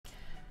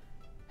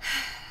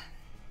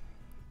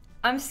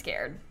I'm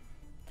scared.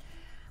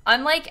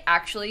 I'm like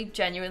actually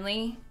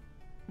genuinely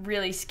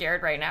really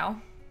scared right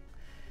now.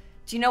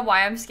 Do you know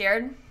why I'm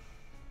scared?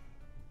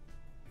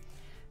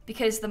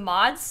 Because the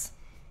mods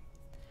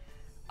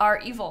are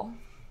evil.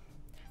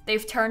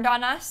 They've turned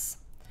on us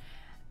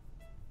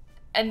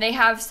and they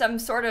have some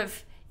sort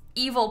of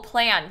evil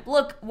plan.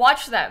 Look,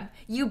 watch them.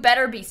 You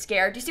better be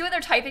scared. Do you see what they're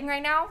typing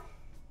right now?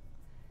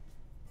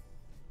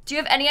 Do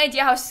you have any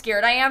idea how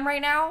scared I am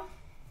right now?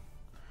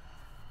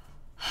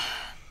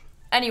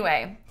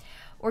 Anyway,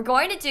 we're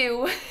going to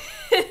do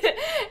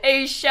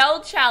a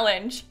shell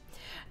challenge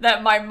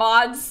that my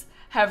mods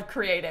have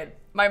created.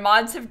 My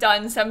mods have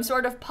done some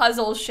sort of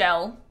puzzle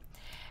shell.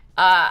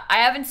 I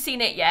haven't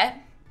seen it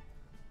yet.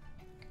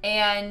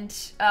 And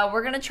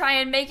we're gonna try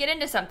and make it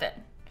into something.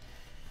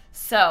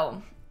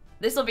 So,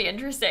 this will be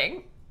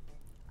interesting.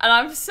 And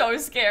I'm so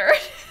scared.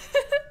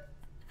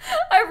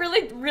 I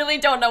really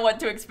don't know what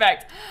to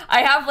expect.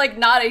 I have like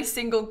not a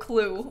single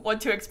clue what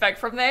to expect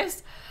from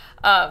this.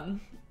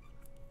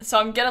 So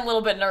I'm getting a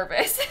little bit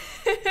nervous.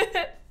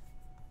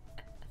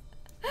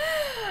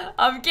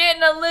 I'm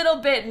getting a little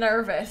bit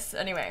nervous.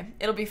 Anyway,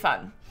 it'll be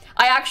fun.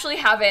 I actually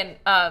haven't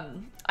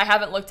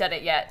looked at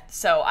it yet,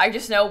 so I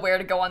just know where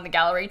to go on the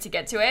gallery to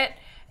get to it.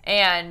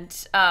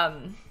 And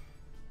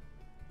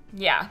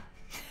yeah.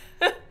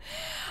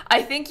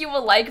 I think you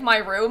will like my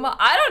room.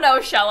 I don't know,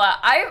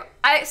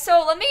 Shella.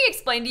 So let me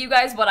explain to you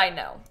guys what I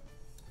know.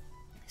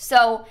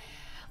 So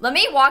let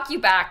me walk you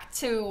back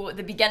to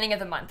the beginning of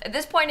the month. At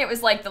this point, it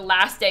was like the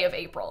last day of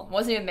April. It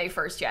wasn't even May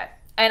 1st yet.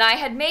 And I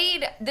had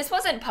made, this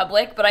wasn't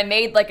public, but I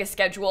made like a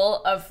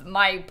schedule of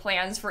my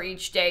plans for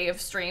each day of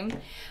stream.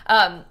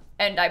 And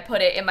I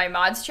put it in my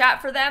mods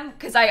chat for them,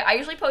 because I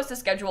usually post a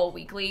schedule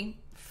weekly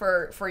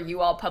for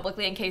you all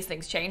publicly in case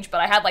things change, but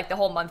I had like the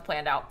whole month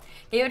planned out.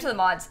 Gave it to the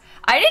mods.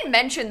 I didn't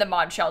mention the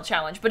mod shell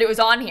challenge, but it was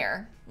on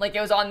here. Like it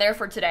was on there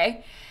for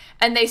today.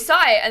 And they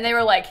saw it and they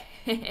were like,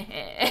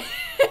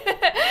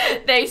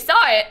 they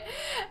saw it,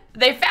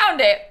 they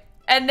found it,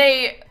 and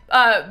they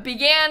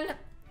began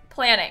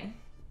planning.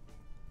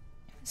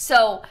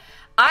 So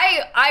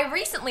I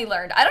recently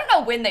learned, I don't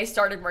know when they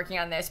started working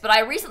on this, but I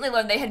recently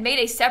learned they had made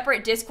a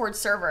separate Discord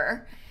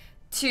server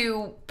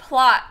to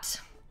plot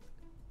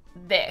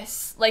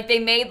this. Like they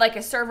made like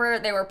a server,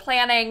 they were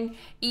planning,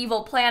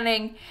 evil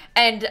planning,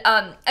 and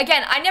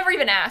again, I never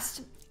even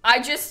asked.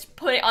 I just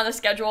put it on the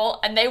schedule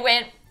and they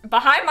went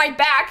behind my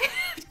back,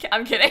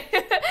 I'm kidding,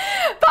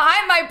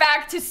 behind my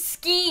back to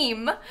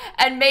scheme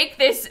and make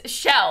this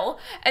shell.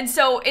 And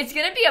so it's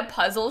gonna be a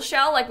puzzle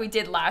shell like we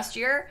did last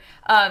year.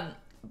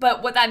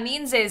 But what that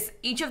means is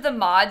each of the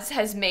mods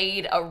has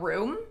made a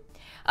room.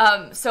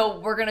 So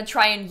we're gonna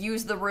try and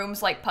use the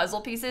rooms like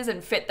puzzle pieces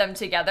and fit them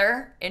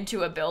together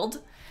into a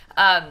build.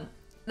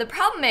 The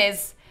problem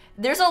is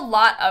there's a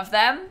lot of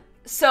them.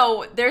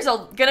 So there's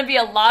gonna be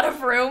a lot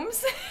of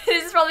rooms.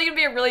 This is probably gonna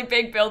be a really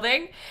big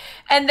building.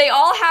 And they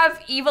all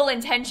have evil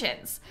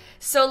intentions.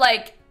 So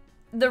like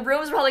the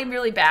rooms are probably gonna be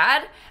really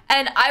bad.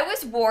 And I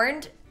was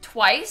warned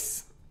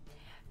twice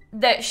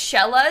that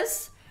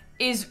Shella's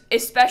is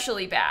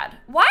especially bad.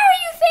 Why are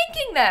you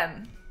thinking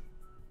them?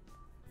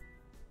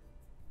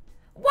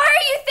 Why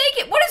are you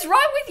thinking? What is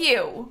wrong with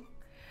you?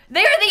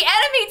 They are the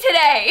enemy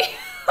today.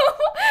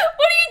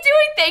 What are you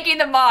doing thanking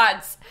the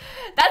mods?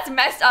 That's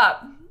messed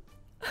up.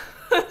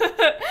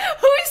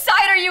 Whose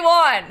side are you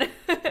on?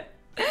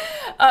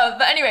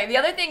 But anyway, the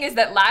other thing is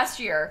that last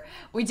year,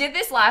 we did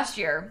this last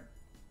year,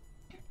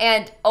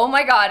 and oh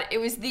my god, it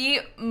was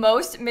the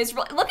most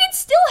miserable. Look, it's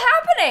still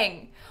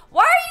happening.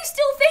 Why are you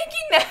still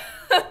thinking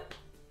that?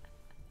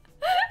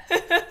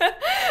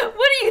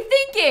 What are you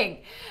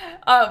thinking?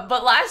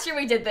 But last year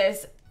we did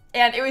this,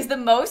 and it was the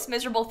most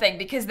miserable thing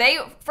because they,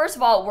 first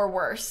of all, were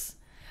worse.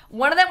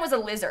 One of them was a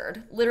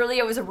lizard. Literally,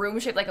 it was a room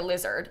shaped like a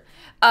lizard.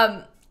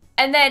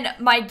 And then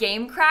my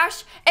game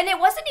crashed, and it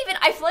wasn't even,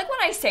 I feel like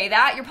when I say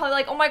that, you're probably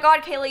like, oh my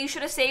god, Kayla, you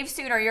should have saved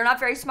sooner, you're not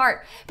very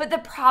smart. But the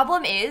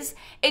problem is,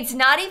 it's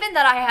not even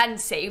that I hadn't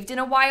saved in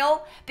a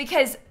while,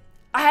 because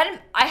I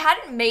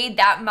hadn't made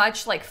that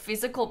much like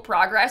physical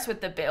progress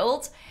with the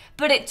build,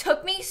 but it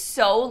took me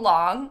so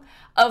long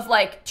of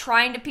like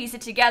trying to piece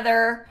it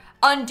together,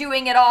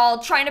 undoing it all,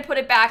 trying to put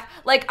it back.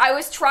 Like I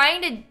was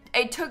trying to,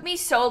 it took me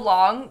so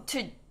long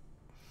to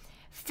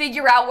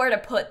figure out where to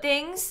put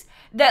things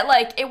that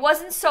like it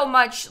wasn't so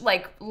much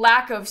like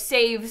lack of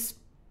saves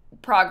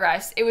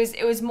progress. It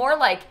was more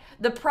like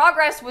the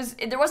progress was,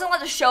 there wasn't a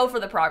lot to show for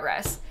the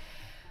progress.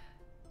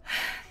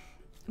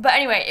 But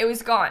anyway, it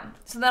was gone.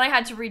 So then I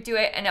had to redo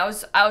it, and I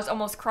was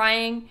almost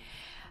crying,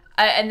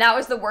 and that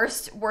was the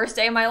worst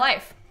day of my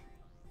life.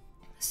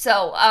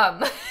 So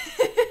that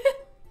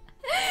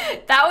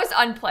was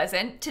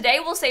unpleasant. Today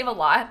we'll save a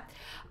lot.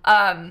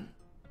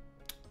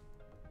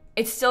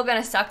 It's still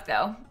gonna suck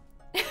though.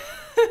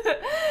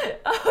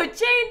 Oh,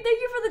 Jane,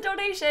 thank you for the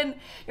donation.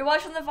 You're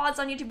watching the VODs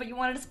on YouTube, but you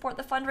wanted to support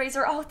the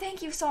fundraiser. Oh,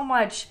 thank you so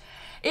much.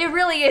 It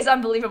really is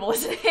unbelievable,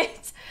 isn't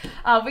it?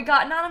 We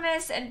got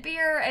Anonymous and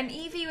Beer and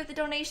Evie with the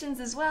donations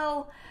as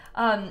well.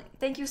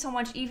 Thank you so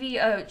much, Evie.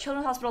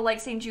 Children's Hospital like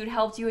St. Jude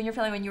helped you and your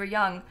family when you were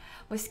young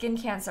with skin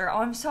cancer. Oh,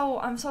 I'm so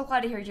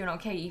glad to hear you're doing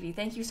okay, Evie.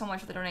 Thank you so much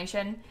for the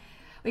donation.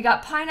 We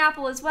got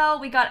Pineapple as well.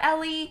 We got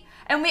Ellie,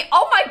 and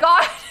oh my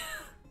god!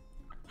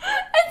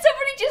 And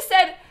somebody just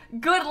said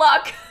good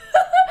luck,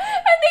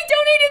 and they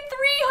donated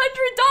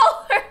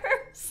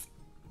 $300.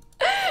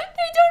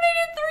 They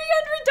donated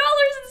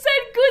 $300 and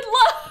said good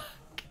luck.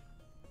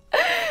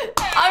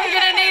 I'm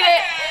gonna need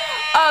it.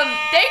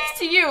 Thanks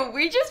to you,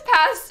 we just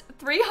passed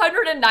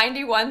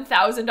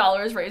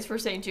 $391,000 raised for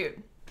St.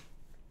 Jude.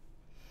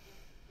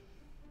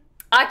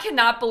 I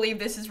cannot believe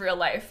this is real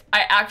life.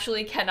 I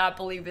actually cannot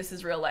believe this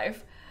is real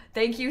life.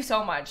 Thank you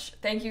so much.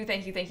 Thank you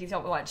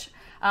so much.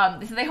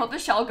 So they hope the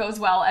shell goes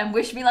well and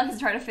wish me luck as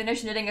try to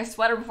finish knitting a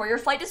sweater before your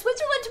flight to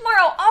Switzerland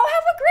tomorrow. Oh,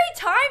 have a great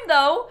time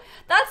though.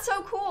 That's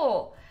so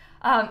cool.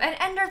 And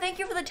Ender, thank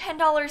you for the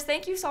 $10.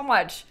 Thank you so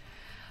much.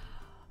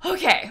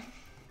 Okay.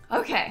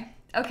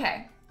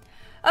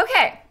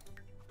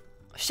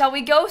 Shall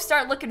we go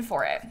start looking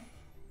for it?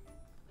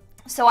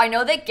 So I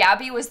know that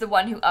Gabby was the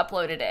one who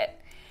uploaded it.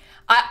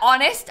 I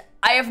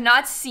have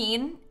not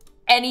seen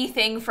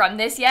anything from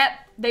this yet.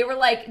 They were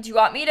like, do you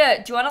want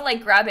to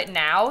like grab it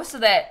now so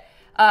that,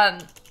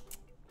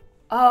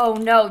 oh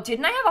no,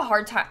 didn't I have a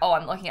hard time? Oh,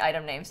 I'm looking at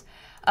item names.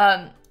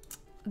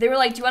 They were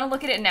like, do you want to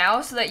look at it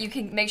now so that you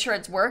can make sure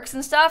it works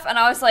and stuff? And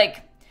I was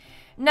like,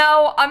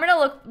 no, I'm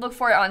gonna look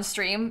for it on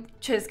stream,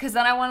 because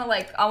then I want to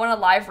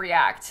live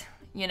react,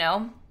 you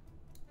know?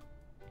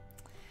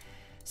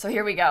 So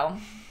here we go.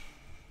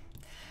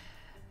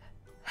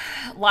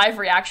 Live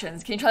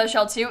reactions. Can you try the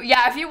shell too?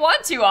 Yeah, if you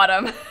want to,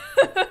 Autumn.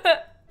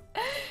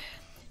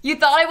 You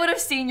thought I would have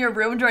seen your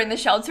room during the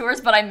shell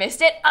tours, but I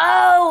missed it?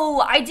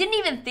 Oh, I didn't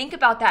even think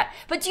about that.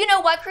 But do you know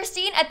what,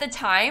 Christine? At the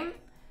time,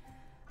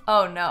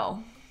 oh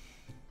no.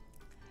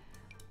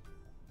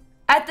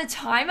 At the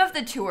time of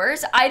the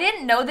tours, I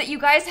didn't know that you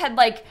guys had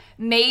like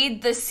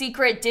made the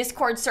secret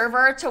Discord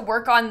server to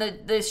work on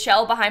the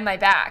shell behind my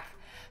back.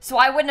 So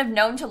I wouldn't have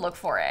known to look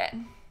for it.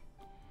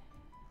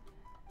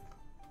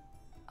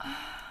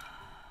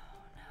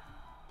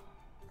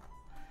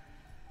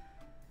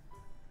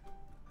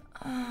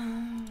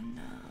 Oh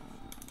no.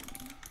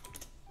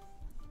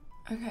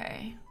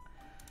 Okay.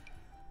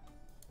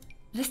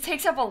 This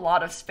takes up a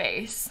lot of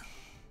space.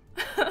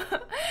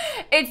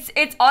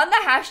 It's on the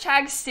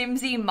hashtag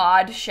Simsie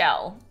mod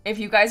shell if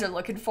you guys are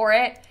looking for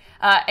it.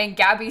 And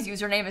Gabby's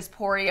username is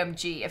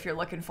PoriumG if you're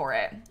looking for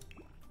it.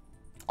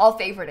 I'll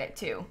favorite it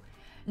too.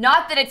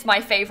 Not that it's my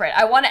favorite.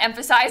 I want to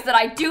emphasize that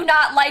I do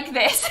not like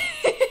this.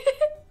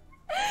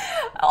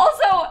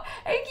 Also,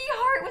 Anky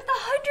Heart with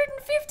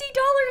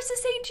 $150 to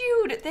St.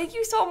 Jude. Thank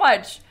you so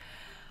much.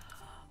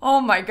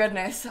 Oh my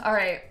goodness. All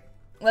right,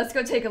 let's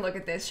go take a look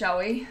at this, shall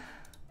we?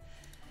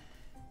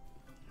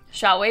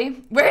 Shall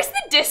we? Where's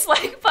the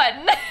dislike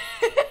button?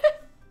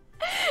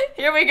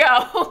 Here we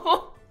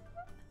go.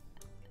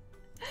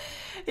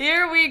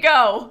 Here we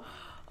go.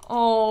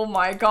 Oh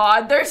my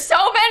god, there's so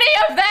many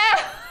of them!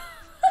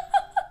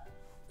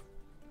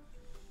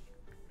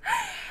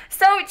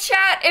 So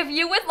chat, if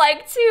you would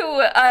like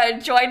to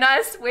join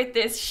us with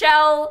this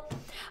shell,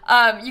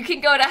 you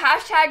can go to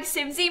hashtag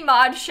Simsie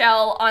mod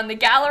shell on the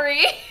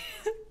gallery.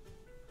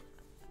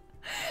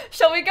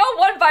 Shall we go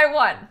one by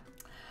one?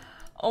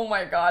 Oh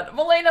my god.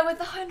 Milena with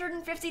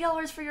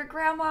 $150 for your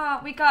grandma.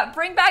 We got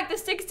bring back the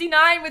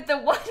 69 with the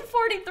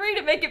 143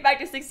 to make it back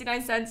to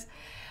 69 cents.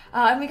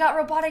 And we got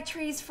robotic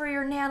trees for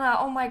your Nana.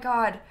 Oh my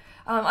god.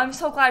 I'm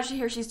so glad to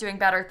hear she's doing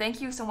better. Thank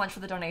you so much for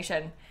the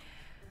donation.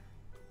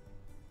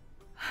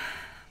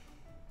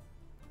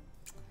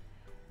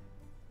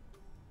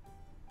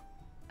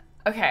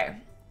 Okay.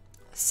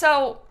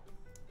 So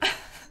this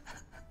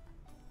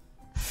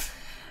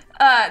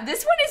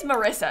one is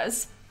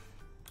Marissa's.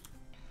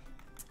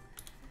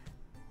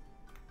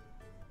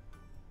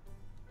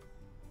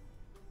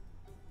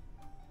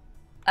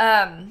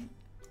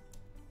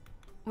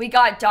 We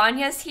got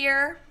Danya's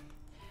here.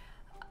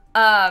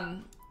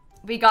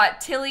 We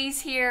got Tilly's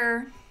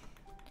here.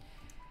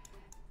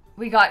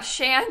 We got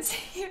Shan's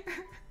here.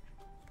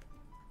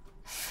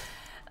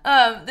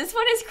 This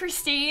one is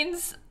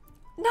Christine's.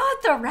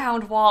 Not the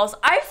round walls.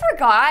 I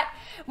forgot.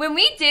 When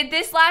we did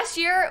this last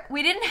year,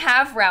 we didn't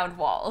have round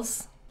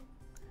walls.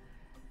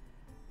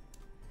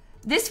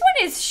 This one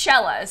is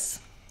Shella's.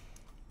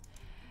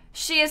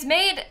 She has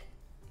made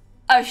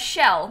a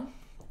shell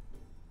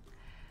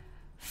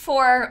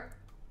for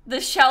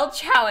the shell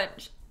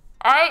challenge.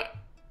 When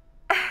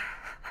they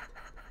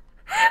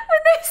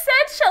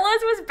said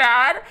Shella's was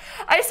bad,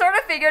 I sort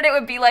of figured it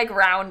would be like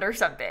round or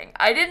something.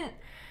 I didn't.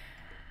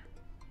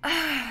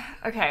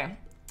 Okay.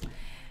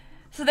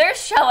 So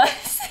there's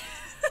Shella's.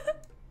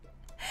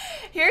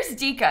 Here's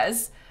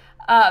Dika's.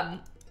 I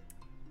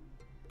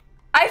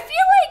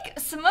feel like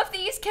some of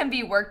these can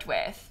be worked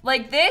with.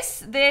 Like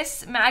this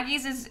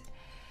Maggie's is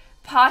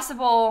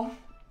possible.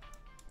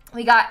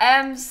 We got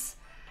M's.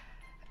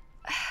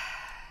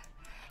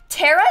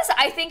 Tara's,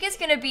 I think, is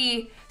going to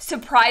be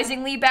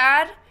surprisingly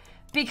bad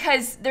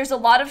because there's a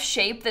lot of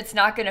shape that's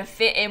not going to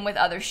fit in with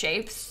other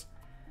shapes.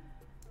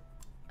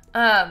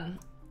 Brew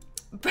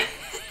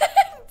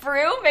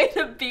made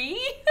a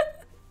bee.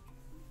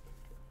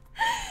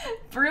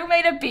 Brew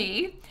made a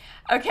bee.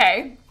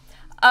 Okay.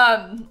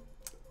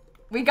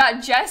 We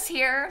got Jess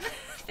here.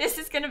 This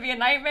is gonna be a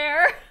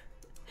nightmare.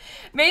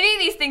 Maybe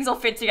these things will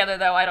fit together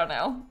though. I don't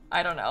know.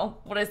 I don't know.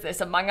 What is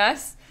this? Among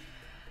Us?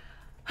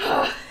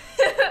 Ginger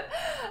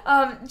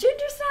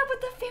Snap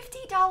with the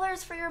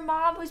 $50 for your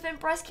mom who's been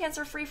breast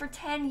cancer free for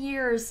 10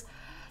 years.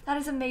 That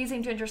is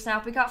amazing, Ginger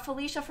Snap. We got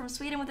Felicia from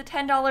Sweden with the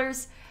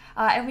 $10.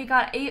 And we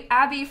got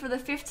Abby for the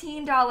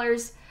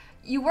 $15.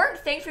 You weren't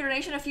thanked for your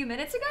donation a few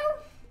minutes ago?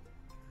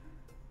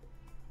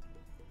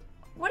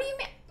 What do you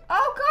mean?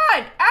 Oh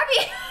God,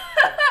 Abby!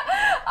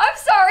 I'm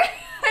sorry.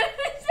 I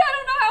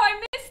don't know how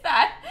I missed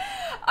that.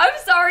 I'm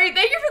sorry.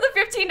 Thank you for the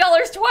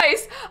 $15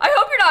 twice. I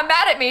hope you're not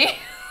mad at me.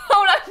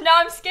 Oh, now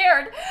I'm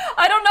scared.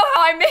 I don't know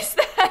how I missed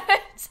that.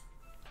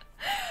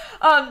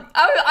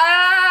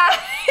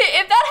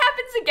 If that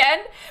happens again,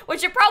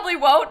 which it probably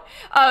won't,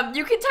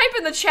 you can type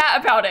in the chat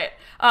about it.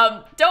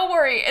 Don't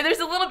worry. There's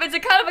a little bit,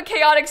 it's kind of a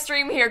chaotic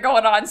stream here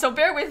going on, so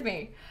bear with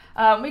me.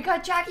 We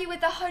got Jackie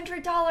with the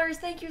 $100.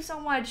 Thank you so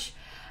much.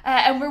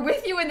 And we're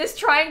with you in this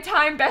trying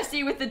time,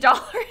 Bessie, with the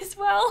dollar as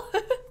well.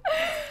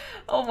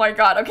 Oh my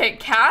God. Okay,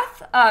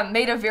 Kath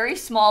made a very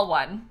small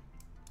one,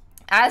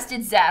 as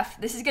did Zeph.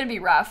 This is going to be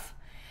rough.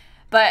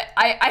 But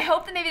I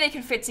hope that maybe they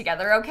can fit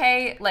together,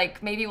 okay?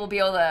 Like, maybe we'll be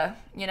able to,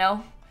 you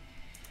know.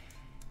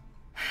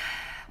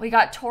 We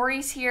got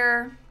Tori's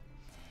here.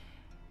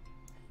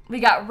 We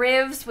got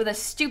Rivs with a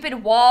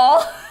stupid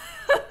wall.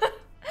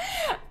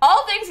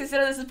 All things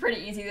considered, this is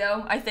pretty easy,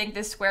 though. I think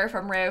this square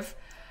from Riv.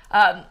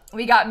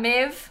 We got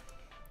Miv.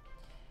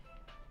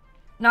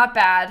 Not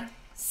bad.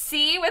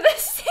 C with a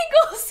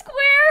single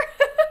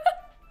square.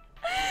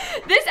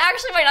 This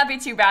actually might not be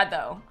too bad,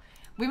 though.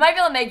 We might be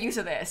able to make use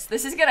of this.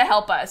 This is going to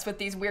help us with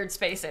these weird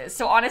spaces.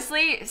 So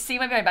honestly, C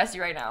might be my bestie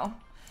right now.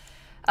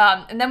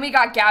 And then we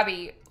got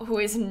Gabby, who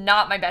is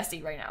not my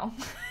bestie right now.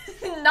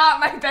 Not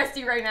my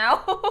bestie right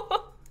now.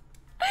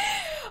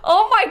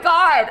 Oh my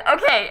God.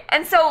 Okay,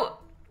 and so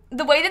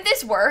the way that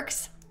this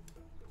works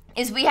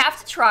is we have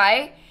to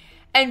try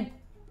and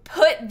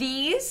put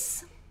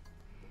these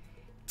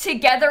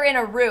together in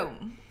a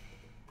room.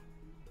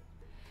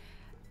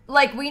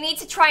 Like, we need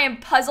to try and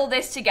puzzle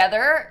this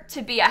together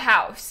to be a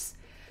house.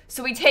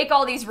 So we take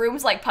all these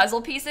rooms like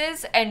puzzle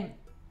pieces and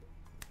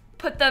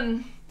put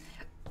them...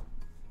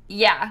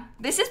 Yeah,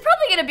 this is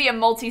probably going to be a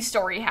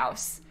multi-story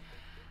house,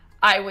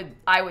 I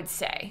would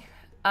say.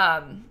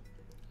 I'm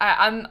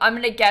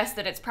going to guess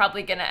that it's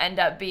probably going to end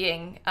up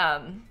being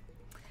a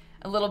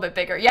little bit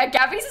bigger. Yeah,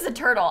 Gabby's is a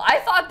turtle. I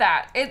thought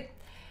that.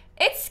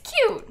 It's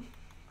cute.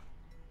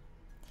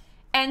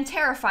 And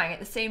terrifying at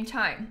the same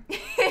time.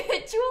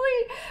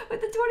 Julie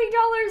with the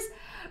 $20.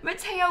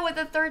 Mateo with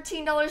the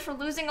 $13 for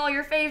losing all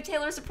your fave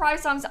Taylor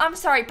surprise songs. I'm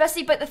sorry,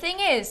 Bessie, but the thing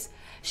is,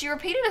 she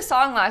repeated a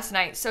song last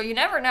night, so you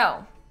never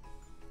know.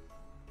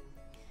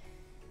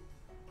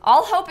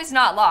 All hope is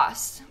not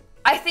lost.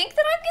 I think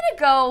that I'm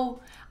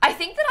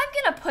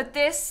gonna put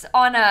this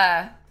on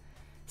a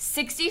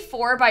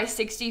 64 by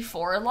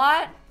 64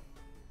 lot,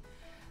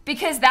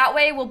 because that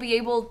way we'll be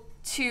able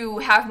to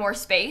have more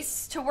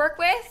space to work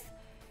with,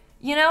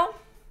 you know?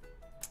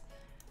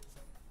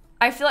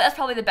 I feel like that's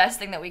probably the best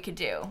thing that we could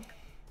do,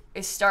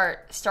 is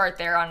start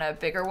there on a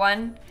bigger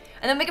one,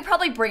 and then we could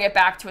probably bring it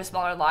back to a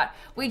smaller lot.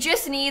 We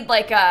just need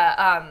like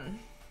a,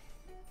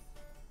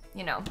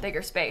 you know,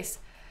 bigger space.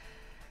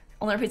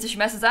 Only repeats if she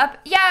messes up.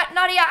 Yeah,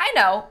 Nadia, I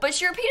know, but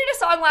she repeated a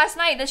song last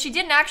night that she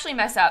didn't actually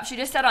mess up. She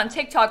just said on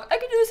TikTok, I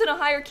can do this in a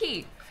higher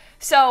key.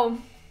 So,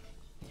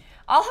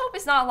 all hope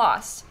is not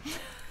lost.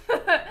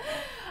 Purely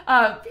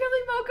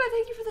Mocha,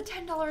 thank you for the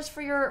 $10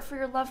 for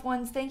your loved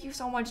ones. Thank you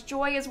so much.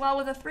 Joy as well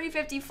with a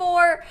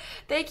 $3.54.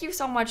 Thank you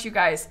so much, you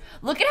guys.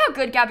 Look at how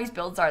good Gabby's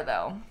builds are,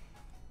 though.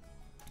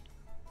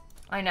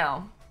 I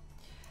know.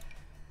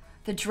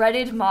 The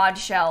dreaded mod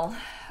shell.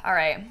 All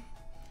right.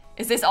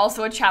 Is this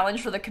also a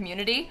challenge for the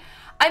community?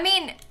 I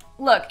mean,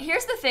 look,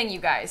 here's the thing, you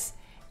guys.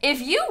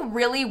 If you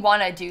really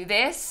want to do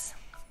this,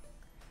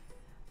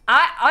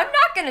 I'm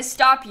not going to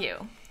stop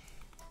you.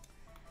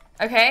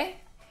 Okay?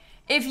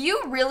 If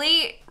you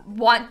really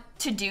want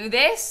to do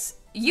this,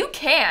 you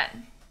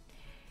can.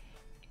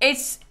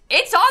 It's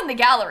on the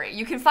gallery.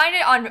 You can find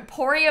it on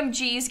Porium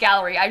G's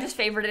gallery. I just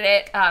favorited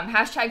it.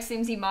 Hashtag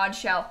Simsie mod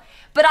shell.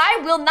 But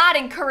I will not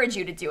encourage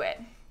you to do it.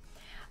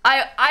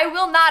 I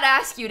will not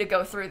ask you to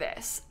go through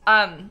this.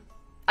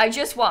 I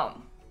just won't.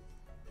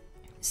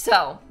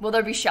 So, will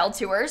there be shell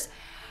tours?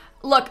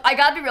 Look, I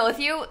gotta be real with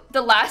you.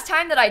 The last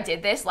time that I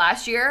did this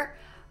last year,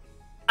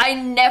 I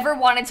never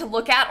wanted to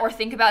look at or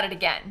think about it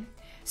again.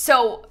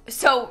 So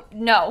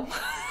no.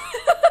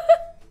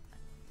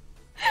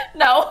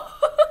 No.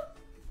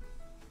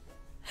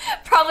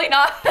 Probably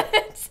not.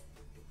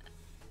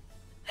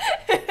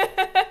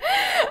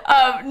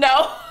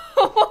 No.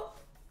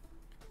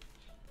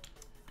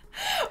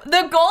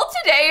 The goal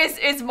today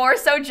is more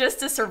so just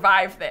to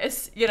survive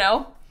this, you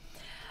know?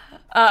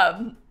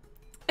 The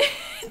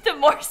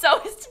more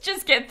so is to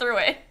just get through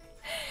it.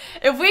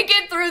 If we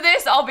get through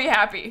this, I'll be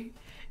happy.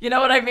 You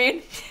know what I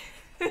mean?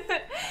 Jenny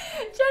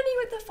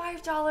with the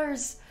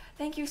 $5.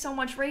 Thank you so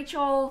much,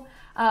 Rachel.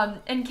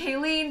 And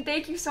Kayleen,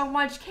 thank you so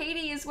much.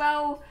 Katie as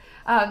well.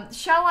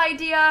 Shell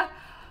idea.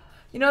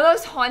 You know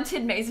those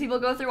haunted maze people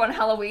go through on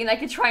Halloween? I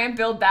could try and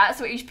build that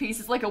so each piece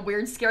is like a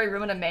weird, scary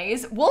room in a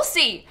maze. We'll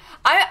see.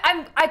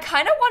 I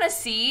kind of want to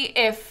see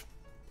if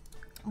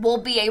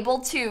we'll be able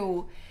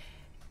to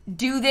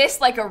do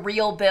this like a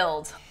real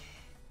build,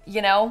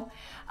 you know?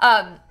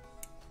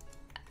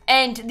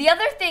 And the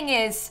other thing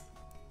is,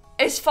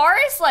 as far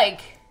as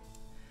like,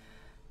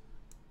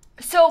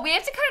 so we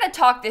have to kind of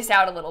talk this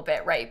out a little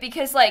bit, right?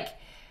 Because like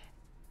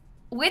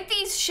with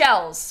these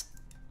shells,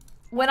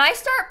 when I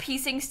start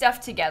piecing stuff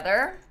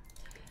together,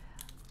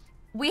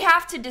 we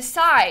have to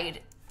decide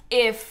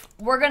if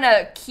we're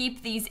gonna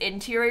keep these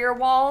interior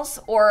walls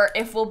or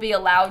if we'll be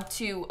allowed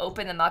to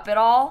open them up at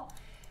all.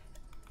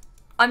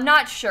 I'm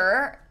not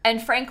sure,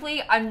 and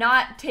frankly, I'm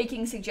not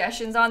taking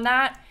suggestions on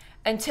that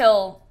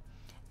until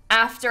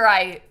after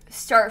I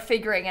start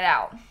figuring it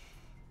out.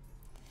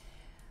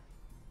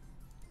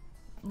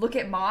 Look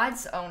at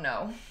mods? Oh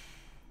no.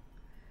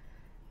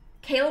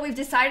 Kayla, we've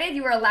decided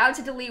you are allowed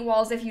to delete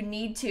walls if you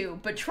need to,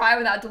 but try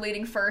without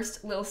deleting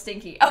first, Lil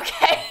Stinky.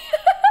 Okay.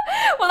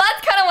 Well,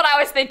 that's kind of what I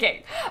was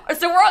thinking.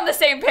 So we're on the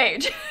same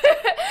page.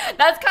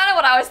 That's kind of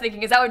what I was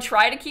thinking, is I would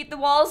try to keep the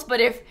walls, but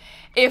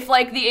if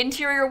like the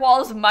interior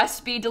walls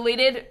must be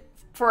deleted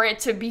for it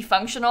to be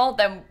functional,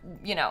 then,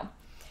 you know,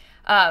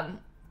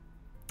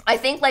 I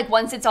think like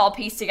once it's all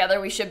pieced together,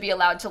 we should be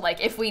allowed to,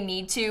 like, if we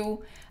need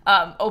to,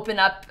 open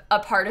up a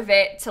part of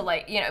it to,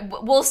 like, you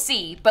know, we'll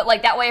see. But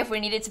like that way, if we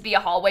need it to be a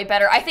hallway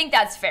better, I think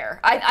that's fair.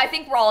 I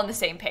think we're all on the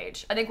same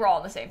page. I think we're all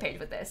on the same page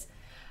with this.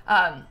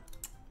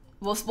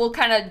 We'll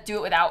kind of do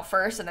it without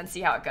first and then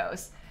see how it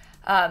goes.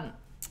 All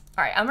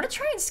right, I'm gonna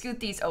try and scoot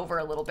these over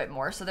a little bit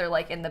more so they're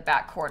like in the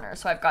back corner.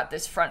 So I've got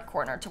this front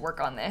corner to work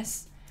on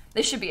this.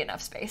 This should be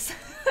enough space.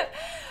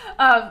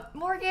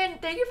 Morgan,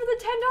 thank you for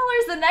the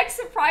 $10. The next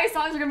surprise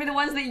songs are gonna be the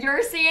ones that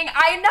you're seeing.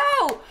 I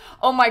know.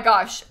 Oh my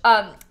gosh.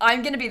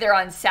 I'm gonna be there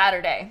on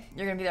Saturday.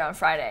 You're gonna be there on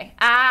Friday.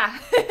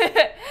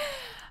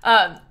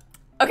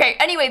 Okay,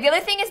 anyway, the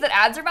other thing is that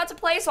ads are about to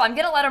play, so I'm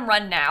gonna let them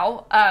run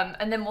now,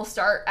 and then we'll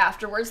start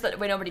afterwards so that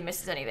way nobody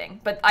misses anything.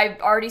 But I've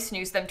already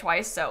snoozed them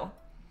twice, so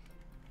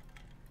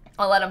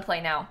I'll let them play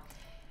now.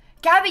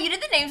 Gabby, you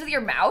did the names with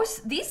your mouse?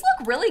 These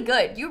look really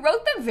good. You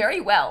wrote them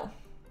very well.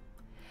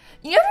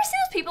 You ever see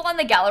those people on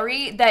the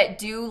gallery that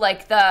do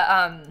like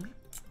the,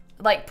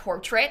 like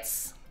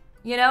portraits,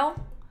 you know?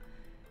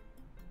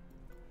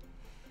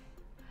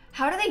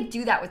 How do they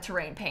do that with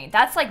terrain paint?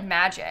 That's like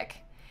magic.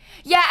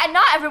 Yeah, and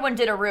not everyone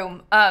did a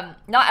room. Not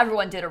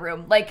everyone did a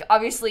room. Like,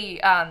 obviously,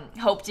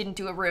 Hope didn't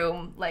do a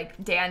room.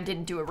 Like, Dan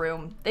didn't do a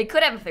room. They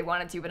could have if they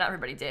wanted to, but not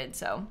everybody did,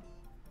 so.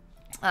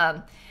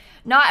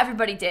 Not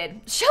everybody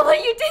did.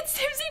 Shella, you did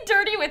Simsie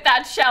dirty with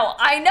that shell.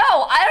 I know.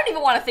 I don't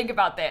even want to think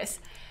about this.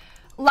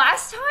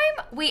 Last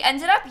time, we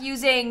ended up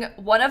using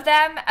one of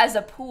them as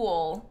a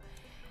pool,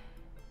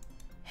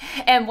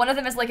 and one of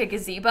them as like a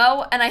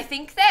gazebo, and I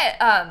think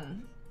that,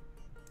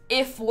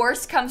 if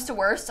worst comes to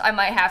worst, I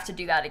might have to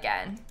do that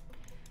again.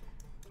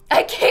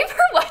 I gave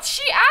her what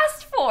she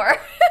asked for.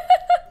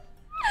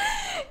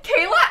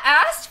 Kayla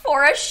asked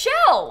for a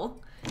shell,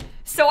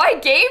 so I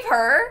gave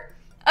her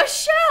a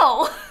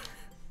shell.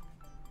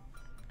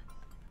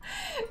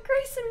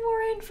 Grayson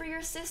Warren, for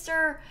your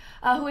sister,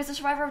 who is a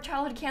survivor of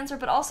childhood cancer,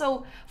 but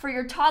also for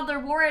your toddler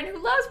Warren, who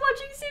loves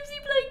watching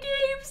Simsie play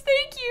games.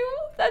 Thank you.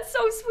 That's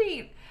so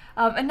sweet.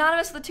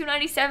 Anonymous with the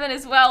 $2.97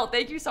 as well.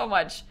 Thank you so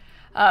much.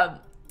 I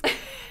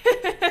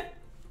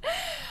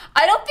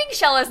don't think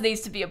Shella's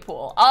needs to be a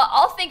pool.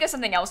 I'll think of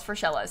something else for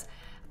Shella's,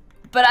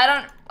 but I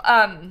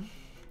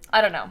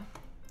don't know.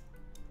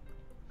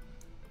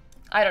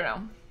 I don't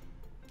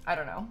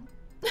know.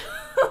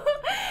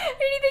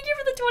 Amy, thank you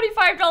for the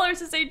 $25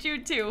 to say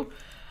Jude too.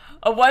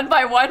 A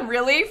 1x1,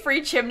 really?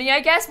 Free chimney,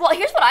 I guess? Well,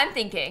 here's what I'm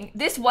thinking.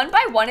 This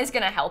 1x1 is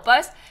gonna help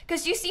us,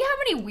 because you see how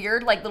many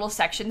weird, like, little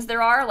sections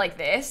there are, like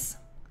this?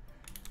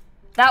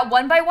 That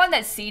 1x1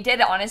 that C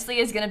did, honestly,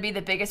 is gonna be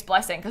the biggest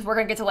blessing, because we're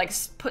gonna get to, like,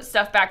 put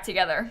stuff back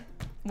together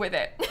with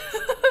it.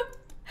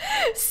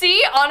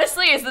 C,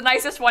 honestly, is the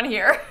nicest one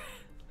here.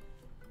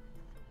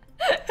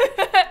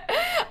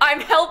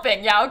 I'm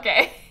helping. Yeah,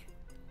 okay.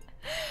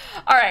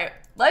 All right,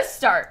 let's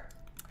start.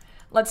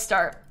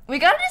 We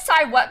gotta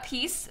decide what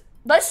piece.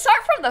 Let's start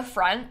from the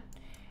front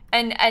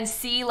and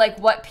see like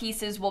what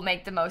pieces will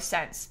make the most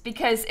sense.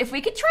 Because if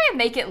we could try and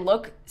make it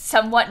look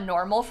somewhat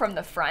normal from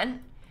the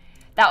front,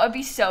 that would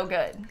be so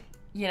good,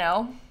 you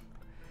know?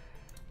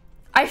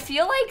 I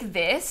feel like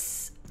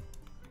this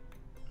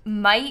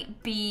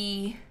might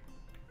be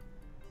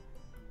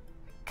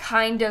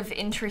kind of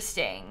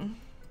interesting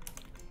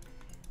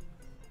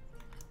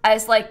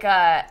as like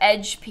a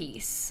edge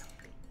piece.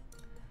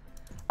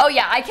 Oh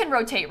yeah, I can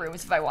rotate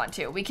rooms if I want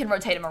to. We can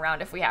rotate them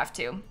around if we have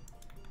to.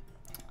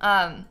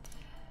 But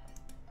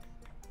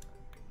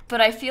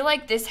I feel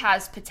like this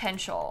has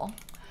potential.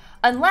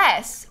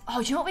 Unless,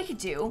 oh, do you know what we could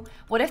do?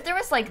 What if there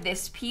was like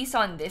this piece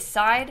on this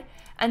side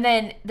and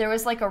then there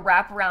was like a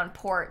wraparound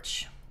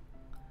porch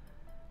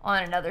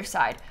on another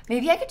side?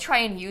 Maybe I could try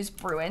and use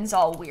Bruins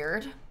all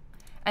weird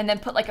and then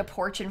put like a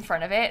porch in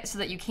front of it so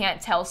that you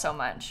can't tell so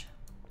much.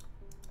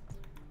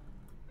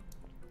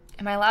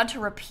 Am I allowed to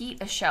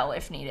repeat a shell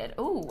if needed?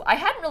 Ooh, I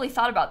hadn't really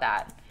thought about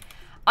that.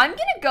 I'm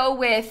gonna go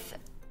with,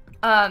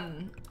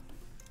 I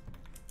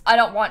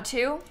don't want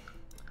to,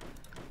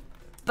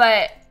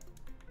 but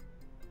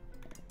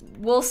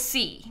we'll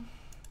see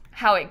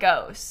how it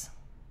goes.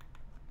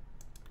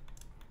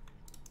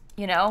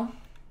 You know?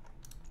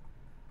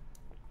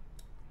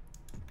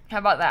 How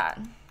about that?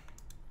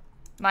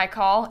 My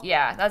call?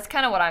 Yeah, that's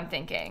kind of what I'm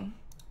thinking.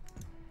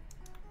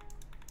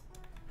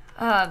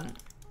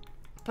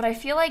 But I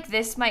feel like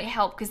this might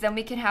help because then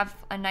we can have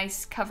a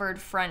nice covered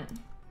front.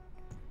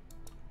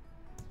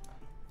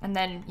 And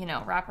then, you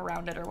know, wrap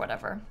around it or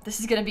whatever.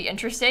 This is gonna be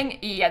interesting.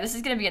 Yeah, this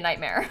is gonna be a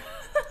nightmare.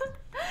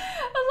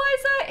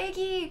 Eliza,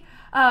 Iggy,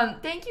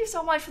 thank you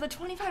so much for the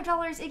 $25,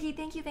 Iggy.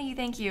 Thank you, thank you,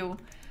 thank you.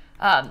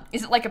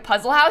 Is it like a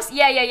puzzle house?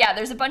 Yeah.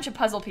 There's a bunch of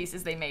puzzle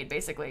pieces they made,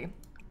 basically.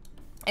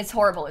 It's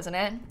horrible, isn't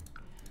it?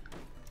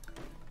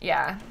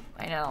 Yeah,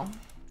 I know.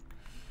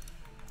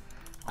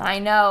 I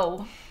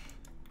know.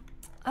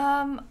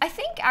 I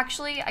think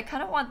actually I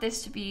kind of want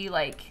this to be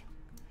like,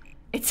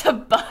 it's a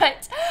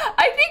butt.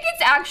 I think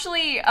it's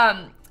actually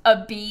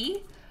a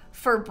B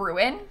for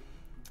Bruin,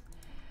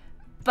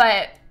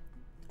 but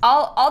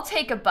I'll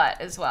take a butt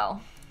as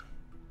well.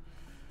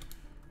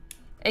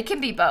 It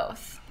can be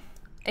both.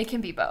 It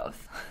can be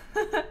both.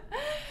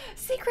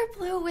 Secret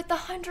Blue with the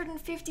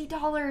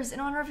 $150 in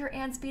honor of your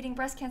aunt's beating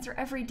breast cancer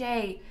every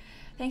day.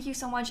 Thank you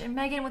so much. And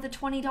Megan with the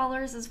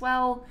 $20 as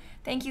well.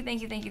 Thank you,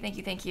 thank you, thank you, thank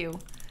you, thank you.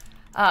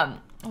 Oh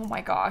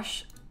my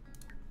gosh.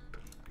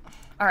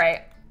 All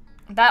right.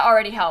 That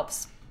already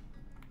helps.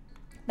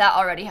 That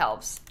already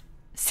helps.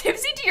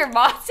 Simsie, do your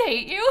mods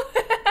hate you?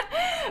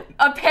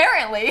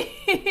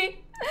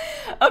 Apparently.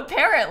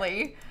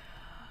 Apparently.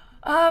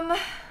 What am I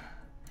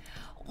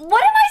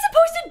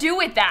supposed to do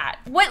with that?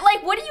 What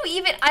do you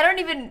even, I don't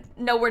even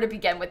know where to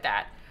begin with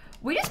that.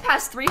 We just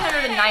passed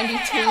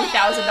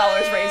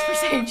 $392,000 raised for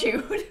St.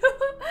 Jude.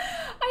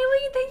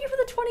 Eileen, thank you for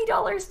the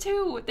 $20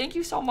 too. Thank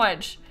you so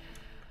much.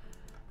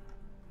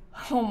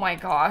 Oh my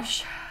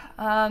gosh.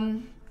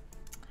 I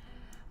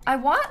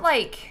want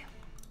like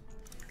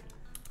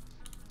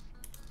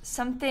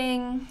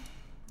something.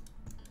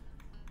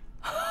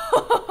 Can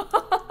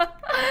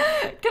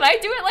I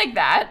do it like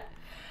that?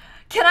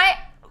 Can I?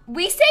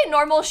 We say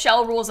normal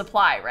shell rules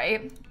apply,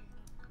 right?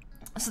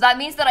 So that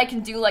means that I can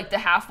do like the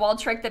half wall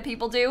trick that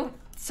people do,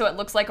 so it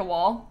looks like a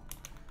wall.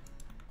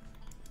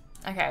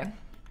 Okay.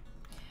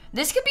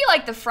 This could be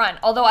like the front,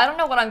 although I don't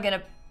know what I'm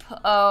gonna put.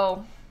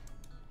 Oh.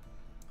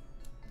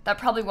 That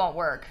probably won't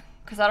work,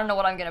 because I don't know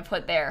what I'm gonna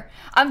put there.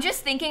 I'm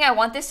just thinking I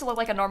want this to look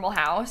like a normal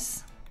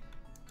house.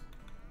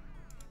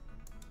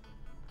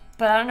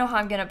 But I don't know how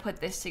I'm gonna put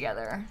this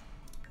together.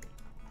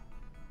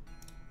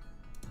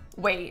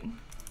 Wait.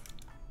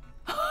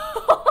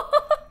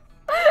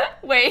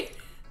 Wait.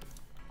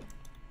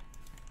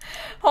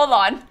 Hold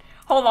on.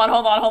 Hold on,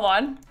 hold on, hold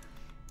on.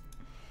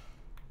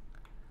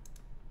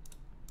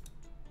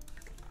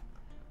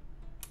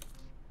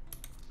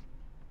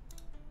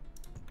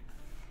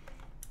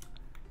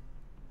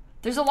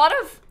 There's a lot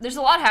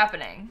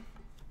happening.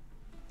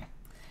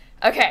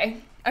 Okay,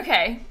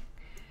 okay.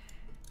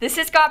 This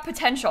has got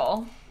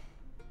potential.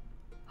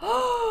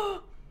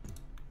 Oh,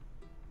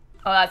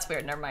 that's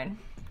weird, never mind.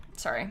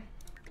 Sorry.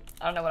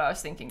 I don't know what I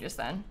was thinking just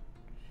then.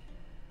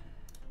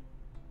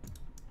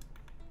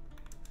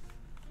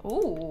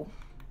 Ooh.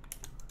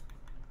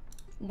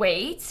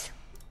 Wait.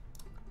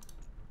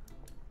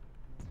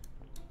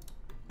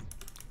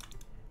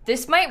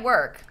 This might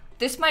work.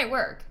 This might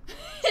work.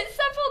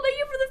 Seppo, thank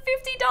you for the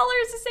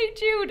 $50 to St.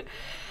 Jude.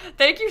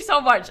 Thank you so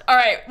much. All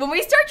right, when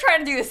we start trying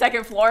to do the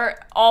second floor,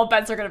 all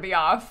bets are gonna be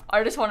off.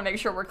 I just wanna make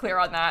sure we're clear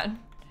on that.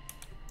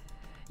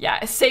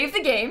 Yeah, save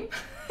the game.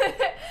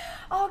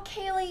 Oh,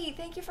 Kaylee,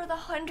 thank you for the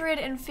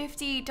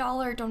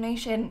 $150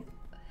 donation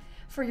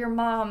for your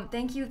mom.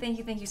 Thank you, thank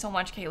you, thank you so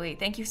much, Kaylee.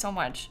 Thank you so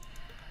much.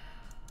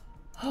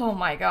 Oh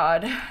my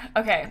God.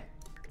 Okay.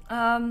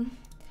 I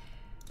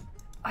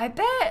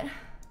bet.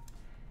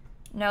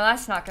 No,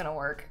 that's not gonna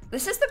work.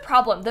 This is the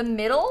problem. The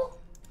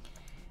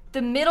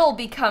middle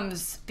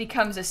becomes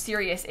a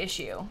serious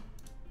issue.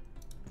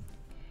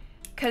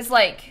 Cause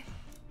like,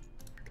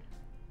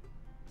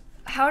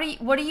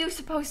 what are you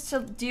supposed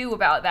to do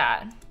about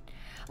that?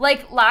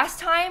 Like last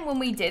time when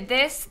we did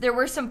this, there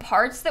were some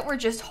parts that were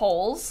just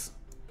holes.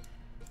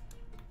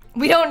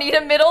 We don't need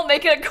a middle,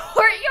 make it a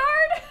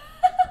courtyard?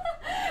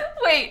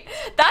 Wait,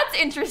 that's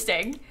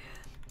interesting.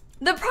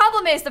 The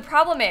problem is,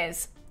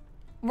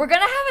 we're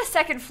gonna have a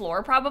second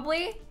floor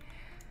probably.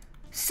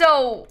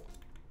 So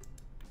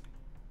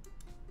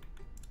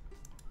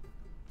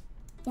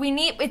we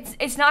need,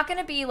 it's not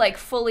gonna be like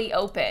fully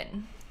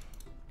open.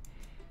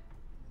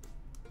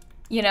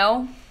 You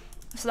know?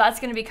 So that's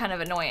gonna be kind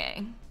of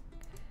annoying.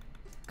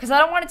 Because I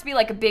don't want it to be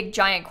like a big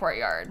giant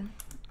courtyard.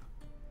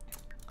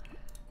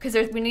 Because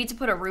we need to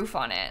put a roof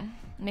on it.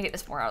 Let me get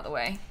this more out of the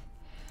way.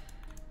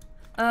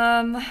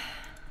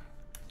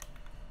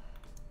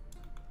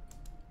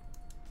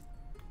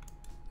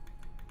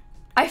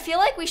 I feel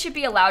like we should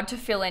be allowed to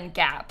fill in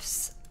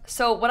gaps.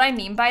 So what I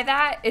mean by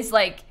that is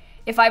like,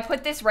 if I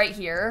put this right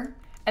here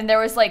and there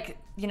was like,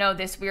 you know,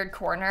 this weird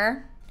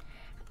corner.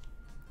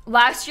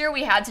 Last year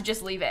we had to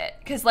just leave it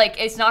because like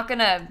it's not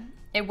gonna,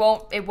 it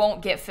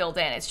won't get filled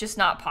in. It's just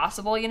not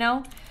possible, you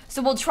know?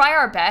 So we'll try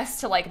our best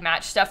to like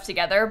match stuff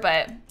together,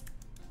 but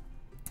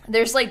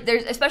there's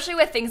especially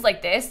with things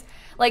like this,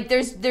 like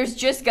there's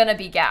just gonna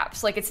be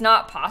gaps. Like it's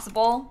not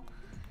possible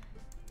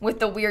with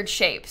the weird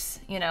shapes,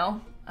 you know?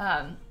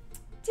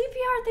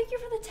 DPR, thank you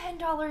for the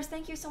 $10.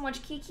 Thank you so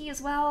much, Kiki,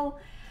 as well.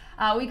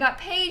 We got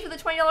paid for the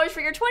 $20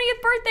 for your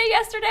 20th birthday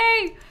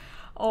yesterday.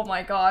 Oh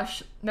my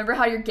gosh. Remember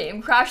how your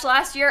game crashed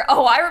last year?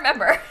 Oh, I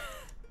remember.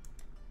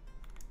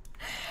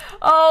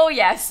 Oh,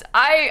 yes.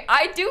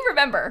 I do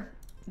remember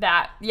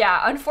that.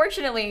 Yeah,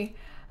 unfortunately,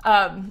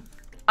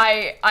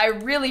 I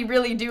really,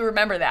 really do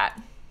remember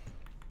that.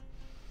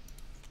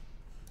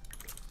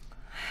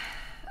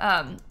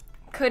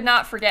 Could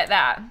not forget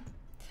that.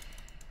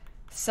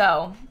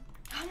 So...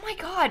 Oh my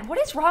god, what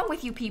is wrong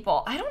with you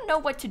people? I don't know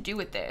what to do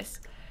with this.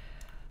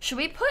 Should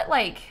we put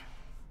like...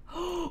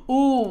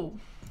 Ooh.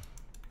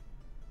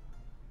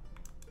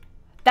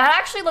 That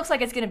actually looks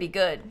like it's gonna be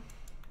good.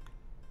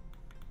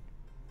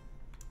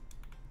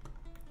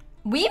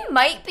 We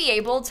might be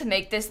able to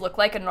make this look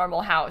like a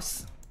normal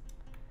house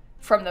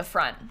from the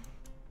front.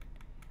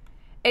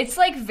 It's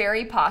like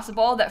very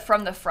possible that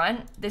from the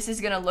front, this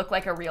is gonna look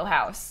like a real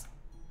house.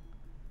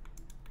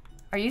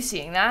 Are you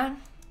seeing that?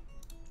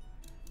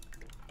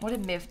 What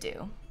did Miv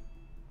do?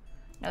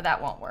 No,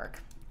 that won't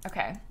work.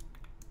 Okay.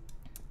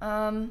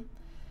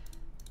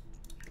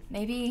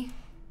 Maybe...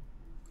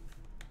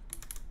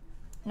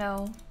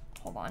 No,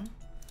 hold on.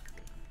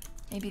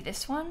 Maybe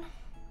this one?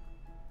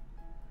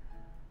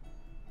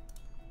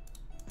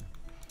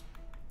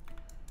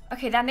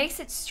 Okay, that makes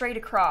it straight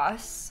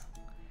across.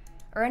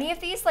 Are any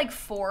of these like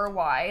 4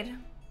 wide?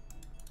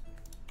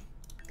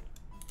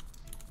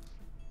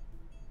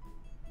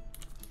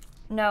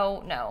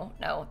 No, no,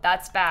 no.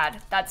 That's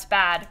bad. That's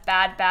bad.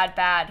 Bad, bad,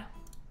 bad.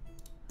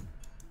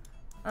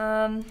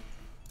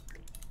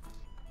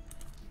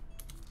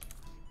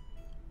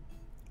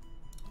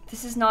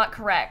 This is not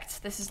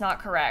correct. This is not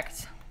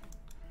correct.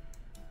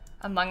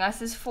 Among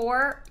Us is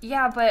 4?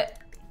 Yeah, but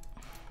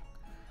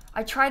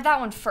I tried that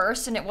one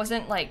first and it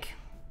wasn't like...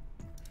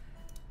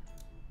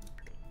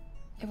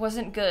 It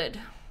wasn't good.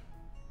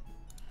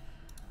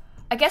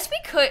 I guess we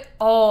could...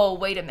 Oh,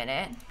 wait a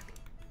minute.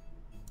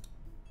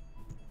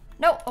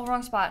 No, oh,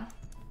 wrong spot.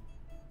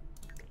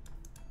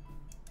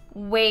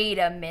 Wait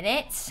a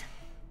minute.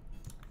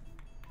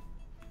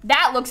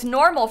 That looks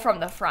normal from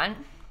the front.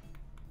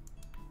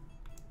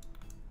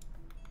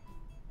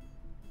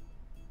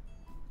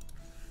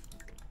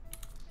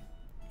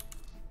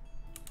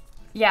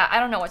 Yeah, I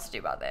don't know what to do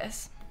about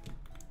this.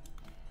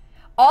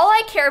 All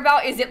I care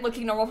about is it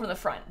looking normal from the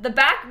front. The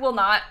back will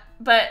not,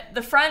 but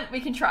the front we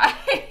can try.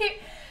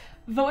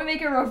 But we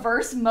make a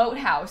reverse moat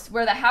house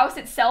where the house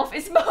itself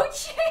is moat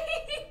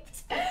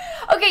shaped.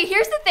 Okay,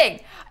 here's the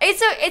thing.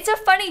 It's a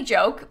funny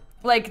joke,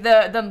 like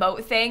the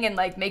moat thing and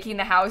like making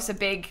the house a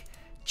big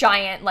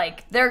giant,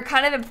 like they're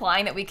kind of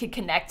implying that we could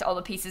connect all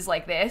the pieces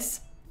like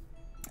this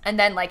and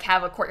then like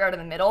have a courtyard in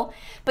the middle.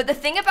 But the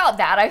thing about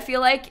that, I feel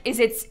like, is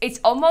it's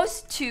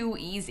almost too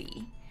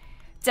easy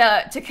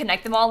to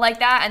connect them all like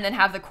that and then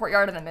have the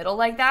courtyard in the middle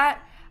like that.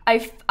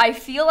 I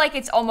feel like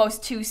it's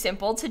almost too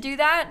simple to do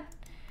that.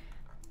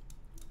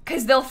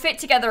 Because they'll fit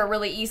together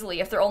really easily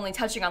if they're only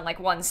touching on like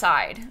one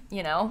side,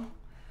 you know?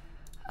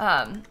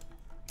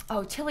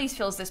 Oh, Tilly's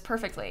fills this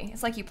perfectly.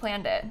 It's like you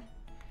planned it.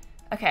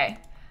 Okay.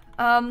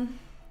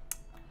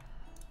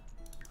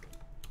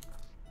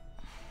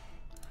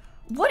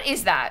 What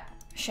is that,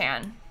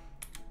 Shan?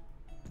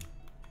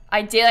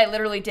 I did, I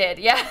literally did.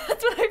 Yeah,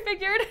 that's what I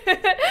figured.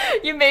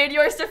 You made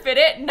yours to fit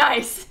it?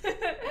 Nice. V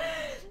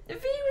with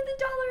 $1,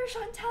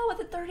 Chantel with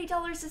the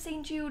 $30 to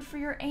St. Jude for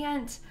your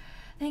aunt.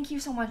 Thank you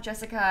so much,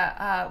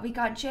 Jessica. We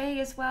got Jay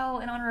as well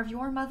in honor of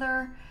your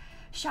mother.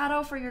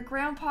 Shadow for your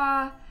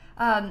grandpa.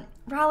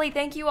 Raleigh,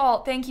 thank you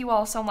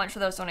all so much for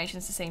those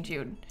donations to St.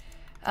 Jude.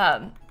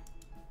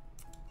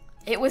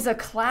 It was a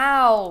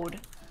cloud.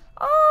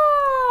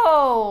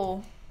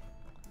 Oh.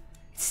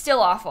 Still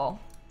awful.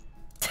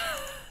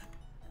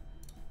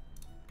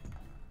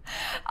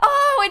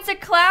 Oh, it's a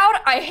cloud?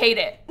 I hate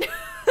it.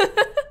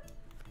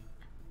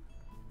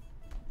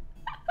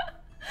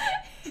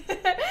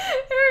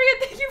 Harriet,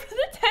 thank you for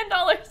the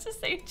 $10 to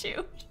St.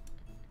 Jude.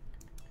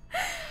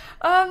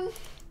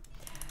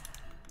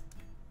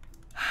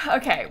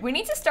 Okay, we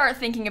need to start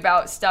thinking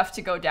about stuff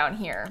to go down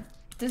here.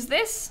 Does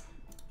this...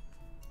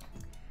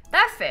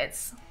 That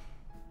fits.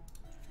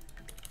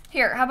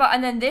 Here, how about...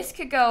 And then this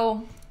could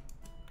go...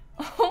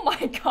 Oh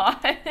my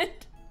god.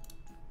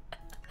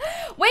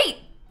 Wait!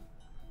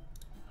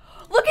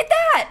 Look at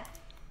that!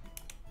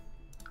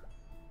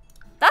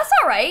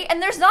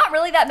 And there's not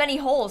really that many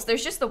holes.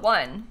 There's just the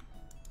one.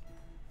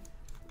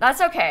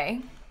 That's okay.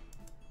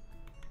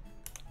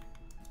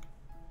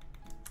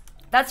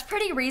 That's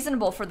pretty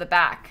reasonable for the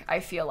back, I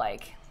feel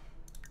like.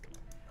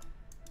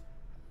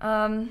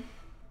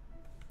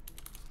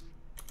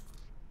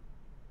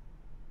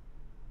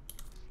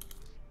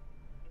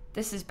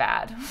 This is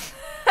bad.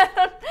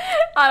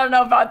 I don't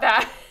know about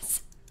that.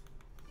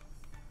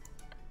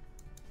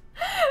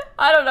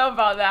 I don't know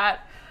about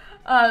that.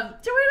 Joanna,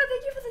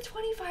 thank you for the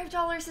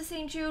 $25 to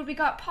St. Jude. We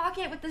got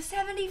Pocket with the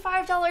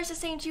 $75 to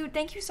St. Jude.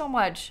 Thank you so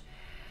much.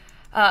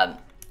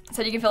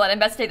 So you can fill it in.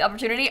 Best to take the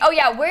opportunity. Oh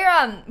yeah,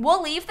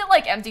 we'll leave the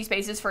like empty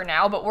spaces for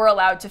now, but we're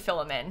allowed to fill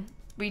them in.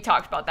 We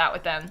talked about that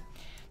with them.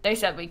 They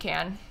said we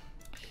can.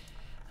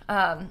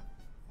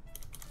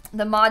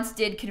 The mods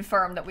did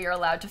confirm that we are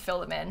allowed to fill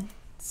them in.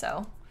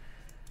 So.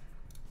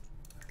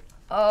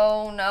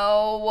 Oh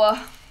no.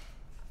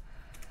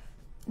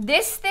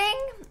 This thing,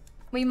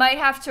 we might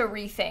have to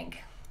rethink.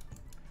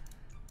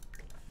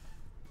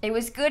 It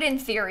was good in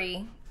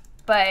theory,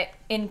 but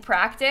in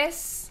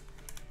practice,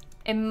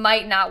 it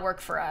might not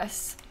work for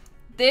us.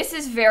 This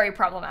is very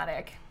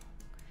problematic.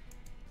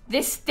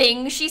 This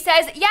thing, she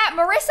says, yeah,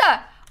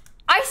 Marissa,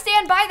 I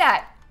stand by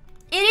that.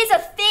 It is a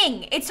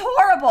thing. It's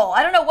horrible.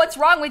 I don't know what's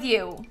wrong with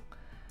you.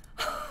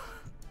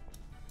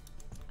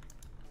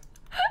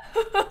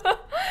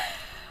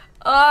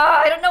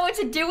 I don't know what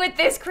to do with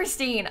this,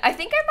 Christine. I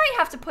think I might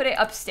have to put it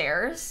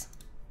upstairs.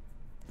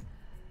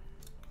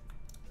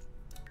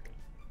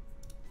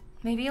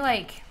 Maybe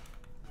like...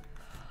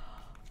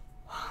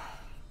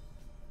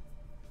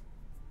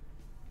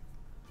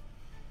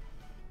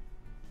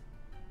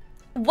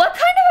 What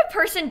kind of a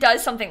person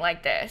does something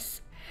like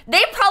this?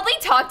 They probably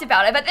talked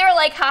about it, but they were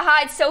like,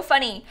 haha, it's so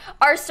funny.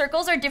 Our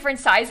circles are different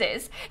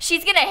sizes.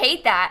 She's gonna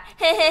hate that.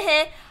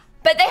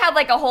 But they had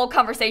like a whole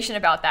conversation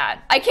about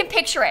that. I can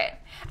picture it.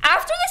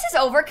 After this is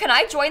over, can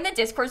I join the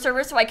Discord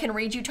server so I can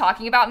read you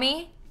talking about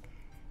me?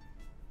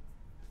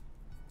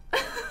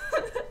 Louis,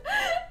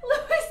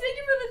 thank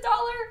you for the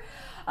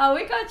 $1.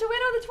 We got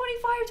Joanna the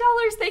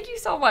 $25. Thank you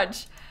so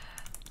much.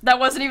 That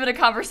wasn't even a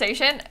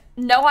conversation.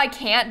 No, I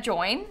can't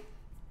join.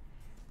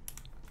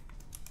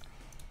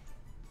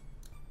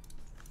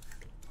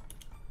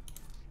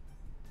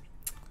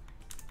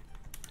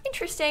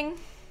 Interesting.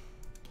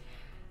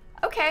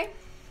 Okay.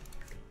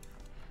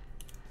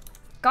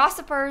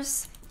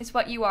 Gossipers is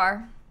what you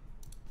are.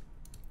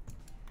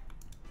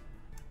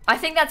 I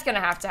think that's gonna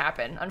have to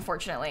happen,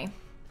 unfortunately.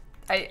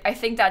 I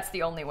think that's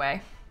the only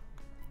way.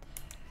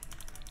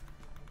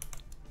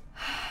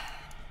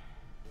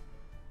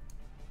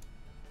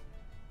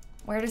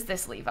 Where does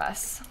this leave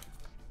us?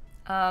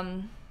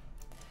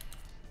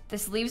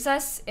 This leaves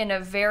us in a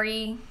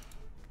very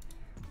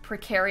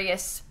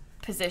precarious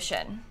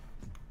position.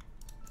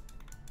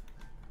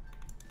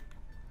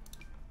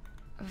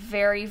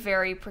 Very,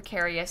 very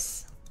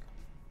precarious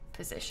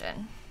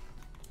position.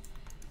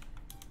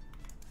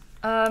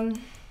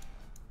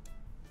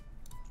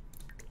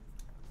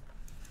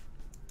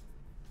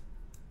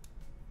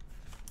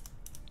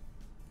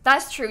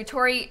 That's true,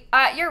 Tori.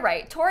 You're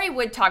right. Tori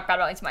would talk bad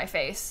about it to my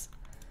face.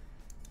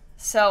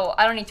 So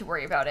I don't need to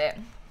worry about it.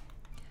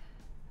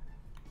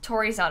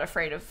 Tori's not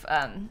afraid of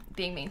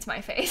being mean to my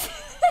face.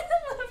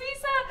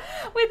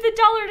 Lavisa with the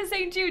 $1 to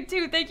St. Jude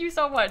too. Thank you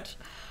so much.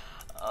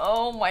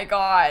 Oh my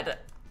god.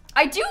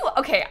 I do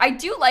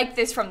like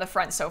this from the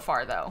front so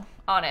far though.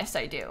 Honest,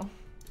 I do.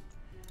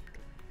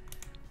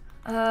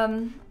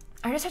 I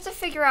just have to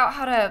figure out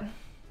how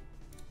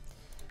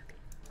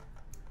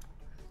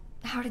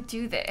to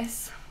do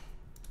this.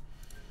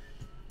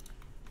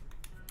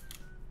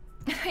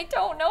 I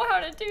don't know how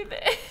to do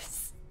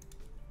this.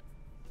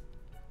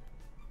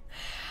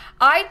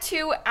 I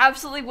too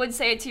absolutely would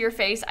say it to your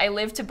face. I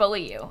live to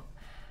bully you.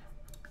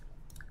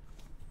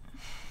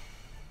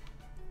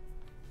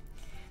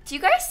 Do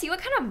you guys see what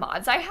kind of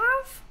mods I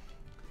have?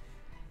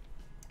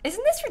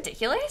 Isn't this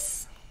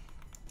ridiculous?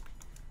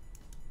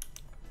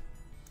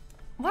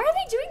 Why are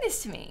they doing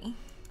this to me?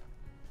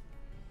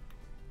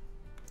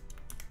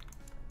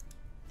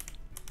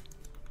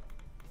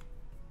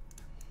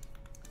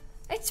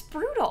 It's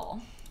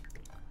brutal.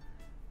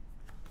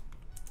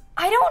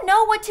 I don't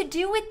know what to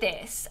do with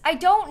this. I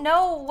don't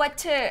know what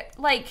to,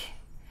 like...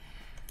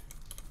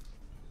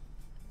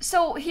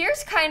 So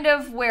here's kind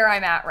of where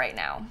I'm at right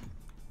now.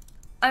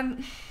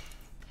 I'm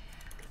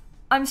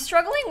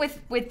struggling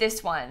with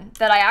this one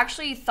that I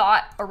actually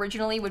thought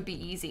originally would be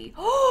easy.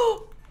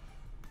 Oh,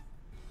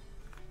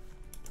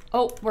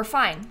 we're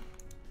fine.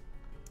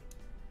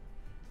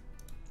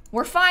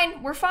 We're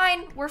fine, we're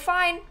fine, we're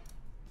fine.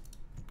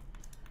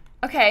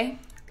 Okay.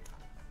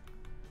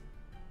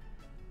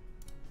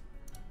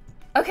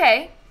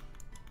 Okay.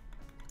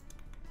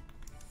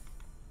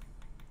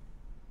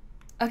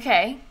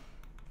 Okay.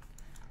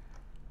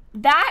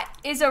 That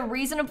is a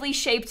reasonably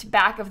shaped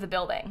back of the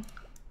building.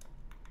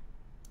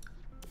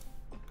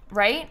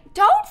 Right?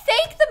 Don't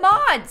thank the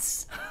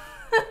mods.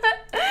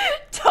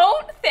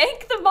 Don't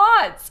thank the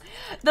mods.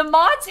 The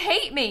mods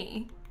hate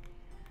me.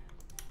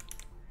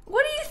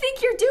 What do you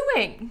think you're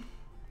doing?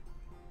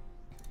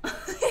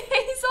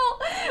 Hazel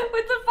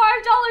with the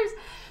 $5.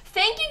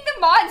 Thanking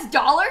the mods,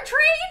 Dollar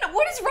Train?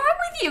 What is wrong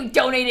with you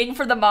donating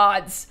for the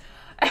mods?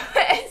 And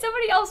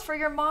somebody else for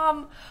your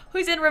mom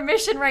who's in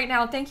remission right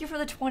now. Thank you for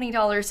the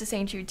 $20 to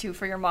St. Jude too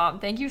for your mom.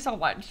 Thank you so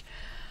much.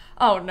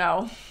 Oh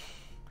no.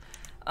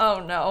 Oh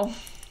no.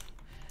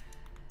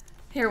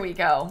 Here we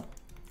go.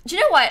 Do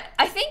you know what?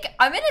 I think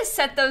I'm gonna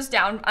set those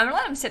down. I'm gonna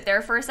let them sit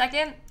there for a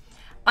second.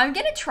 I'm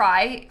gonna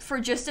try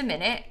for just a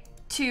minute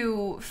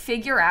to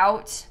figure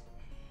out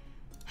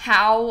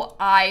how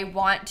I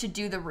want to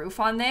do the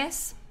roof on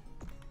this.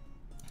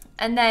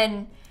 And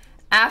then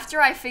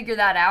after I figure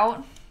that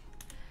out,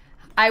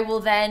 I will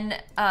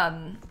then,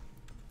 oh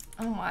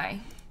my.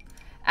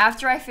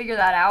 After I figure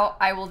that out,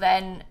 I will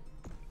then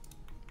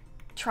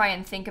try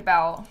and think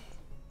about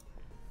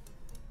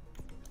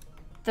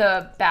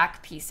the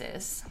back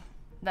pieces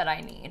that I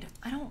need.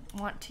 I don't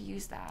want to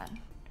use that.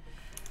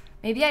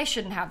 Maybe I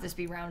shouldn't have this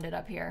be rounded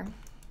up here.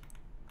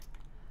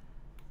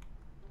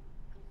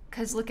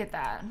 'Cause look at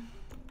that.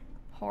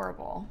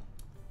 Horrible.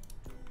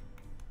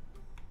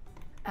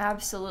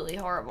 Absolutely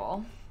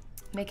horrible.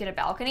 Make it a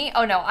balcony?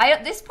 Oh no,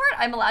 this part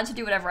I'm allowed to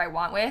do whatever I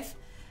want with,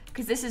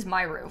 because this is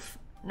my roof,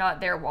 not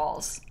their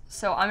walls.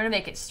 So I'm gonna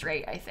make it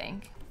straight, I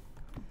think.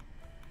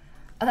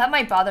 Oh, that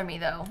might bother me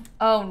though.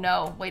 Oh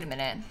no, wait a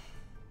minute.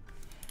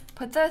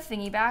 Put the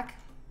thingy back.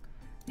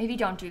 Maybe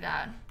don't do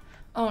that.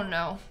 Oh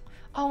no.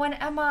 Oh, and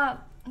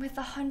Emma, with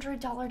the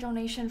 $100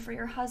 donation for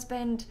your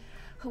husband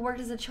who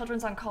worked as a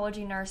children's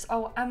oncology nurse.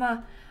 Oh,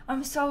 Emma,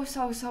 I'm so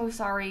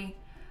sorry.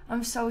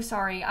 I'm so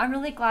sorry. I'm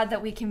really glad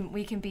that we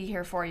can be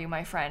here for you,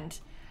 my friend.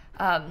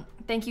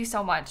 Thank you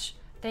so much.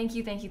 Thank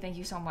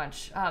you so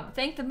much.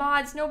 Thank the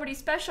mods, nobody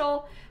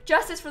special.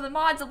 Justice for the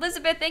mods,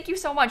 Elizabeth, thank you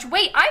so much.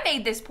 Wait, I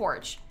made this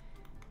porch.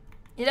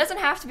 It doesn't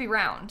have to be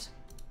round,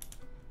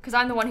 because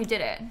I'm the one who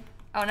did it.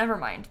 Oh, never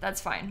mind, that's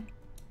fine.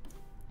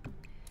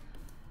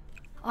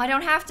 I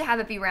don't have to have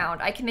it be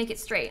round, I can make it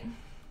straight.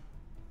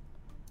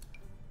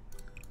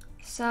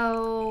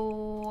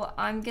 So,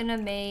 I'm gonna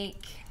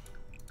make...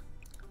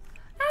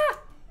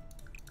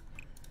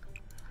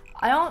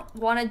 I don't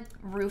want to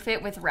roof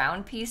it with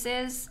round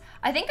pieces.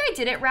 I think I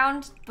did it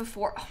round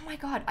before. Oh my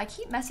god, I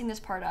keep messing this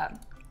part up.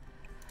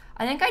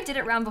 I think I did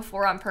it round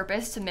before on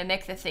purpose to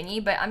mimic the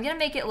thingy, but I'm gonna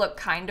make it look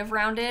kind of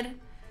rounded,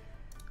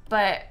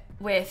 but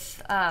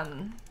with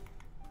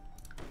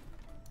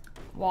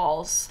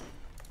walls.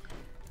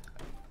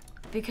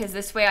 Because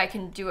this way I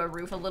can do a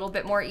roof a little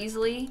bit more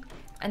easily,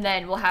 and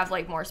then we'll have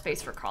like more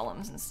space for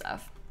columns and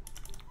stuff.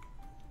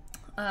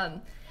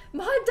 Mod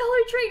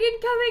Dollar Trade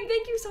incoming,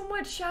 thank you so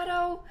much,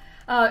 Shadow.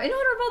 In honor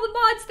of all the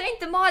mods, thank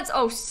the mods.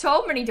 Oh,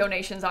 so many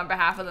donations on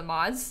behalf of the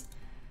mods.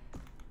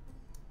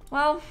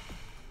 Well,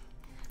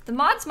 the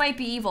mods might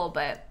be evil,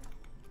 but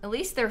at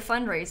least they're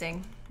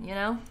fundraising, you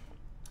know?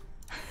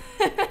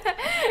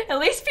 At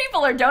least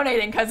people are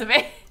donating because of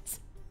it.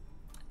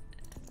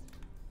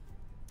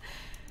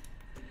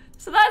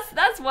 So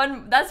that's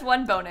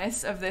one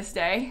bonus of this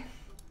day.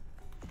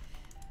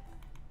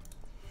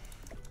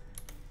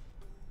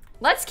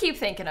 Let's keep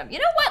thanking them. You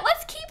know what?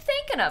 Let's keep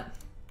thanking them.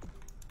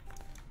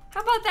 How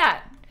about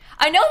that?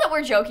 I know that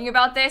we're joking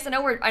about this. I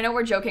know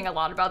we're joking a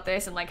lot about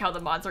this and like how the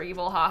mods are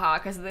evil, haha,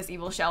 because of this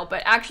evil shell.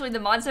 But actually, the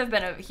mods have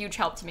been a huge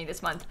help to me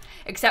this month,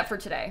 except for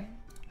today.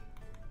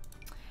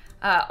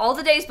 All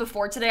the days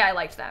before today, I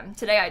liked them.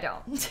 Today, I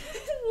don't. Lena,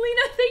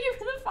 thank you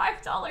for the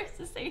 $5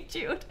 to St.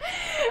 Jude.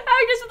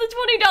 Agnes with the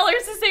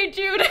 $20 to St.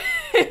 Jude.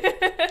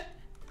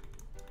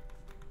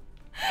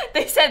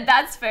 They said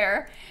that's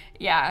fair.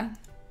 Yeah.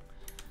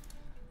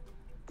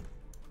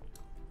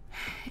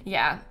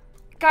 Yeah.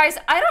 Guys,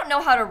 I don't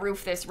know how to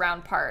roof this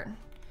round part.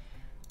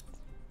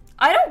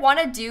 I don't want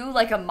to do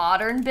like a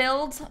modern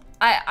build.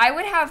 I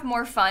would have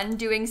more fun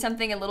doing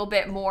something a little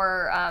bit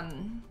more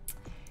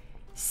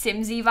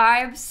Simsy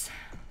vibes.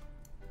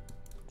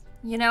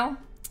 You know?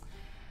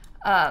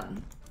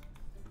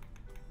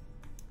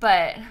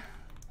 But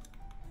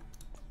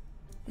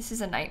this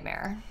is a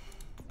nightmare.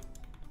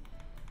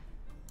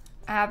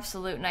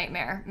 Absolute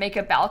nightmare. Make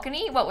a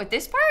balcony? What, with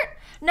this part?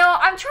 No,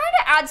 I'm trying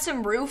to add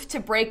some roof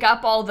to break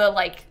up all the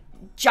like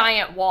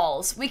giant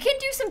walls. We can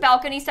do some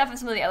balcony stuff and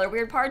some of the other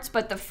weird parts,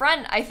 but the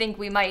front, I think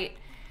we might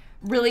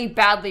really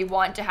badly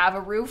want to have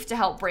a roof to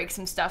help break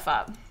some stuff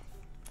up.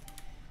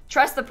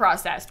 Trust the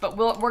process, but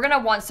we're gonna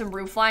want some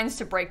roof lines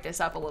to break this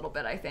up a little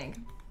bit, I think.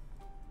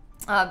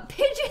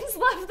 Pigeons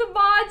love the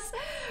mods.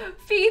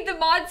 Feed the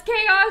mods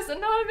chaos.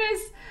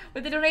 Anonymous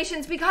with the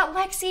donations. We got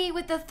Lexi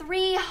with the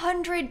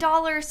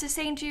 $300 to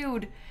St.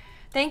 Jude.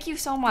 Thank you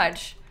so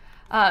much.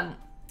 Paige,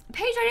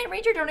 I didn't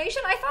read your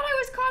donation. I thought I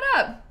was caught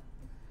up.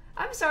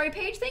 I'm sorry,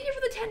 Paige. Thank you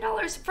for the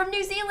 $10 from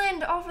New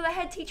Zealand. Oh, for the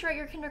head teacher at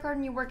your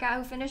kindergarten you work at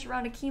who finished a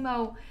round of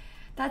chemo.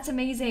 That's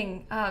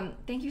amazing.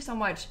 Thank you so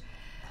much.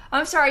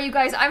 I'm sorry, you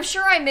guys. I'm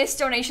sure I miss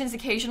donations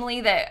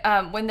occasionally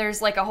that when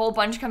there's like a whole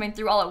bunch coming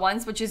through all at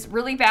once, which is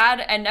really bad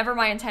and never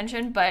my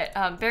intention, but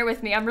bear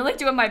with me. I'm really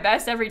doing my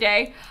best every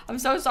day. I'm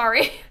so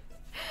sorry.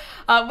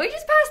 We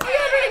just passed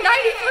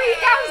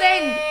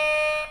 393,000.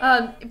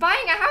 Buying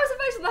a house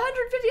advice with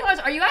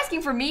 $150. Are you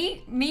asking for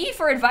me? Me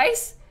for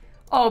advice?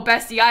 Oh,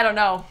 bestie, I don't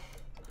know.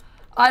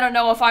 I don't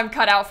know if I'm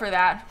cut out for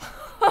that.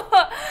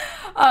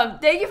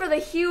 Thank you for the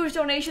huge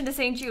donation to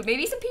St. Jude.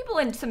 Maybe some people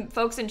and some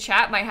folks in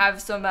chat might have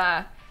some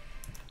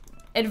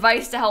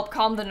advice to help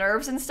calm the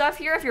nerves and stuff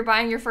here if you're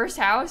buying your first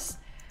house.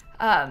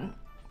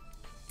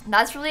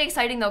 That's really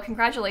exciting though.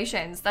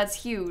 Congratulations.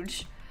 That's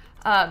huge.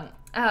 We got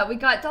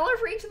 $1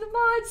 for each of the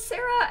mods.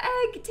 Sarah,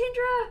 Egg,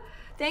 Tindra.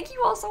 Thank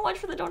you all so much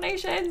for the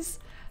donations.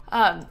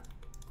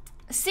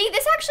 See,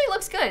 this actually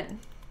looks good.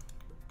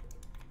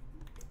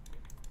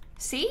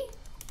 See?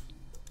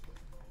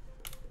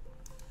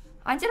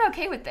 I did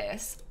okay with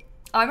this.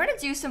 I'm gonna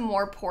do some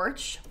more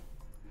porch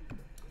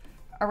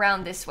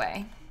around this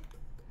way.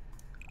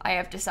 I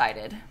have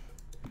decided.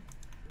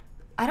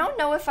 I don't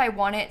know if I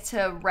want it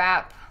to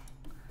wrap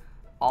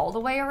all the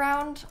way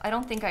around. I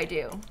don't think I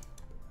do.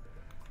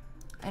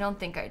 I don't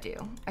think I do.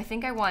 I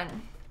think I want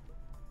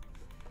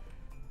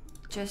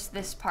just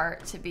this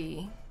part to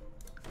be...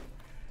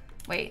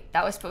 Wait,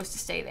 that was supposed to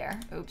stay there.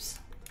 Oops.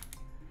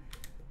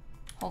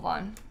 Hold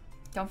on.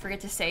 Don't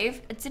forget to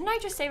save. Didn't I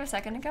just save a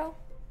second ago?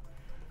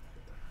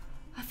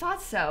 I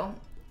thought so.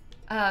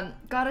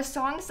 Got a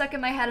song stuck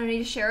in my head. I need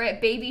to share it.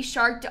 Baby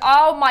Shark.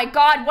 Oh my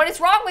God, what is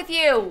wrong with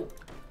you?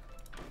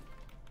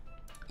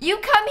 You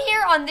come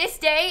here on this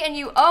day and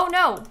you... Oh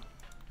no.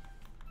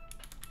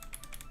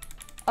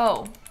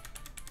 Oh.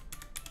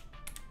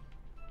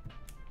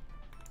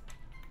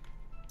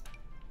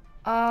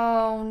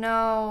 Oh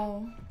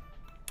no.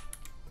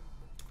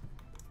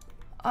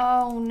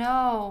 Oh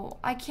no.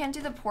 I can't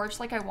do the porch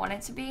like I want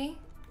it to be.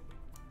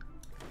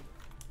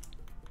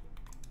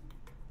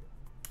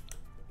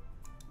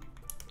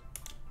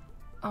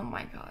 Oh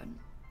my God.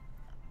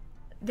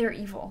 They're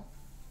evil.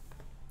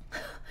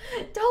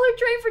 $1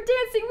 trade for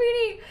dancing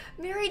weenie.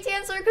 Mary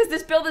Dancer, because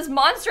this build is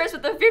monstrous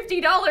with the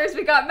 $50.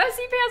 We got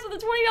messy pants with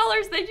the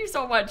 $20. Thank you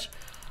so much.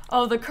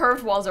 Oh, the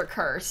curved walls are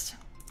cursed.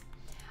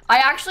 I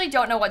actually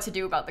don't know what to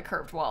do about the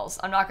curved walls.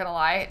 I'm not gonna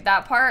lie.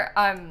 That part,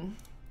 I'm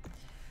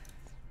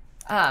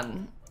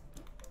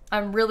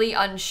really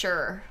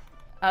unsure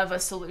of a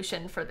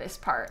solution for this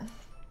part.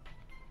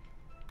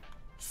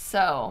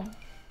 So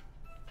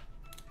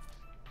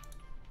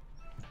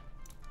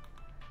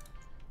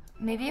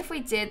maybe if we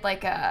did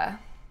like a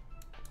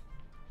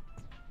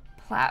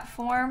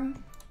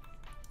platform.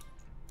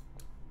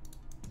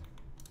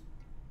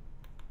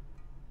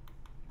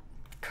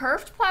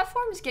 Curved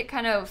platforms get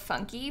kind of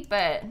funky,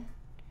 but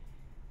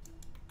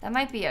that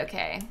might be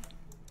okay.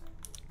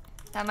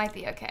 That might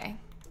be okay.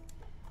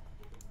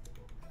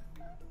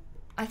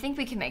 I think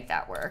we can make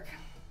that work.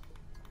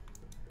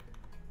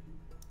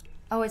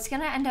 Oh, it's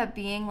gonna end up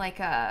being like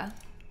a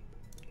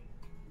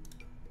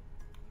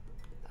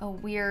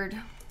weird...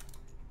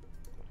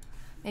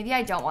 Maybe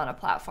I don't want a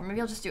platform.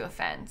 Maybe I'll just do a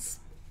fence.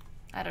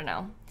 I don't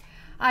know.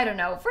 I don't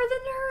know. For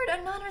the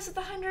nerd, Anonymous with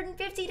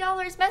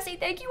 $150. Messy,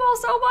 thank you all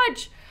so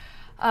much.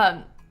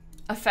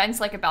 A fence,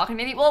 like a balcony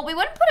maybe. Well, we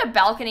wouldn't put a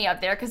balcony up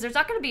there because there's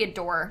not going to be a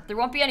door. There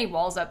won't be any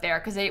walls up there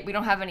because we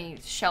don't have any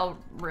shell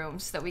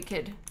rooms that we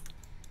could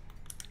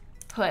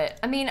put.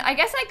 I mean, I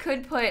guess I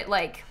could put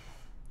like...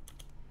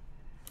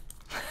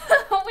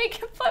 we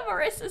could put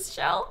Marissa's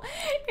shell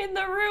in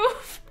the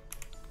roof.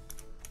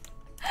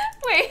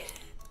 Wait.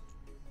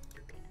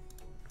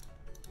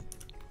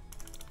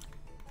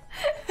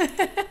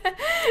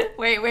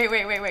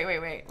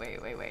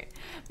 wait.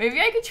 Maybe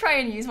I could try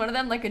and use one of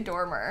them like a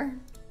dormer.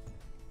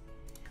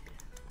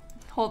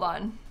 Hold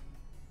on.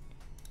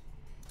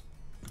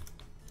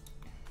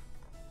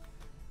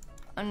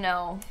 Oh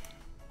no.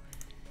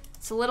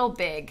 It's a little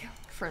big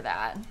for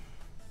that.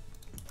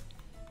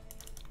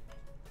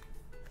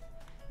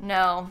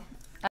 No,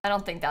 I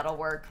don't think that'll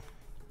work.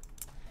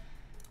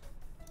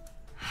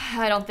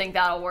 I don't think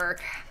that'll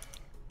work.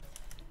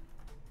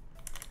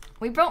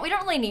 We don't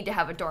really need to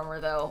have a dormer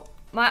though.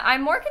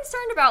 I'm more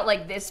concerned about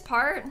like this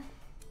part.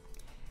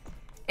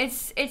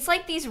 It's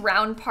like these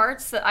round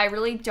parts that I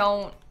really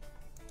don't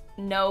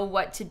know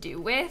what to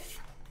do with.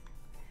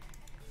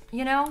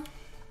 You know?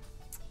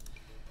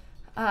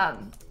 Sarah,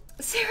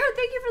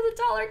 thank you for the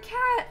 $1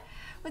 cat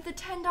with the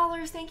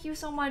 $10. Thank you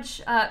so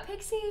much.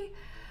 Pixie.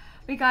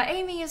 We got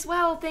Amy as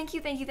well. Thank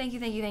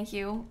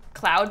you.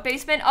 Cloud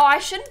basement. Oh, I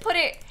shouldn't put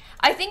it.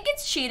 I think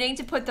it's cheating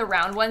to put the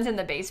round ones in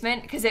the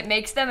basement because it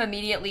makes them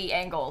immediately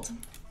angled.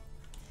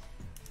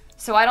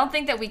 So I don't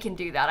think that we can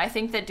do that. I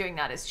think that doing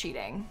that is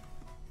cheating.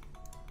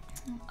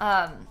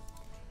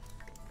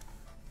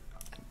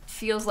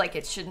 Feels like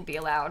it shouldn't be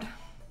allowed.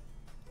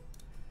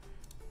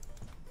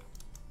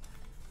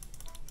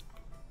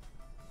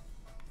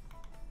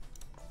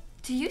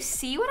 Do you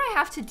see what I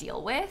have to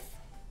deal with?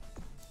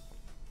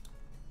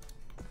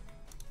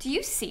 Do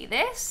you see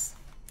this?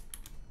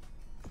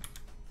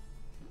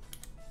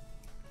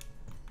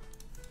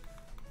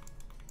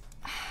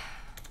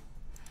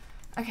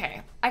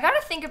 Okay, I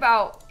gotta think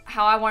about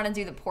how I want to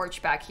do the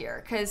porch back here,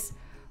 because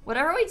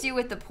whatever we do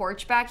with the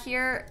porch back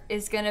here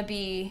is gonna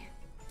be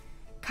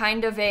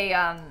kind of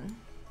a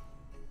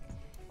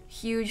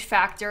huge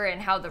factor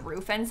in how the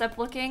roof ends up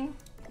looking.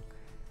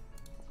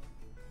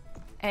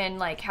 And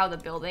like how the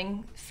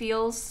building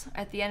feels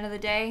at the end of the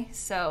day.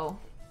 So,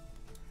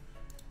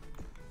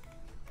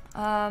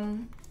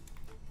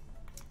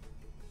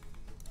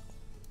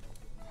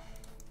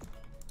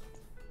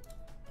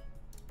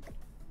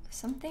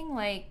 something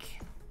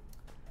like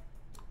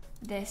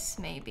this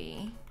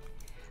maybe.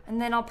 And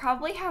then I'll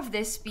probably have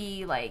this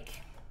be like,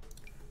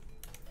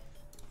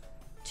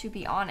 to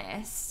be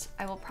honest,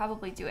 I will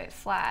probably do it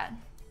flat.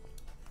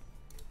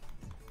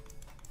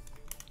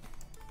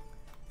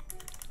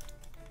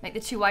 Make the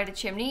too wide a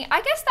chimney.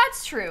 I guess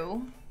that's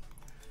true.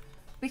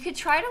 We could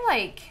try to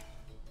like,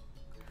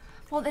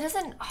 well, it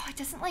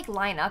doesn't like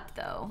line up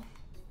though.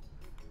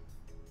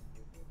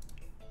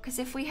 Because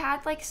if we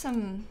had like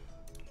some,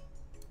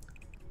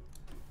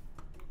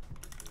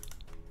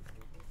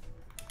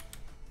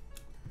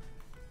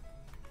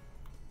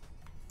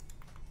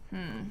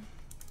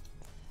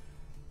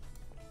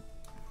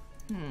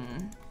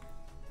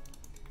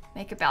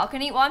 make a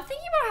balcony. Well, I'm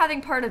thinking about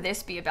having part of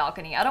this be a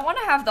balcony. I don't want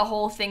to have the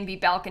whole thing be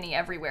balcony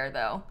everywhere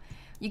though.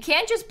 You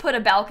can't just put a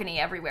balcony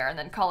everywhere and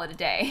then call it a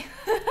day.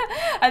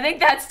 I think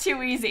that's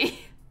too easy.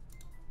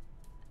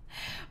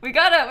 We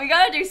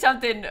gotta do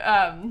something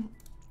a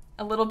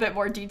little bit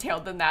more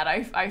detailed than that,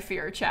 I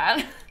fear,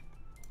 chat.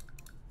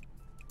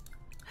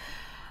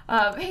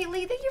 Hey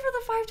Lee, thank you for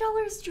the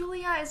 $5,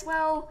 Julia as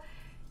well.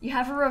 You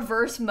have a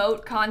reverse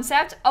moat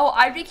concept. Oh,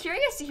 I'd be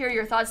curious to hear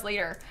your thoughts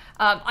later.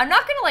 I'm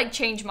not gonna like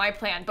change my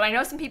plan, but I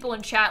know some people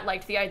in chat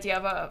liked the idea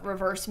of a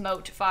reverse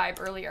moat vibe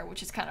earlier,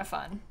 which is kind of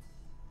fun.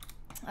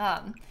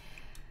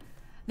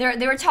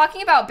 They were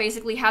talking about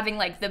basically having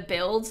like the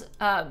build,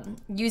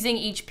 using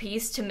each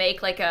piece to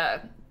make like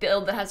a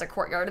build that has a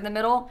courtyard in the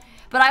middle.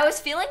 But I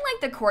was feeling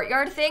like the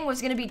courtyard thing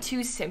was gonna be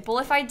too simple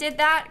if I did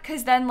that,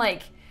 because then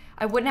like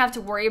I wouldn't have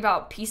to worry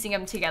about piecing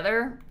them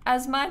together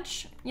as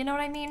much. You know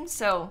what I mean?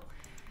 So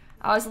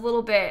I was a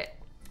little bit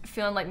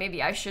feeling like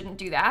maybe I shouldn't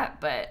do that,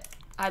 but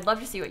I'd love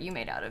to see what you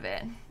made out of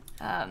it.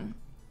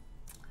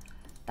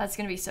 That's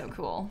gonna be so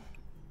cool.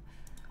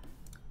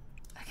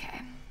 Okay,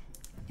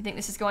 you think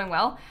this is going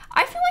well?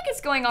 I feel like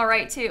it's going all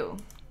right too.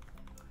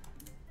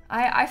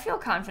 I feel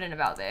confident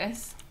about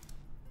this.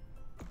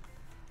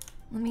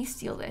 Let me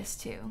steal this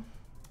too.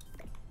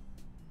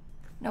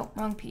 Nope,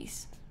 wrong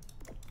piece.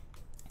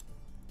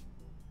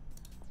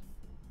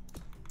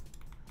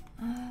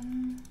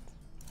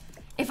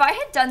 If I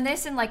had done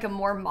this in like a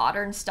more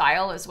modern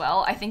style as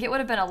well, I think it would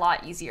have been a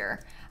lot easier.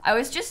 I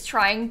was just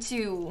trying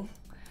to,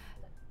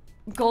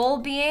 goal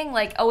being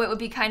like, oh, it would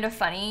be kind of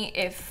funny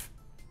if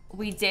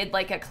we did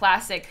like a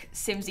classic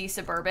Simsie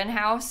suburban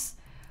house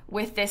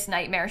with this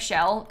nightmare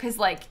shell, because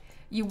like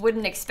you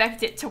wouldn't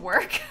expect it to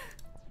work.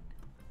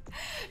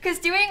 Because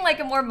doing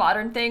like a more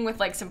modern thing with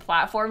like some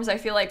platforms, I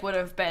feel like would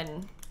have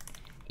been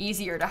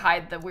easier to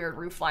hide the weird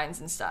roof lines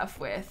and stuff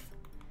with.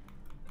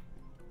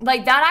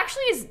 Like, that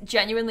actually is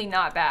genuinely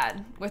not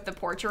bad with the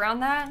porch around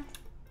that.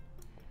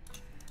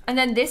 And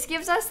then this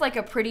gives us, like,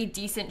 a pretty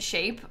decent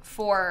shape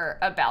for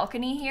a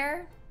balcony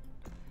here.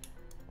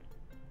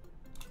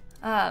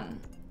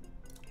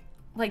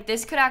 Like,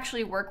 this could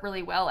actually work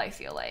really well, I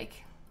feel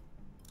like.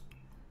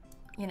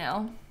 You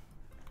know?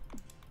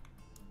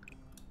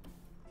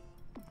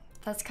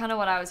 That's kind of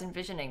what I was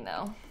envisioning,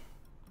 though.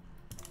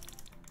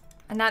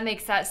 And that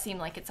makes that seem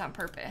like it's on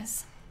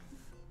purpose.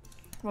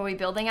 What are we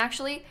building,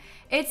 actually?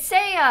 It's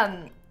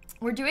a,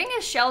 we're doing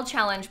a shell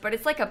challenge, but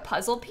it's like a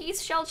puzzle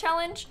piece shell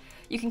challenge.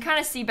 You can kind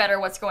of see better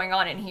what's going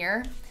on in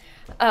here.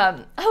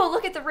 Oh,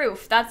 look at the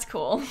roof. That's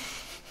cool.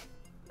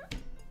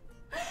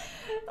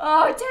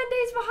 Oh, 10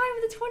 days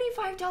behind with the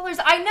 $25.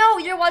 I know,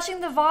 you're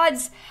watching the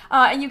VODs,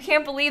 and you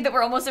can't believe that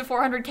we're almost at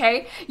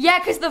 400K. Yeah,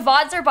 because the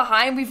VODs are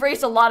behind. We've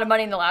raised a lot of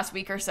money in the last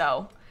week or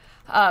so.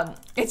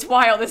 It's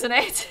wild, isn't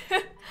it?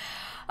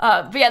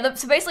 But yeah,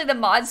 so basically the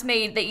mods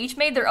they each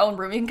made their own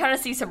room. You can kind of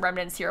see some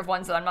remnants here of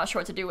ones that I'm not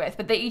sure what to do with,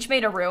 but they each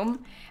made a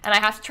room, and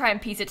I have to try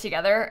and piece it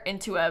together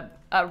into a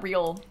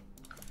real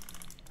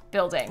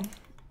building.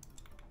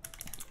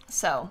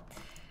 So,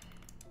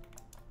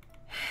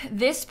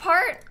 this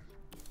part,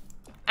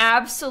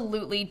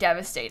 absolutely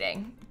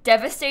devastating.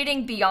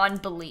 Devastating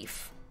beyond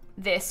belief,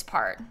 this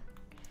part.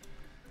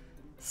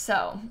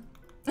 So,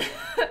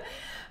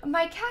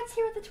 my cat's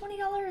here with the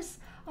 $20.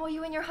 Oh,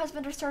 you and your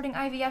husband are starting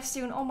IVF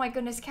soon. Oh my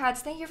goodness,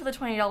 cats. Thank you for the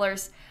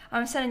 $20.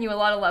 I'm sending you a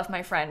lot of love,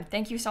 my friend.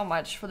 Thank you so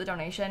much for the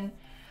donation.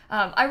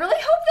 I really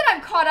hope that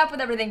I'm caught up with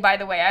everything, by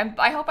the way.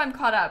 I hope I'm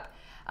caught up.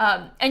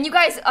 And you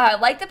guys,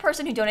 like the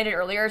person who donated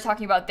earlier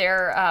talking about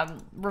their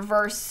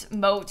reverse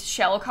moat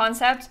shell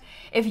concept,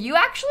 if you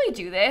actually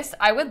do this,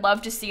 I would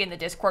love to see in the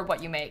Discord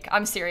what you make.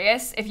 I'm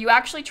serious. If you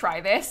actually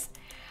try this,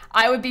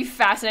 I would be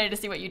fascinated to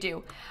see what you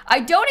do.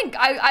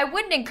 I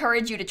wouldn't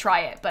encourage you to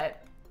try it, but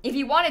if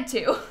you wanted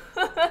to.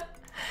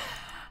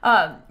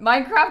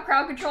 Minecraft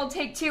crowd control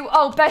take 2.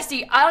 Oh,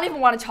 bestie, I don't even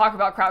want to talk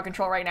about crowd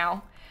control right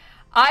now.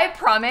 I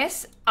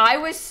promise I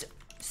was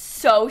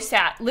so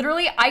sad.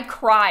 Literally, I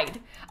cried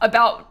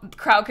about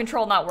crowd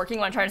control not working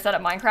when I tried to set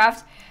up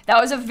Minecraft. That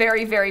was a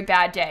very, very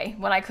bad day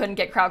when I couldn't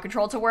get crowd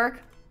control to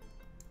work.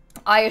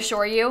 I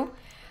assure you.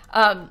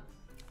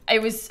 I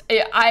was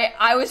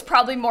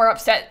probably more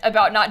upset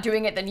about not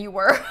doing it than you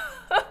were.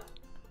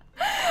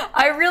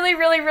 I really,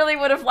 really, really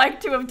would have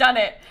liked to have done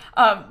it.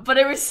 But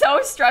it was so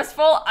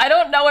stressful. I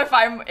don't know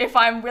if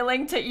I'm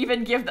willing to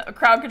even give the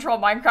crowd control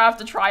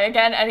Minecraft a try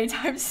again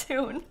anytime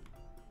soon.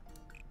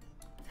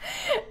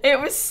 It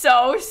was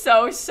so,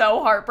 so,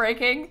 so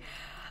heartbreaking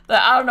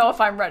that I don't know if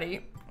I'm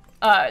ready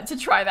to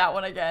try that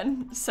one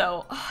again.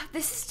 So,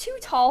 this is too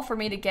tall for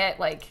me to get,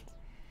 like...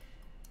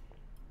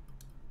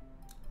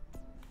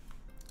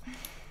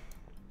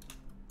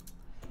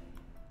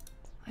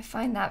 I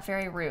find that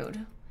very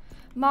rude.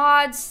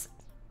 Mods...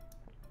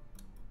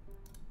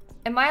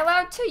 Am I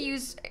allowed to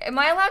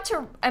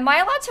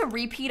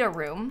repeat a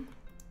room?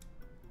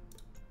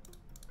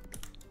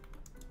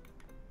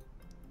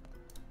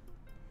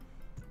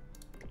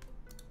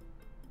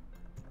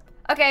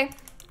 Okay,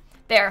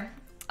 there.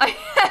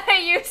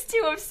 I used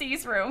 2 of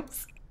C's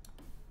rooms.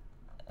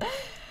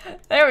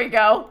 There we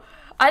go.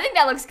 I think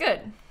that looks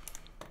good.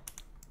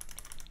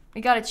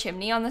 We got a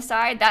chimney on the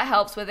side. That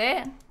helps with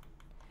it.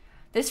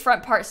 This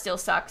front part still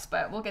sucks,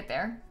 but we'll get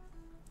there.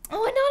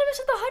 Oh, Anonymous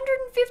with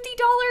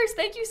 $150.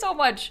 Thank you so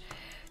much.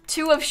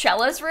 2 of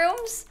Shella's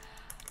rooms?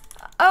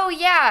 Oh,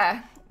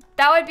 yeah.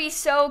 That would be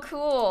so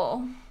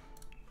cool.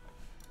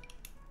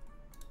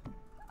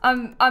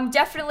 I'm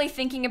definitely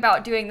thinking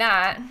about doing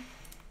that.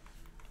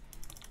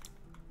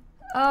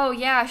 Oh,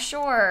 yeah,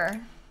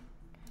 sure.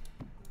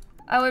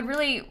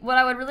 What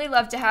I would really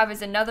love to have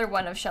is another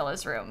one of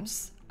Shella's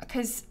rooms.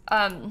 Because,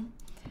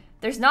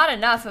 there's not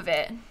enough of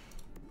it.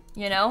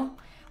 You know?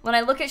 When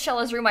I look at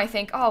Shella's room, I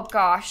think, oh,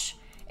 gosh.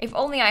 If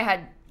only I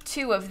had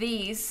 2 of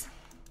these.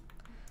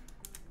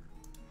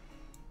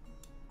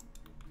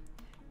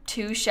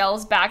 2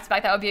 shelves back to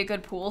back, that would be a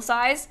good pool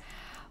size.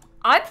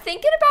 I'm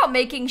thinking about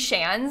making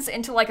Shan's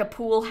into like a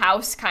pool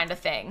house kind of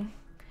thing.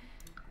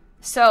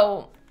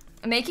 So,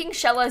 making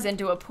Shella's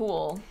into a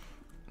pool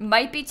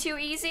might be too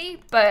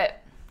easy,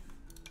 but...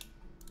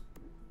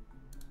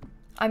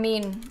 I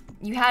mean,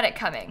 you had it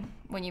coming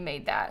when you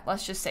made that.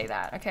 Let's just say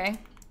that, okay?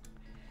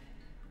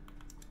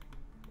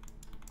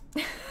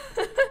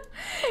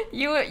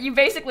 You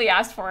basically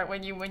asked for it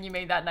when you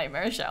made that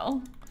nightmare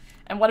shell.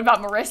 And what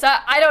about Marissa?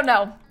 I don't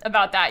know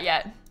about that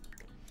yet.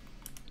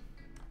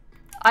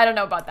 I don't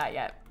know about that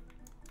yet.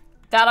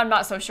 That I'm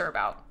not so sure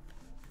about.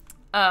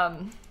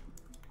 I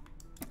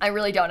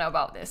really don't know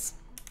about this.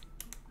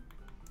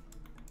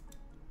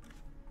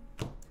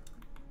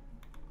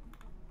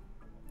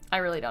 I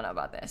really don't know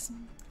about this.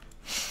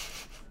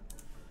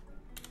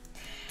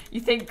 You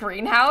think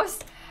greenhouse?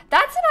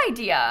 That's an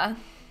idea.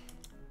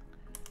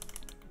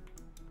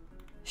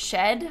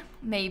 Shed,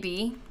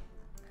 maybe.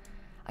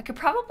 I could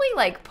probably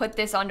like put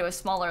this onto a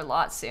smaller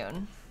lot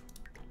soon.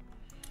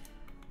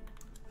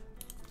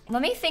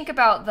 Let me think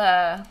about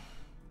the...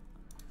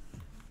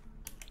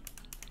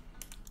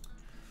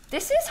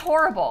 This is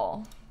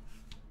horrible.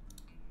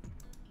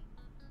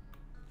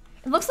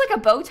 It looks like a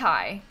bow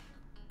tie.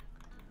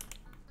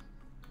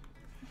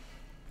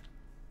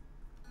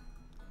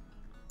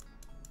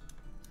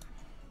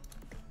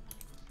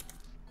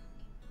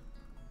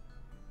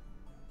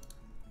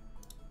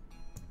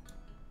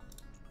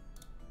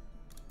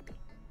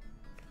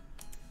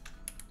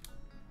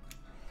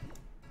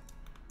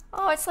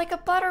 Oh, it's like a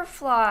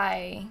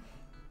butterfly.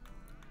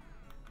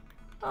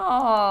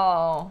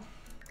 Oh.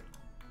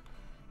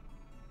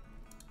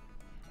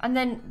 And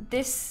then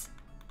this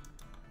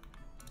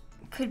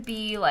could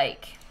be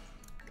like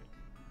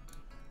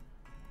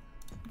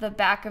the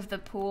back of the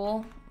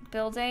pool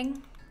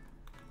building.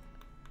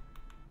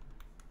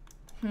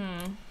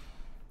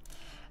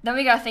 Then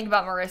we gotta think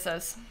about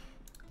Marissa's.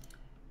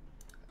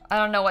 I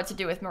don't know what to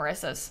do with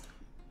Marissa's.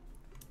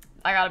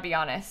 I gotta be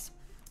honest.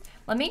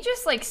 Let me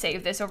just like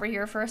save this over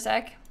here for a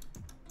sec.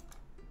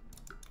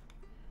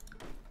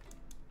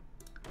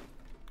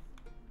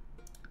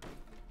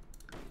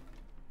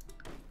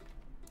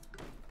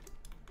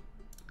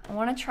 I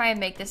want to try and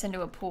make this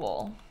into a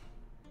pool.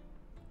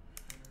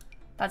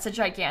 That's a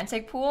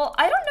gigantic pool.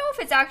 I don't know if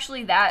it's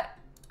actually that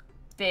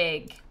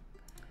big.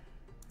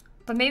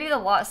 But maybe the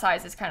lot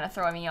size is kind of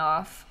throwing me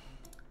off.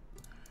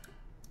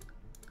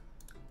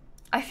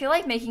 I feel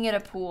like making it a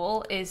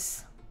pool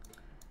is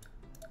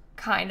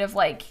kind of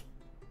like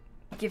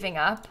giving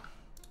up.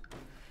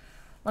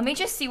 Let me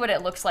just see what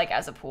it looks like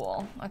as a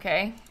pool,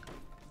 okay?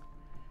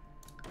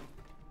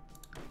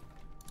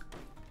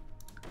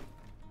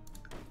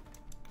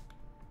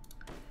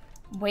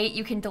 Wait,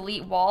 you can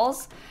delete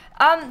walls?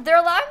 They're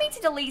allowing me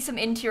to delete some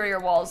interior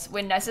walls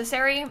when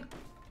necessary.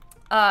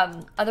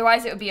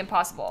 Otherwise it would be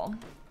impossible.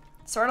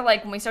 Sort of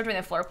like when we start doing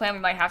the floor plan, we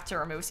might have to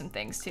remove some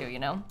things too, you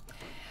know?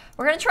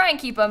 We're gonna try and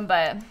keep them,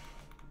 but...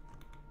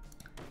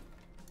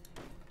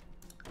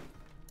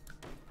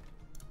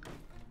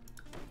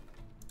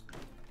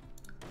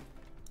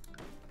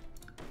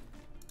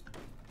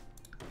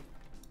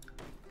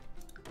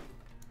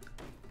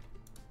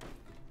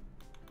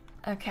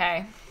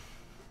 Okay.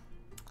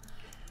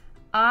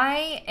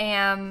 I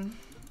am...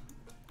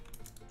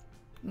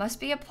 Must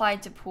be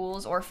applied to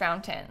pools or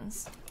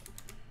fountains.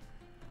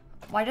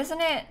 Why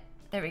doesn't it...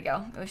 There we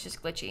go. It was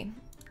just glitchy.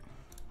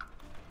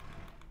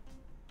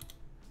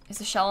 Is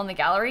the shell in the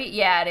gallery?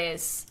 Yeah, it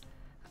is.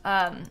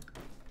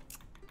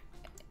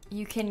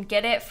 You can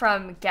get it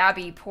from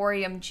Gabby,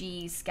 Porium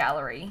G's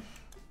gallery.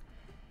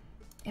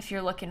 If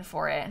you're looking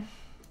for it.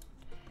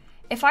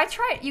 If I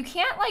try... You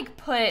can't, like,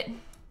 put...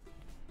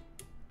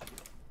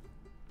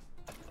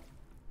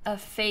 a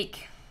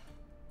fake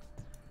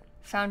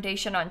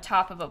foundation on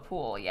top of a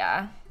pool,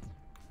 yeah.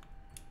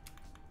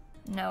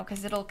 No,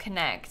 because it'll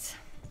connect.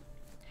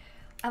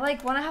 I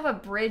like want to have a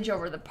bridge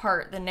over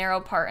the narrow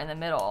part in the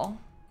middle.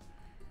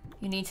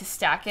 You need to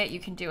stack it, you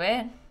can do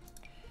it.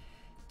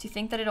 Do you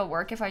think that it'll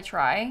work if I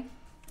try?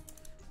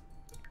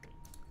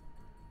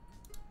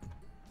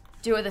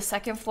 Do it with the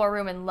second floor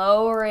room and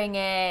lowering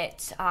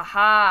it.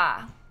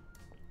 Aha.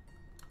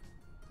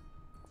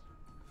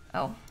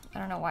 Oh, I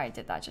don't know why I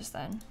did that just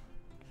then.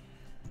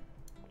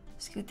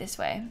 Scoot this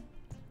way.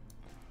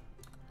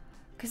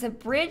 Because a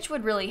bridge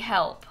would really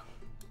help.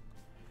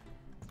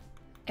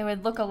 It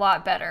would look a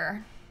lot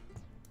better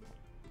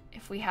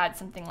if we had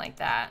something like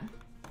that.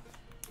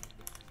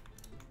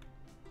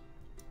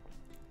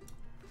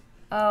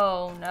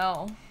 Oh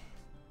no.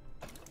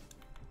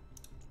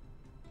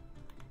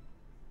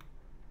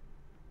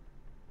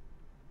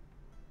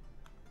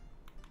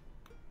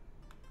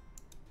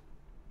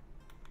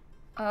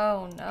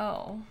 Oh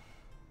no.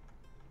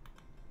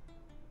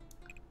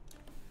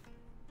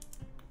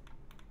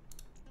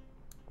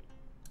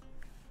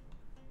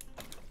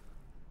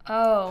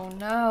 Oh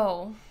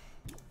no.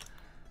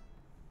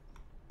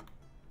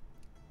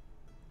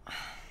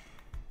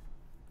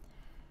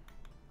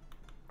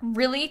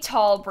 Really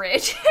tall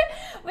bridge.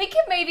 We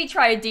can maybe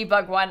try a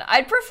debug one.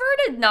 I'd prefer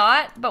to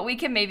not, but we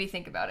can maybe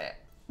think about it.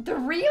 The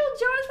real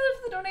Jonathan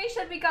for the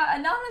donation. We got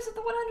Anonymous with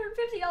the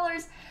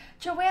 $150.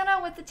 Joanna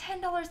with the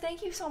 $10.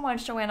 Thank you so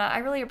much, Joanna. I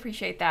really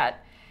appreciate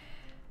that.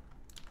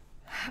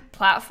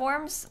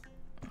 Platforms?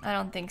 I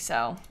don't think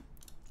so.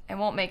 It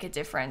won't make a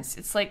difference.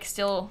 It's like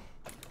still...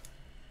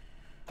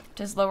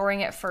 Does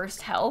lowering it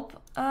first help?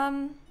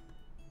 You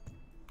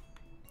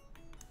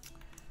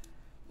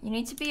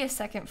need to be a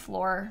second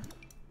floor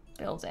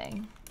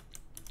building.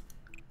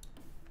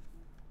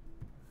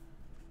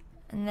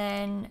 And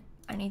then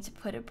I need to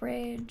put a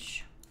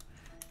bridge.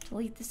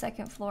 Delete the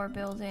second floor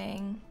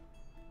building.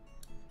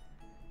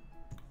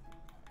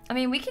 I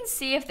mean, we can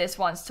see if this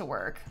wants to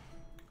work.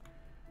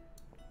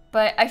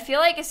 But I feel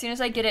like as soon as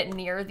I get it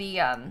near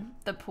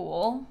the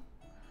pool,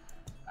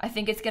 I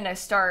think it's gonna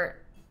start...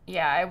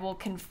 Yeah, it will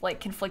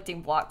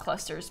conflicting block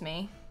clusters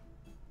me.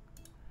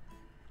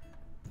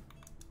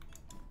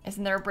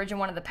 Isn't there a bridge in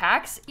one of the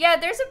packs? Yeah,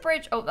 there's a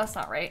bridge. Oh, that's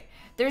not right.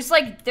 There's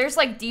like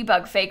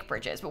debug fake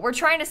bridges, but we're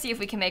trying to see if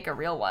we can make a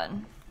real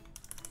one.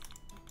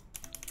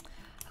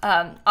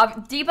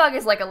 Debug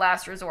is like a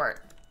last resort.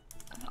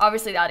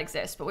 Obviously that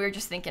exists, but we were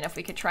just thinking if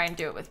we could try and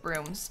do it with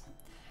rooms.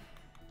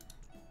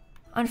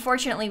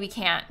 Unfortunately, we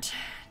can't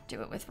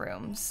do it with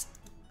rooms.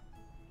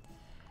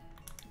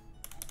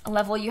 A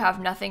level you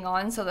have nothing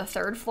on, so the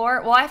third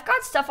floor. Well, I've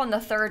got stuff on the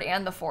third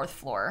and the fourth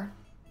floor.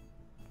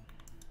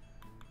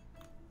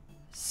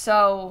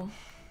 So...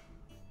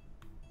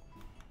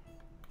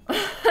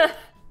 that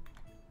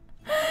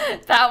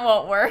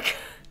won't work.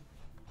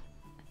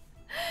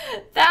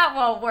 That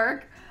won't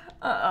work.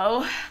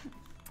 Uh-oh.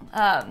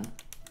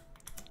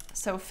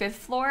 So fifth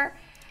floor?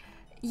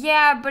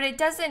 Yeah, but it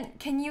doesn't...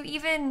 Can you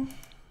even...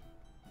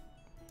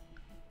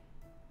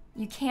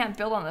 You can't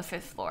build on the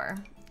fifth floor.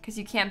 Because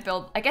you can't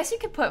build... I guess you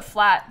could put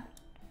flat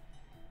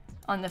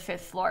on the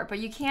fifth floor, but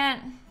you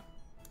can't...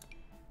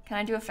 Can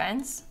I do a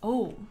fence?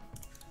 Oh.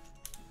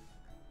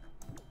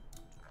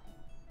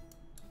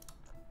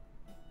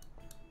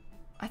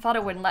 I thought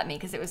it wouldn't let me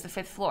because it was the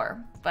fifth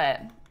floor,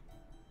 but...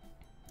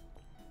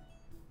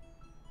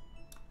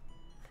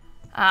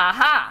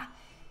 Aha!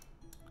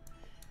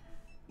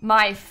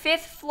 My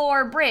fifth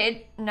floor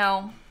bridge...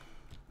 No.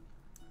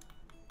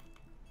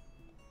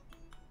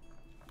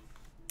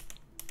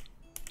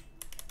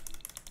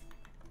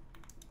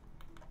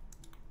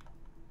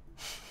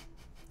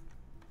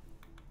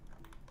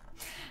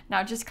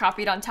 Now just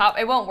copied on top.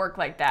 It won't work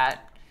like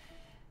that.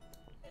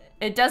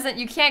 It doesn't,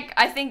 you can't,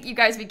 I think you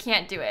guys, we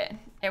can't do it.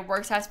 It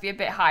works, has to be a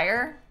bit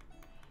higher.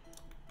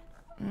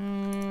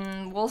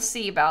 We'll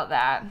see about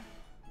that.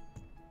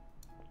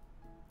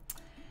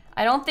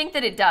 I don't think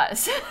that it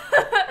does. Casey,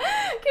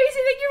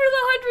 thank you for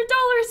the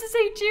 $100 to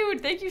St.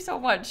 Jude. Thank you so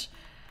much.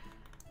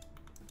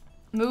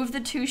 Move the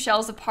two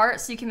shells apart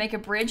so you can make a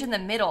bridge in the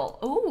middle.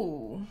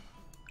 Ooh.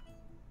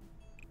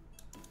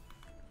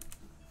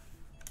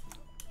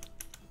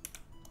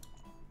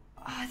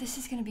 Oh, this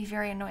is gonna be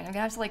very annoying. I'm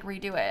gonna have to like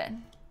redo it.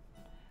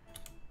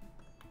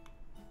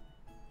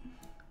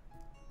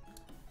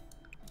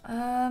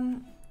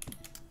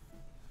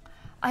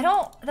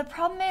 The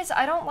problem is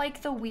I don't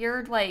like the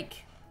weird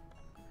like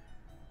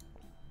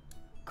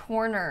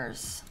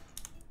corners.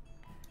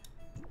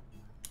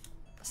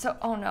 So,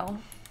 oh no.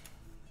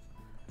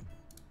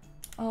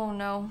 Oh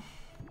no.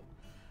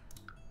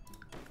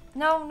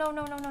 No, no,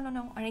 no, no, no, no,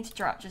 no. I need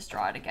to just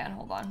draw it again.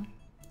 Hold on.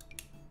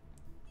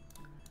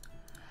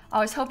 I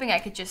was hoping I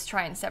could just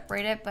try and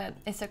separate it, but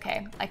it's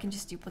okay. I can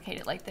just duplicate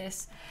it like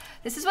this.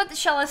 This is what the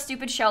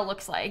stupid shell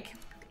looks like.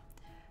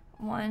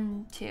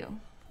 1, 2.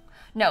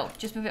 No,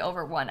 just move it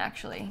over 1,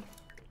 actually.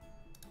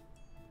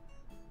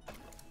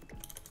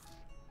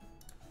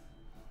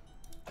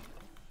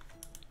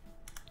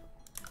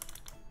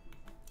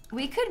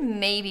 We could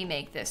maybe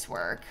make this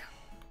work.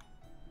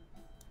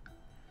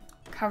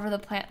 Cover the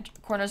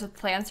corners with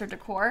plants or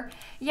decor.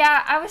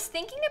 Yeah, I was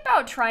thinking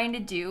about trying to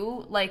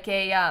do like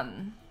a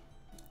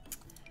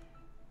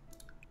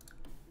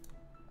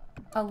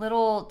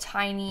little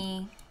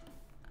tiny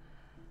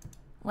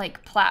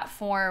like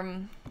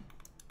platform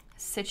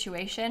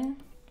situation.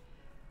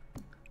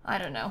 I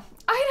don't know.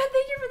 Ida,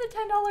 thank you for the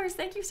 $10.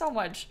 Thank you so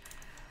much.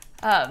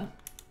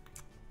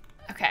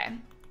 Okay.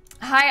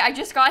 Hi, I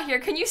just got here.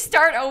 Can you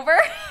start over?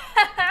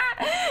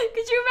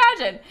 Could you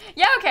imagine?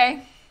 Yeah,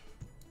 okay.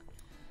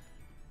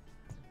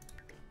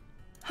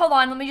 Hold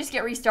on, let me just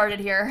get restarted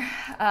here.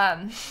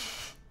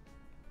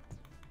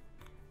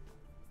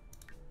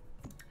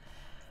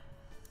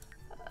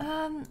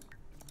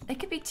 It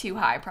could be 2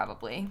 high,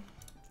 probably.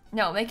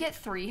 No, make it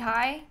 3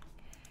 high.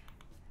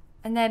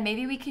 And then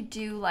maybe we could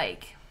do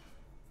like...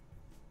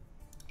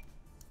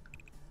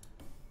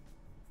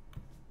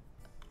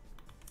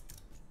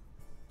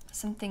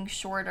 something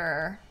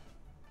shorter,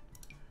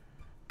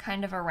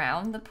 kind of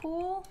around the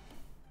pool.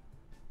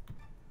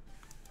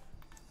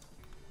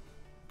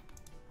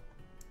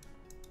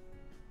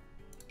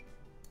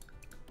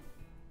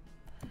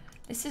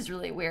 This is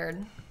really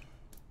weird.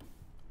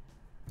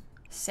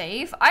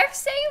 Save? I've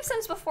saved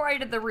since before I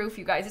did the roof,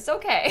 you guys. It's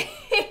okay.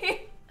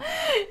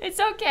 It's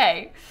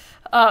okay.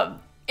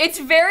 It's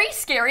very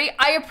scary.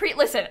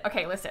 Listen.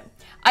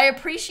 I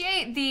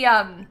appreciate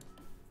the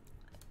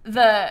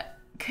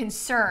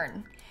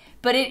concern,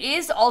 but it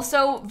is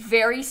also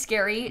very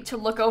scary to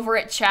look over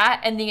at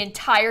chat and the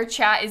entire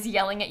chat is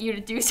yelling at you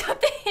to do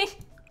something.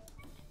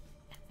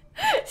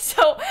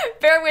 So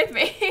bear with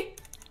me.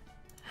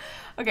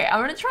 Okay,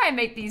 I'm gonna try and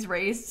make these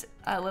raised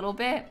a little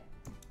bit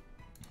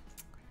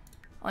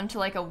onto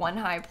like a 1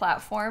 high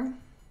platform.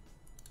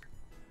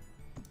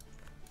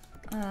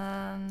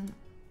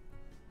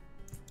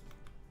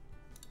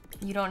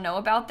 You don't know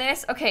about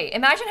this? Okay,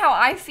 imagine how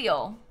I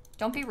feel.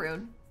 Don't be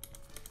rude.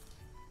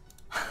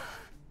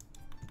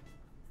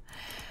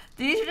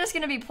 These are just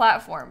gonna be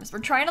platforms. We're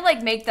trying to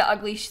like make the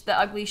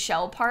ugly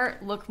shell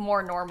part look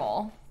more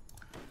normal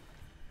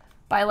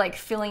by like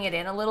filling it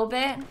in a little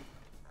bit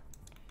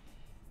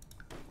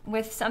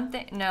with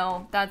something.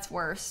 No, that's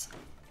worse.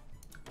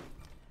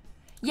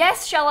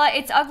 Yes, Shella,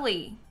 it's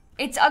ugly.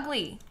 It's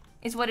ugly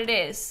is what it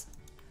is.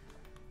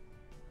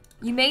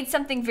 You made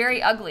something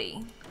very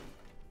ugly.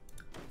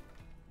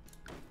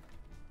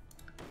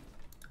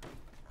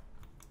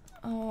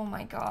 Oh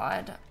my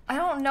God. I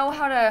don't know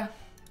how to...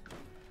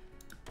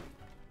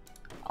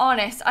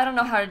 Honest, I don't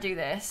know how to do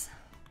this.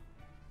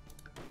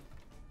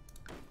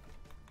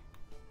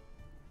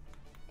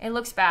 It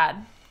looks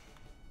bad.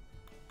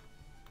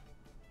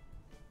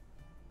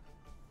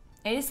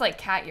 It is like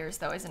cat ears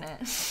though, isn't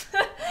it? Sims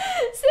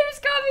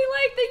got me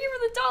like, thank you for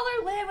the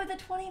 $1. Liv with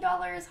the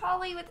 $20.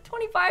 Holly with the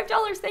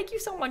 $25. Thank you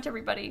so much,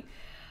 everybody.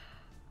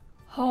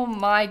 Oh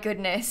my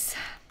goodness.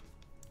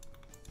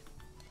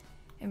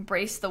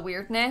 Embrace the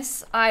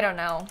weirdness. I don't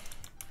know.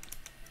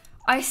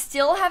 I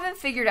still haven't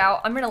figured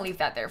out, I'm gonna leave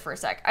that there for a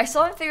sec. I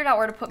still haven't figured out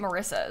where to put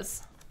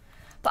Marissa's.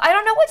 But I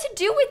don't know what to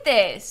do with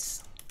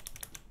this.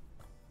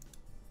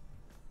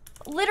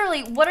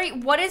 Literally,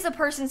 what is a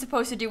person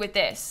supposed to do with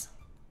this?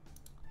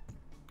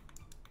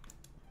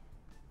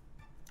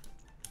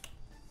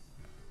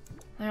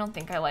 I don't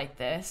think I like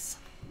this.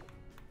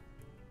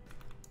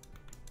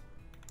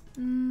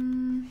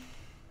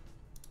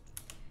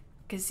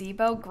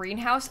 Gazebo,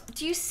 greenhouse.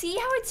 Do you see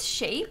how it's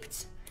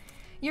shaped?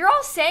 You're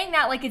all saying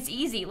that like it's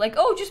easy. Like,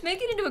 oh, just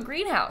make it into a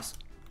greenhouse.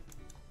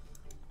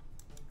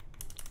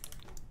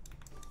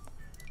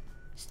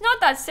 It's not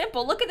that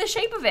simple. Look at the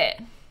shape of it.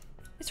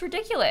 It's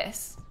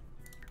ridiculous.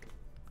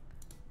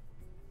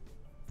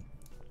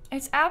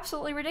 It's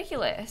absolutely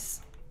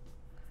ridiculous.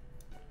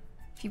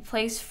 If you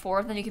place 4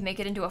 of them, you can make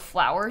it into a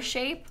flower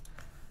shape.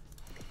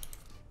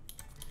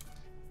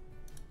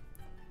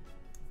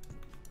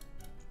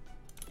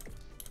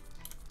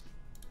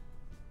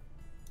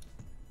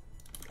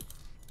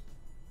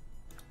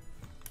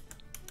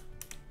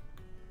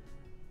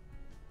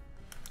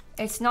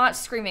 It's not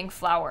screaming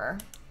flower.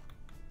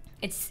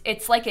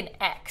 It's like an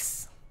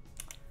X.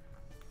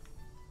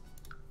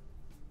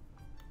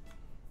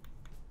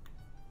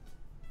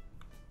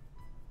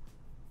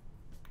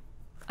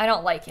 I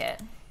don't like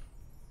it.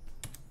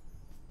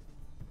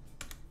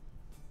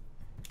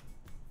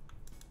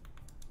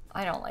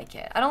 I don't like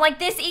it. I don't like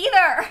this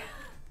either.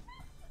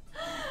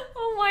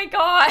 Oh my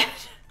God. Can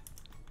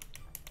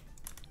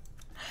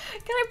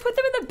I put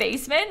them in the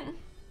basement?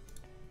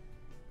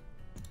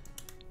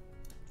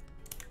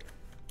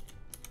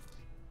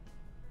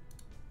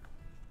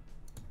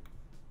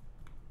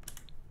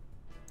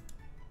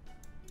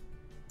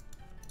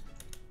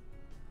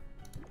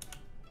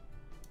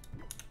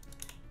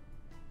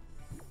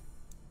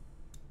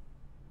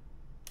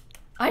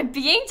 I'm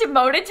being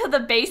demoted to the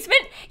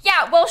basement?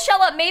 Yeah, well,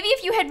 Shella, maybe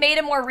if you had made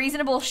a more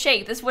reasonable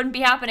shape, this wouldn't be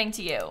happening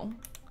to you.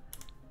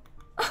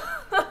 Mateo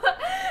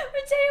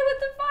with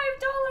the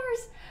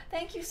 $5.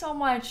 Thank you so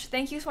much.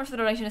 Thank you so much for the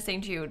donation to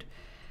St. Jude.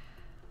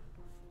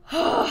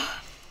 I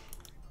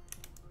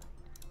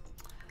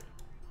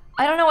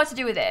don't know what to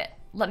do with it.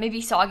 Let me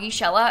be soggy,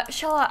 Shella.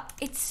 Shella,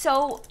 it's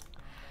so...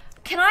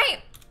 Can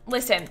I...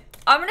 Listen,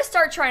 I'm gonna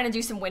start trying to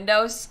do some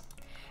windows,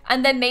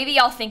 and then maybe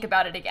I'll think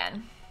about it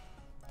again.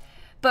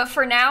 But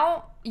for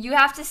now, you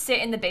have to sit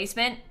in the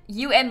basement.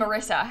 You and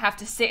Marissa have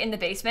to sit in the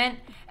basement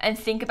and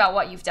think about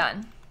what you've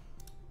done.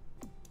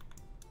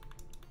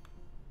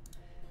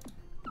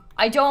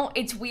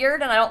 It's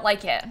weird and I don't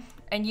like it.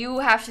 And you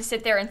have to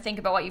sit there and think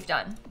about what you've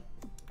done.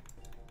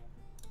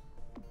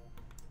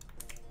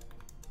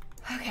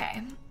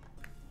 Okay.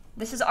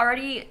 This is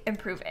already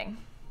improving.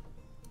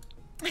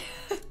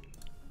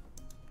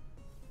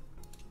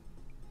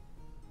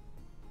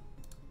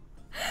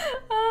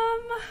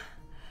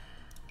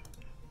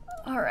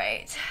 All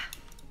right.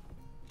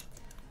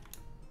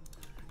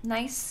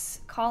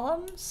 Nice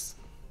columns.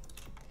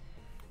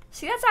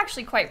 See, that's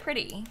actually quite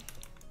pretty.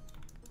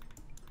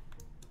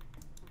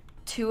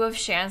 2 of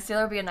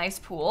Shansailor would be a nice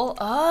pool.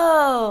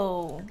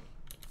 Oh.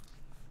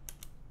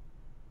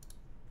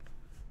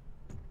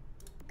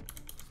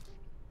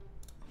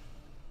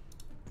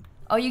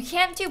 Oh, you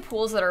can't do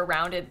pools that are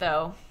rounded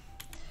though.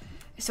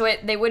 So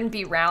they wouldn't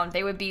be round.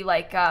 They would be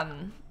like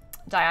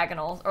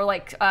diagonal, or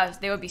like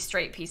they would be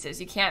straight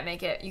pieces. You can't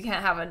make it, you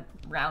can't have a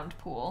round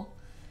pool.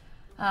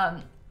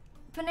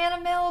 Banana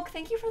Milk,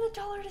 thank you for the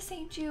 $1 to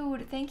St.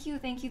 Jude. Thank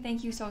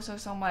you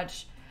so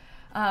much.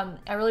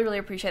 I really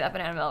appreciate that,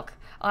 Banana Milk.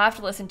 I'll have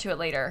to listen to it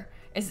later.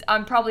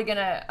 I'm probably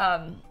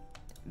gonna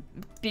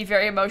be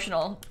very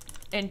emotional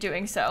in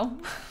doing so.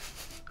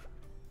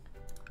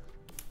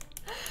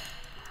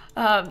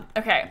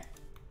 Okay.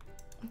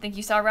 I think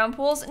you saw round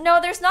pools.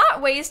 No, there's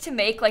not ways to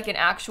make like an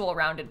actual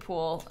rounded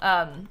pool.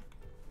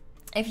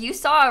 If you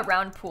saw a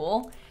round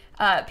pool,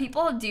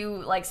 people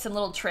do like some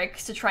little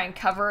tricks to try and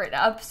cover it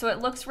up so it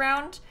looks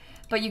round,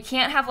 but you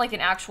can't have like an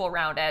actual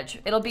round edge.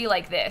 It'll be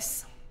like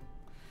this.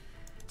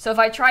 So if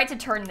I tried to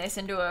turn this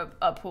into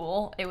a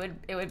pool, it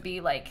would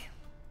be like,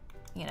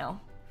 you know,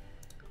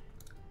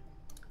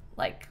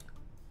 like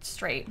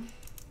straight,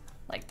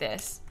 like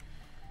this.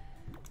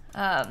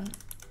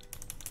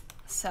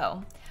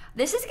 So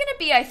this is gonna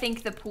be, I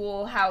think, the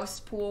pool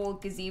house, pool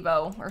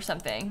gazebo or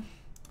something.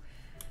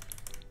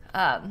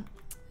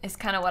 Is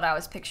kind of what I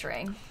was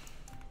picturing.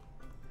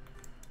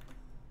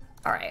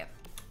 All right.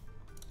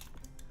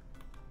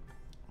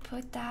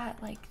 Put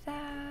that like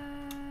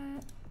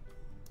that.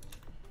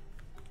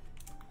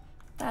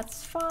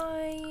 That's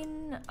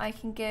fine. I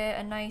can get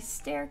a nice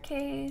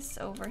staircase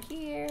over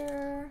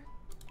here.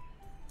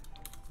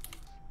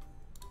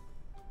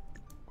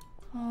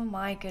 Oh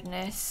my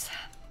goodness.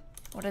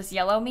 What does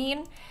yellow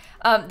mean?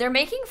 They're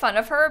making fun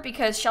of her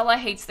because Shella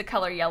hates the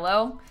color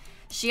yellow.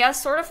 She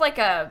has sort of like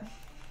a,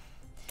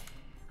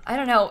 I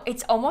don't know,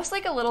 it's almost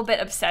like a little bit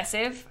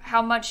obsessive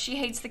how much she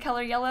hates the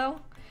color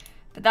yellow.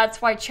 But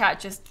that's why chat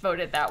just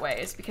voted that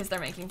way, is because they're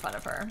making fun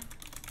of her.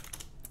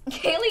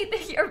 Kaylee,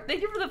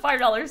 thank you for the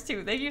 $5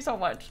 too. Thank you so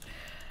much.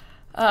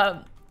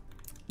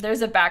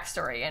 There's a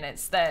backstory, and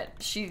it's that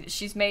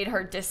she's made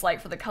her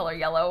dislike for the color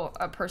yellow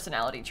a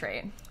personality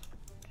trait.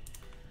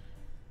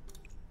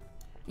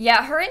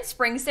 Yeah, her and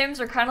Spring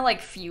Sims are kind of like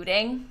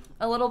feuding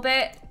a little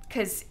bit,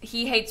 because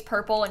he hates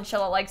purple and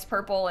Shella likes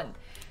purple, and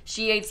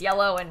she hates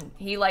yellow and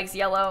he likes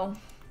yellow.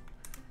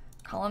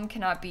 Column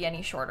cannot be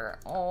any shorter.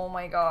 Oh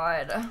my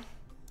god.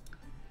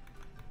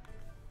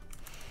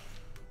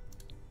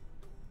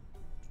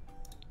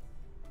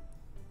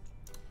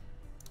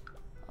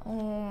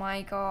 Oh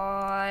my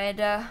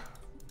god.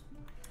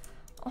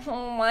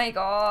 Oh my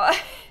god.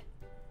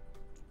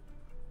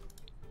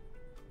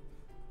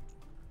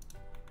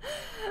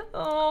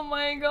 Oh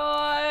my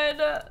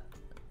god.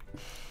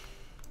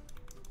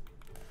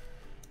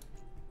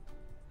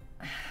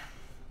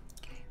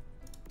 Okay.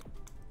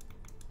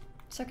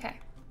 It's okay.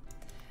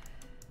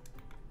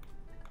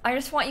 I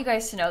just want you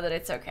guys to know that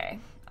it's okay.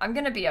 I'm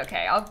gonna be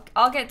okay.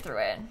 I'll get through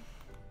it.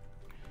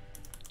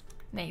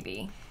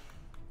 Maybe.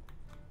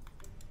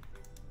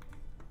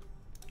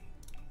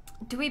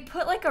 Do we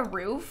put like a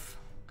roof?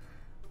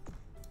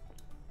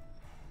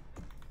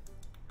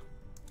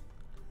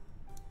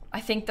 I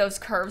think those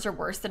curves are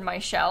worse than my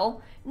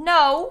shell.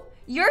 No,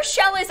 your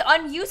shell is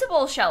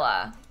unusable,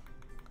 Shella.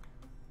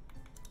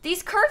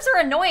 These curves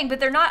are annoying, but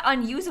they're not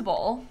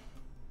unusable.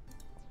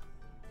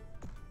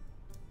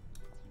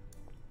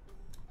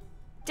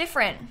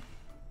 Different.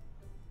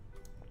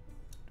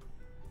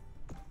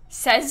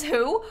 Says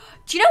who?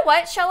 Do you know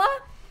what, Shella?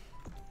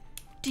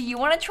 Do you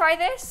want to try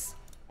this?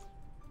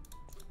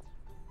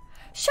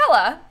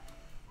 Shella,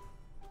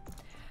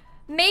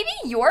 maybe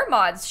your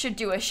mods should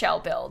do a shell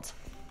build.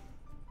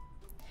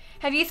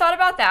 Have you thought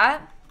about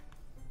that?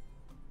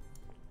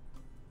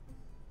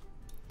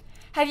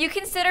 Have you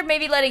considered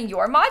maybe letting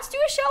your mods do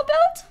a shell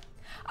build?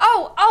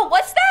 Oh,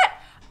 what's that?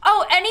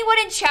 Oh, anyone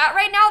in chat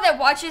right now that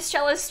watches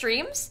Shella's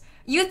streams?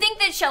 You think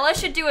that Shella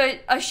should do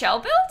a shell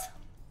build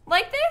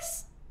like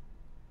this?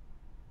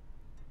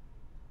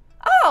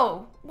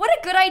 Oh, what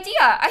a good idea.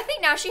 I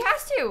think now she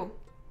has to.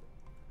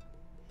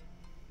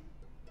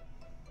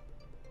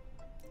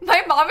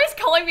 My mom is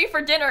calling me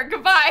for dinner.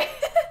 Goodbye.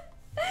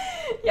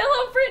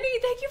 Yellow Brittany,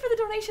 thank you for the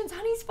donations.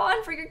 Honey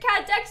Spawn for your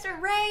cat. Dexter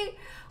Ray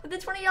with the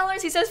 $20.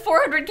 He says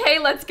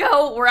 400K. Let's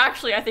go.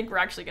 I think we're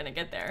actually gonna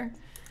get there.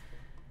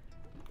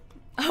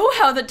 Oh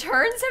wow, the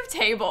turns have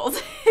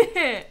tabled.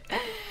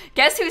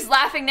 Guess who's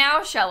laughing now,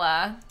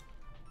 Shella?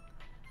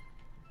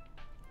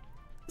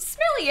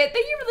 Smelly it.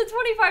 Thank you for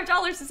the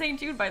 $25 to St.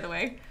 Jude, by the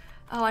way.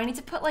 Oh, I need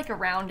to put like a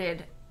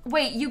rounded.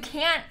 Wait, you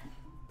can't.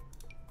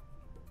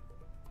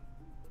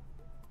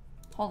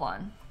 Hold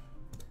on.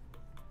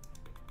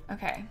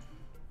 Okay.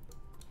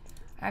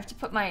 I have to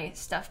put my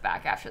stuff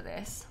back after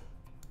this.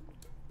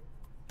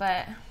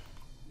 But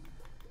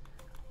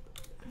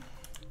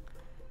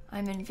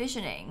I'm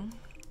envisioning.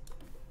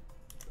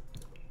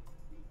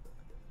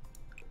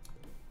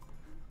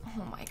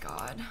 Oh my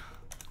god.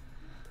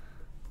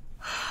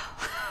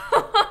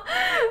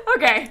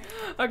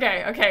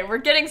 Okay. We're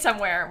getting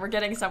somewhere. We're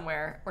gonna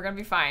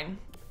be fine.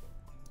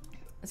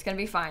 It's gonna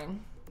be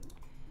fine.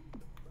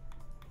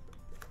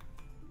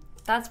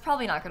 That's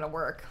probably not gonna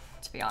work,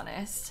 to be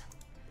honest.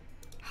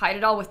 Hide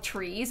it all with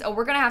trees. Oh,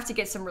 we're gonna have to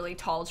get some really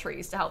tall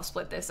trees to help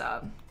split this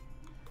up.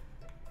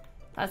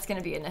 That's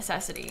gonna be a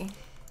necessity.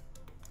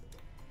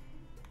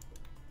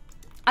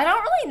 I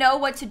don't really know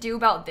what to do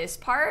about this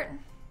part.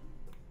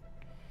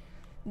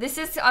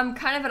 I'm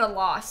kind of at a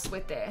loss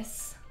with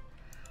this.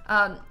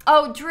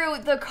 Oh, Drew,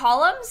 the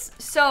columns,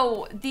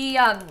 so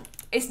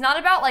it's not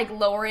about like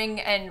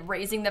lowering and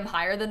raising them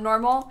higher than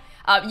normal.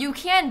 You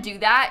can do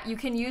that. You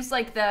can use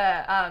like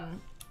the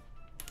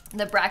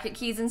bracket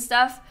keys and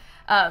stuff.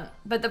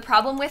 But the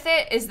problem with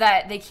it is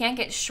that they can't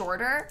get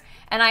shorter.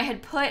 And I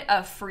had put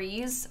a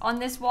freeze on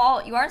this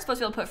wall. You aren't supposed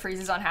to be able to put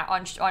freezes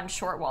on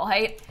short wall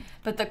height,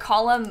 but the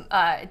column,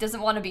 it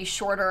doesn't want to be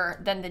shorter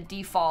than the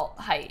default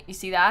height. You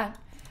see that?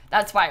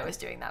 That's why I was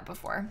doing that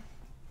before.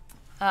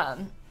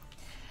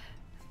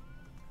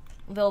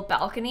 Little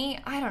balcony,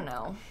 I don't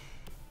know.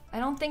 I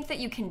don't think that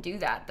you can do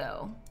that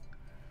though,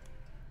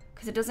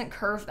 because it doesn't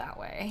curve that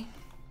way.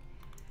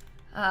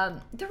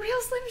 The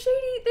real Slim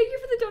Shady, thank you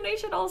for the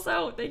donation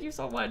also. Thank you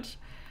so much.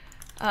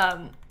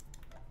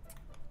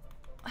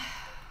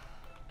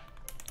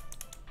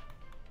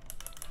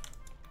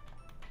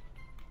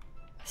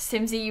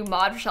 Simsie, you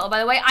mod for Shella, by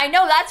the way. I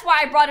know, that's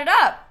why I brought it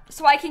up,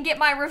 so I can get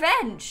my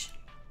revenge.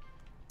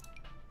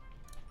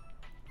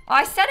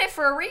 I said it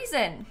for a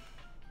reason.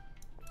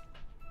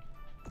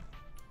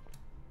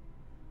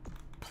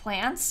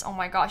 Plants, oh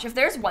my gosh. If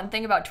there's one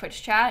thing about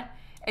Twitch chat,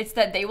 it's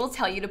that they will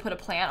tell you to put a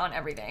plant on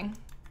everything.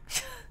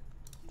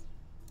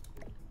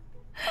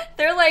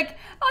 They're like,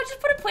 oh, just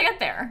put a plant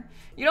there.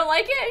 You don't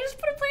like it? Just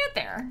put a plant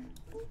there.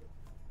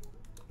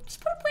 Just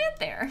put a plant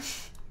there.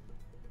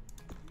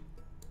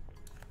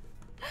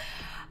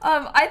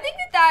 I think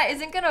that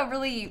isn't gonna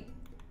really,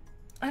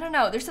 I don't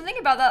know. There's something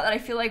about that I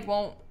feel like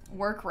won't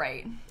work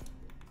right.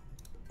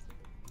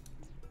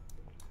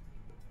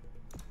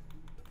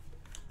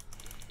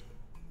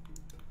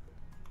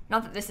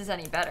 Not that this is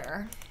any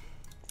better.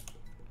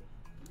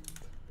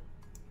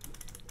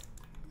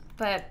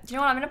 But you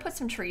know what? I'm gonna put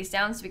some trees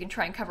down so we can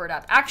try and cover it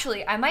up.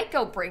 Actually, I might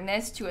go bring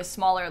this to a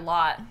smaller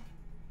lot.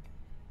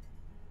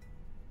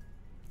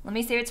 Let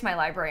me save it to my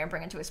library and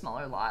bring it to a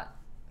smaller lot,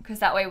 because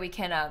that way we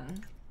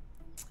can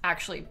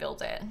actually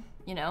build it,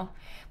 you know?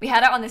 We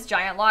had it on this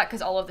giant lot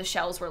because all of the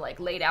shells were like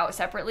laid out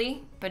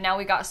separately, but now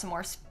we got some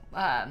more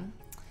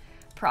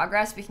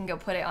progress. We can go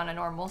put it on a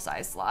normal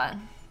sized lot.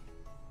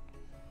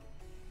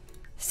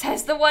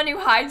 Says the one who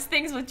hides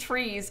things with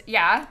trees.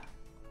 Yeah.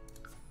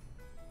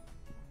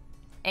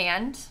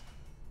 And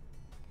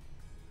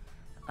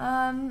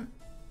I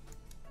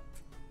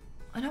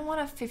don't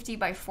want a 50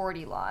 by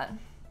 40 lot.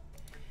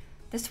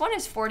 This one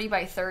is 40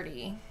 by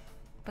 30,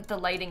 but the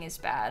lighting is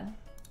bad.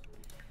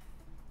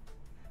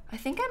 I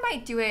think I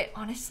might do it,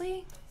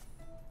 honestly.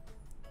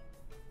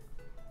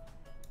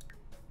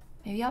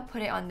 Maybe I'll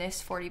put it on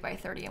this 40 by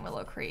 30 in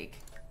Willow Creek.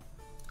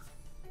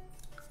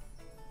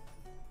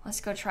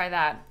 Let's go try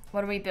that.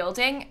 What are we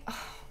building?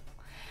 Oh,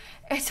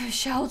 it's a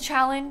shell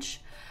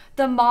challenge.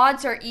 The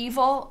mods are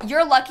evil.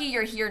 You're lucky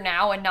you're here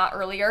now and not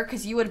earlier,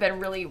 because you would have been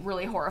really,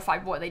 really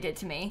horrified by what they did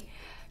to me.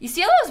 You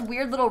see all those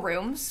weird little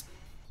rooms?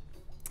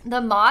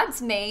 The mods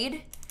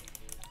they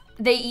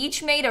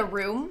each made a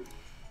room,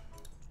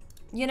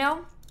 you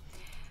know?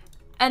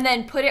 And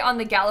then put it on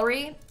the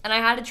gallery, and I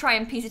had to try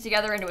and piece it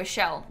together into a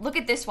shell. Look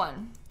at this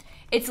one.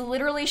 It's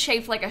literally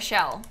shaped like a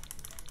shell.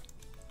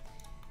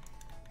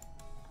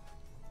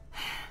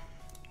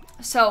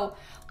 So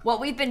what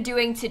we've been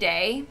doing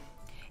today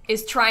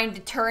is trying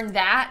to turn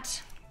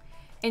that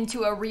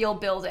into a real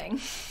building.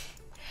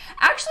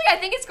 Actually, I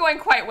think it's going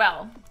quite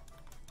well.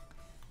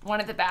 One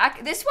at the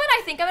back. This one,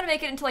 I think I'm gonna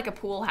make it into like a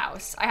pool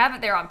house. I have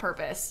it there on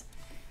purpose.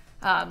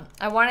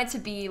 I want it to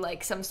be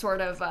like some sort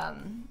of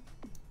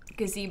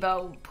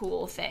gazebo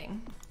pool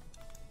thing.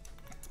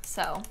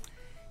 So,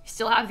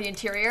 still have the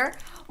interior.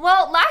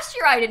 Well, last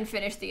year I didn't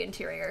finish the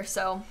interior,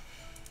 so.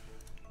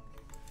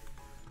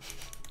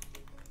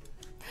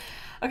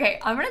 Okay,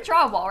 I'm gonna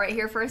draw a wall right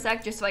here for a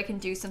sec just so I can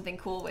do something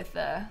cool with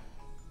the...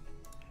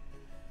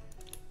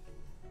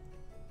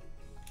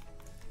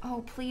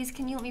 Oh, please,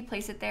 can you let me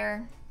place it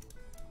there?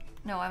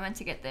 No, I meant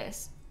to get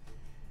this.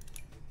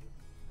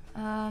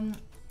 I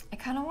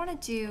kind of want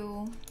to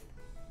do...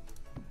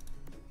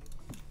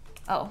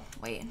 Oh,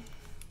 wait.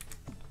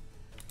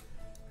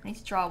 I need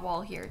to draw a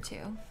wall here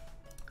too.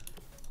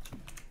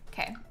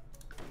 Okay,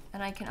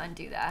 and I can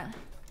undo that.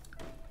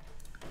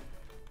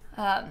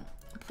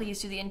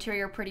 Please do the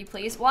interior pretty,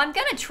 please. Well, I'm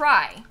gonna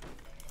try,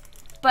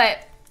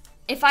 but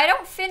if I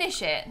don't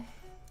finish it,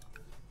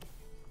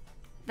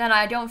 then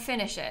I don't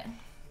finish it.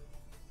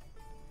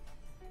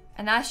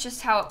 And that's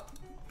just how...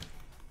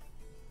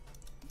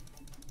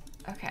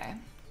 Okay.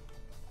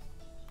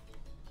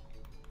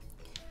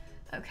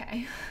 Okay.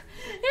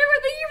 Amber,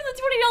 thank you for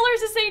the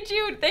 $20 to St.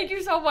 Jude. Thank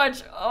you so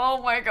much.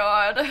 Oh my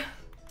god.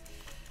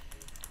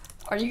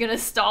 Are you gonna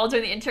stall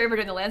doing the interior but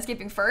doing the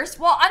landscaping first?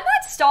 Well, I'm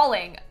not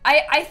stalling.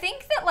 I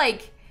think that,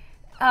 like,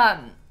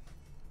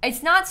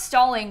 it's not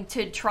stalling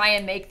to try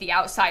and make the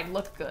outside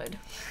look good.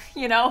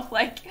 You know,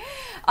 like,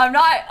 I'm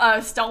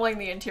not stalling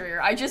the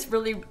interior. I just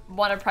really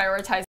want to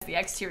prioritize the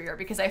exterior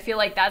because I feel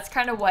like that's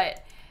kind of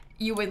what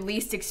you would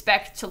least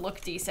expect to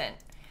look decent.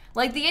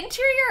 Like, the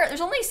interior,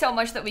 there's only so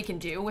much that we can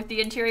do with the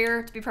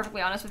interior, to be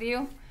perfectly honest with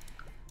you.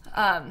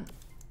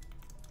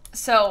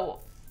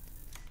 So,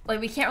 like,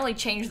 we can't really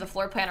change the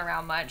floor plan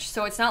around much,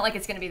 so it's not like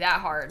it's going to be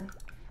that hard.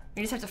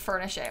 We just have to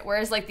furnish it.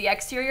 Whereas, like, the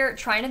exterior,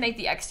 trying to make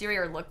the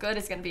exterior look good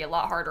is going to be a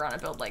lot harder on a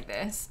build like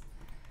this.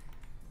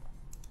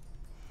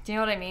 Do you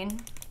know what I mean?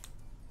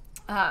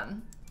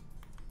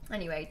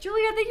 Anyway,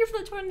 Julia, thank you for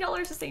the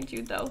 $20 to St.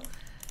 Jude, though.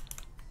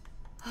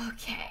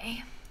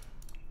 Okay.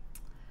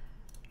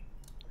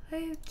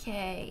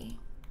 Okay.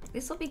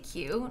 This will be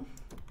cute.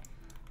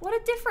 What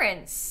a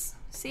difference.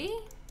 See?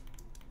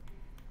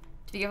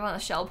 Did you give him on the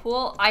shell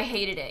pool? I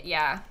hated it,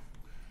 yeah.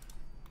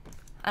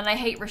 And I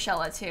hate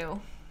Rochella,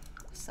 too.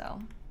 So.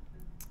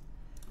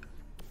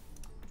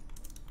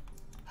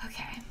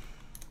 Okay.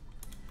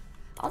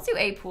 I'll do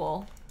a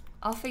pool.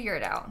 I'll figure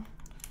it out.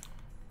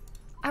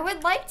 I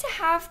would like to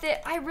have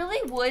the... I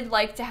really would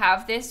like to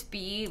have this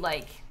be,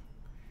 like,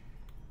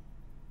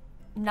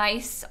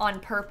 nice on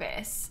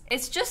purpose.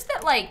 It's just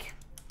that, like,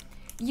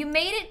 you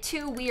made it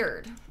too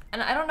weird.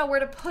 And I don't know where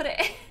to put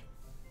it.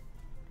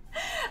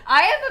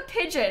 I have a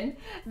pigeon.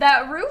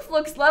 That roof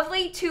looks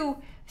lovely to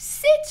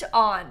sit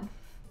on.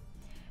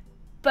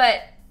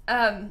 But,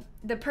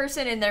 the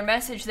person in their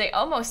message, they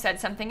almost said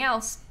something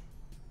else.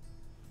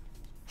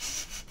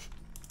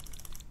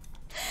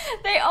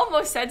 They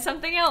almost said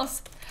something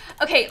else.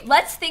 Okay,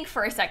 let's think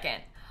for a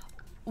second.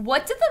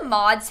 What do the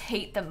mods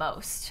hate the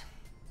most?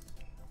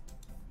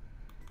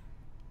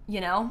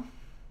 You know?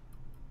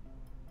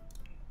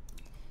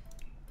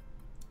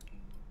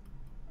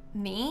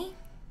 Me?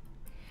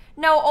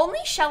 No, only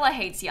Shella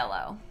hates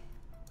yellow.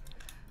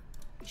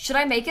 Should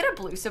I make it a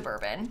blue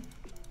Suburban?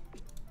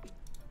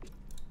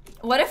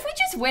 What if we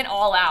just went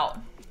all out?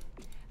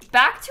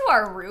 Back to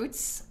our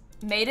roots,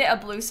 made it a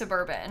blue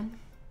Suburban.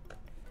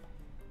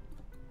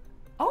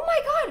 Oh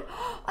my god!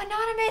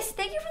 Anonymous,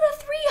 thank you for the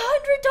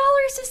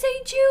 $300 to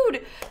St.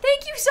 Jude!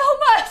 Thank you so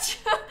much!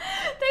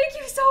 Thank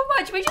you so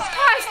much! We just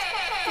passed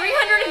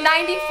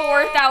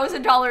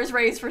 $394,000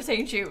 raised for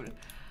St. Jude.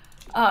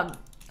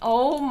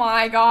 Oh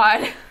my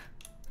god.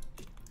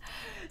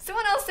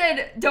 Someone else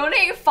said,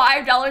 donate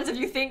 $5 if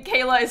you think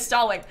Kayla is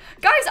stalling.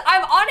 Guys,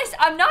 I'm honest,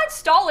 I'm not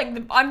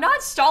stalling. I'm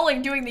not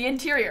stalling doing the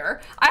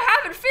interior. I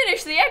haven't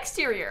finished the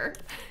exterior.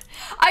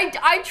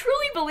 I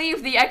truly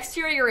believe the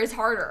exterior is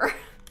harder.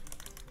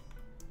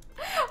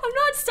 I'm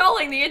not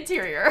stalling the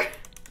interior.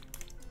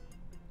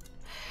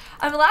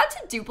 I'm allowed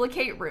to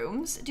duplicate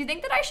rooms. Do you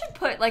think that I should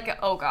put like a,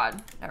 oh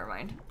god, never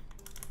mind.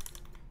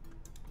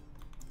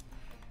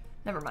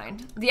 Never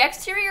mind. The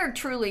exterior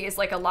truly is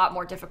like a lot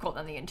more difficult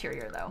than the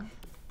interior though.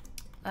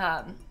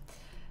 I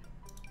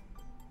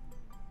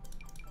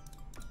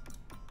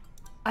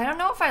don't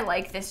know if I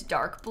like this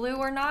dark blue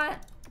or not.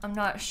 I'm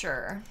not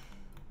sure.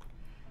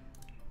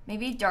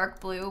 Maybe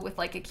dark blue with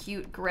like a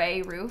cute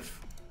gray roof.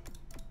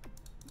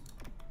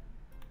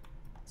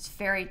 It's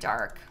very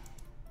dark.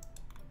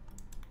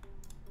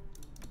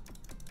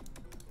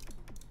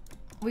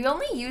 We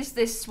only used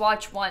this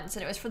swatch once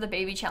and it was for the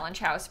baby challenge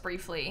house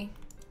briefly.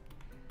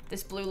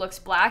 This blue looks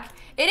black.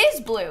 It is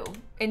blue.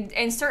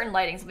 In certain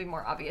lightings it'll be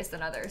more obvious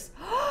than others.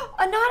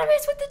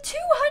 Anonymous with the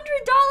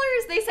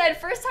 $200! They said,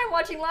 first time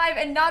watching live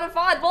and not a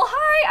VOD. Well,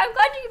 hi, I'm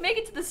glad you can make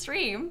it to the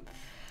stream.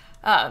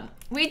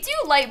 We do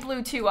light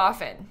blue too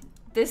often.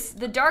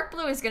 The dark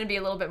blue is gonna be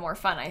a little bit more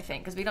fun, I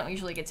think, because we don't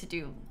usually get to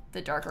do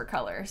the darker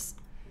colors.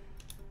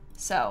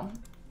 So,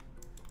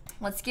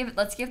 let's give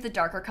the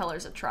darker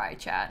colors a try,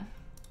 chat.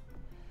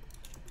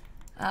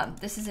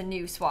 This is a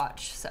new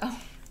swatch, so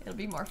it'll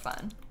be more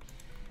fun.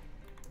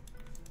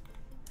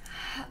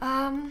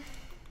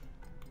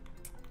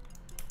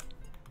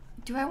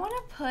 Do I want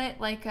to put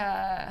like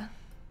a...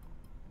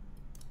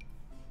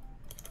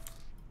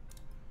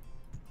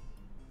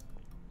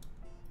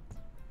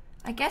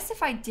 I guess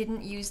if I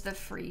didn't use the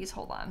freeze,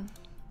 hold on.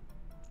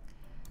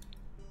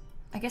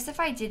 I guess if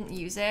I didn't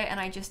use it and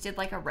I just did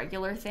like a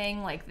regular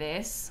thing like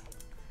this,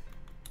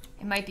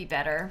 it might be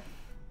better.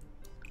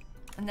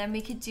 And then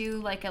we could do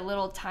like a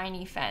little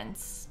tiny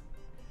fence.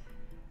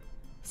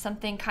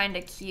 Something kind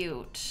of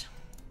cute.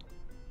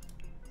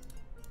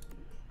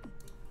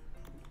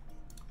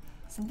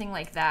 Something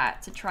like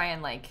that to try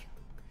and like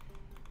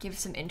give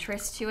some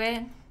interest to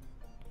it.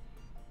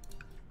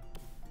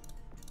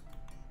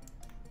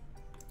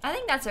 I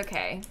think that's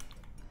okay.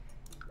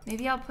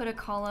 Maybe I'll put a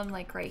column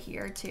like right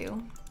here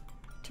too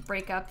to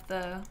break up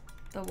the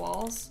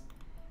walls.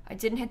 I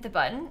didn't hit the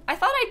button. I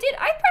thought I did.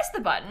 I pressed the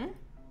button.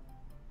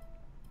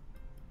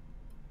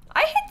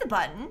 I hit the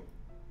button.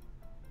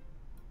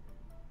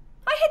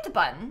 I hit the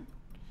button.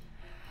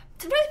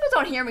 Sometimes people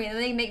don't hear me and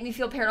they make me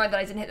feel paranoid that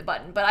I didn't hit the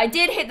button, but I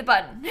did hit the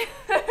button.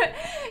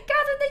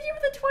 Catherine, thank you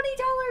for the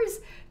 $20.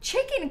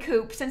 Chicken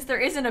coop, since there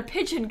isn't a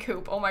pigeon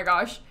coop. Oh my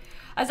gosh.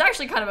 That's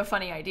actually kind of a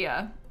funny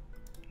idea.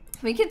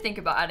 We can think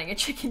about adding a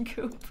chicken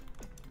coop.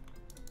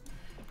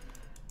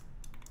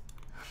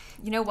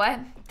 You know what?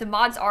 The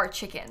mods are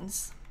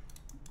chickens.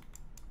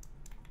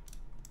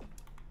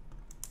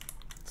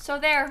 So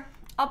there,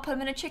 I'll put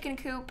them in a chicken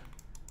coop.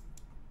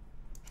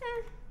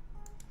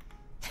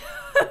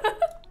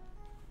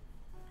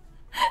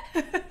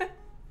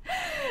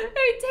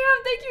 Hey,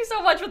 Tam, thank you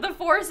so much for the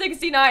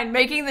 $4.69,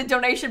 making the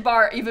donation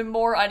bar even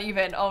more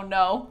uneven. Oh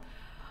no.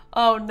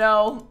 Oh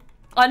no.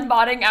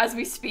 Unmodding as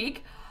we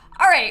speak.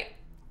 All right,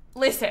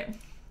 listen.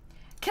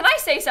 Can I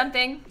say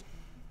something?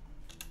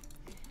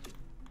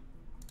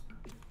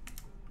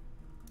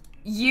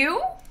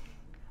 You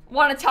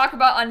want to talk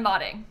about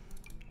unmodding?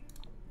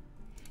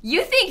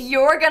 You think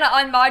you're gonna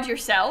unmod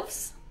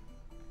yourselves?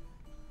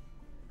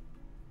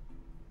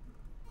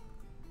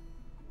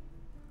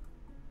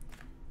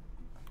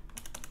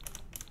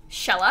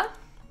 Shella,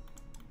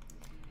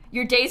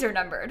 your days are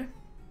numbered.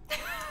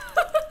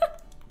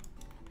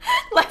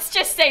 Let's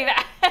just say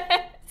that.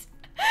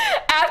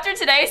 After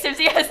today,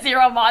 Simsie has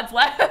 0 mods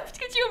left.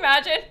 Could you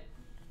imagine?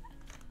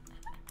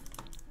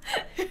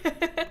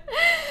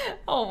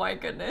 Oh my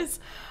goodness.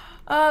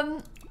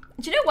 Do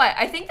you know what?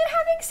 I think that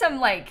having some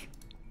like,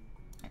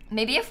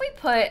 maybe if we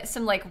put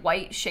some like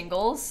white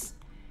shingles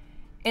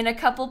in a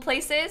couple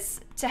places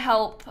to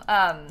help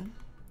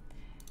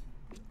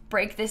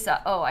break this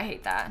up. Oh, I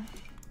hate that.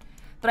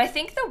 But I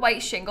think the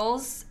white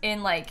shingles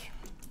in like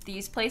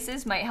these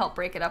places might help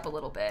break it up a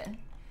little bit.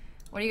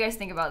 What do you guys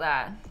think about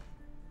that?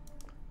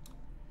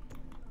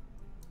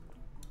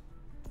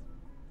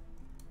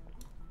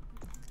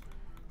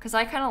 Because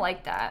I kind of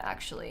like that,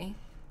 actually.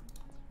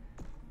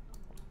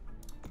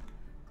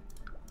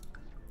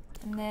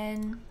 And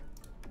then,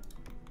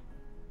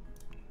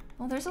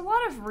 well, there's a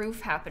lot of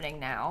roof happening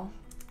now.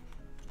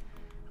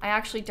 I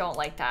actually don't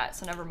like that,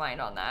 so never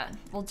mind on that.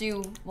 We'll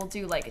do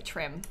like a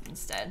trim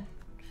instead.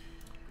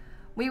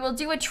 We will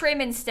do a trim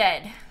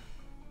instead.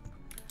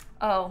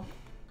 Oh.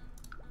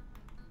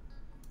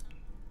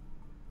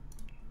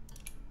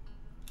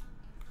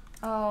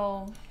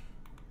 Oh.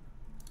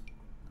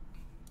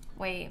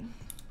 Wait.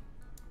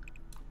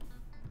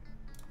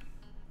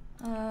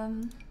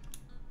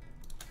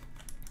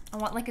 I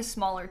want like a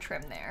smaller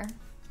trim there.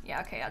 Yeah,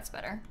 okay, that's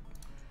better.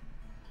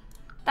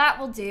 That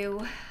will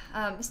do.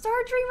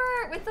 Star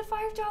Dreamer with the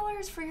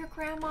 $5 for your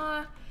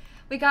grandma.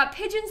 We got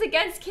Pigeons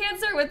Against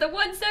Cancer with the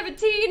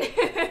 117.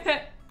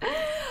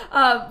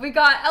 We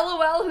got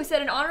LOL who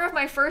said, in honor of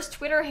my first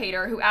Twitter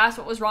hater who asked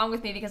what was wrong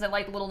with me because I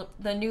liked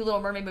the new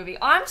Little Mermaid movie.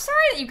 Oh, I'm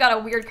sorry that you got a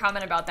weird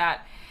comment about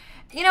that.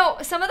 You know,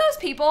 some of those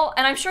people,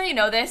 and I'm sure you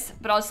know this,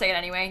 but I'll just say it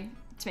anyway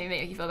to maybe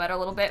make you feel better a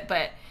little bit,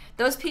 but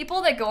those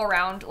people that go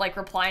around like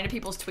replying to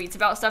people's tweets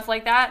about stuff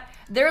like that,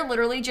 they're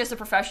literally just a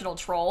professional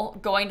troll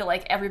going to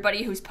like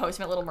everybody who's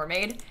posting at Little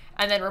Mermaid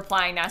and then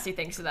replying nasty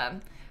things to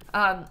them.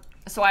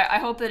 So I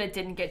hope that it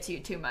didn't get to you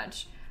too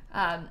much.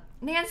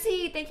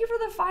 Nancy, thank you for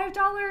the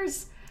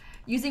 $5.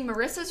 Using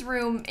Marissa's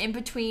room in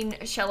between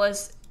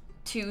Shella's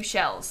 2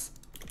 shells.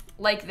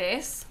 Like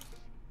this.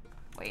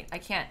 Wait, I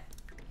can't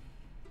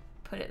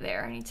put it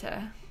there. I need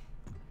to...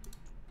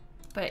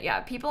 But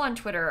yeah, people on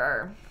Twitter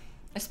are...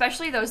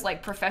 Especially those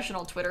like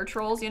professional Twitter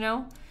trolls, you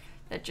know?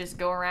 That just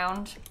go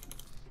around.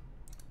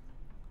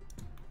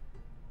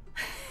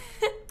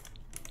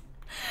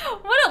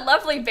 What a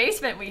lovely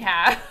basement we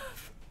have.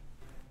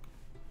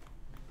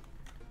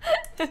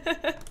 What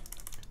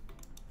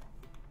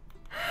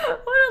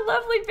a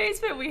lovely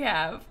basement we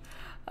have.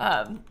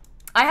 I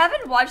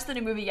haven't watched the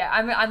new movie yet.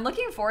 I'm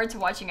looking forward to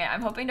watching it.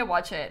 I'm hoping to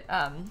watch it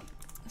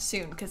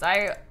soon because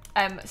I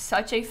am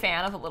such a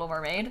fan of The Little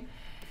Mermaid.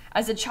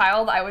 As a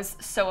child, I was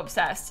so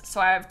obsessed. So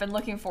I've been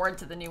looking forward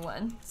to the new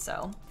one.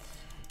 So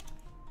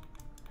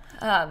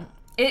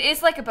it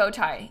is like a bow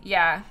tie.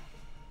 Yeah.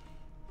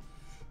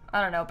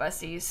 I don't know,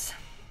 besties.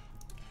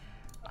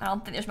 I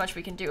don't think there's much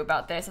we can do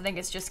about this. I think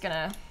it's just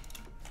gonna...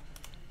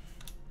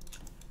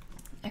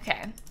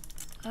 Okay.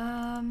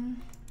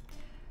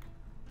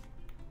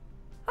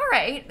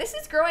 right, this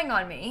is growing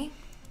on me.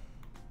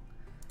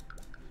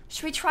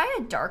 Should we try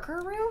a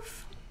darker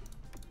roof?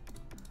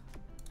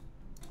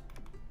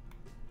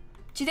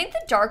 Do you think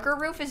the darker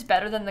roof is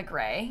better than the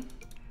gray?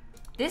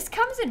 This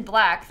comes in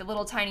black, the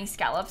little tiny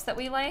scallops that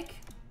we like.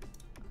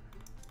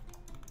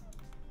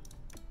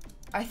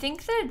 I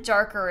think the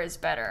darker is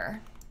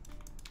better.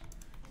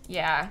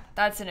 Yeah,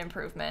 that's an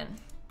improvement.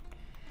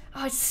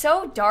 Oh, it's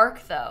so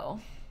dark though.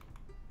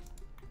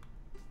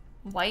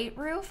 White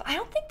roof? I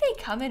don't think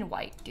they come in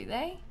white, do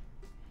they?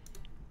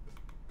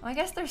 Well, I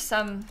guess there's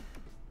some...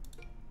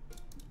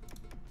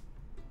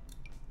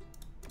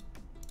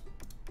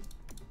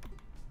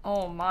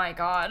 Oh my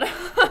god.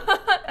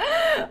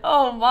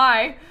 Oh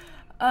my.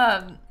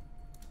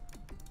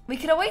 We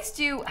could always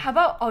do, how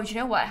about, oh, do you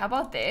know what? How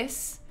about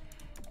this?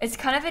 It's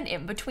kind of an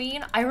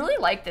in-between. I really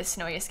like this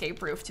Snowy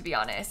Escape roof, to be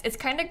honest. It's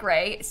kind of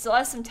gray. It still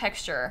has some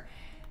texture.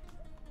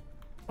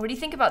 What do you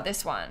think about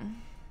this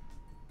one?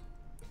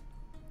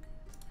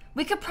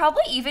 We could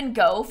probably even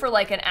go for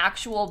like an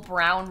actual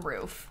brown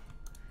roof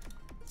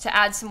to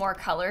add some more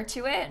color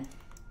to it.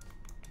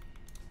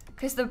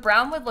 Because the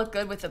brown would look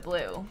good with the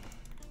blue.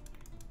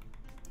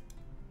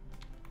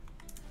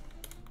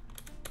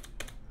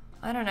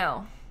 I don't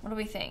know. What do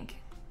we think?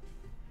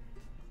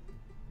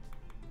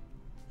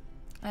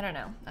 I don't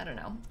know. I don't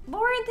know.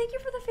 Lauren, thank you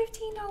for the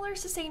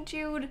 $15 to St.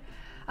 Jude.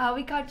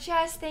 We got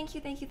Jess. Thank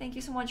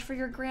you so much for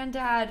your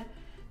granddad.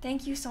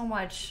 Thank you so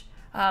much.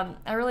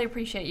 I really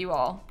appreciate you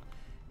all.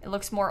 It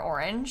looks more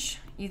orange.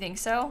 You think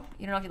so?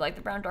 You don't know if you like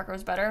the brown. Dark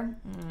rose better?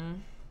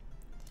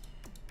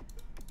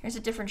 Here's a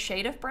different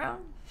shade of brown.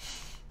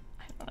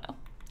 I don't know.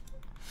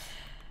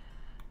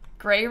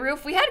 Gray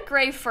roof. We had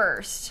gray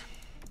first.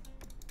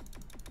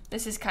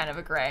 This is kind of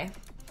a gray.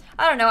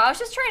 I don't know. I was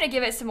just trying to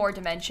give it some more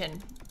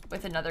dimension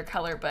with another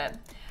color, but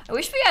I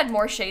wish we had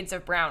more shades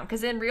of brown,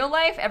 because in real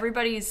life,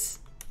 everybody's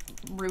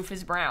roof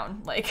is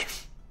brown. Like,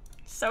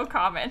 so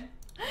common,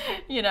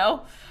 you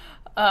know?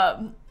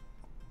 I'm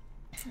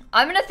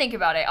gonna think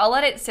about it. I'll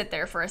let it sit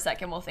there for a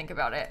second. We'll think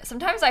about it.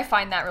 Sometimes I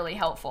find that really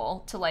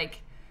helpful to,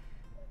 like,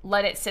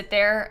 let it sit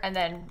there and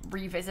then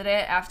revisit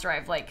it after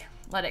I've, like,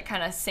 let it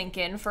kind of sink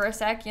in for a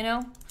sec, you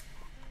know?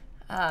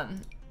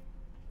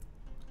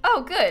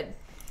 Oh, good.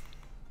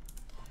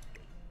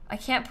 I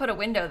can't put a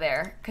window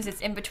there because it's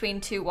in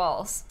between two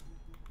walls.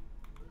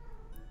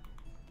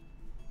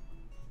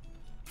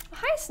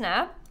 Hi,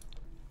 Snap.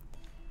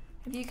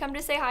 Have you come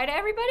to say hi to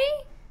everybody?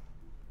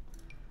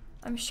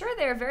 I'm sure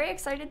they're very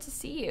excited to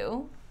see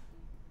you.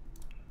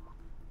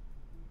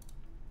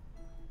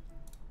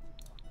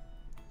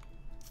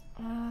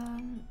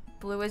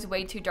 Blue is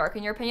way too dark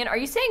in your opinion. Are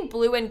you saying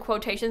blue in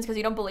quotations because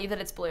you don't believe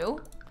that it's blue?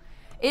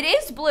 It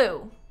is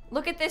blue.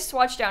 Look at this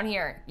swatch down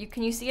here.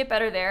 Can you see it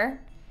better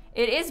there?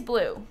 It is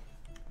blue.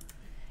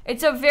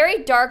 It's a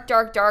very dark,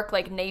 dark, dark,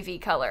 like navy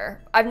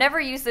color. I've never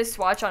used this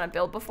swatch on a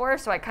build before,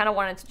 so I kind of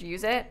wanted to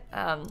use it. So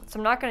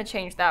I'm not going to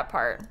change that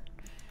part.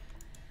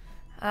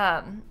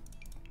 I'm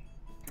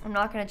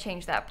not going to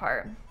change that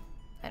part,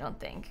 I don't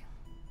think.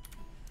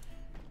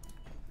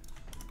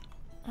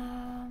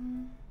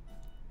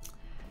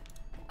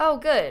 Oh,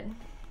 good.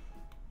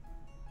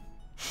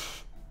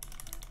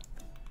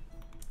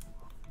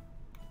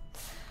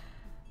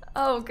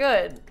 Oh,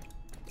 good.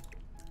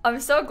 I'm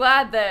so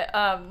glad that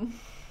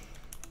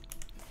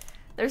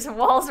there's some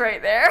walls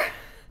right there.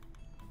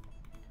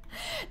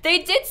 They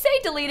did say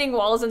deleting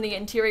walls in the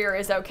interior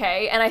is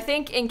okay, and I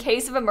think in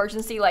case of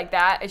emergency like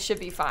that, it should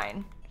be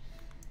fine.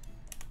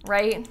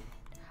 Right?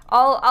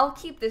 I'll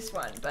keep this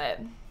one, but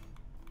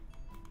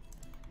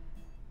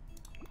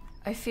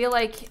I feel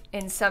like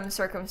in some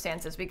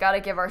circumstances we gotta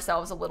give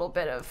ourselves a little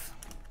bit of,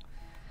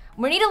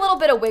 we need a little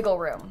bit of wiggle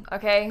room,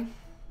 okay?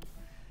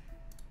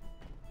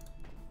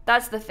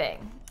 That's the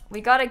thing.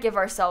 We gotta give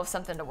ourselves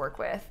something to work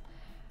with.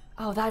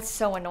 Oh, that's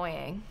so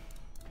annoying.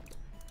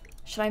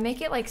 Should I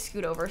make it like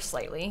scoot over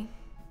slightly?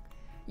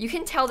 You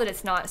can tell that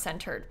it's not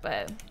centered,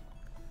 but...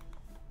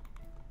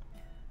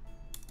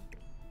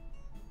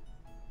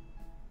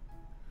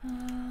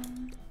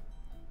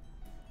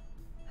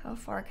 how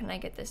far can I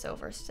get this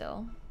over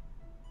still?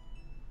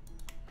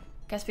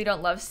 Guess we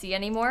don't love C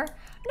anymore?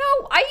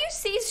 No, I used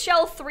C's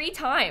shell 3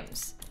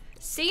 times.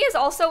 C is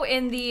also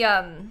in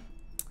the,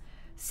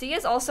 C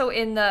is also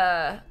in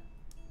the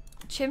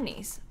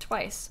chimneys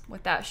twice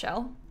with that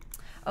shell.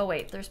 Oh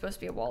wait, there's supposed to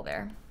be a wall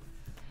there.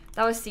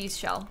 That was C's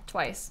shell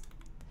twice.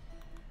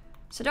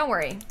 So don't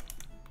worry.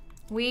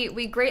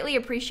 We greatly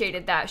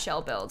appreciated that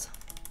shell build.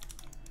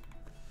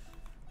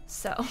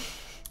 So.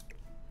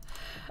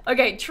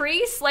 Okay,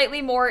 tree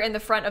slightly more in the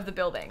front of the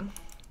building.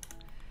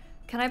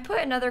 Can I put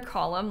another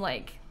column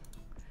like,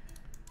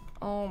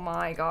 oh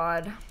my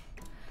God.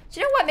 Do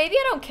you know what? Maybe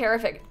I don't care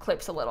if it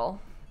clips a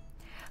little.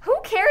 Who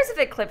cares if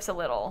it clips a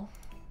little?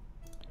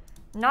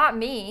 Not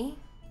me.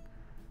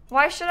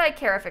 Why should I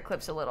care if it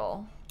clips a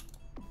little?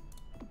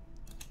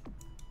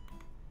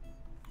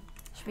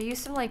 Should we use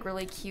some like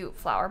really cute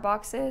flower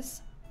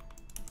boxes?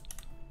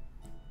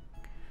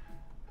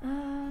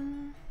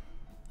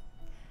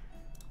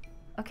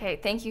 Okay,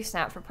 thank you,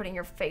 Snap, for putting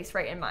your face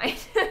right in mine.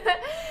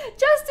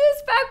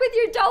 back with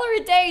your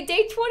 $1 a day.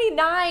 Day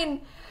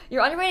 29.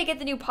 You're on your way to get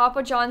the new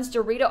Papa John's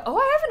Dorito. Oh,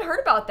 I haven't heard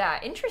about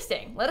that.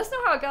 Interesting. Let us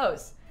know how it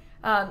goes.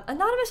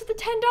 Anonymous with the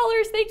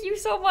 $10. Thank you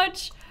so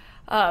much.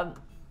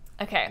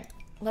 Okay,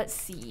 let's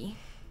see.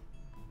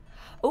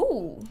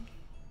 Ooh.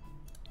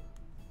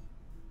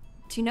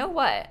 Do you know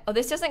what? Oh,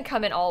 this doesn't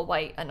come in all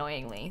white,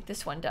 annoyingly.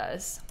 This one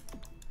does.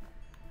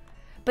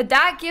 But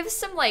that gives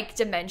some, like,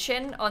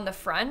 dimension on the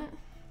front.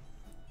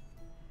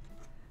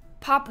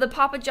 The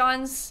Papa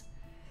John's,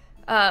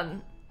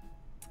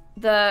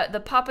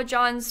 the Papa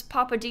John's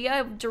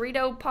Papadilla,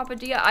 Dorito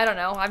Papadilla. I don't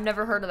know. I've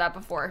never heard of that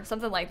before.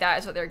 Something like that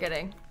is what they're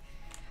getting.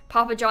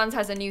 Papa John's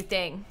has a new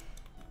thing.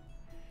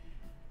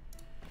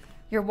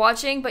 You're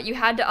watching, but you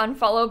had to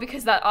unfollow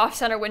because that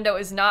off-center window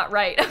is not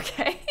right.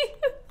 Okay.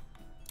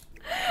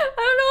 I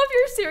don't know if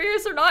you're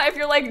serious or not, if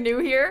you're like new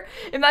here.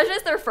 Imagine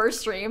it's their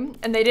first stream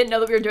and they didn't know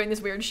that we were doing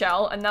this weird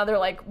shell and now they're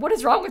like, what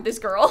is wrong with this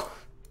girl?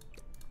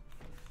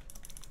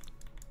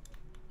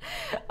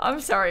 I'm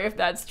sorry if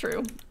that's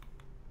true.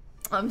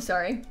 I'm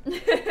sorry.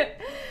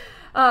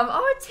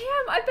 Oh,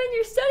 Tam, I've been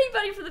your study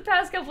buddy for the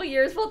past couple of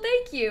years. Well,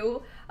 thank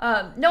you.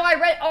 No,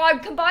 I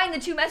combined the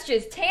two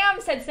messages.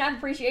 Tam said snap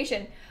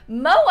appreciation.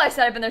 Moa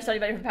said I've been their study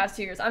buddy for the past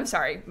 2 years. I'm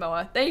sorry,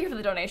 Moa. Thank you for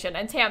the donation.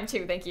 And Tam,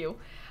 too. Thank you.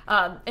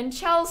 And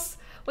Chels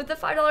with the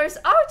 $5.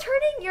 Oh,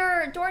 turning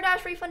your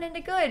DoorDash refund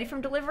into good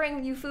from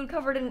delivering you food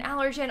covered in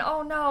allergen.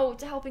 Oh, no,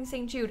 to helping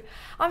St. Jude.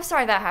 I'm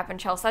sorry that happened,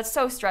 Chels. That's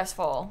so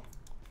stressful.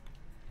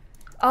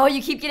 Oh,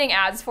 you keep getting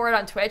ads for it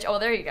on Twitch? Oh,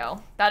 there you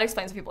go. That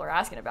explains why people are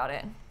asking about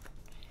it.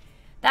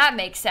 That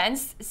makes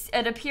sense.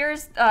 It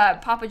appears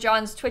Papa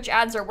John's Twitch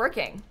ads are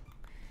working.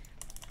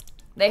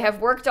 They have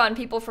worked on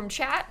people from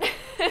chat.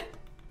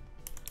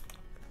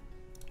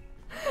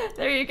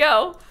 There you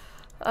go.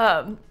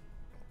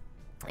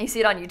 You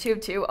see it on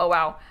YouTube too? Oh,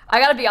 wow. I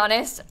gotta be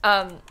honest.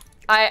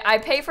 I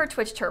pay for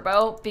Twitch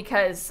Turbo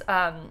because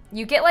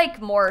you get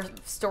like more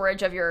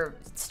storage of your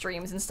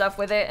streams and stuff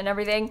with it and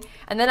everything.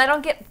 And then I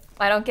don't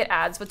get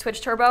ads with Twitch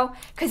Turbo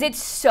because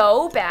it's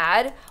so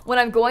bad when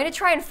I'm going to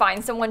try and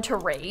find someone to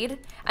raid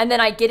and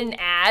then I get an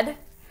ad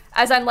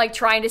as I'm like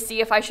trying to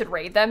see if I should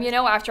raid them, you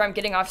know, after I'm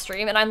getting off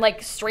stream and I'm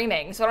like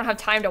streaming, so I don't have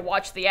time to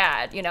watch the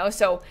ad, you know.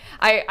 So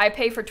I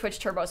pay for Twitch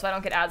Turbo so I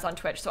don't get ads on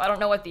Twitch, so I don't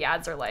know what the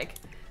ads are like.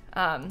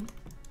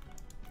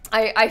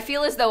 I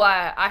feel as though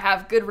I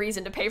have good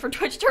reason to pay for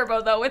Twitch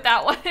Turbo though with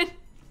that one.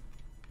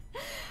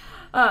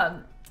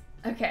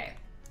 Okay.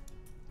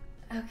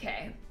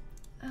 Okay.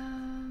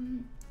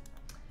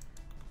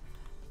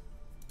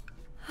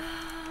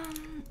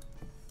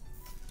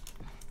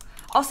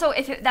 Also,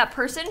 if that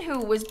person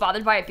who was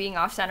bothered by it being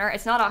off-center,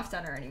 it's not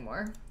off-center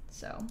anymore,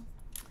 so.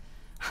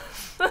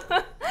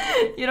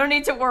 You don't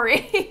need to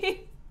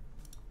worry.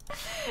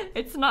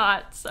 It's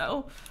not,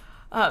 so.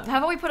 How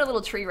about we put a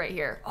little tree right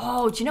here?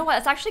 Oh, do you know what?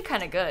 That's actually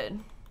kind of good.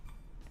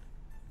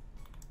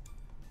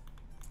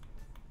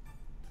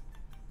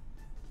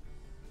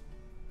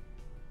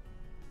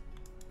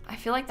 I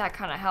feel like that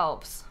kind of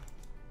helps.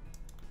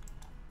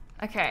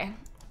 Okay.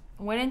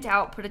 When in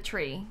doubt, put a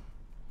tree.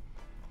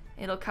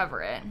 It'll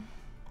cover it.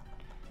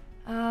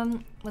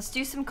 Let's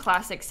do some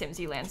classic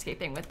Simsie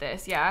landscaping with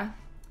this, yeah.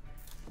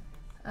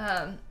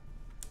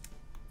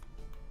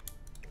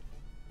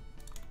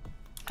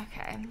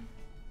 Okay.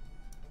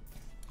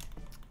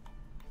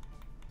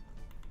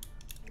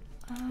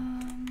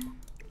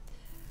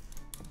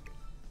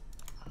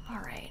 All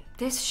right.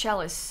 This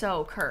shell is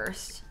so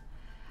cursed.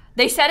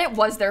 They said it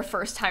was their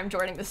first time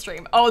joining the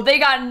stream. Oh, they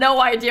got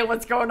no idea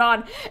what's going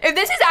on. If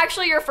this is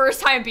actually your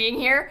first time being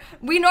here,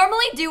 we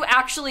normally do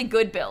actually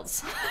good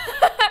builds.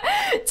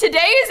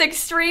 Today is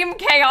extreme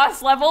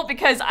chaos level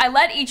because I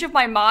let each of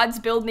my mods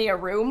build me a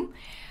room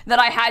that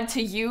I had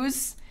to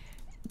use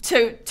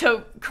to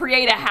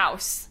create a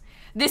house.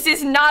 This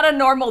is not a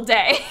normal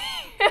day.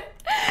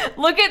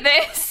 Look at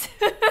this.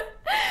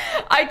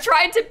 I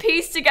tried to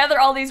piece together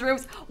all these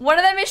rooms. One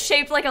of them is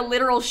shaped like a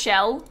literal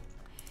shell.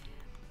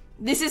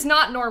 This is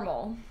not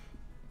normal.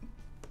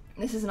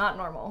 This is not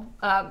normal.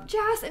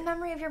 Jazz, in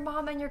memory of your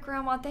mom and your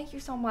grandma, thank you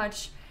so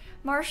much.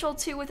 Marshall,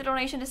 too, with a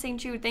donation to St.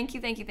 Jude. Thank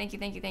you, thank you, thank you,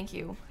 thank you, thank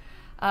you.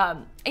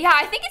 Yeah,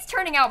 I think it's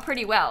turning out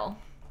pretty well.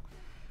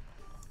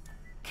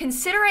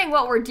 Considering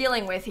what we're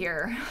dealing with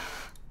here,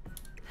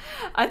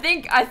 I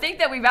think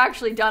that we've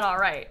actually done all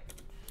right.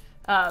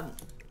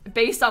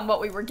 Based on what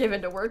we were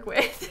given to work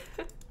with.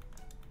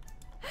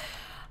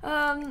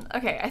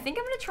 Okay, I think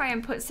I'm gonna try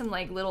and put some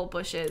like little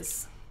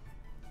bushes.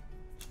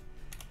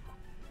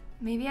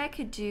 Maybe I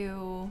could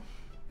do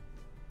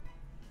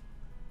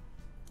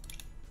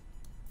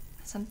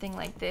something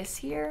like this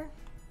here.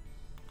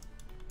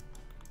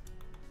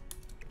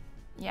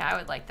 Yeah, I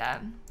would like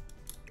that.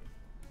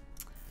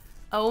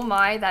 Oh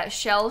my, that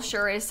shell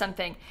sure is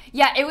something.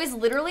 Yeah, it was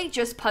literally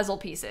just puzzle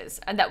pieces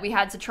and that we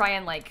had to try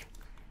and like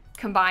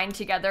combine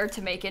together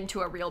to make into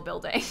a real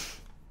building.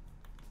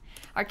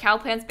 Are cow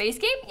plants base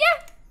game?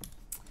 Yeah.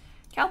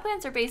 Cow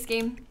plants are base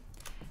game.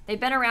 They've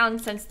been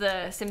around since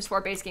the Sims 4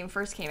 base game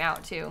first came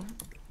out too.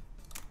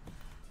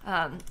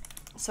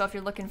 So if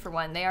you're looking for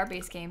one, they are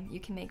base game. You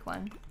can make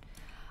one.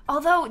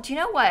 Although, do you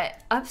know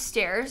what?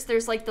 Upstairs,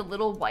 there's like the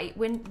little white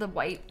the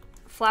white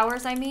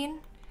flowers, I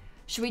mean.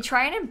 Should we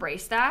try and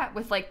embrace that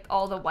with like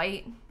all the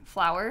white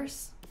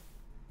flowers?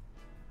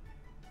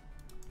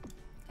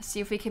 See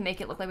if we can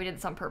make it look like we did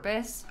this on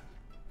purpose.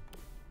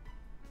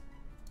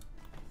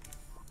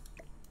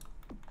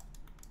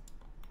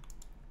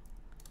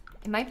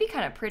 It might be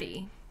kind of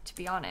pretty, to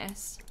be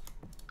honest.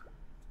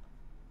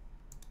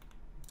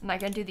 Am I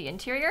gonna do the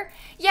interior?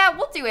 Yeah,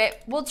 we'll do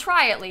it. We'll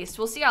try at least.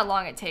 We'll see how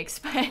long it takes.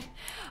 But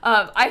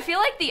I feel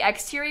like the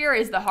exterior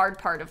is the hard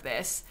part of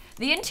this.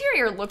 The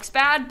interior looks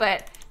bad,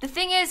 but the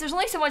thing is, there's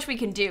only so much we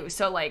can do.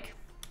 So like,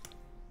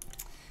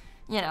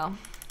 you know,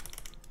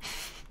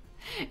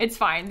 it's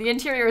fine. The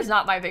interior is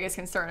not my biggest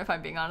concern, if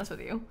I'm being honest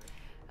with you.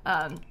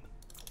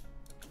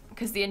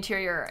 Because the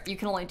interior, you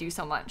can only do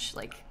so much.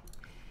 Like,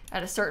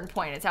 at a certain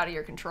point, it's out of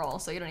your control,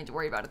 so you don't need to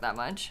worry about it that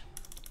much.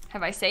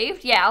 Have I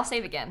saved? Yeah, I'll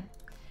save again.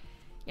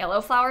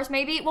 Yellow flowers,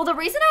 maybe? Well, the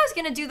reason I was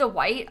gonna do the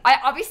white,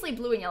 obviously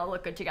blue and yellow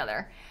look good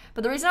together,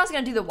 but the reason I was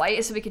gonna do the white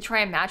is so we could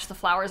try and match the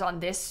flowers on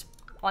this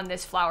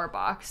flower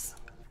box.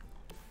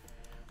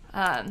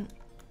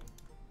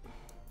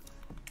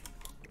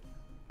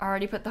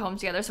 Already put the home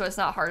together so it's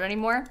not hard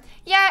anymore.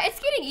 Yeah, it's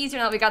getting easier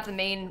now that we got the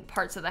main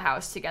parts of the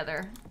house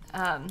together.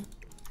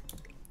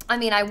 I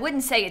mean, I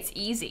wouldn't say it's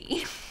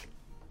easy.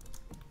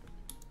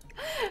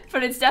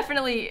 But it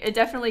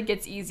definitely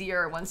gets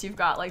easier once you've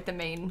got like the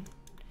main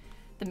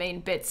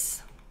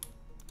bits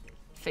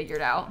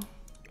figured out.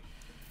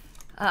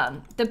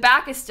 The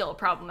back is still a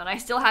problem, and I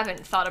still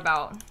haven't thought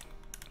about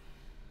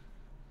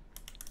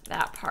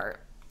that part.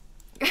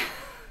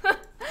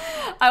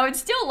 I would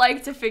still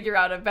like to figure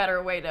out a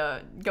better way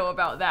to go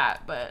about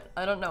that, but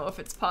I don't know if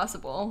it's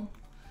possible.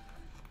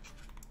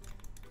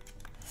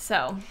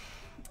 So,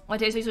 what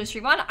days do you usually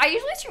stream on? I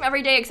usually stream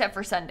every day except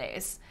for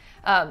Sundays.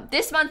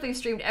 This month we've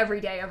streamed every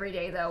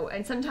day though,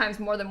 and sometimes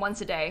more than once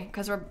a day,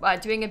 because we're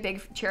doing a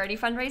big charity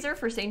fundraiser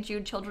for St.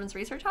 Jude Children's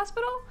Research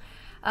Hospital.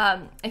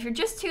 If you're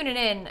just tuning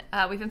in,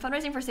 we've been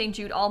fundraising for St.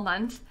 Jude all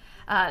month.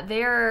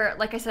 They're,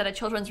 like I said, a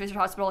children's research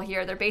hospital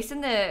here. They're based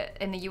in the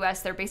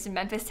U.S. They're based in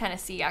Memphis,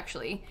 Tennessee,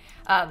 actually.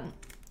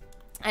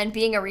 And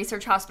being a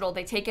research hospital,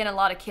 they take in a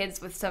lot of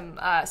kids with some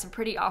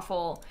pretty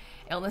awful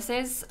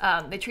illnesses.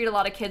 They treat a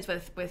lot of kids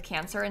with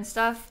cancer and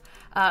stuff.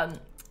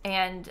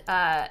 And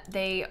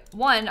they,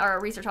 one, are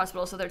a research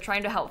hospital, so they're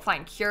trying to help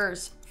find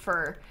cures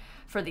for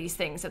these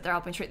things that they're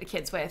helping treat the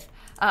kids with.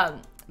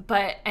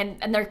 But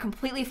they're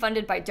completely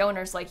funded by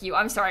donors like you.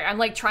 I'm sorry, I'm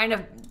like trying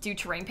to do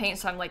terrain paint,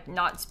 so I'm like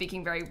not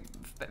speaking very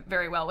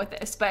well with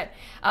this. But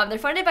they're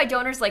funded by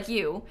donors like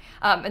you,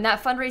 and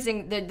that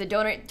fundraising, the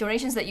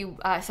donations that you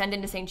send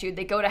into St. Jude,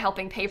 they go to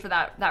helping pay for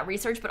that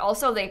research, but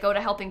also they go to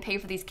helping pay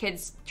for these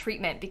kids'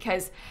 treatment,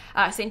 because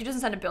St. Jude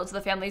doesn't send a bill to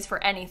the families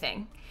for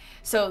anything.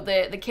 So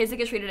the kids that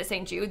get treated at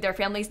St. Jude, their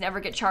families never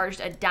get charged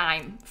a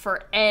dime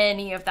for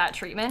any of that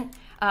treatment,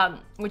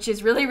 which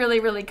is really, really,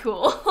 really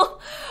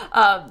cool.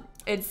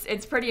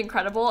 It's pretty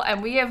incredible,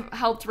 and we have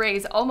helped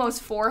raise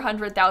almost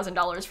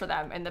 $400,000 for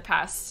them in the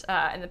past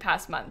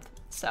month.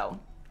 So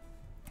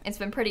it's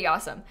been pretty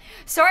awesome.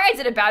 Sorry I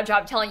did a bad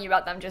job telling you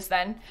about them just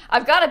then.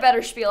 I've got a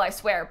better spiel, I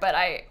swear, but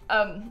I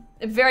am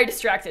very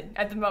distracted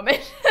at the moment.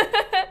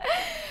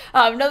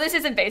 No, this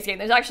isn't base game.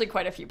 There's actually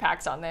quite a few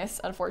packs on this,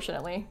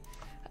 unfortunately.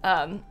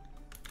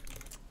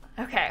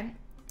 Okay.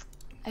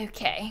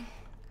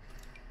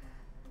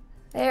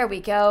 There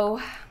we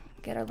go.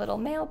 Get our little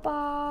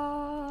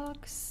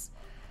mailbox.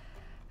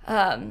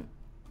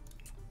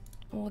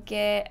 We'll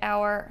get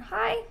our,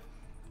 hi,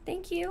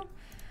 thank you.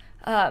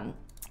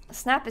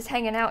 Snap is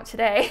hanging out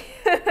today.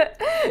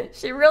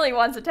 She really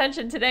wants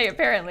attention today,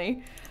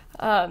 apparently.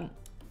 Oh,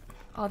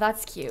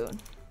 that's cute.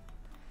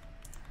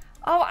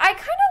 Oh, I kind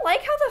of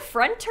like how the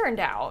front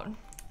turned out.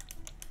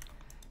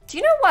 Do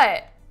you know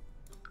what?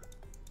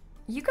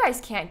 You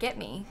guys can't get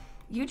me.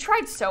 You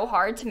tried so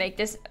hard to make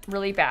this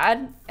really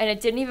bad, and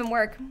it didn't even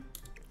work.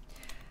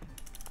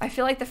 I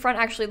feel like the front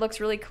actually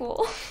looks really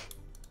cool.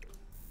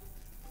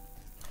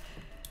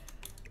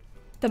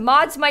 The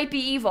mods might be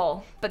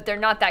evil, but they're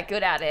not that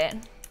good at it.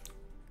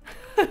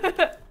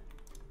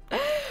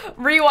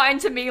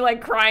 Rewind to me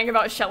like crying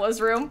about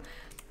Shella's room.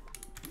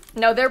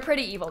 No, they're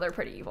pretty evil. They're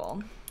pretty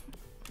evil.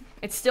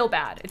 It's still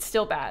bad. It's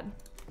still bad.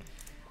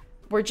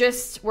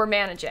 We're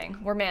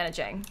managing. We're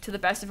managing to the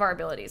best of our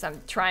abilities. I'm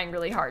trying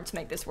really hard to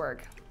make this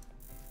work.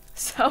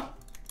 So.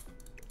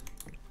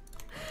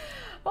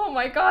 Oh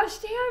my gosh,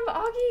 Tam,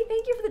 Augie,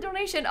 thank you for the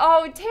donation.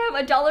 Oh, Tam,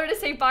 $1 to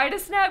say bye to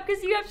Snap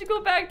because you have to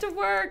go back to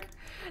work.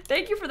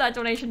 Thank you for that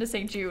donation to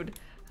St. Jude.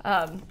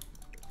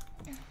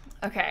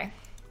 Okay.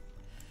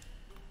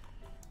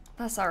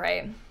 That's all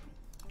right.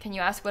 Can you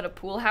ask what a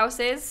pool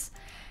house is?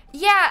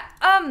 Yeah,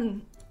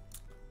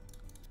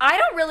 I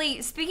don't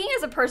really, speaking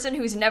as a person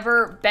who's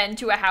never been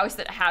to a house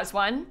that has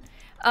one,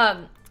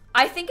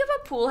 I think of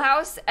a pool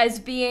house as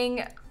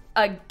being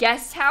a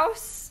guest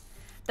house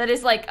that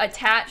is like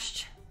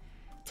attached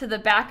to the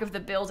back of the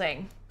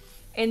building.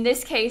 In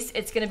this case,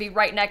 it's gonna be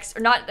right next,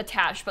 or not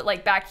attached, but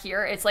like back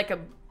here, it's like a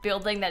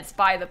building that's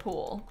by the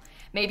pool.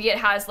 Maybe it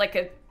has like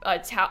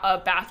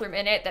a bathroom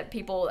in it that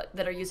people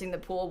that are using the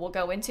pool will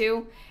go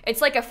into.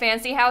 It's like a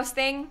fancy house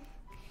thing.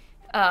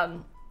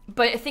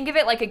 But think of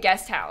it like a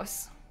guest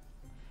house.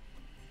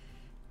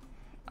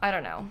 I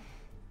don't know.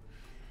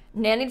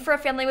 Nannied for a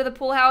family with a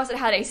pool house. It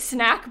had a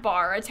snack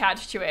bar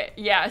attached to it.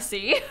 Yeah,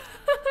 see?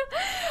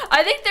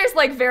 I think there's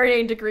like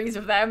varying degrees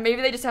of them.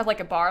 Maybe they just have like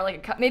a bar,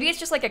 like maybe it's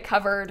just like a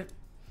covered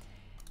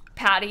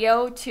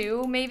patio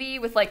too, maybe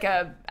with like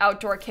a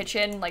outdoor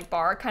kitchen, like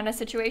bar kind of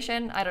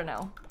situation. I don't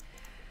know.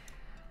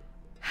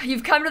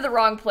 You've come to the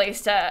wrong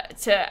place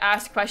to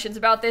ask questions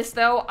about this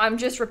though. I'm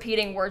just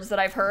repeating words that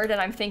I've heard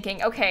and I'm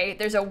thinking, okay,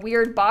 there's a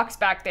weird box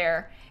back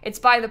there. It's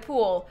by the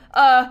pool.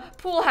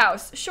 Pool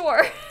house,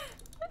 sure.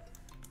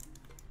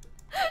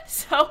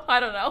 So, I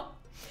don't know.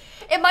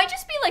 It might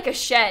just be like a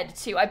shed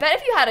too. I bet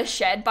if you had a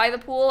shed by the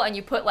pool and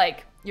you put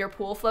like your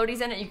pool floaties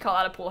in it, you call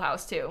that a pool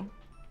house too.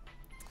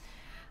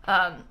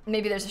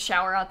 Maybe there's a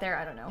shower out there,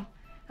 I don't know.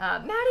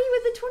 Maddie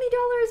with the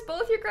 $20.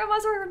 Both your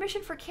grandmas are in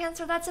remission for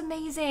cancer. That's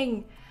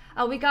amazing.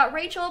 We got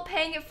Rachel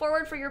paying it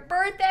forward for your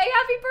birthday.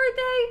 Happy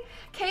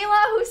birthday.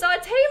 Kayla, who saw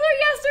Taylor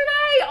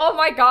yesterday. Oh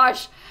my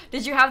gosh.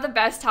 Did you have the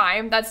best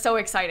time? That's so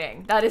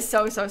exciting. That is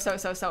so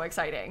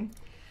exciting.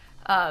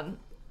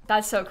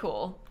 That's so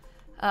cool.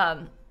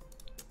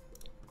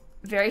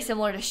 Very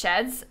similar to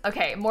sheds.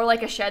 Okay, more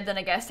like a shed than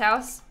a guest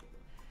house.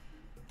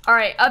 All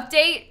right,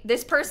 update.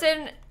 This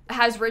person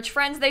has rich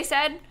friends, they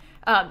said.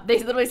 They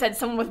literally said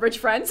someone with rich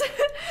friends.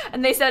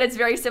 And they said it's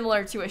very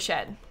similar to a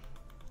shed.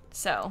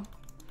 So,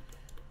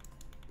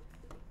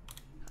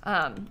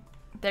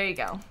 there you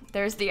go.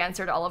 There's the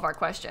answer to all of our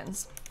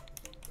questions.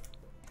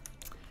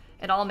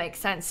 It all makes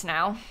sense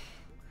now.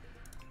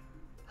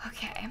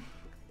 Okay.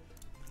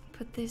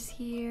 Put this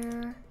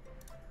here.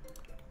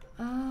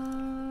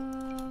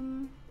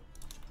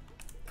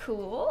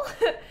 Cool.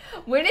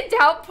 When in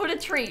doubt, put a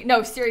tree.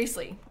 No,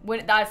 seriously.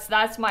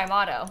 That's my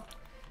motto.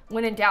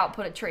 When in doubt,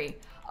 put a tree.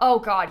 Oh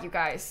God, you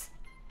guys.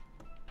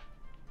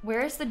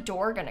 Where is the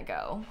door gonna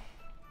go?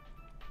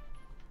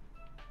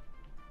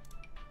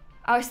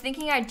 I was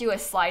thinking I'd do a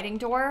sliding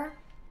door,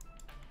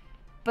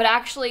 but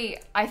actually,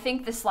 I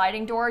think the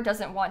sliding door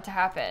doesn't want to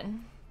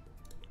happen.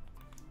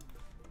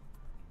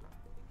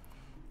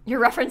 Your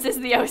reference is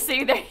the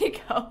OC, there you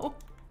go.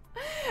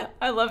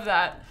 I love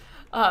that.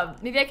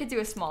 Maybe I could do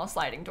a small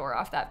sliding door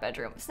off that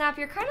bedroom. Snap,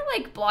 you're kind of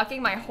like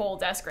blocking my whole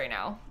desk right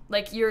now.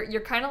 Like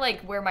you're kind of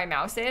like where my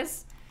mouse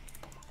is.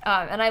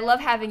 And I love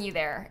having you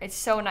there. It's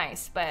so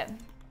nice, but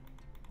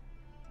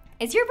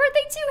it's your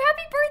birthday too.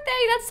 Happy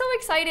birthday. That's so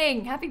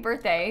exciting. Happy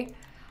birthday.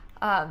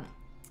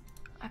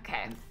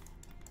 Okay.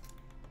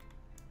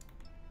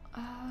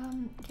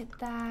 Get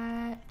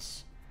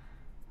that.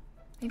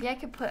 Maybe I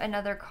could put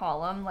another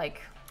column like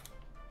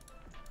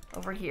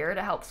over here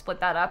to help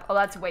split that up. Oh,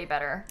 that's way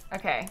better.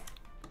 Okay.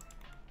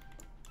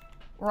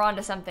 We're on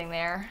to something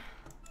there.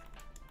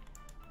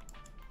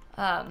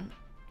 No,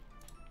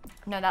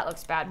 that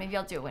looks bad. Maybe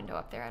I'll do a window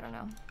up there. I don't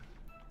know.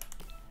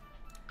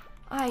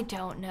 I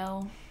don't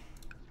know.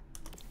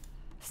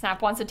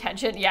 Snap wants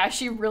attention. Yeah,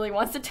 she really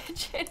wants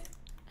attention.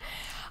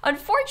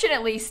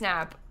 Unfortunately,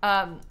 Snap,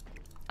 I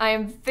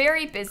am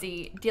very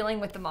busy dealing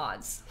with the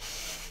mods.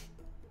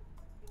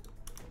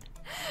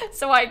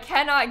 So I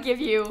cannot give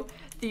you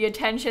the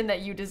attention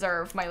that you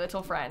deserve, my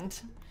little friend.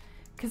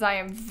 Because I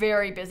am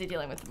very busy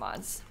dealing with the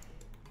mods.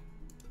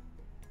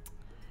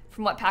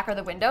 From what pack are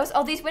the windows?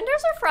 Oh, these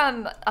windows are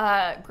from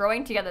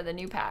Growing Together, the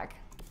new pack.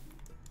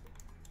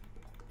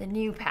 The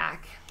new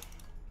pack.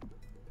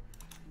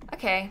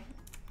 Okay.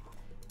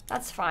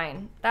 That's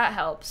fine. That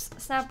helps.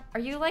 Snap, are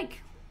you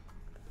like...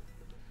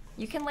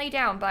 You can lay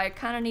down, but I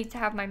kind of need to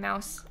have my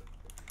mouse.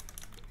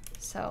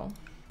 So...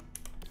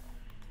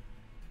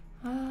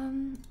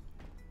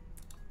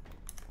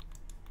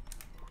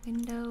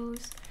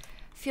 Windows.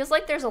 Feels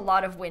like there's a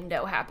lot of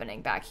window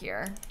happening back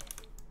here.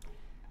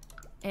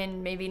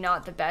 In maybe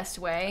not the best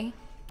way.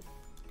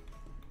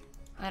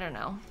 I don't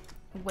know.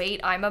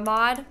 Wait, I'm a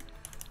mod?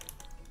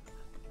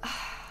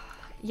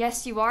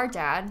 Yes, you are,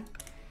 Dad.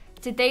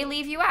 Did they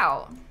leave you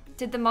out?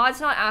 Did the mods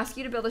not ask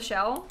you to build a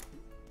shell?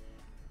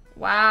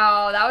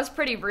 Wow, that was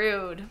pretty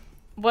rude.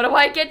 What do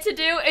I get to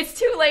do? It's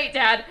too late,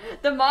 Dad.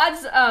 The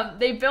mods,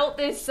 they built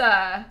this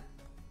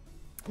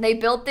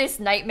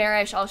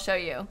nightmarish, I'll show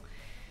you.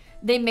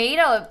 They made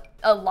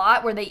a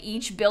lot where they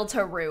each built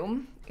a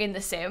room in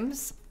The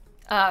Sims.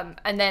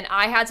 And then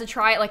I had to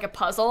try it like a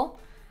puzzle.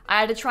 I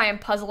had to try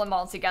and puzzle them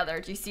all together.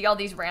 Do you see all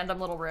these random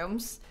little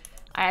rooms?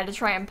 I had to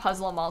try and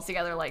puzzle them all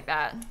together like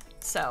that.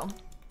 So.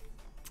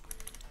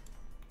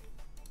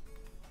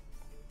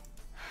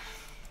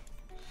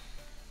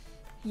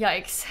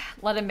 Yikes.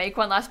 Let him make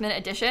one last minute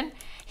addition.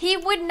 He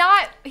would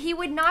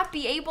not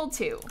be able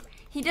to.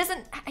 He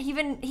doesn't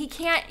even, he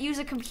can't use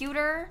a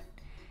computer.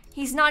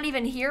 He's not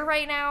even here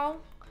right now.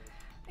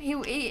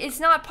 It's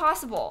not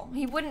possible.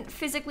 He wouldn't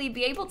physically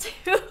be able to.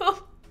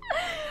 Oh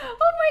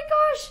my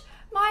gosh.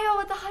 Maya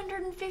with the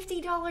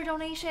 $150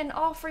 donation,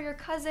 all for your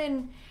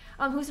cousin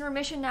who's in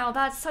remission now.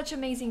 That's such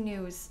amazing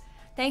news.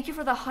 Thank you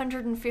for the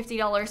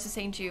 $150 to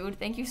St. Jude.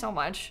 Thank you so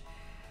much.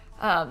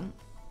 Okay.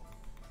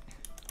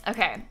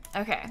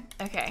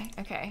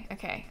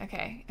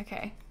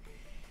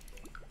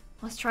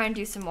 Let's try and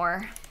do some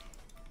more.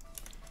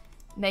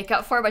 Make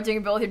up for it by doing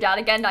a build with your dad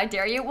again. I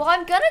dare you. Well,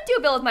 I'm gonna do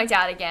a build with my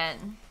dad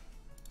again.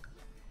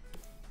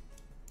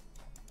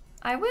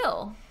 I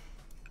will.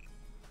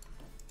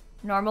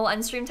 Normal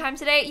end stream time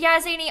today? Yeah,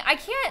 Zany, I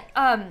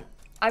can't,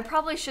 I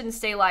probably shouldn't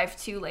stay live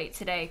too late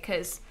today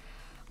because,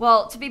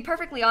 well, to be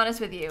perfectly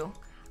honest with you,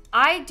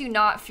 I do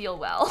not feel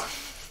well.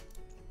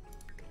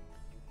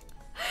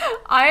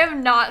 I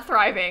am not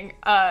thriving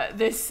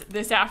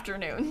this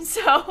afternoon,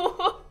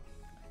 so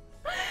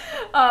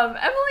Emily,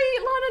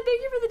 Lana,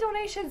 thank you for the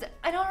donations.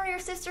 In honor of your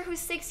sister who's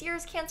 6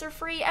 years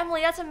cancer-free.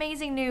 Emily, that's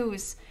amazing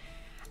news.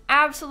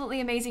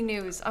 Absolutely amazing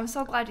news. I'm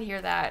so glad to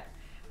hear that.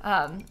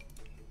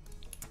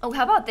 Oh,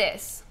 how about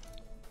this?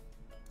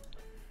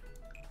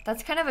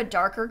 That's kind of a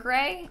darker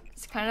gray.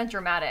 It's kind of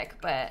dramatic,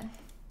 but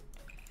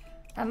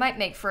that might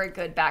make for a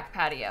good back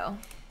patio.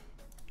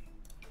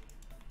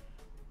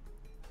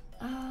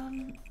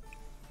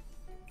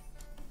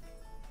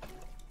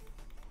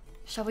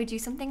 Shall we do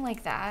something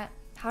like that?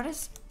 How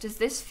does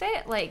this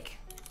fit? Like,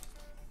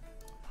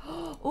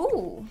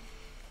 ooh.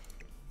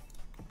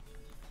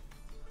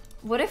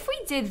 What if we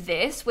did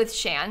this with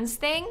Shan's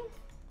thing?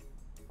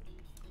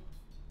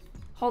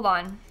 Hold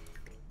on.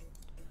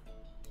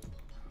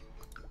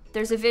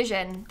 There's a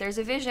vision. There's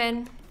a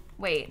vision.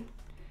 Wait.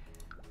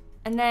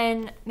 And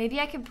then maybe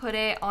I can put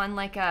it on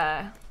like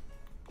a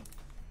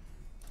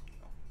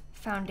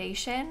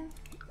foundation.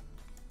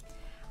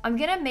 I'm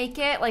gonna make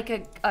it like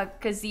a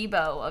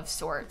gazebo of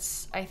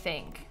sorts, I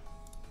think.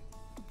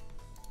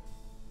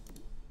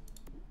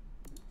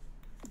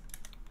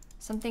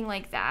 Something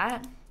like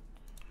that.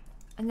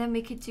 And then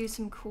we could do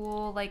some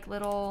cool like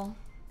little...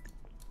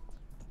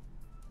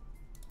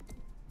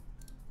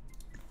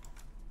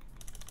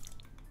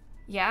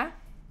 Yeah?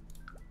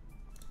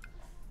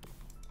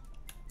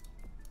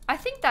 I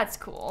think that's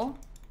cool.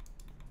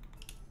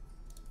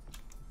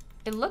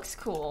 It looks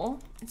cool.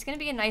 It's gonna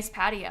be a nice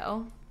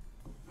patio.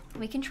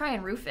 We can try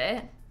and roof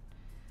it.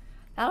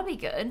 That'll be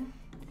good.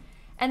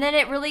 And then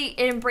it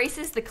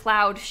embraces the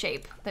cloud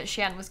shape that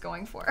Shan was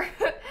going for.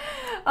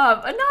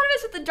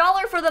 Anonymous with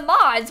 $1 for the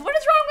mods. What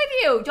is wrong with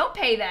you? Don't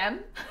pay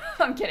them.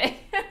 I'm kidding.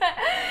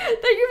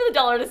 Thank you for the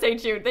 $1 to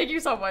St. Jude. Thank you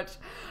so much.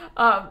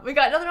 We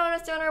got another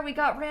anonymous donor. We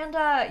got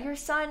Randa. Your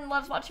son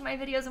loves watching my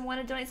videos and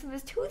wanted to donate some of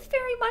his tooth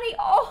fairy money.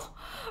 Oh,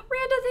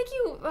 Randa, thank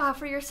you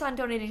for your son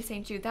donating to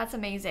St. Jude. That's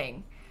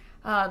amazing.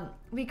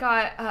 We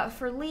got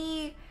for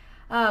Lee.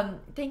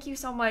 Thank you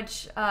so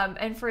much.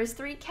 And for his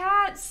 3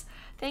 cats.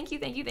 Thank you,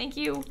 thank you, thank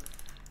you.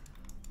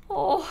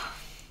 Oh,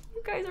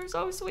 you guys are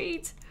so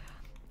sweet.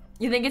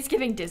 You think it's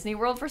giving Disney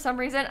World for some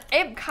reason?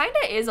 It kind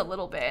of is a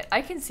little bit.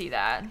 I can see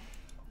that.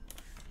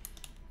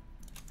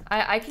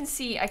 I can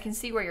see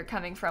where you're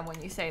coming from when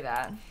you say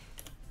that.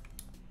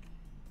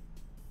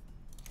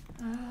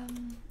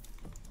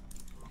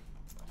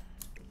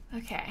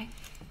 Okay.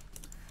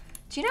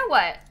 Do you know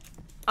what?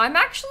 I'm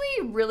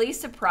actually really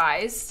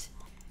surprised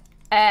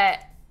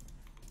at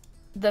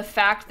the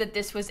fact that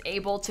this was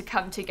able to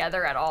come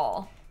together at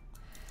all.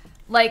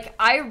 Like,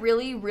 I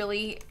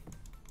really,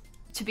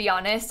 to be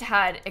honest,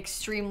 had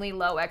extremely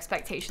low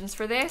expectations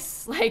for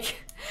this.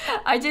 Like,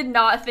 I did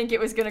not think it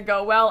was gonna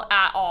go well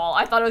at all.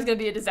 I thought it was gonna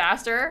be a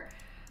disaster.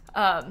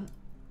 I'm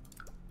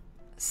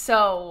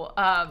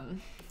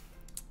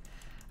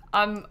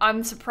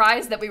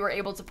surprised that we were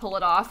able to pull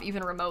it off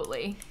even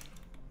remotely.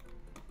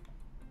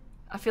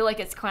 I feel like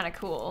it's kind of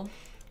cool.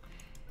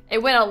 It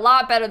went a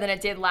lot better than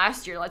it did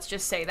last year, let's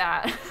just say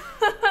that.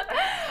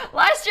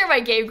 Last year my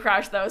game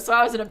crashed though, so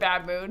I was in a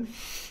bad mood.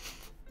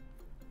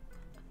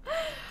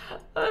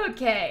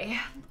 Okay.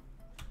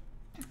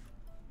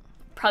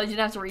 Probably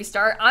didn't have to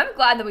restart. I'm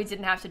glad that we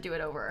didn't have to do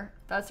it over.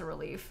 That's a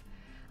relief.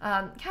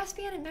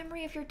 Caspian, in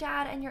memory of your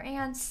dad and your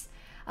aunts,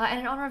 and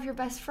in honor of your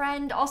best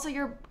friend, also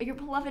your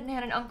beloved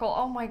nan and uncle.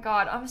 Oh my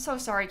god, I'm so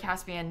sorry,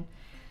 Caspian.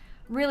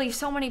 Really,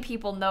 so many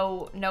people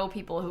know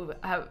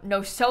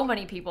so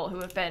many people who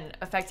have been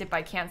affected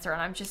by cancer,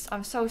 and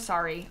I'm so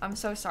sorry. I'm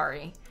so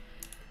sorry.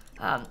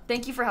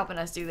 Thank you for helping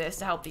us do this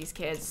to help these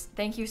kids.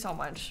 Thank you so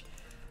much.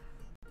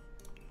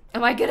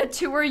 Am I gonna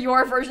tour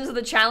your versions of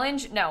the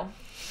challenge? No.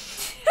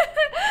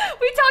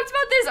 We talked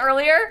about this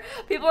earlier.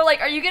 People were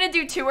like, are you gonna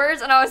do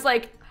tours? And I was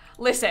like,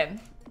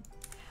 listen,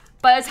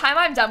 by the time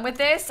I'm done with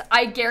this,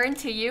 I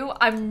guarantee you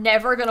I'm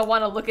never gonna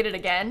want to look at it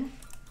again.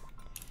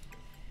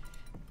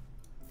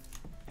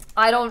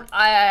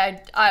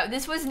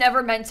 This was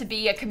never meant to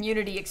be a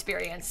community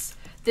experience.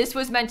 This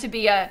was meant to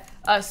be a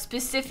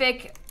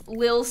specific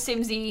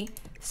lilsimsie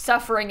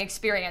suffering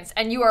experience.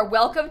 And you are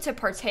welcome to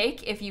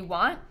partake if you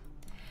want,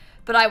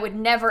 but I would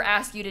never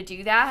ask you to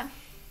do that.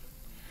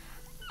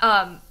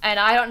 And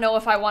I don't know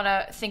if I want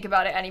to think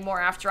about it anymore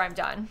after I'm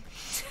done.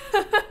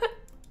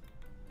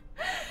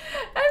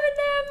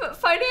 Eminem,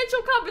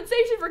 financial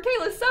compensation for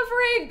Kayla's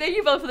suffering. Thank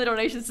you both for the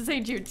donations to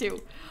St. Jude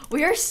too.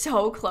 We are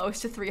so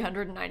close to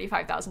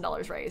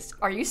 $395,000 raised.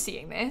 Are you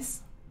seeing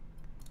this?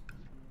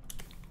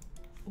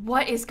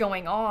 What is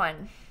going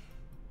on?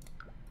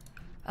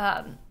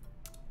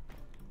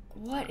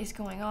 What is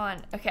going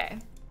on? Okay.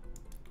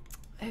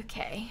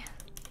 Okay.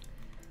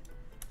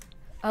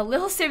 A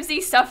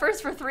lilsimsie suffers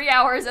for 3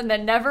 hours and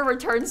then never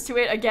returns to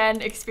it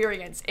again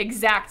experience.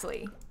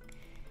 Exactly.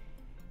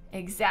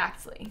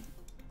 Exactly.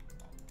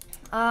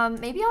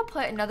 Maybe I'll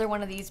put another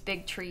one of these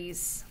big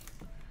trees.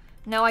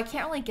 No, I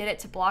can't really get it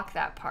to block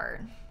that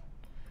part.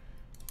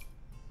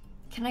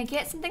 Can I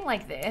get something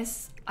like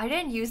this? I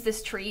didn't use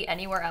this tree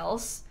anywhere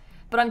else,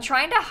 but I'm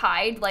trying to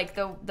hide like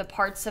the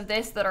parts of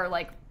this that are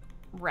like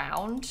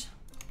round.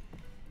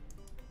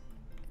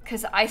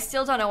 Because I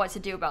still don't know what to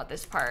do about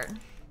this part.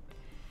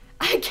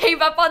 I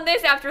gave up on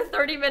this after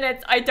 30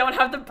 minutes. I don't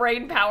have the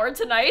brain power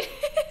tonight.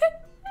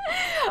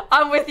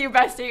 I'm with you,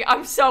 bestie.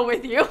 I'm so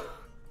with you.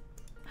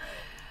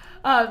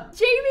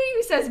 Jamie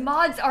who says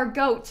mods are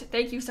goat.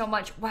 Thank you so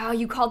much. Wow,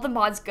 you called the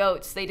mods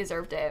goats. They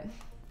deserved it.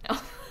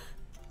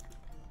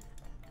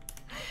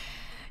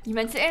 You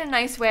meant it in a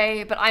nice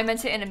way, but I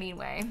meant it in a mean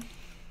way.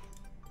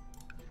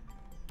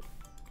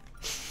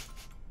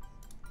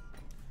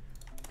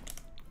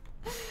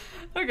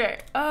 Okay,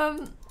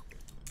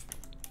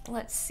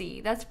 let's see.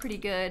 That's pretty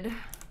good.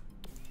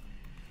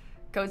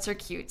 Goats are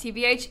cute.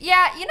 TBH.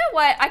 Yeah, you know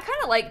what? I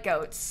kind of like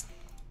goats.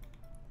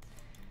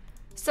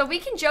 So we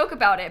can joke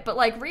about it, but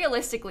like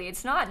realistically,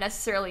 it's not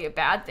necessarily a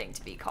bad thing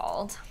to be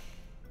called.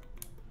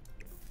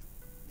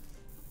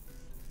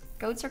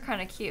 Goats are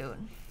kind of cute.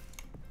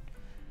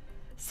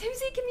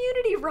 Simsie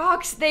community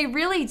rocks. They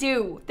really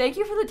do. Thank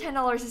you for the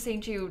 $10 to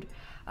St. Jude.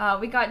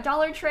 We got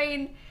Dollar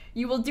Train.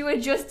 You will do a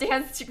Just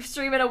Dance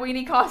stream in a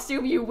weenie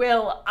costume. You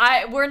will.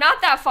 We're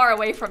not that far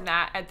away from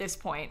that at this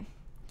point.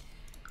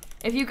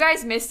 If you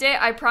guys missed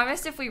it, I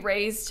promised if we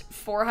raised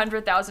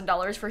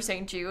 $400,000 for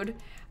St. Jude,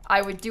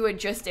 I would do a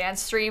Just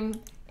Dance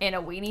stream in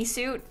a weenie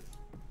suit.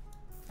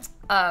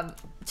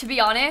 To be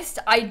honest,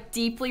 I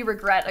deeply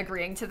regret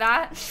agreeing to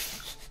that.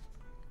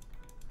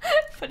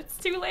 But it's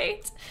too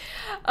late.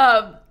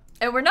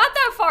 And we're not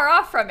that far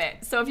off from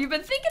it. So if you've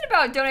been thinking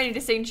about donating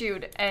to St.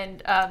 Jude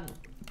and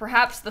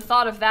perhaps the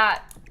thought of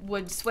that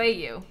would sway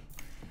you,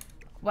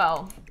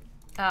 well,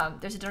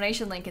 there's a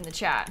donation link in the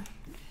chat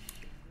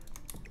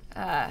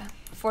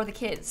for the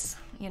kids,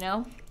 you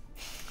know?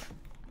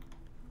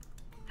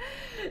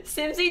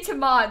 Simsie to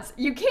mods.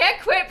 You can't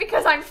quit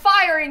because I'm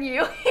firing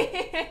you.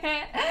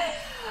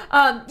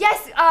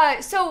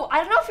 Yes, so I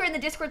don't know if you're in the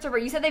Discord server.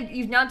 You said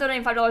you've now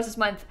donated $5 this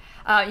month.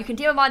 You can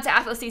DM a mod to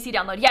ask for the CC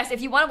download. Yes,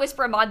 if you want to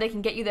whisper a mod, they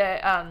can get you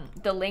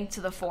the link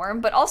to the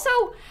form. But also,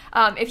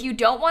 if you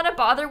don't want to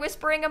bother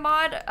whispering a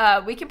mod,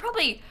 we can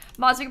probably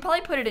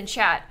put it in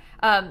chat.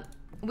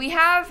 We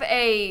have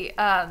a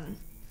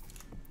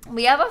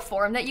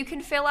form that you can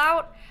fill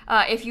out.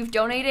 If you've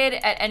donated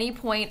at any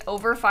point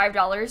over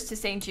 $5 to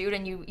St. Jude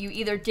and you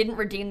either didn't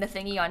redeem the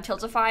thingy on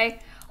Tiltify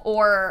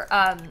or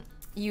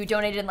you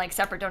donated in like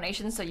separate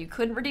donations so you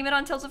couldn't redeem it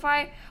on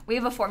Tiltify, we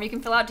have a form you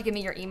can fill out to give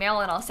me your email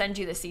and I'll send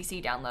you the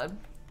CC download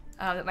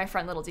that my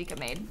friend Little Dika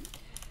made.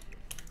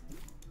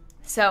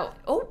 So,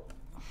 oh.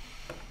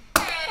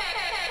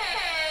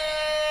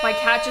 My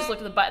cat just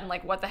looked at the button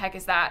like, what the heck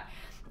is that?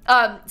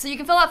 So you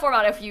can fill that form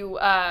out if you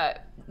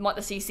want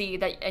the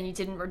CC and you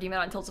didn't redeem it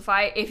on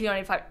Tiltify. If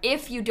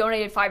you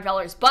donated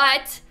 $5,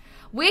 but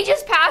we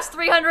just passed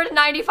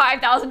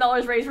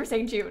 $395,000 raised for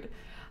St. Jude.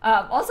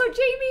 Also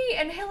Jamie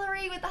and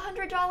Hillary with the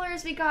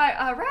 $100. We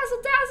got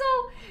Razzle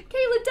Dazzle.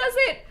 Kayla does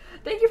it.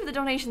 Thank you for the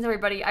donations,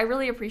 everybody. I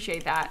really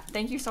appreciate that.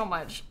 Thank you so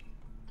much.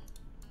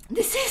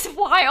 This is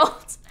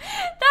wild.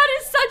 That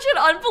is such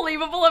an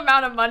unbelievable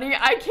amount of money.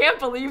 I can't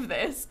believe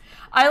this.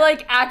 I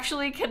like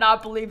actually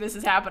cannot believe this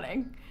is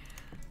happening.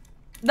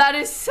 That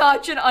is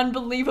such an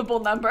unbelievable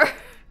number.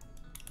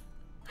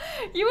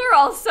 You are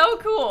all so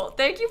cool.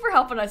 Thank you for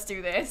helping us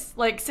do this.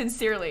 Like,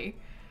 sincerely.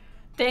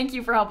 Thank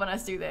you for helping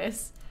us do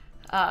this.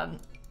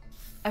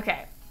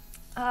 Okay.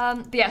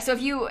 But yeah, so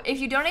if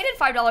you donated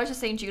 $5 to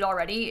St. Jude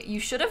already, you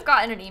should have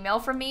gotten an email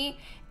from me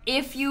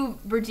if you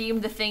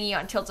redeemed the thingy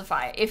on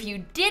Tiltify. If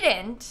you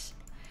didn't,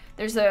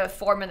 there's a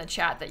form in the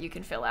chat that you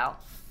can fill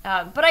out.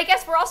 But I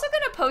guess we're also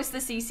going to post the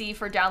CC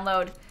for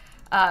download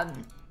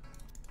on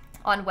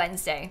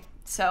Wednesday.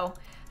 So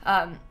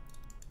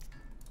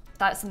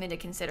that's something to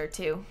consider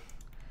too.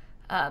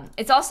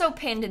 It's also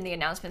pinned in the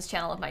announcements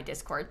channel of my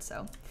Discord.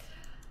 So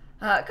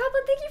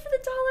Goblin, thank you for the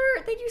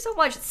 $1. Thank you so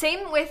much.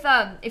 Same with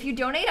if you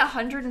donate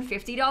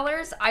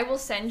 $150, I will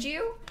send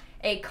you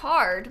a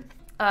card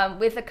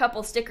with a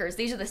couple stickers.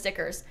 These are the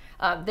stickers.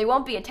 They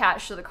won't be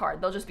attached to the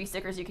card. They'll just be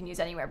stickers you can use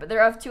anywhere. But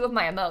they're of 2 of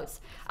my emotes.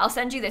 I'll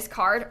send you this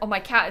card. Oh,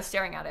 my cat is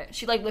staring at it.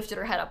 She like lifted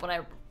her head up when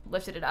I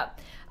lifted it up.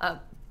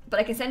 But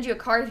I can send you a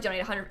card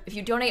if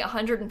you donate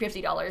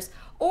 $150.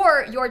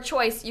 Or your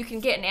choice, you can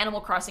get an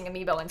Animal Crossing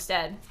amiibo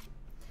instead.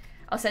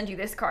 I'll send you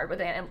this card with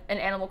an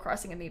Animal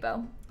Crossing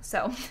amiibo.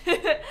 So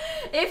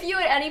if you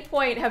at any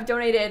point have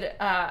donated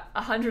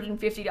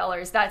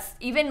 $150, that's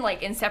even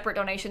like in separate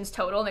donations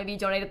total, maybe you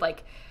donated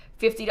like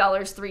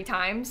 $50 3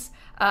 times,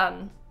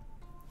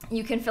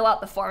 you can fill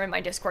out the form in my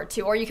Discord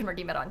too, or you can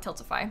redeem it on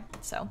Tiltify.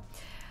 So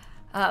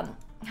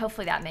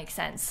hopefully that makes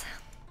sense.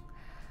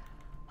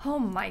 Oh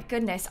my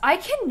goodness.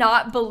 I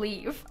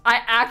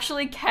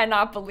actually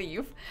cannot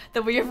believe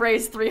that we have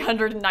raised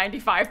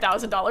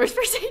 $395,000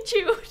 for St.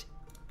 Jude.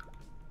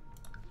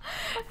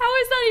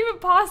 How is that even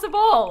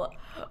possible?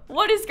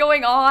 What is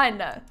going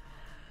on?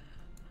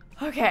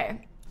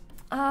 Okay.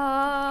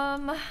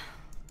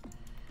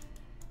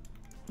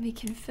 We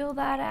can fill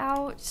that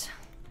out.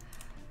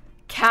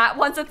 Kat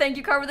wants a thank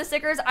you card with the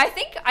stickers. I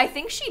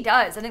think she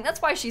does. I think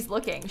that's why she's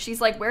looking.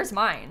 She's like, where's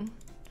mine?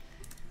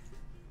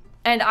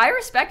 And I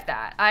respect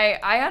that.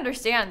 I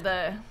understand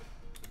the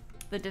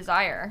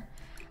desire.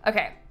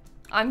 Okay,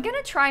 I'm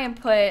gonna try and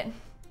put,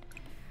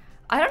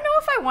 I don't know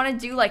if I want to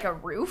do like a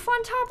roof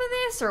on top of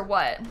this or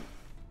what.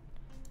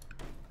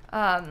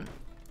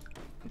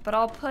 But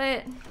I'll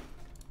put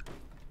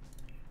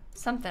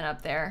something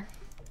up there.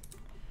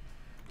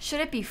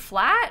 Should it be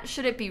flat?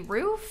 Should it be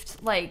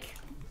roofed? Like,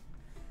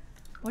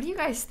 what do you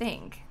guys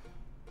think?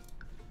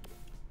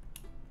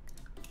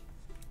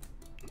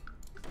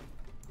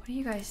 What do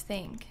you guys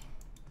think?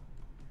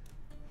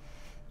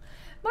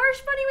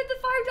 Marsh Bunny with the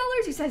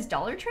 $5 who says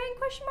Dollar Train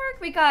question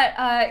mark. We got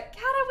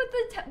Kata with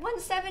the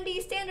 170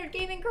 Standard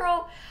Gaming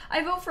Girl.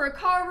 I vote for a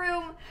car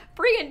room.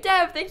 Bree and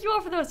Deb, thank you all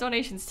for those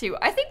donations too.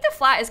 I think the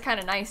flat is kind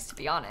of nice, to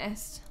be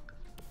honest.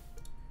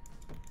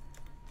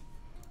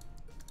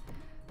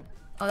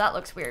 Oh, that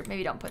looks weird.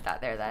 Maybe don't put that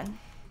there then.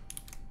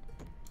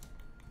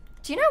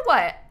 Do you know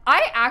what?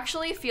 I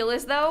actually feel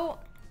as though,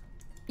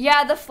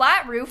 yeah, the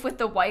flat roof with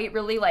the white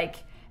really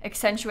like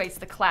accentuates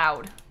the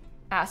cloud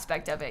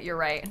aspect of it. You're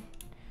right.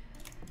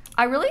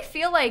 I really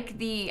feel like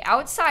the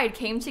outside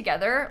came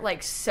together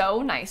like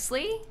so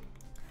nicely.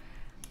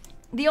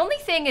 The only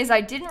thing is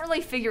I didn't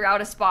really figure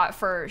out a spot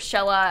for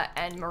Shella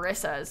and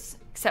Marissa's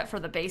except for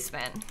the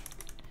basement.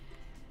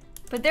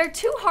 But they're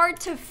too hard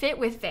to fit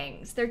with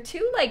things. They're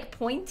too like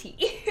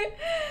pointy.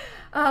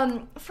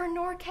 For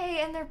Nork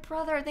and their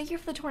brother, thank you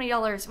for the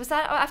 $20. Was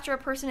that after a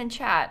person in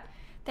chat?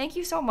 Thank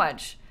you so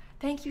much.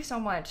 Thank you so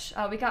much.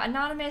 We got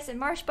Anonymous and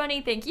Marsh Bunny.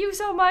 Thank you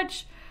so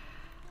much.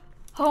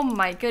 Oh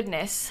my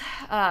goodness.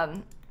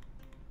 Okay.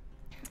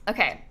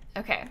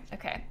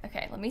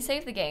 Let me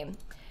save the game.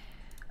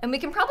 And we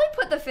can probably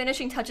put the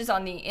finishing touches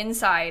on the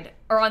inside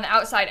or on the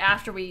outside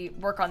after we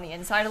work on the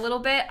inside a little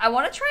bit. I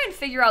want to try and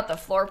figure out the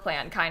floor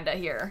plan kind of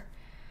here.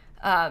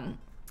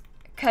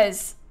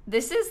 Because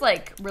this is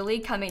like really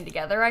coming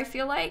together, I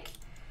feel like.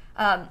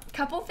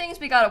 Couple things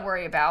we got to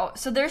worry about.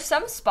 So there's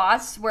some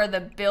spots where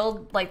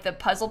the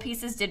puzzle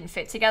pieces didn't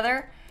fit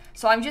together.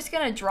 So I'm just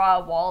going to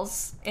draw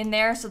walls in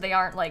there so they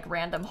aren't like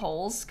random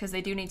holes because they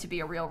do need to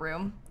be a real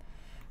room.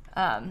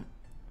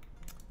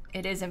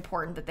 It is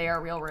important that they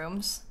are real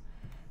rooms.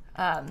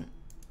 And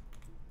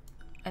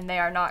they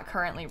are not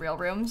currently real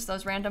rooms,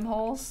 those random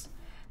holes.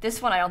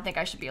 This one I don't think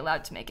I should be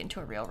allowed to make into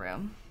a real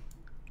room.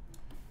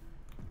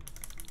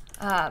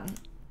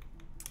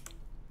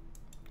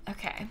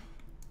 Okay.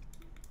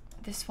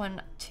 This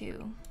one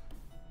too.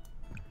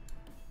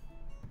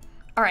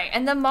 All right,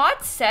 and the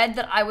mod said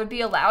that I would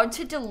be allowed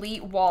to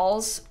delete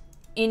walls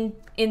in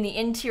the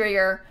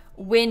interior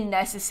when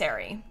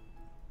necessary.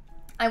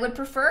 I would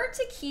prefer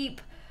to keep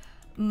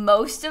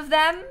most of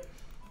them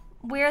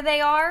where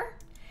they are,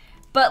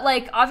 but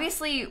like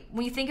obviously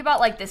when you think about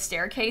like the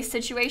staircase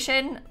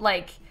situation,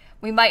 like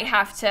we might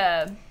have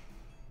to,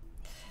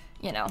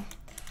 you know,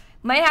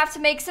 might have to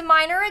make some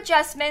minor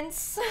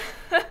adjustments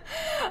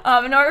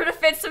in order to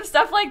fit some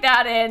stuff like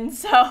that in.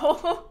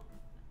 So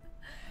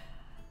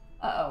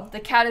uh-oh, the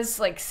cat is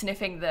like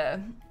sniffing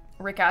the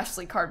Rick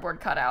Astley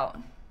cardboard cutout.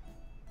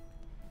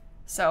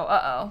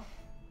 So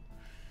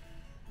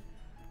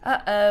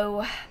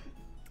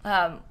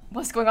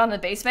what's going on in the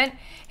basement?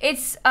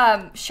 It's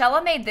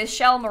Shella made this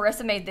shell,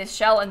 Marissa made this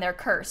shell, and they're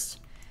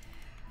cursed.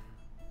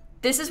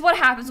 This is what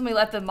happens when we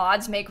let the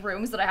mods make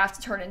rooms that I have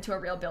to turn into a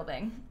real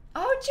building.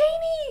 Oh,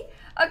 Jamie!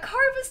 A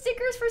card with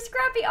stickers for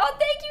Scrappy. Oh,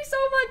 thank you so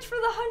much for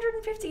the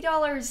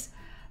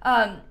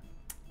 $150.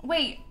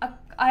 Wait,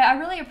 I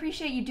really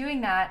appreciate you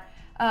doing that.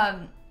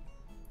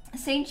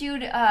 St.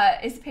 Jude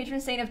is the patron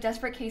saint of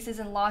desperate cases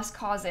and lost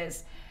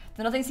causes.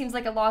 Though nothing seems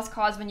like a lost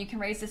cause when you can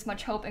raise this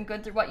much hope and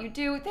good through what you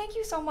do. Thank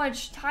you so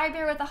much. Ty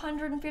Bear with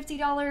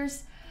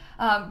 $150.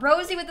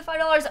 Rosie with the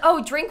 $5.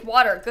 Oh, drink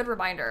water. Good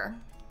reminder.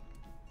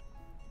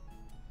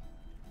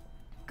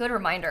 Good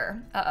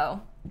reminder.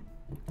 Uh-oh.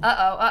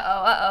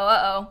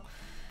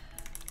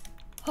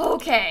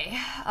 Okay.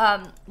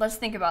 Let's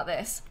think about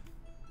this.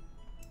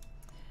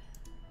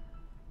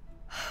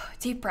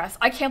 Deep breath.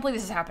 I can't believe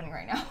this is happening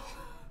right now.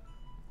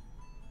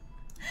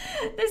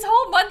 This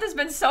whole month has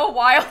been so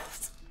wild.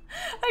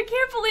 I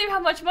can't believe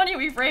how much money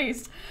we've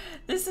raised.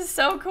 This is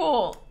so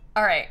cool.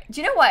 All right. Do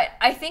you know what?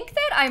 I think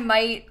that I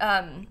might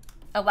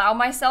allow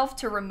myself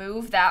to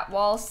remove that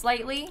wall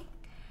slightly.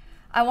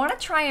 I want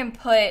to try and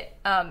put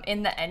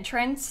in the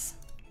entrance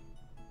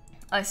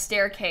a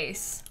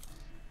staircase.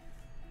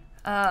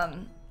 I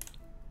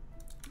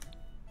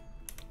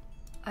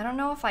don't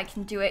know if I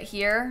can do it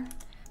here,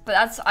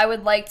 but I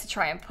would like to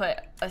try and put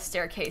a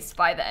staircase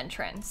by the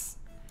entrance.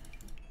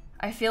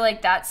 I feel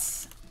like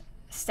that's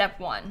step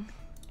one.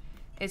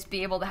 is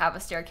be able to have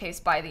a staircase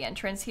by the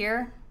entrance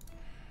here.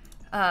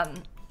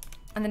 And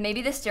then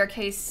maybe the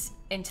staircase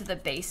into the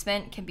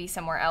basement can be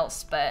somewhere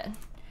else, but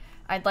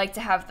I'd like to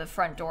have the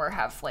front door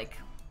have like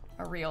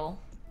a real,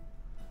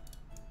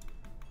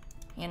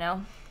 you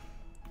know?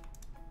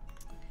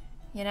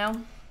 You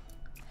know?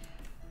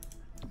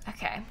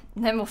 Okay,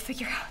 and then we'll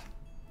figure out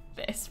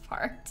this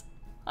part.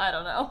 I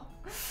don't know.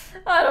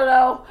 I don't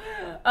know.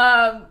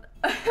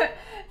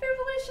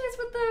 Fairmalicious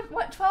with the,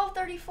 what,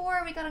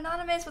 1234. We got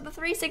Anonymous with the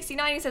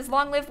 369. He says,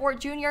 long live Wart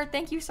Jr.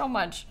 Thank you so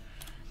much.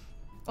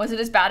 Was it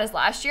as bad as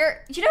last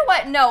year? You know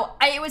what? No,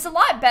 it was a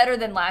lot better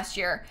than last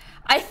year.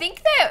 I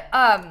think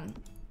that,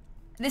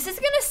 this is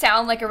gonna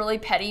sound like a really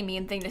petty,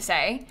 mean thing to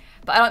say,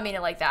 but I don't mean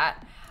it like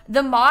that.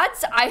 The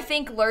mods, I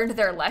think, learned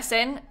their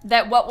lesson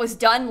that what was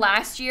done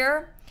last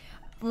year,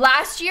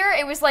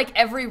 it was like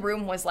every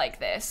room was like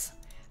this.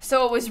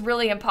 So it was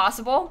really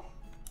impossible.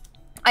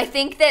 I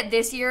think that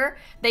this year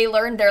they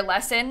learned their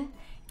lesson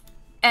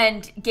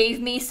and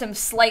gave me some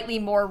slightly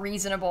more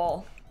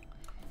reasonable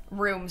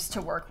rooms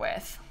to work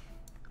with.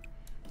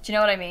 Do you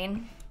know what I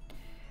mean?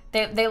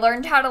 They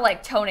learned how to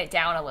like tone it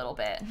down a little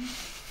bit,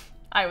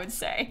 I would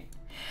say.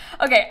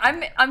 Okay,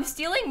 I'm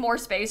stealing more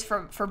space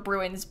for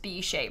Bruin's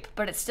B shape,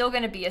 but it's still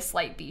gonna be a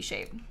slight B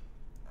shape.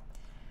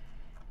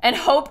 And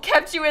Hope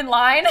kept you in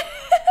line?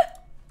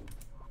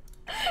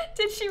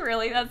 Did she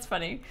really? That's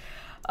funny.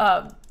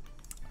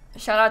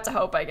 Shout out to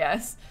Hope, I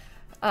guess.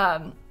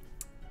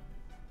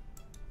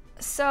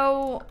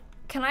 So,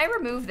 can I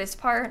remove this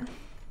part?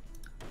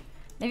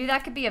 Maybe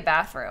that could be a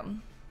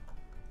bathroom.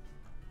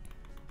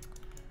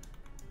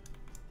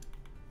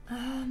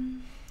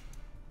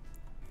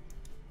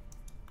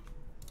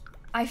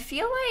 I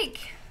feel like,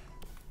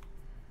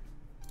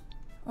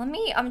 I'm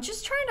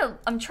trying to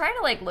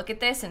like look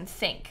at this and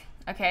think,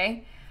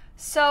 okay?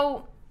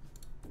 So,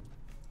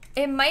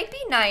 it might be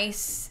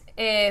nice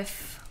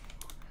if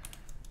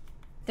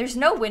there's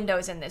no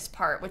windows in this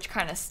part, which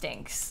kind of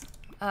stinks.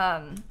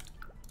 At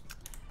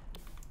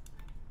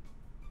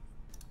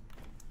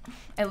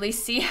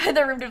least C had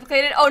the room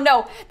duplicated. Oh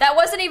no, that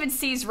wasn't even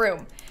C's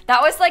room.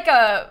 That was like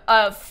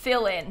a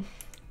fill-in.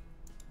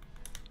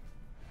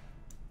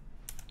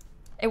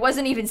 It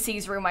wasn't even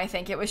C's room, I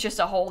think. It was just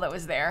a hole that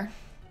was there.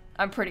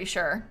 I'm pretty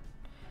sure.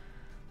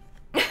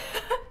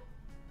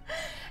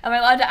 Am I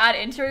allowed to add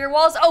interior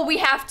walls? Oh, we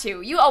have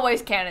to. You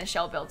always can in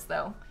shell builds,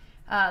 though.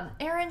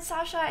 Erin,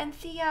 Sasha, and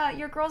Thea,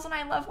 your girls and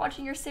I love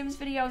watching your Sims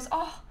videos.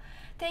 Oh,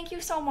 thank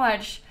you so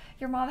much.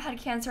 Your mom had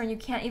cancer, and you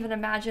can't even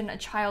imagine a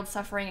child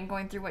suffering and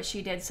going through what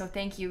she did, so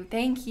thank you.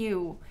 Thank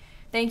you.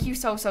 Thank you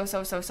so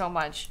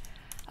much.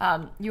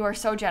 You are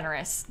so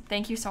generous.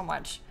 Thank you so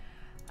much.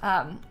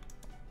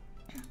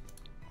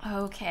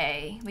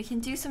 Okay, we can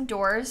do some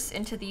doors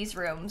into these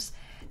rooms.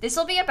 This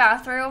will be a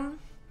bathroom.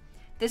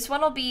 This one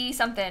will be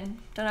something.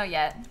 Don't know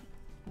yet.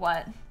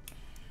 What?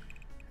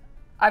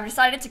 I've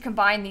decided to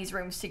combine these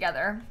rooms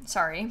together.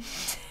 Sorry.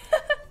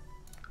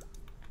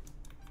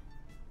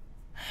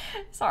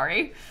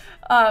 Sorry.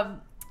 And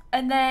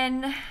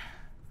then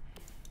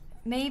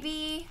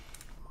maybe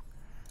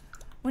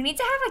we need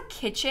to have a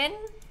kitchen.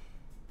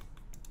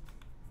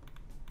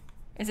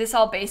 Is this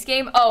all base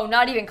game? Oh,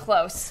 not even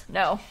close.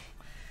 No.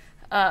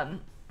 No,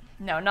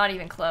 not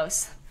even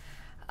close.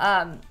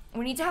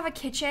 We need to have a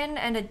kitchen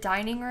and a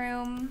dining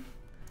room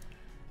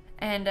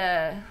and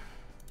a...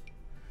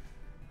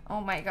 Oh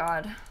my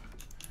god.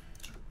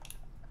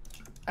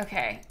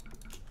 Okay.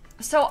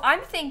 So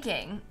I'm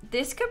thinking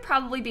this could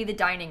probably be the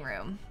dining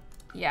room.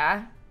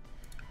 Yeah.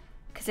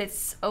 Because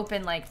it's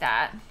open like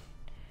that.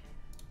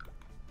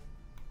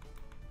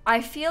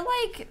 I feel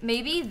like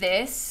maybe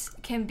this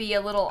can be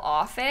a little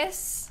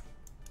office.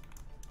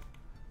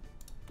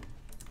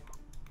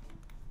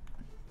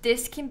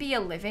 This can be a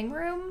living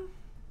room.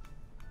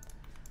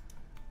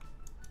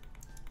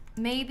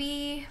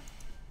 Maybe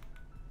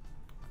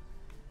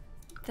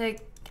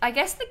I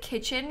guess the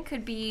kitchen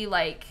could be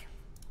like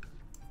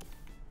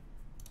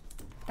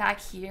back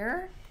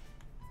here.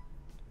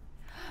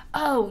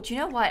 Oh, do you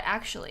know what,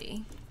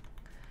 actually?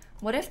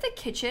 What if the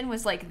kitchen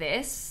was like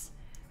this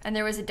and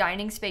there was a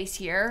dining space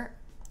here,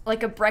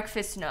 like a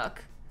breakfast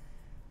nook?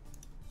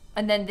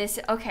 And then this,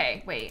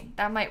 okay, wait,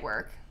 that might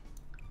work.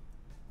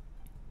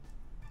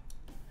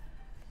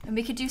 And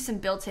we could do some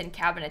built-in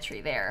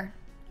cabinetry there.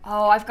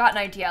 Oh, I've got an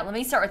idea. Let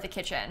me start with the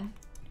kitchen.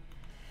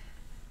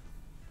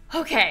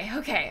 Okay.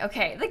 The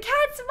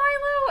cats,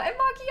 Milo and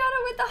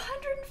Macchiato with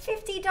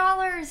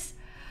 $150.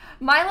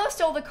 Milo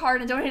stole the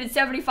card and donated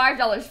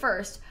 $75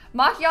 first.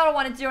 Macchiato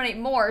wanted to donate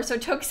more, so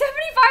took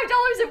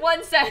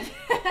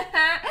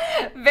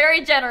 $75.01.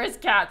 Very generous,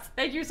 cats.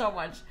 Thank you so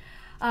much.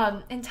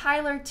 And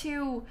Tyler,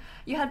 too.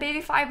 You had baby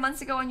 5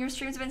 months ago, and your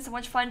streams have been so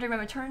much fun during my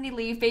maternity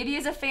leave. Baby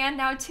is a fan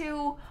now,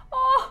 too.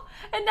 Oh,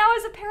 and now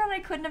as a parent, I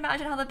couldn't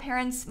imagine how the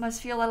parents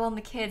must feel, let alone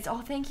the kids.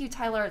 Oh, thank you,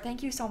 Tyler.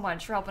 Thank you so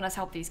much for helping us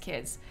help these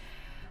kids.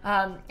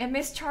 And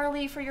Miss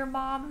Charlie, for your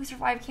mom who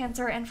survived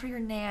cancer, and for your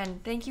nan.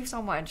 Thank you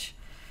so much.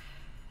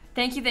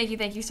 Thank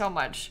you so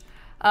much.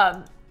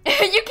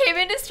 You came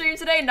into stream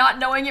today not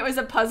knowing it was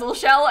a puzzle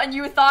shell, and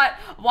you thought,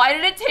 why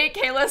did it take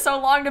Kayla so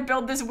long to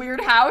build this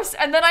weird house?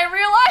 And then I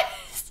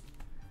realized,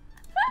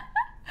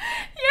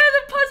 yeah,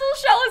 the puzzle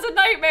shell is a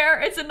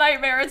nightmare. It's a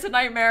nightmare. It's a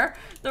nightmare.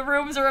 The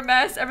rooms are a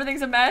mess.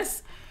 Everything's a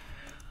mess.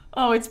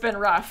 Oh, it's been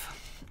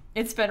rough.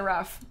 It's been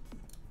rough.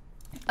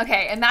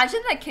 Okay,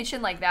 imagine that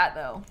kitchen like that,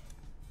 though.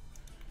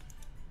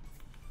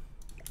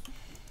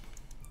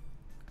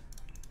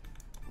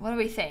 What do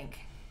we think?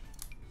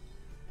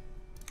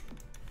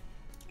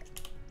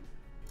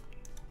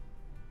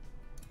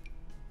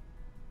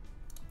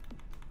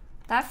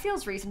 That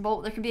feels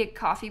reasonable. There could be a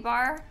coffee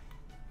bar.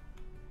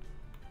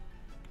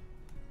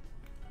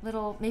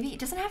 Little, maybe it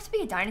doesn't have to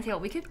be a dining table.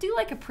 We could do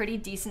like a pretty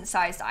decent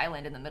sized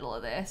island in the middle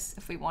of this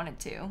if we wanted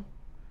to.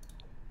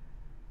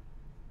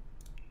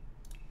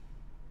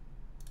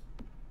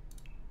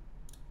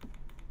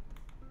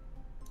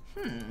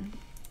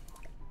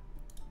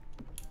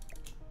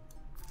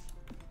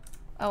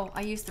 Oh,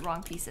 I used the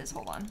wrong pieces.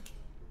 Hold on.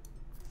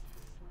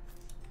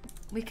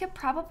 We could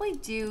probably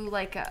do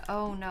like a,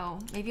 oh no,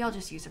 maybe I'll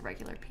just use a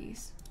regular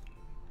piece.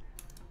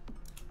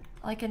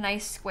 Like a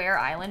nice square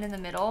island in the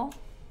middle.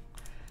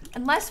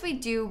 Unless we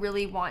do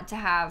really want to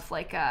have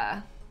like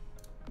the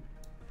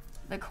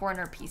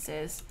corner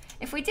pieces.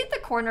 If we did the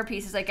corner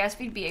pieces, I guess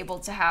we'd be able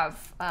to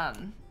have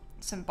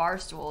some bar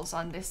stools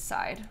on this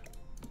side.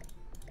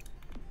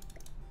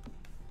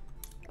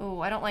 Oh,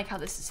 I don't like how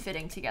this is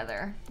fitting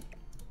together.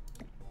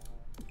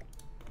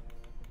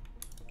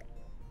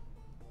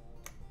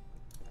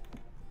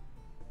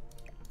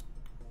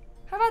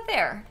 How about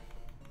there?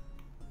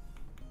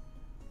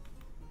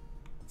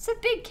 It's a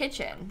big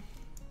kitchen.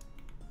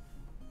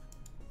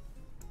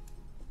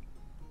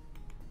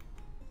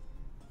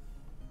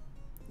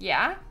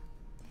 Yeah?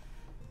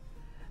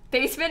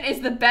 Basement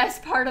is the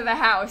best part of the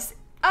house.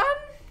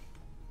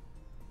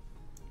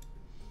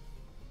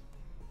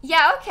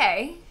 Yeah,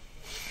 okay.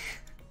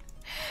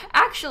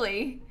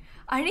 Actually,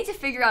 I need to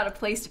figure out a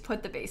place to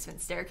put the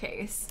basement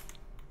staircase.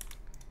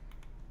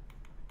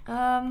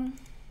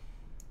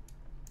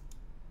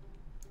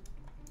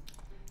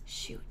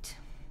 Shoot.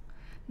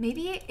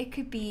 Maybe it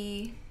could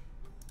be...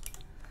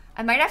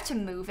 I might have to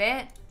move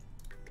it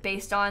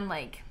based on,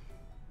 like,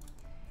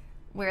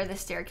 where the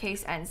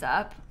staircase ends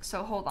up.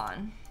 So hold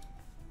on.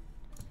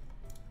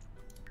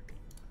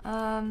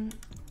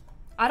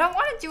 I don't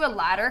want to do a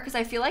ladder because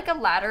I feel like a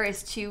ladder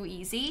is too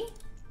easy.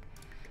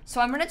 So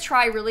I'm going to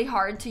try really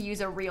hard to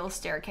use a real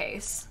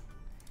staircase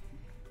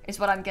is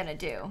what I'm going to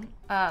do.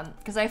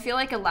 Because I feel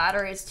like a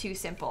ladder is too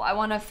simple. I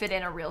want to fit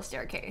in a real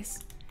staircase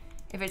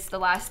if it's the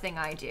last thing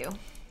I do.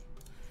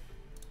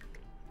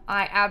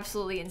 I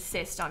absolutely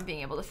insist on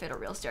being able to fit a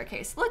real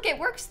staircase. Look, it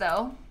works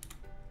though.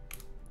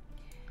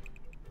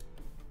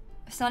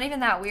 It's not even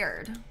that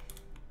weird.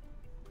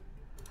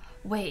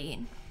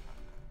 Wait.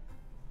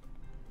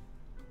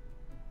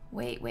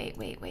 Wait.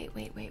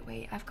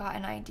 I've got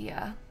an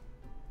idea.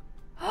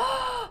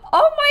 Oh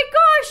my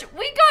gosh!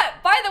 We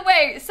got, by the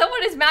way,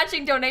 someone is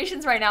matching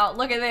donations right now.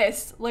 Look at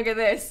this. Look at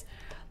this.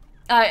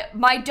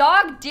 My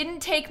dog didn't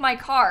take my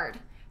card.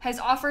 Has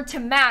offered to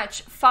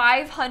match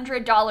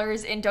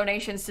 $500 in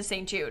donations to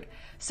St. Jude.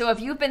 So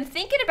if you've been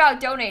thinking about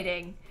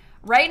donating,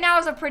 right now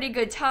is a pretty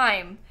good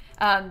time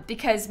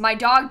because my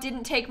dog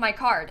didn't take my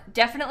card.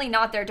 Definitely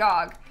not their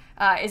dog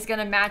is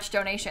gonna match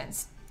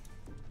donations.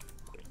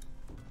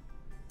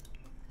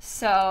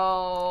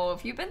 So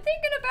if you've been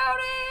thinking about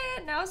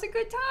it, now's a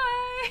good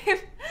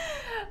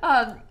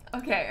time.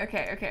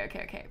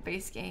 Okay.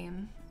 Base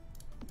game.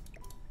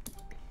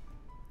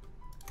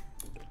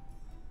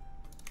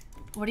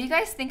 What do you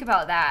guys think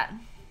about that?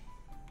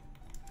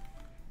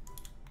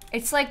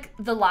 It's like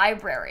the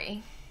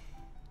library.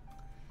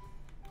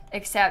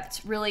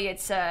 Except really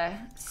it's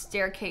a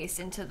staircase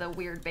into the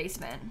weird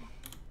basement.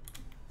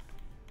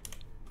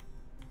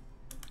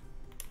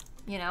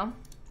 You know?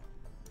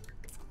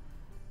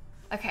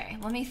 Okay,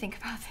 let me think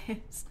about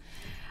this.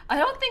 I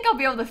don't think I'll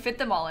be able to fit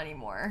them all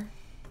anymore.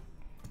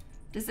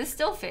 Does this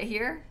still fit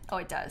here? Oh,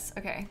 it does.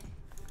 Okay.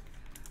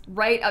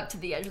 Right up to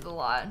the edge of the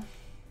lot.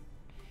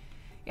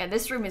 Yeah,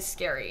 this room is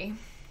scary.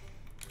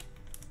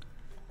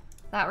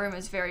 That room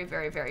is very,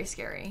 very, very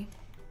scary.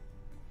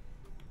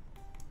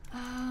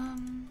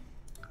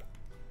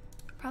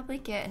 Probably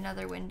get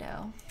another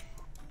window.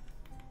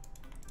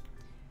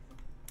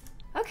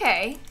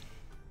 Okay.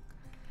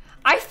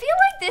 I feel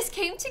like this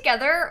came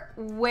together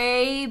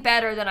way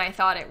better than I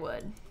thought it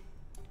would.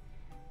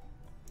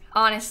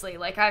 Honestly,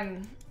 like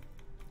I'm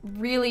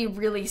really,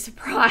 really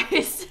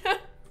surprised.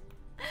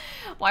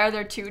 Why are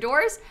there two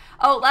doors?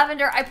 Oh,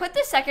 Lavender, I put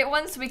the second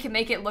one so we can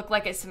make it look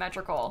like it's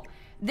symmetrical.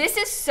 This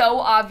is so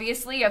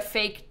obviously a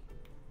fake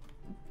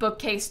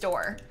bookcase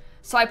door.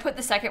 So I put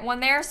the second one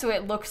there so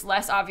it looks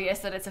less obvious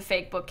that it's a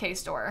fake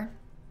bookcase door.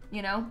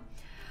 You know?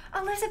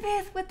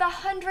 Elizabeth with the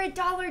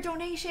 $100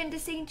 donation to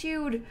St.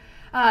 Jude.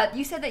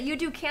 You said that you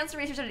do cancer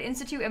research at an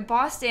institute in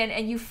Boston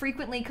and you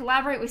frequently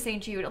collaborate with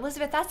St. Jude.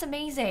 Elizabeth, that's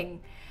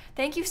amazing.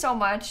 Thank you so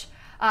much.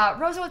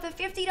 Rosa with the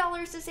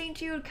 $50 to St.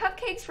 Jude.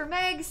 Cupcakes for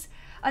Megs.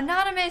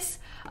 Anonymous,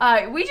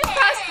 we just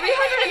passed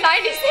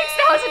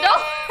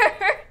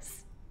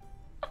 $396,000.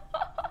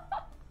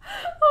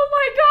 Oh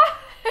my god.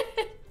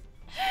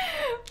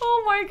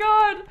 Oh my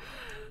god.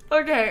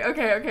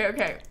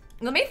 Okay.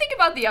 Let me think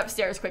about the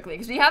upstairs quickly,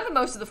 because we have the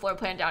most of the floor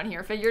plan down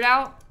here figured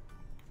out.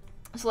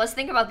 So let's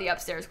think about the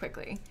upstairs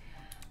quickly.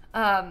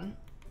 I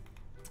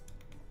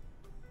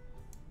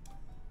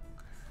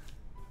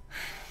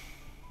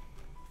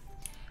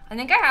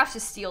think I have to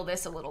steal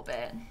this a little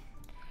bit.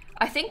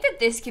 I think that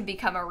this can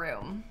become a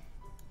room.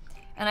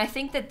 And I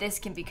think that this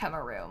can become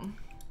a room.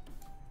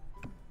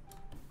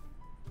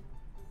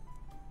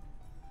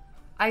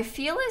 I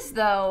feel as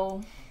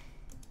though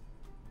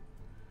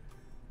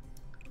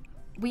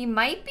we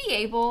might be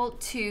able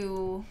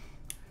to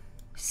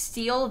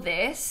steal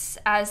this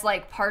as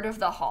like part of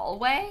the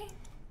hallway.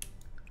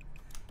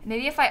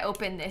 Maybe if I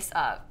open this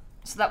up,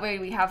 so that way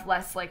we have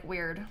less like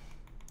weird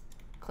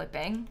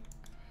clipping.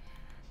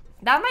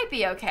 That might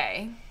be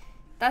okay.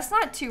 That's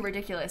not too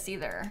ridiculous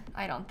either,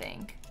 I don't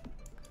think.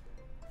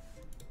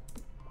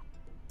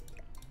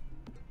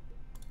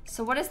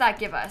 So what does that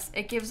give us?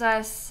 It gives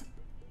us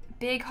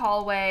big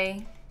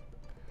hallway.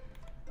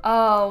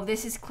 Oh,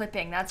 this is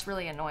clipping. That's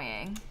really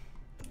annoying.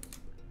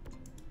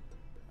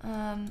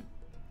 Can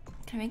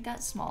I make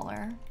that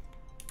smaller?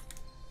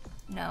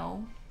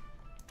 No.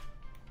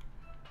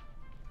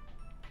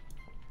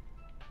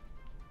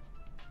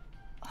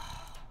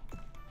 Oh.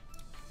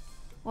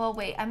 Well,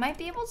 wait, I might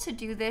be able to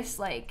do this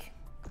like,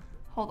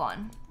 hold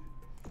on.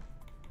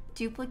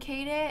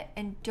 Duplicate it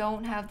and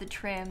don't have the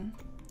trim.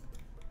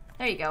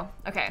 There you go.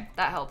 Okay,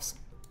 that helps.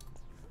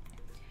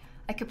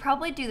 I could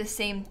probably do the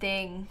same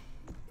thing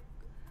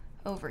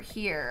over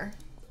here.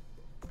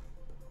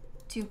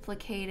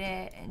 Duplicate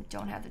it and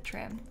don't have the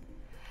trim.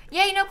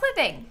 Yay, no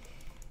clipping.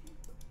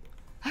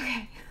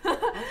 Okay.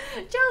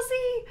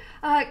 Chelsea,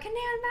 Canan,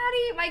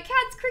 Maddie, my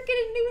cats, Cricket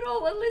and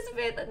Noodle,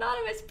 Elizabeth,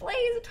 Anonymous,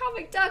 Blaze,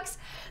 Atomic Ducks.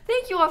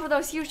 Thank you all for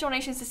those huge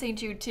donations to St.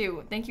 Jude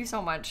too. Thank you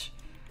so much.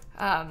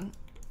 All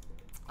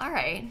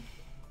right.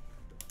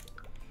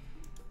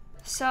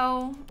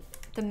 So,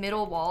 the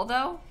middle wall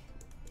though?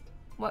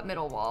 What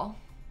middle wall?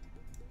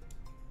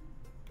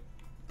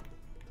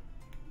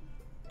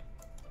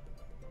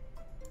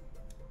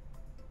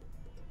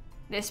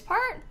 This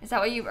part? Is that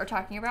what you are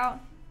talking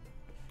about?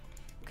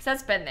 Because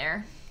that's been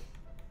there.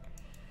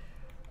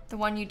 The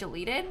one you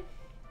deleted?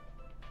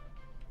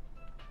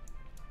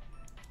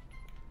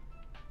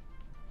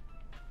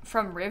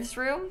 From Riv's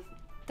room?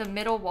 The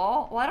middle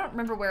wall? Well, I don't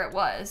remember where it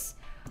was.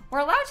 We're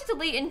allowed to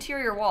delete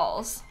interior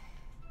walls.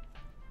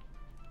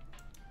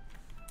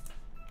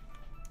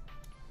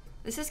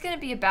 This is gonna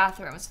be a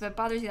bathroom, so if it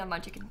bothers you that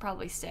much, you can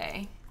probably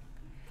stay.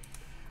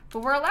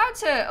 But we're allowed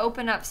to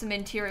open up some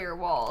interior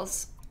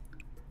walls.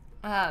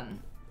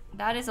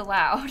 That is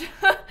allowed.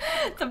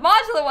 The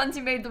modular ones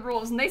who made the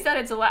rules, and they said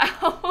it's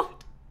allowed.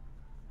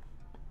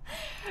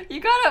 We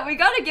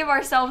gotta give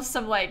ourselves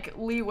some like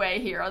leeway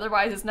here,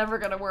 otherwise it's never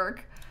gonna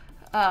work.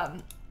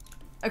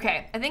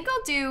 Okay, I think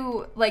I'll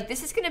do, like,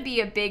 this is gonna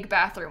be a big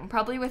bathroom,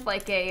 probably with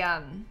like a,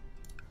 I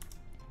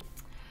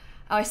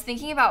was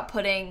thinking about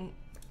putting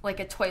like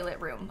a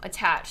toilet room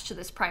attached to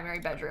this primary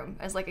bedroom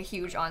as like a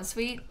huge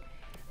ensuite.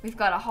 We've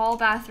got a hall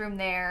bathroom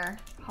there,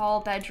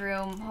 hall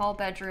bedroom, hall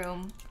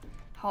bedroom,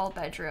 hall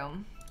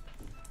bedroom.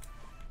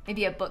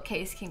 Maybe a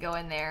bookcase can go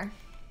in there.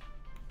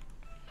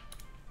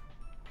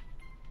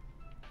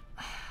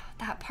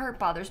 That part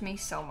bothers me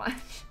so much.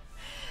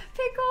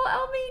 Pickle,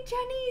 Elmi,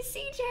 Jenny,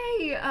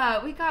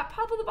 CJ. We got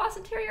Pablo the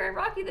Boston Terrier and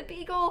Rocky the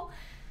Beagle.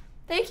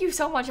 Thank you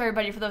so much,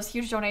 everybody, for those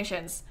huge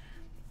donations.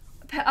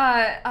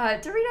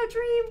 Dorito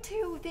Dream,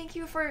 too. Thank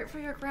you for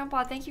your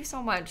grandpa. Thank you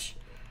so much.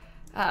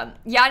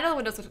 Yeah, I know the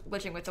window's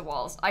glitching with the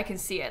walls. I can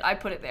see it. I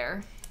put it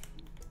there.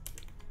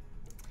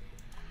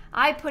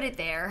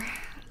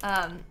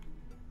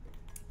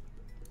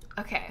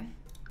 Okay.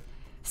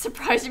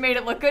 Surprised you made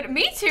it look good.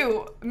 Me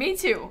too. Me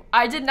too.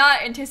 I did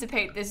not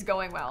anticipate this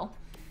going well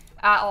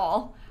at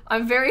all.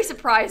 I'm very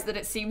surprised that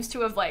it seems to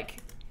have like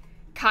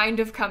kind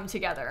of come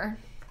together.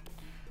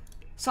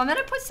 So I'm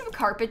gonna put some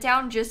carpet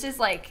down just as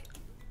like,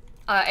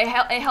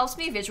 it helps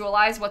me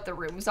visualize what the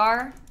rooms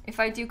are if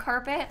I do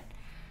carpet.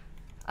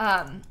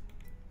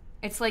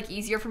 It's like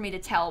easier for me to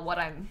tell what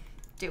I'm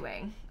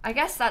doing. I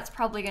guess that's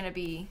probably gonna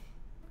be,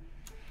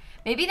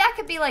 maybe that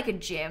could be like a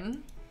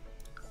gym.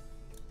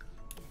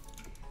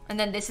 And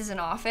then this is an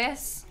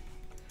office.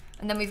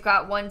 And then we've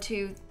got 1,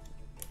 2,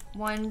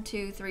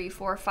 3,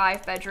 4,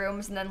 5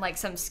 bedrooms, and then like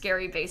some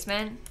scary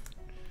basement.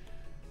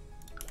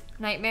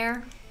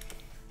 Nightmare.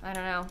 I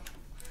don't know.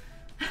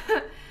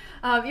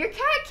 Your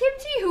cat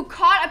Kimchi, who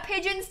caught a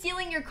pigeon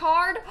stealing your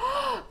card.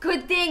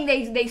 Good thing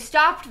they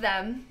stopped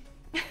them.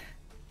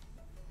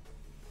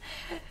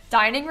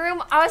 Dining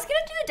room. I was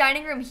gonna do the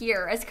dining room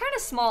here. It's kind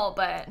of small,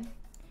 but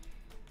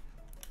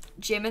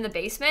gym in the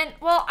basement.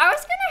 Well, I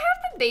was gonna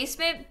have the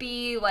basement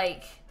be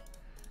like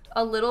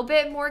a little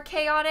bit more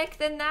chaotic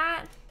than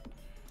that.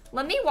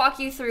 Let me walk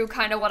you through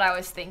kind of what I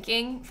was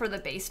thinking for the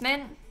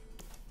basement.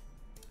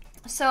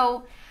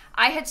 So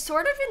I had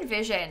sort of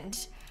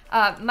envisioned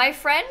My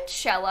friend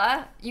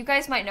Shella, you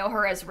guys might know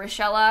her as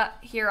Rochella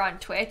here on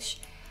Twitch.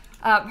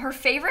 Her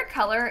favorite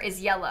color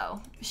is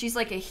yellow. She's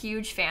like a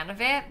huge fan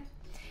of it.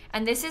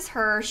 And this is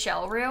her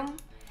shell room.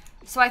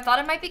 So I thought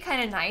it might be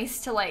kind of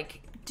nice to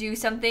like do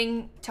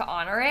something to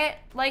honor it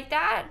like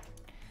that.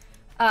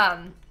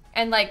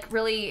 And like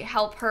really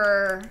help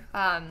her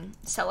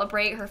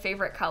celebrate her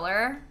favorite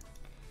color.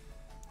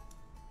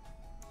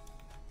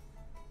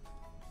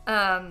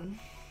 And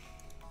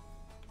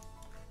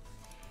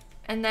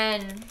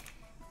then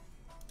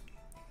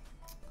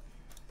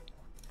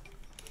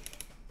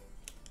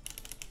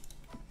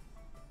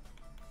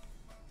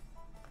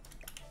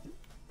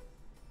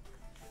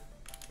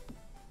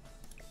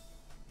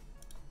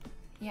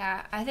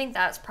yeah, I think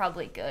that's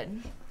probably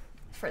good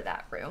for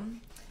that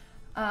room.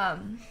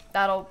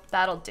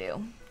 That'll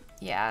do.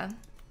 Yeah.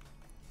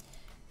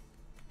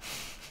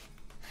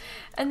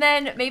 And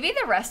then maybe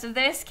the rest of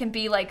this can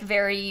be like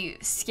very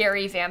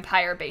scary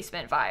vampire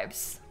basement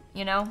vibes,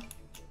 you know?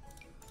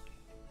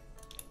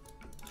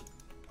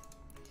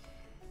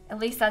 At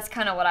least that's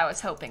kind of what I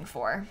was hoping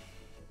for.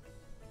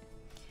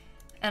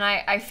 And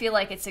I feel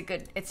like it's a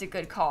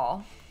good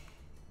call.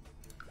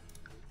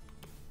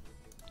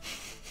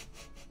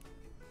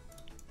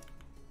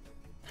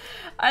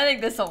 I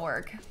think this will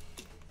work.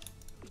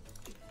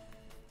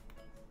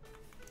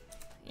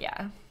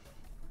 Yeah.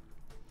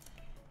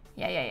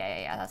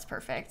 Yeah, that's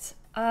perfect.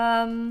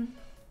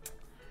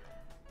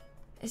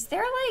 Is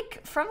there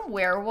like, from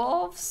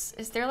werewolves,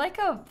 is there like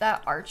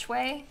that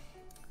archway?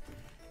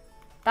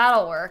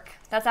 That'll work.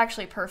 That's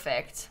actually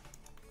perfect.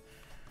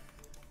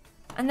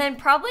 And then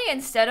probably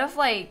instead of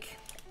like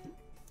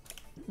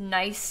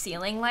nice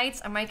ceiling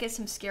lights, I might get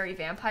some scary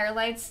vampire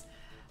lights.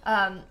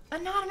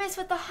 Anonymous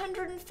with the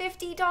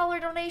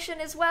 $150 donation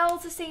as well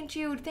to St.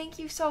 Jude. Thank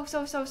you so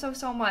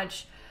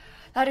much.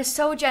 That is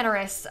so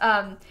generous.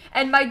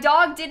 And my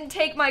dog didn't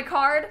take my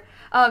card.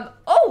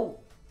 Oh,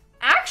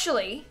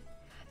 actually,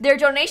 their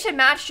donation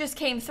match just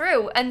came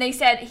through and they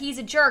said, he's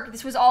a jerk.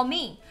 This was all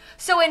me.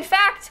 So in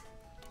fact,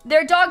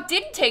 their dog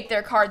didn't take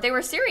their card. They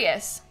were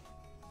serious.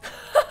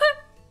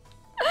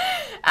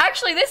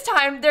 Actually, this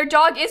time, their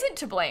dog isn't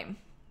to blame.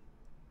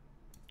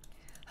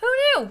 Who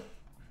knew?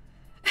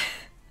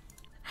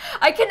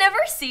 I can never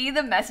see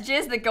the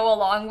messages that go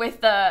along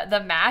with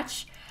the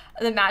match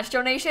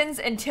donations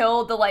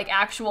until the like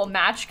actual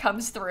match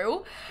comes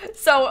through.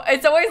 So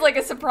it's always like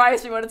a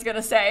surprise to me what it's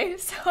gonna say.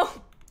 So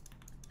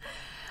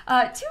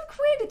 £2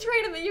 to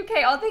trade in the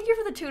UK. Oh, thank you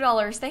for the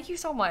 $2. Thank you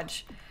so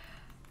much.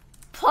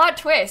 Plot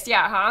twist,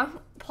 yeah, huh?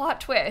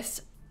 Plot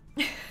twist.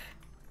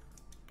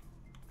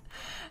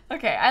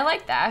 Okay, I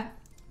like that.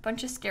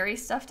 Bunch of scary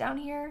stuff down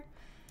here.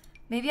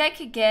 Maybe I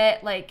could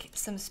get like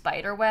some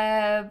spider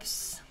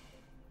webs.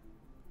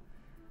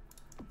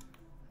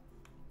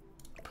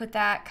 Put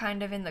that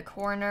kind of in the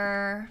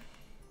corner.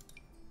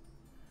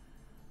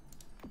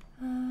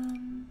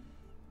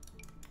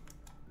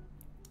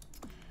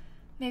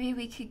 Maybe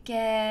we could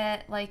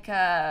get like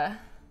a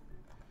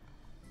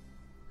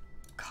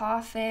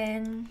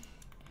coffin.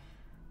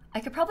 I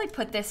could probably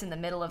put this in the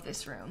middle of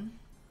this room.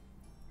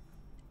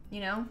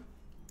 You know?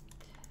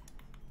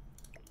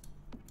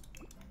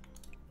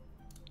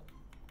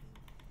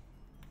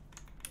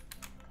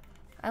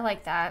 I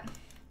like that.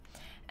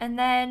 And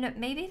then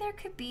maybe there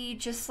could be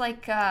just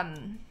like, I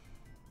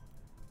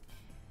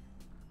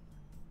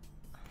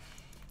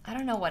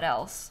don't know what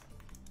else.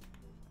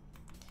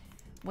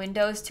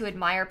 Windows to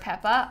admire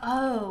Peppa.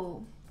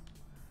 Oh,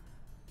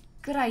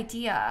 good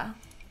idea.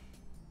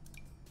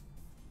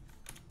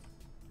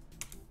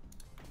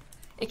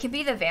 It could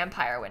be the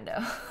vampire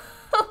window.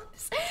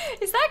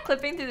 Is that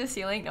clipping through the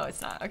ceiling? No,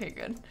 it's not. Okay,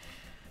 good.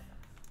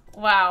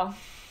 Wow.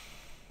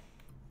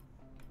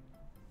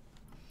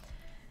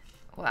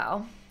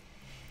 Wow.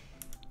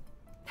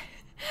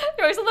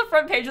 You're always on the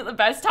front page at the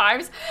best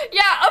times.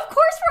 Yeah, of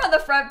course we're on the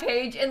front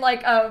page in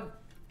like a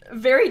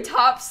very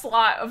top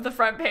slot of the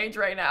front page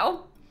right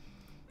now.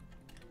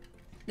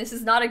 This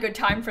is not a good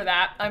time for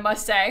that, I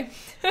must say.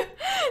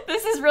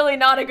 This is really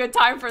not a good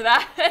time for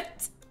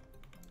that.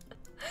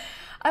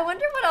 I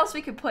wonder what else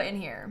we could put in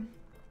here.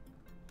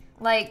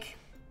 Like,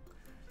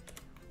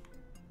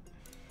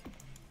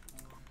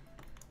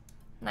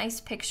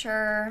 nice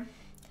picture.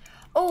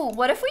 Oh,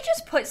 what if we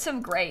just put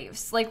some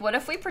graves? Like, what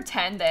if we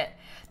pretend that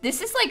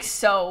this is like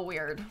so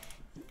weird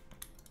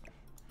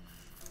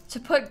to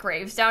put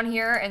graves down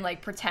here and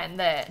like pretend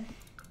that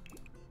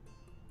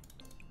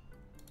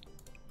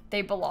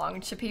they belong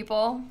to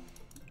people.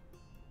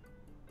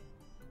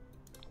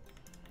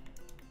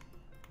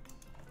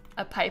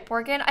 A pipe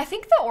organ? I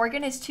think the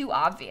organ is too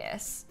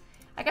obvious.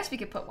 I guess we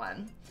could put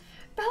one.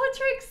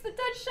 Bellatrix, the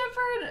Dutch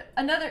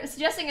Shepherd,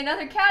 suggesting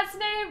another cat's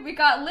name. We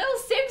got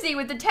lilsimsie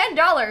with the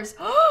 $10.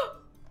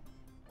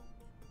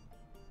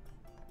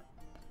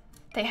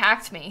 They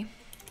hacked me.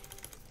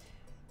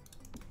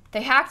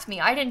 They hacked me.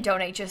 I didn't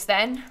donate just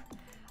then.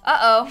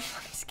 Uh-oh.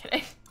 I'm just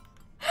kidding.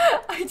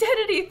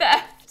 Identity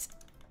theft.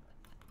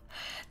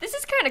 This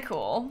is kind of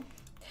cool.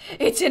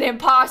 It's an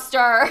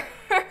imposter.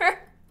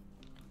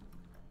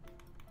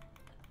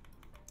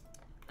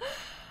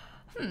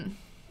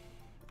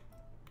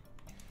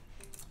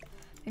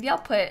 Maybe I'll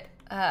put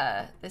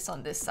this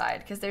on this side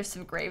because there's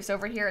some graves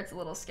over here. It's a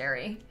little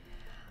scary.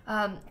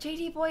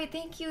 JD boy,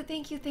 thank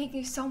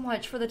you so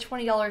much for the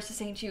 $20 to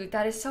St. Jude.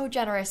 That is so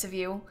generous of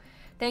you.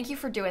 Thank you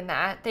for doing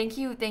that. Thank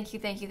you.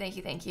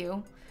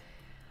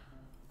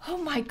 Oh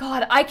my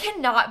God, I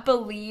cannot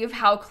believe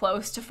how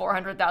close to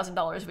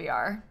 $400,000 we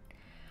are.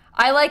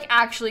 I like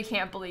actually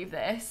can't believe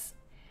this.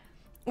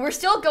 We're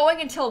still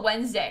going until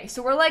Wednesday,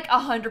 so we're like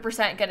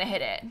 100% gonna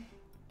hit it.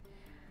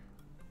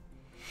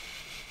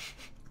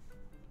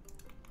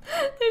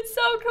 It's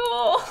so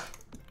cool.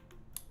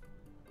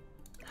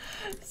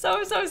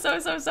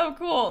 So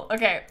cool.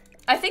 Okay,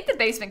 I think the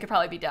basement could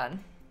probably be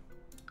done.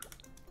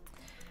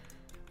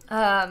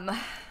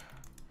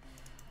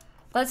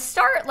 Let's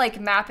start like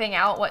mapping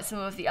out what some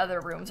of the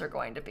other rooms are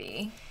going to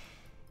be.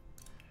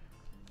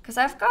 Cause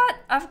I've got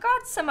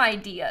some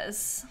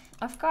ideas.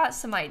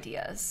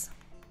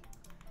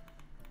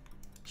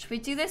 Should we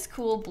do this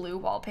cool blue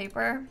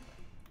wallpaper?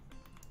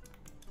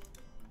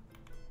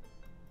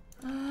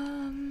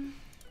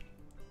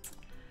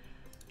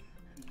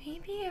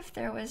 Maybe if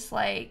there was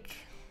like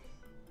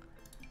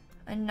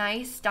a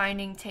nice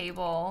dining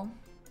table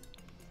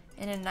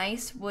in a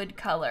nice wood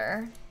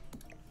color.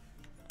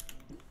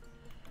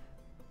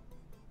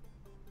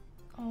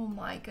 Oh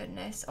my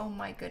goodness.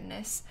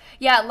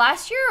 Yeah,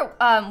 last year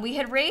we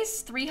had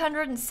raised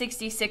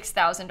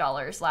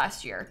 $366,000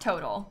 last year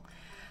total.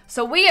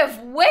 So we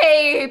have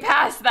way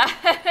past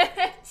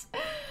that.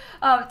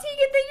 Tegan, thank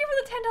you for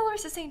the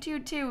 $10 to St.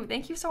 Jude too.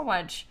 Thank you so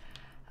much.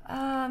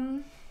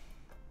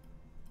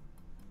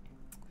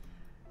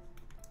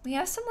 We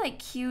have some like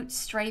cute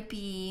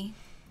stripy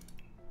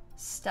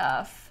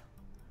stuff.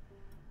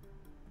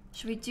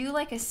 Should we do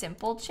like a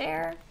simple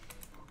chair?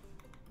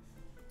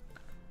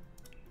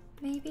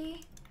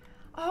 Maybe?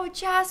 Oh,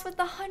 Jazz with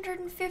the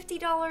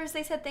 $150.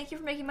 They said, thank you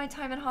for making my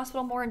time in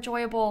hospital more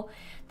enjoyable.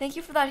 Thank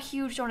you for that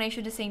huge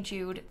donation to St.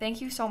 Jude. Thank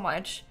you so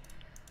much.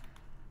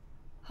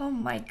 Oh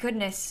my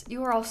goodness.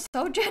 You are all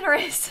so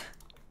generous.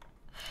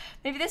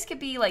 Maybe this could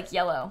be like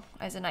yellow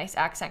as a nice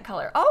accent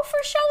color. Oh,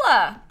 for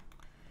Shella.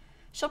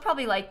 She'll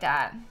probably like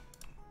that.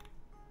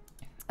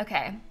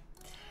 Okay.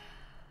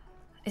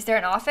 Is there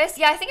an office?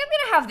 Yeah, I think I'm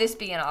gonna have this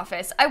be an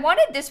office. I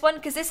wanted this one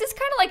because this is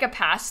kind of like a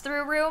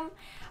pass-through room.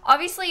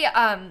 Obviously,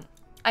 I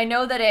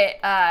know that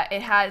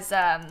it has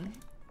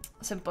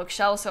some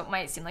bookshelves, so it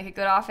might seem like a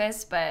good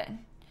office, but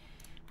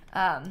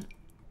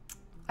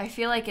I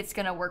feel like it's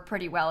gonna work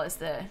pretty well as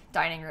the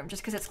dining room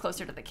just because it's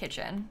closer to the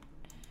kitchen.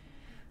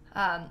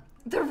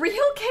 The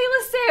real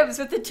Kayla Sims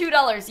with the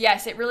 $2.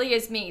 Yes, it really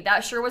is me.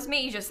 That sure was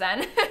me just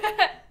then.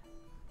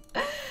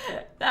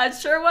 That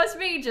sure was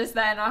me just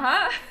then,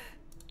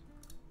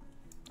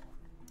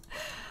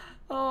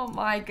 Oh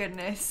my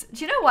goodness.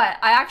 Do you know what?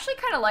 I actually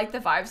kind of like the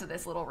vibes of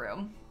this little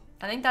room.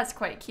 I think that's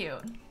quite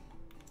cute.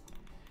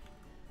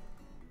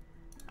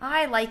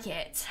 I like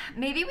it.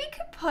 Maybe we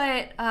could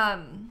put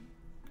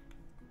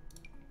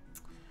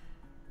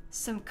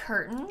some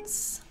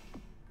curtains.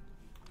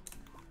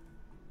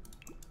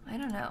 I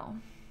don't know.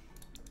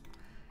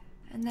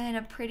 And then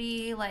a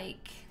pretty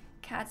like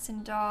cats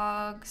and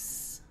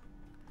dogs.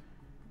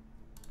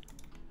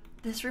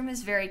 This room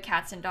is very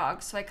cats and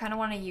dogs, so I kind of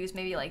want to use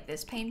maybe like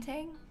this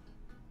painting.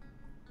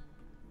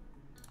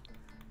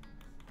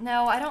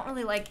 No, I don't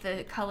really like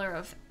the color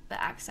of the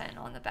accent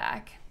on the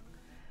back.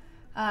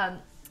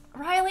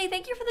 Riley,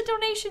 thank you for the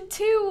donation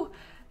too.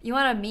 You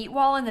want a meat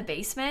wall in the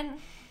basement?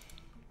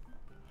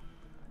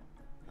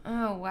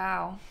 Oh,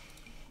 wow.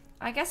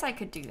 I guess I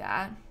could do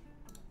that.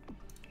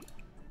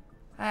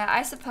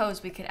 I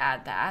suppose we could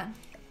add that.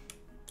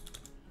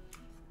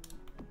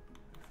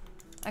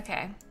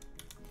 Okay.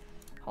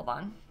 Hold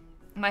on.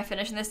 Am I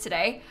finishing this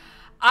today?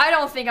 I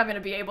don't think I'm gonna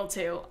be able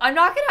to. I'm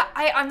not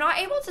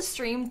able to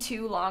stream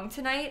too long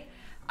tonight.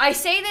 I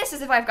say this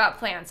as if I've got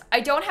plans.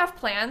 I don't have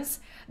plans.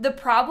 The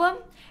problem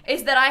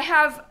is that I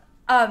have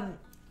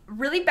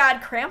really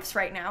bad cramps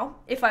right now,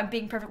 if I'm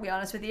being perfectly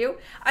honest with you.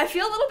 I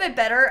feel a little bit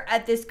better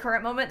at this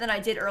current moment than I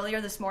did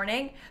earlier this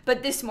morning,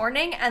 but this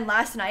morning and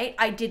last night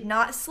I did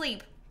not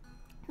sleep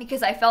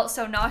because I felt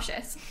so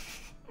nauseous.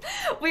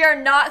 We are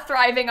not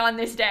thriving on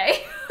this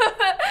day.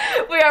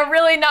 We are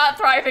really not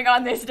thriving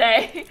on this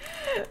day.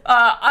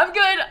 I'm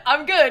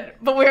good,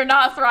 but we're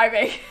not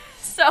thriving.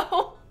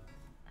 So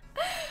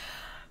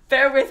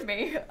bear with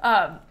me.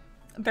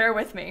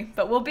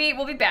 But we'll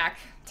be back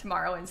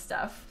tomorrow and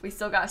stuff. We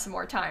still got some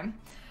more time.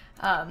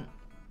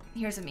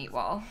 Here's a meat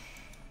wall.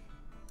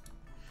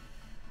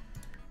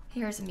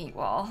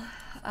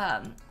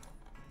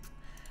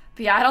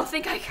 But yeah, I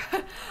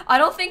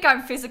don't think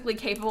I'm physically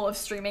capable of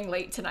streaming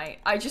late tonight.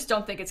 I just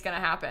don't think it's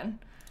gonna happen.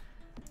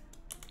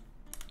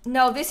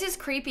 No, this is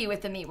creepy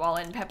with the meat wall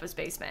in Peppa's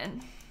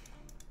basement.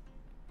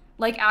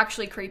 Like,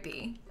 actually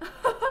creepy.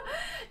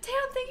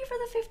 Damn, thank you for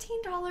the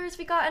 $15.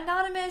 We got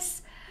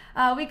Anonymous.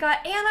 We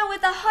got Anna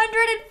with $150. We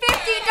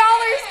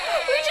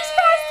just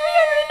passed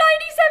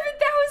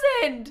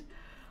 397,000.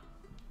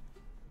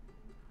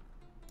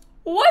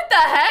 What the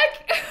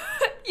heck?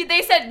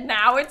 They said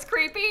now it's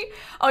creepy.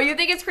 Oh, you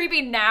think it's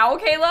creepy now,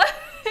 Kayla?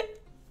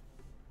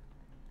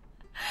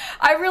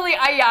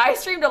 I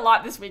streamed a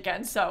lot this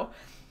weekend, so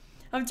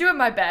I'm doing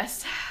my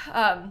best.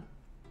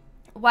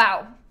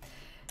 Wow.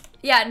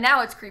 Yeah,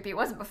 now it's creepy. It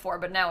wasn't before,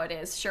 but now it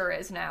is. Sure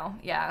is now.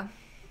 Yeah.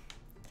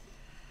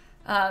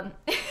 I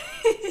can't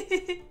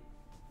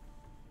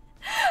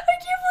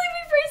believe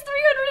we raised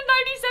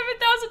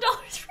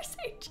 $397,000 for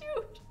St.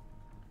 Jude.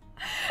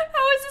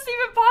 How is this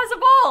even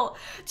possible?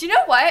 Do you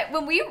know what?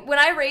 When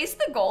I raised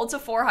the goal to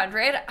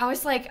 400, I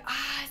was like,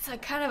 it's a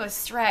kind of a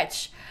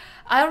stretch.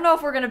 I don't know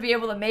if we're gonna be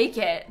able to make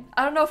it.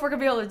 I don't know if we're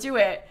gonna be able to do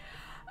it.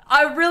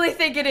 I really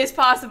think it is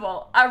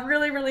possible. I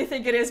really, really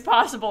think it is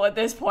possible at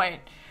this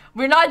point.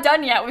 We're not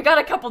done yet. We got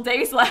a couple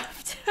days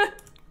left.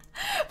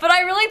 But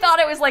I really thought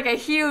it was like a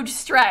huge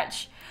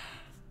stretch.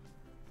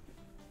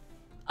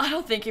 I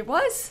don't think it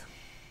was.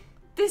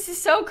 This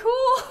is so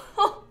cool.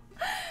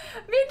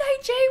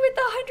 Midnight J with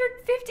the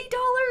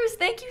 $150.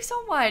 Thank you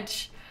so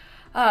much.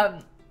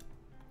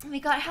 We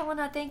got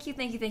Helena. Thank you,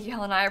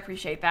 Helena. I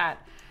appreciate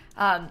that.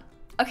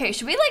 Okay,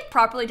 should we like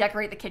properly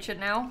decorate the kitchen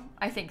now?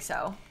 I think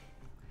so.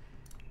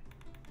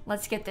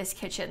 Let's get this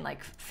kitchen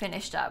like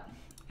finished up,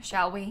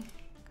 shall we?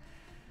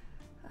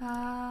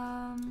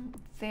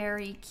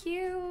 Very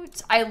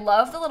cute. I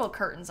love the little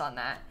curtains on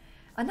that.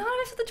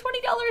 Anonymous with the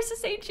 $20 to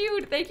St.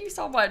 Jude. Thank you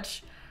so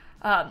much.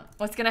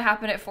 What's gonna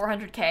happen at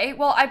 400K?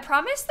 Well, I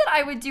promised that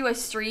I would do a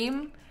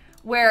stream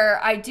where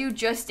I do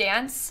Just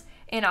Dance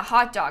in a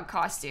hot dog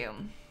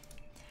costume.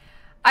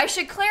 I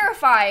should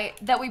clarify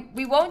that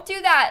we won't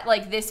do that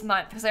like this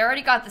month because I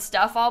already got the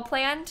stuff all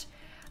planned.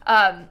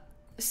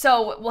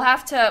 So we'll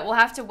have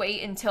to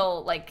wait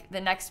until like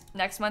the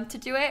next month to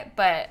do it.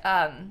 But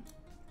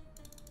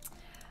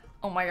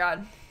oh my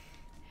god,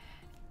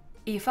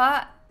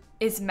 Aoife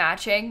is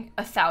matching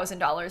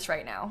 $1,000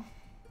 right now.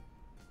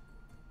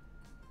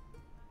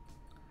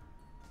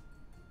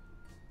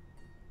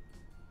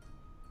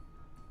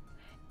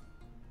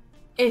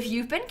 If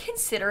you've been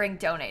considering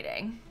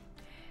donating,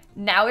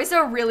 now is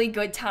a really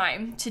good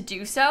time to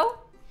do so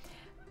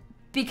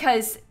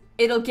because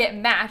it'll get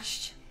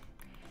matched.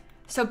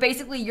 So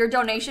basically your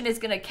donation is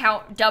gonna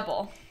count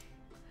double.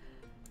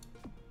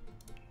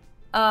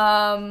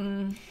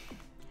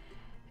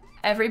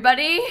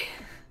 Everybody,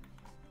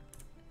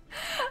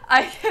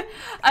 I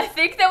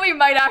think that we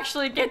might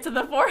actually get to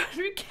the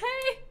 400K.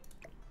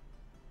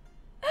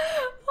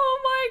 Oh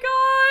my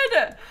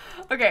god.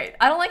 Okay,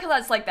 I don't like how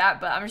that's like that,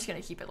 but I'm just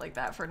gonna keep it like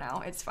that for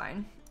now. It's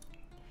fine.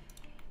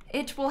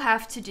 It will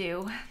have to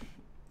do.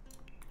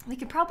 We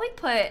could probably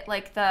put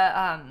like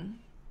the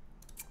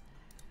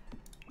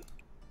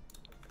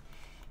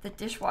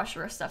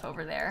dishwasher stuff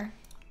over there.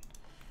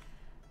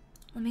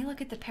 Let me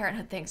look at the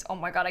parenthood things. Oh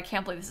my god, I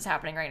can't believe this is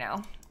happening right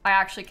now. I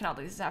actually cannot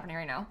believe this is happening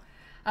right now.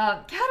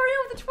 Katarina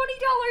with the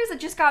 $20 that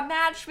just got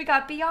matched. We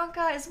got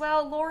Bianca as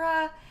well.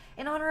 Laura,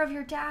 in honor of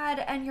your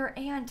dad and your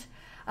aunt.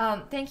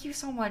 Thank you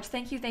so much.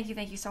 Thank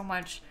you so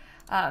much.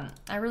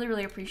 I really,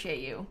 really appreciate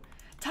you.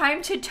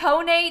 Time to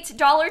tonate,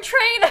 Dollar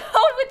Train.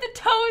 Oh, with the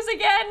toes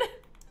again.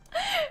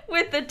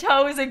 With the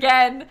toes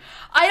again.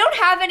 I don't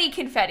have any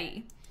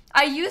confetti.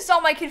 I used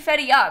all my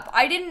confetti up.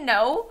 I didn't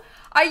know.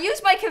 I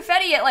used my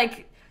confetti at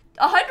like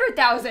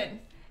 100,000.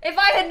 If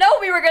I had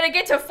known we were gonna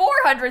get to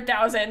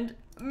 400,000,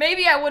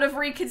 maybe I would have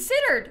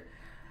reconsidered.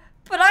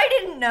 But I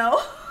didn't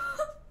know.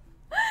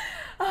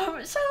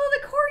 Shiloh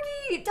the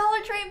Corgi,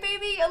 Dollar Train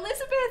Baby,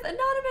 Elizabeth,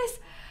 Anonymous,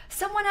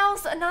 someone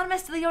else,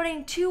 Anonymous,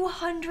 donating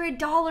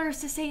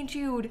 $200 to St.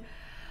 Jude.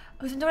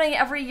 Who's been donating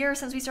every year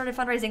since we started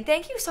fundraising.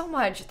 Thank you so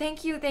much.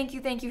 Thank you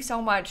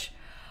so much.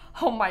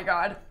 Oh my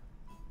god.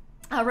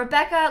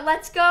 Rebecca,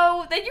 let's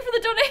go. Thank you for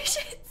the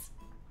donations.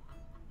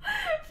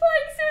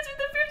 Flying Suits with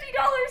the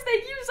 $50.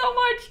 Thank you so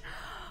much.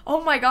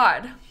 Oh my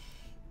god.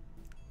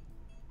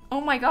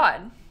 Oh my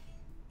god.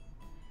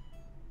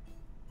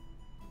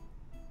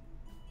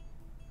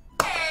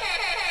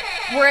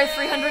 We're at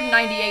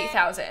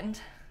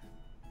 398,000.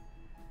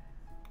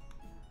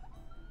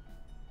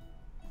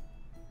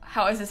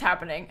 How is this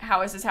happening?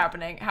 How is this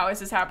happening? How is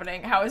this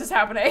happening? How is this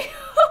happening?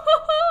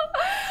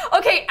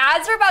 Okay,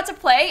 ads are about to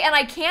play and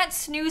I can't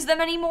snooze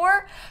them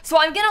anymore. So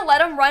I'm gonna let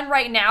them run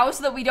right now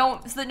so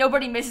that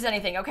nobody misses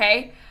anything,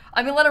 okay?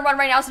 I'm gonna let them run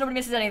right now so nobody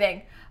misses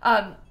anything.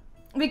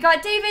 We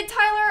got David,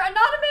 Tyler,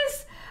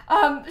 Anonymous.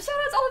 Shout out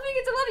to all the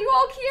vegans. I love you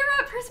all.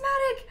 Kiera,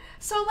 Prismatic,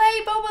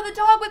 Soleil, Boba the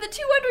dog with the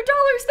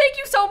 $200. Thank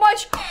you so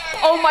much.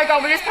 Oh my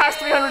god, we just passed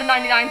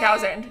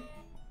 399,000.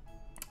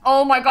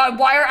 Oh my god,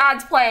 why are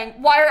ads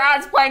playing? Why are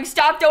ads playing?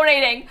 Stop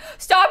donating.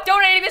 Stop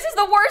donating. This is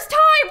the worst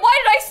time. Why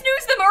did I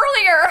snooze them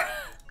earlier?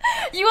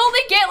 You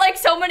only get like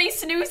so many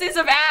snoozes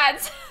of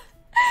ads.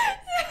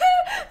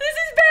 This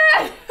is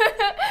bad.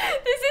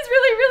 This is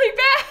really, really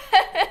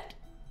bad.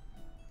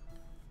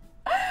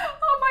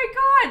 Oh my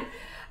god.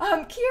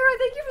 Kiera,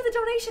 thank you for the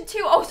donation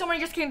too. Oh, so many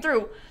just came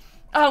through.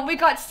 We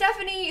got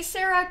Stephanie,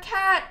 Sarah,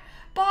 Kat,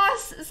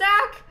 Boss,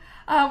 Zach.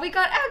 We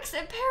got X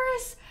and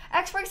Paris.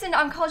 Experts in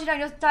oncology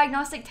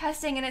diagnostic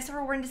testing, and it's so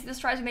rewarding to see the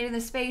strides we made in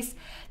this space.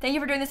 Thank you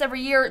for doing this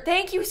every year.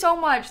 Thank you so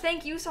much.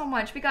 Thank you so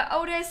much. We got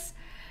Otis,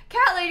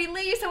 Cat Lady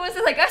Lee. Someone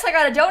says, I guess I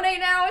gotta donate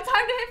now. It's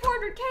time to hit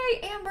 400K.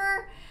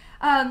 Amber.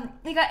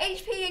 We got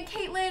HP and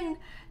Caitlin,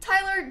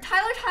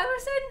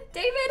 Tylerson,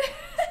 David.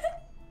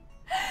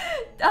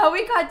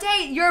 We got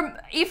Day. Your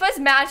Aoife's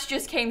match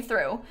just came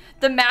through.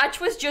 The match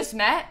was just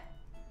met.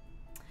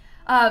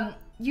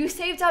 You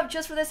saved up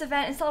just for this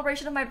event in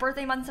celebration of my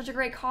birthday month. Such a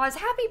great cause.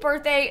 Happy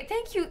birthday.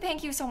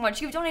 Thank you so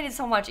much. You've donated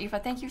so much,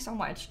 Aoife. Thank you so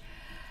much.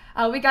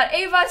 We got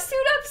Ava,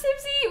 Suit Up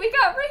Simsie. We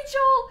got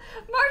Rachel,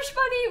 Marsh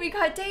Bunny. We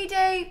got Day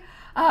Day,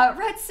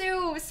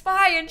 Retsu,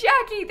 Spy, and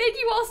Jackie. Thank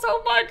you all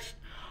so much.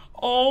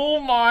 Oh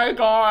my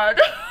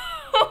god.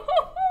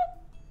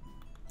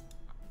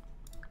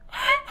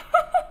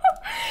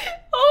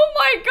 Oh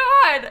my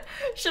god.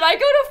 Should I go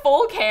to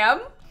full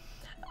cam?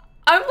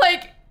 I'm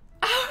like,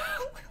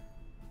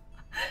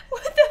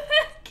 what the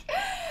heck?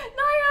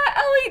 Naya,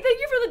 Ellie, thank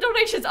you for the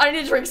donations. I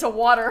need to drink some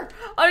water.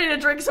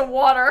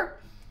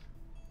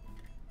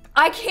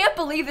 I can't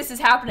believe this is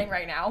happening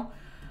right now.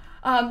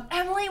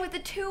 Emily with the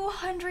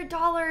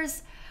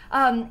 $200.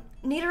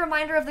 Need a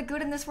reminder of the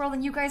good in this world,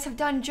 and you guys have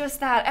done just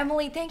that.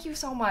 Emily, thank you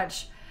so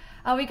much.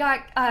 We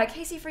got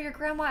Casey for your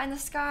grandma in the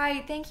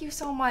sky. Thank you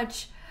so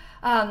much.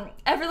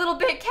 Every little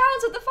bit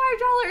counts with the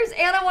 $5.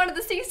 Anna wanted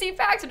the CC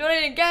packs. I'm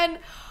donating again.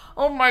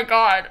 Oh my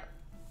god.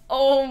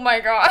 Oh my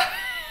god.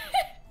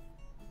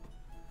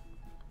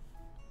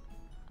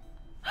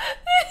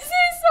 This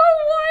is so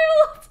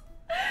wild.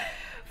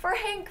 For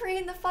Hank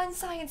Green, the fun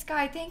science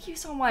guy, thank you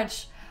so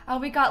much.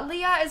 We got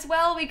Leah as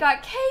well. We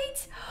got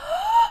Kate.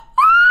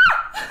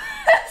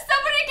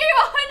 Somebody gave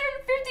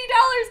 $150.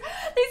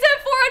 They said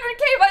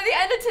 400K by the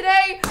end of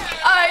today.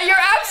 You're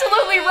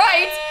absolutely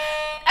right.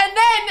 And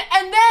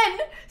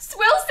then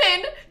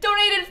Swilson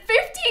donated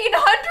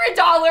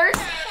 $1,500.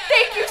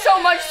 Thank you so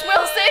much,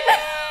 Swilson.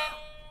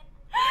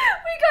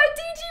 We got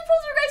DG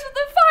Poltergeist with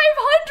the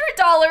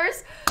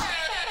 $500.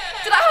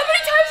 How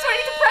many times do I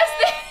need to press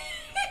this?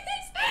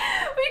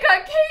 We got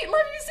Kate,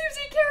 love you,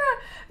 Susie, Kara,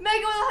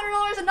 Megan with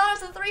 $100,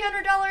 Anonymous with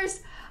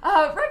 $300,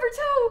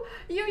 Roberto,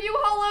 you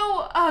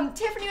Hollow,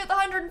 Tiffany with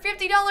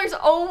 $150.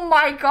 Oh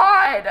my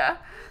god.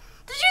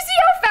 Did you see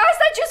how fast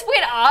that just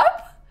went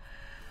up?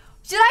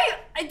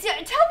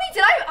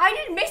 I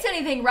didn't miss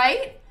anything,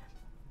 right?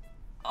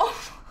 Oh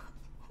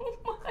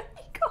my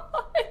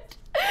god.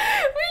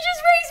 We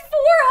just raised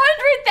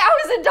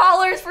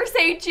 $400,000 for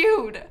St.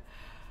 Jude.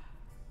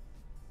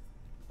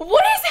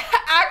 What is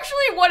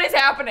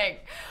happening?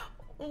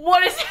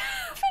 What is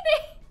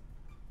happening?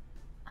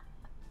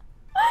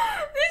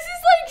 This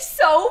is like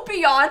so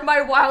beyond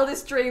my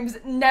wildest dreams.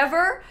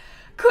 Never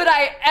could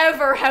I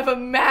ever have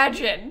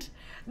imagined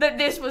that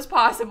this was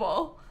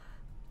possible.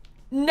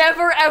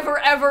 Never, ever,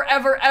 ever,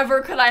 ever,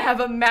 ever could I have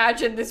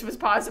imagined this was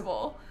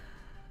possible.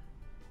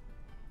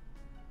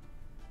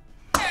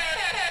 403.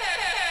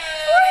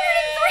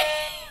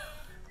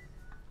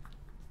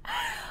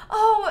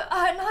 Oh,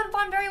 Non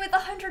Bonberry with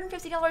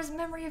 $150 in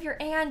memory of your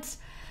aunt.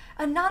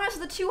 Anonymous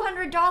with the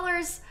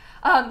 $200.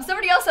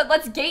 Somebody else said,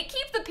 let's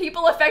gatekeep the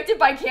people affected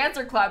by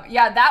Cancer Club.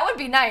 Yeah, that would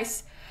be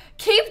nice.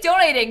 Keep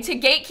donating to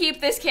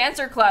gatekeep this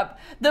cancer club.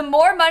 The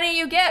more money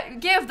you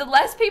give, the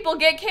less people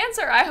get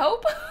cancer, I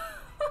hope.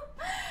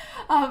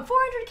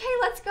 400K,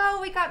 let's go.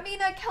 We got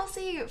Mina,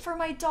 Kelsey for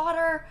my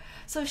daughter,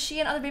 so she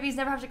and other babies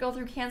never have to go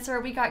through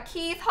cancer. We got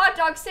Keith, Hot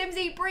Dog,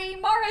 Simsie, Bree,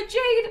 Mara,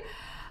 Jade,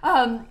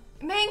 Mangoes,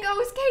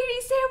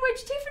 Katie,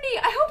 Sandwich, Tiffany.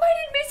 I hope I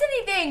didn't miss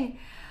anything.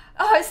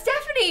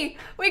 Stephanie,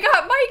 we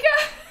got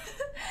Micah,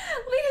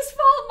 Leah's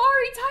Fault,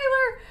 Mari,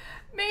 Tyler,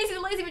 Maisie,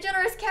 the Lazy but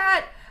Generous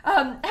Cat,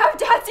 have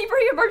Datsy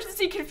bring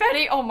emergency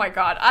confetti. Oh my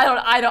god,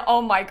 I don't,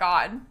 oh my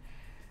god.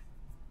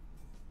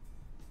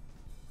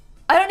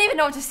 I don't even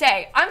know what to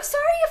say. I'm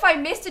sorry if I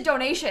missed a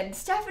donation.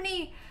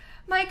 Stephanie,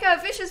 Micah,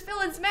 Vicious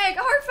Villains, Meg,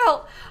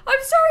 Heartfelt.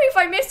 I'm sorry if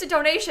I missed a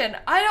donation.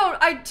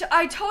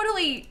 I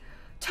totally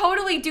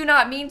do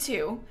not mean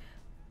to.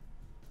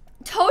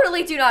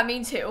 Totally do not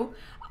mean to.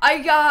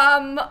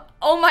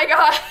 Oh my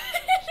god.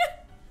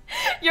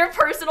 Your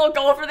personal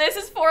goal for this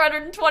is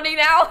 420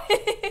 now.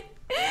 I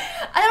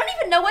don't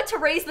even know what to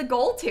raise the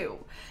goal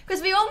to,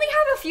 because we only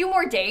have a few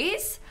more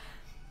days.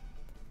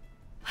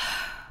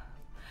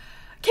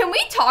 Can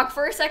we talk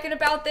for a second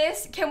about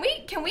this? Can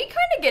we kind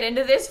of get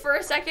into this for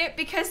a second?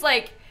 Because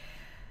like,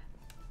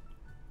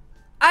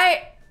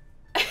 I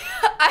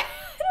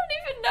don't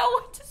even know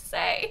what to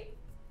say.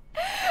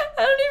 I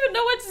don't even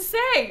know what to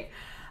say.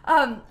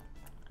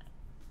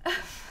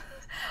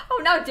 Oh,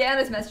 now Dan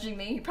is messaging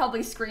me. He's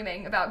probably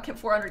screaming about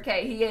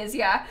 400K. He is,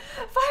 yeah.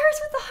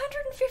 Fires with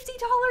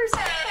 $150.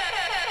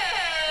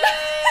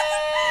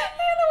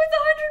 Hannah with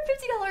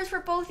 $150 for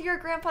both your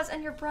grandpas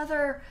and your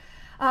brother.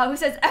 Who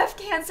says F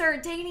cancer,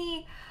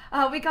 Danny.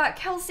 We got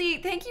Kelsey.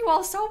 Thank you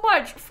all so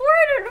much.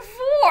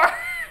 404.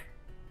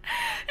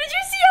 Did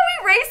you see how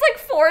we raised like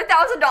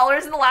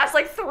 $4,000 in the last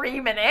like 3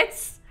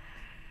 minutes?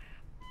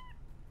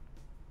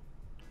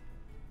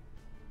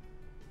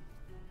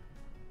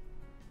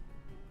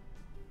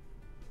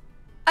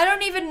 I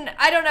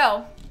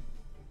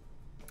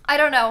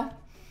don't know.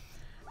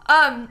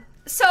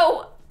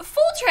 So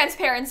full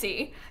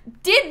transparency,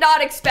 did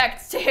not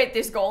expect to hit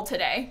this goal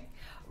today.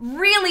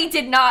 Really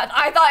did not.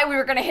 I thought we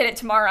were gonna hit it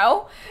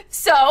tomorrow.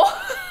 So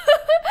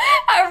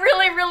I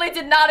really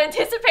did not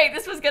anticipate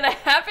this was gonna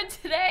happen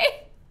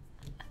today.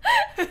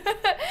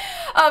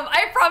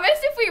 I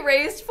promised if we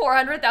raised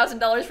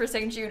 $400,000 for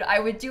St. Jude, I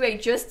would do a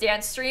Just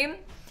Dance stream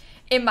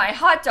in my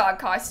hot dog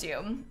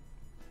costume.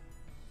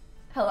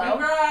 Hello?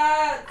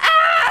 Congrats!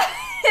 Ah!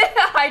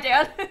 Hi,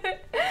 Dan.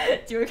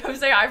 Do you want to come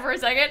say hi for a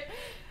second?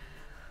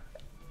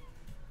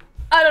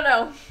 I don't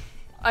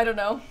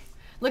know.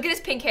 Look at his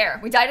pink hair.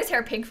 We dyed his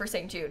hair pink for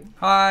St. Jude.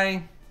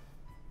 Hi.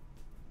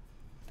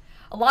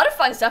 A lot of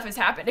fun stuff has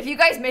happened. If you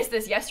guys missed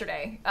this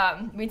yesterday,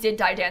 we did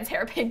dye Dan's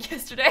hair pink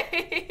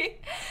yesterday.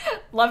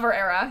 Lover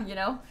era, you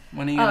know?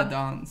 When are you gonna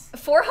dance?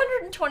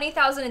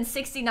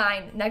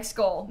 420,069 next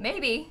goal.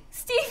 Maybe.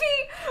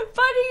 Stevie,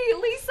 Buddy,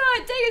 Lisa,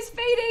 day is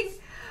fading.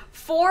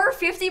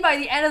 450 by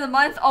the end of the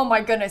month. Oh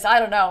my goodness, I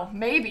don't know.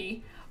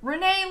 Maybe.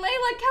 Renee,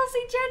 Layla,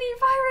 Kelsey, Jenny,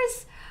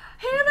 Virus,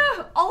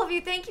 Hannah, all of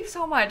you, thank you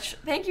so much.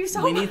 Thank you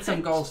so much. We need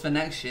some goals for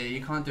next year.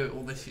 You can't do it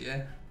all this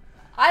year.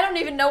 I don't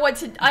even know what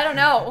to, I don't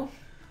know.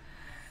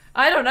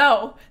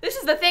 This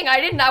is the thing,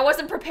 I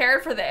wasn't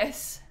prepared for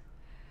this.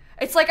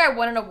 It's like I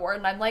won an award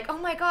and I'm like, oh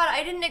my god,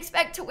 I didn't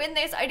expect to win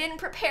this. I didn't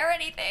prepare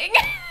anything.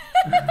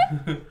 I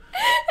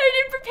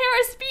didn't prepare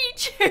a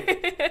speech.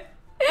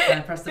 Can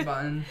I press the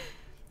button?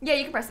 Yeah,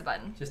 you can press the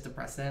button. Just to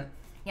press it?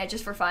 Yeah,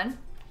 just for fun.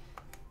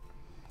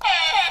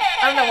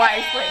 I don't know why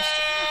I flinched.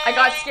 I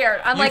got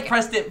scared. I'm like,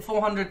 pressed it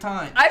 400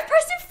 times. I've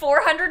pressed it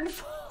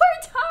 404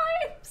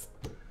 times.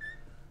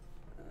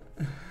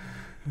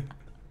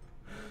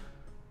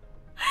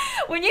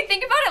 When you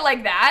think about it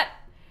like that,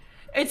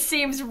 it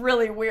seems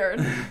really weird.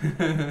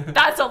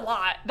 That's a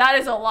lot. That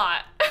is a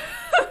lot.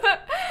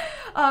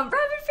 Rabbit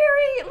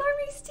Fairy,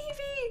 Lermy,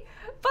 Stevie,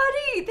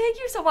 Buddy, thank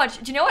you so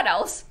much. Do you know what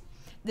else?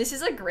 This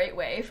is a great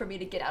way for me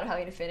to get out of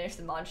having to finish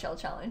the Mod Shell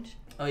challenge.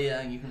 Oh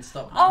yeah, you can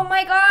stop Oh now.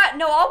 my god.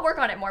 No, I'll work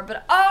on it more,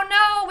 but oh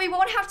no, we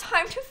won't have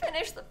time to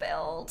finish the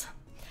build.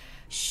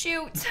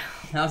 Shoot.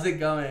 How's it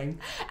going?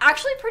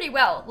 Actually pretty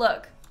well,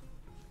 look.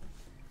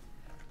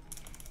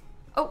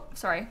 Oh,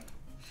 sorry.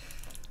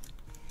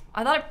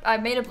 I thought I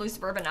made a blue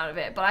Suburban out of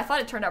it, but I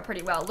thought it turned out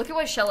pretty well. Look at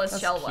what Shella's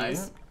shell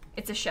was.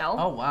 It's a shell.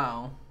 Oh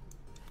wow.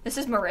 This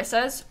is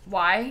Marissa's.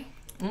 Why?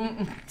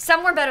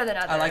 Some were better than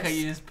others. I like how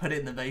you just put it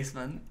in the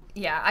basement.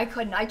 Yeah, I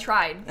couldn't. I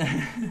tried.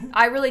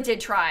 I really did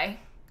try.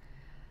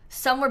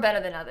 Some were better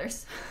than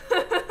others.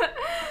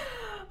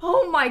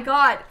 Oh my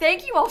god.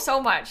 Thank you all so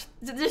much.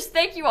 Just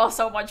thank you all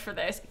so much for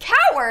this.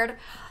 Coward?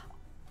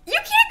 You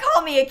can't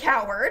call me a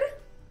coward.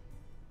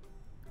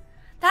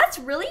 That's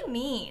really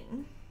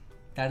mean.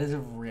 That is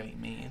really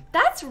mean.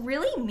 That's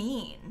really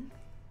mean.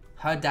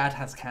 Her dad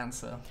has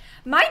cancer.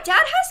 My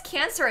dad has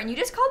cancer and you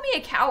just called me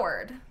a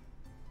coward.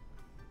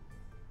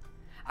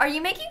 Are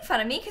you making fun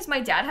of me because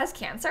my dad has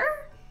cancer?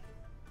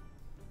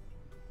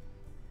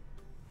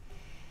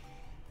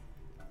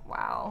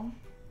 Wow.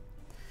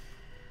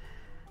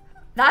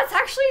 That's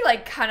actually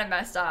like kind of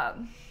messed up.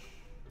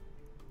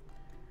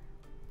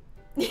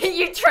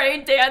 You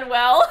trained Dan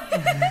well.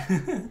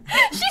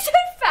 She said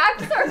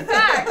facts are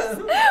facts. What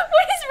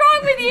is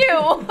wrong with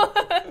you?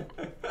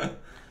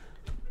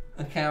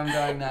 Okay, I'm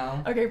going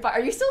now. Okay, but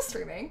are you still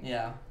streaming?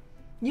 Yeah.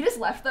 You just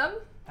left them?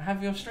 I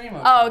have your stream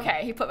open. Oh,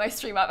 okay. He put my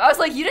stream up. I was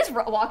like, you just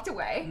walked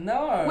away.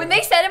 No. When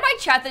they said in my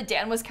chat that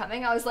Dan was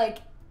coming, I was like,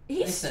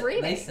 he's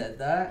streaming. They said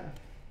that.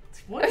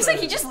 I was like,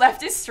 he just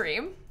left his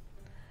stream.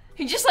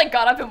 He just like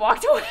got up and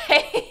walked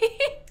away.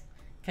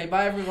 Okay,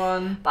 bye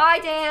everyone. Bye,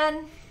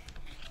 Dan.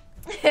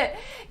 Gecko,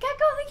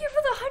 thank you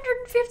for the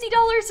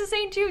 $150 to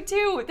St. Jude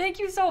too. Thank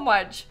you so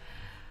much.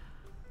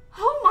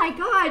 Oh my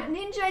god,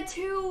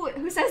 Ninja2,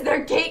 who says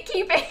they're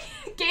gatekeeping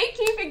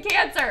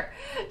cancer.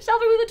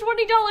 Shelby with the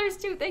 $20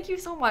 too. Thank you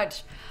so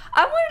much.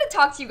 I wanted to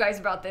talk to you guys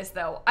about this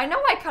though. I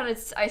know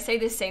I say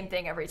the same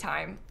thing every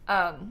time.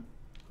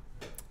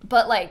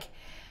 But like,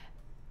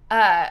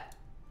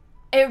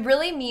 it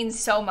really means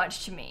so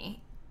much to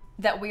me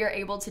that we are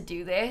able to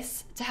do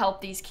this to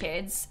help these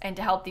kids and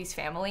to help these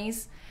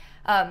families.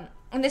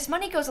 And this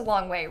money goes a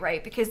long way,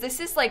 right? Because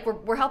this is like,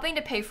 we're helping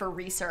to pay for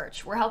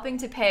research. We're helping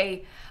to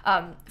pay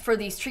for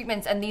these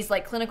treatments and these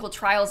like clinical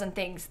trials and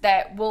things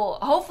that will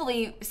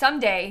hopefully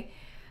someday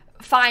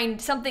find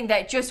something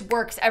that just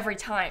works every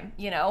time,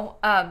 you know?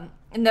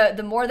 And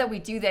the more that we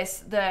do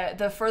this,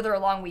 the further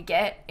along we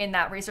get in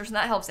that research, and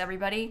that helps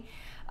everybody.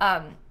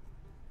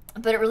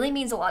 But it really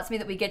means a lot to me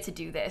that we get to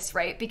do this,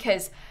 right?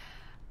 Because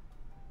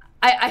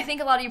I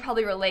think a lot of you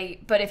probably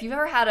relate, but if you've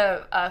ever had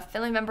a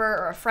family member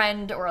or a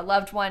friend or a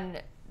loved one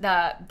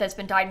that's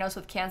been diagnosed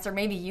with cancer,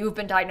 maybe you've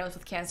been diagnosed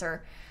with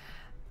cancer,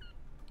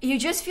 you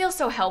just feel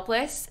so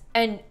helpless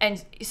and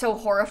so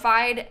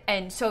horrified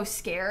and so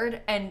scared,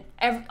 and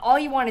all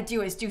you want to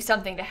do is do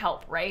something to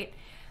help, right?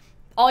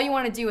 All you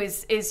want to do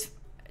is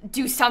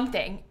do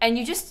something, and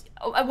you just,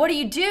 what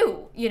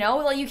do? You know,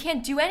 like you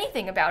can't do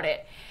anything about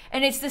it.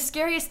 And it's the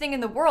scariest thing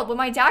in the world. When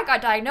my dad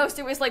got diagnosed,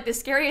 it was like the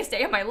scariest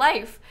day of my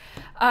life.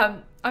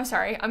 I'm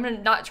sorry,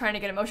 I'm not trying to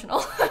get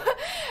emotional.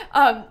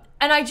 And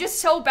I just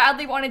so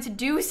badly wanted to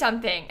do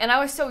something. And I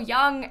was so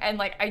young, and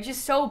like, I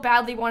just so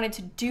badly wanted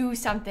to do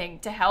something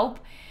to help.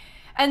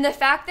 And the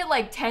fact that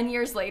like 10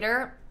 years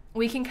later,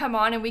 we can come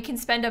on and we can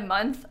spend a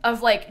month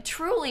of like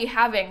truly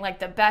having like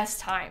the best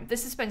time.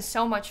 This has been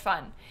so much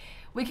fun.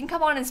 We can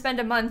come on and spend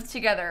a month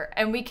together,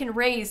 and we can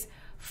raise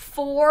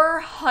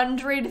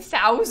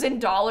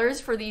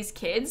 $400,000 for these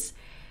kids.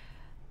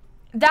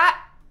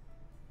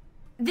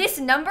 This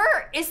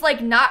number is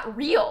like not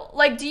real.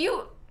 Like, do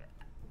you,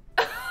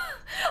 I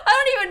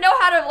don't even know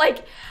how to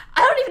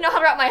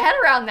wrap my head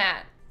around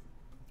that.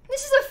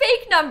 This is a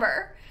fake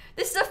number.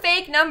 This is a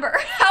fake number.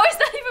 How is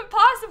that even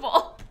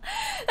possible?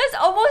 That's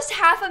almost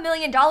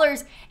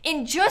 $500,000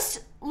 in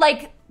just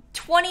like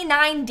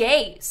 29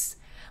 days.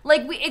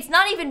 Like, it's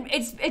not even,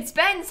 it's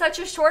been such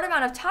a short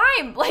amount of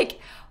time. Like,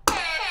 $405,000.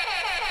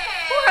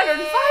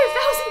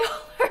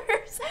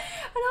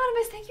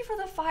 Anonymous, thank you for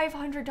the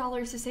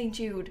 $500 to St.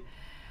 Jude.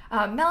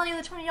 Melanie,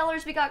 the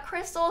 $20. We got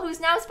Crystal, who's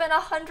now spent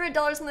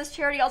 $100 on this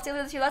charity. I'll say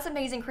that to you. That's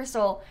amazing,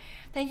 Crystal.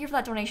 Thank you for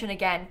that donation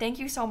again. Thank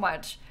you so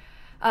much.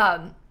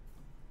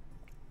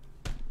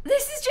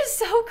 This is just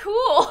so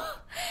cool.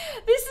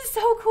 This is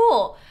so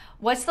cool.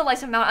 What's the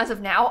lifetime amount as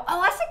of now?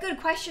 Oh, that's a good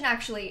question,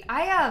 actually.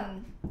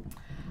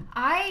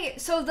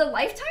 So the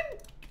lifetime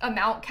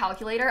amount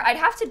calculator, I'd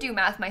have to do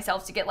math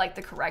myself to get like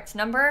the correct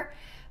number.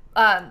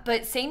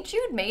 But St.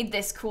 Jude made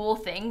this cool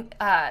thing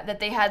that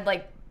they had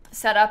like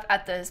set up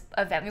at the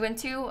event we went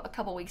to a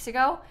couple weeks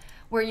ago,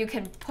 where you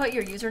can put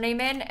your username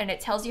in and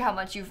it tells you how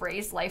much you've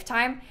raised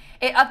lifetime.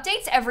 It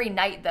updates every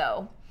night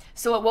though,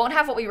 so it won't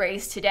have what we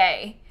raised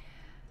today.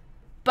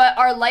 But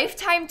our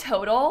lifetime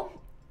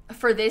total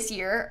for this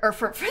year, or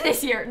for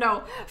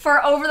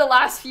over the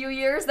last few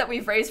years that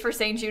we've raised for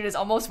St. Jude is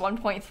almost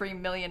 $1.3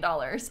 million.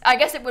 I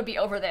guess it would be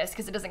over this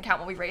because it doesn't count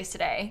what we raised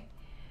today.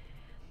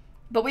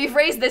 But we've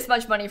raised this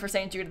much money for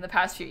St. Jude in the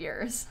past few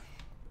years.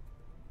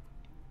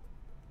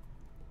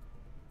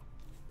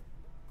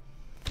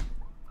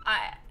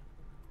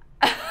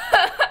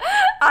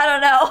 I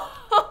don't know.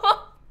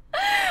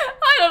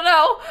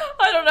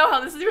 I don't know how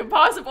this is even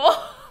possible. And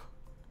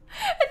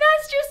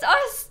that's just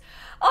us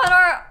on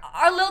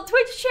our little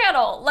Twitch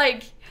channel.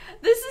 Like,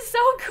 this is so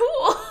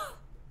cool.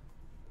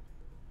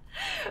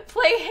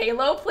 Play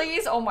Halo,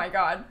 please. Oh my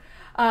god.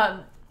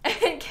 And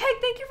Keg,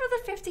 thank you for the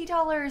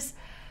 $50.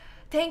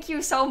 Thank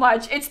you so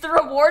much. It's the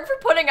reward for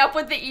putting up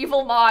with the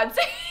evil mods.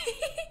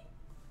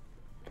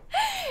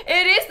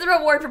 It is the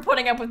reward for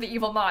putting up with the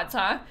evil mods,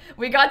 huh?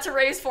 We got to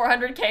raise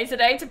 400K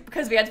today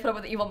because we had to put up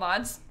with the evil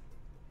mods.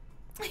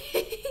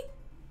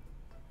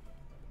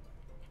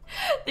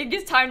 Think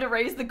it's time to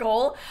raise the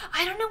goal?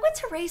 I don't know what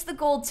to raise the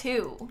goal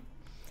to.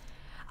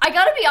 I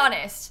gotta be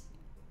honest.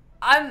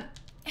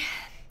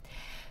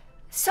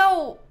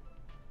 So,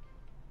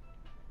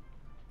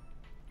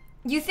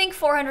 you think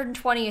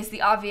 420 is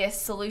the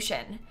obvious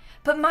solution.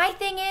 But my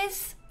thing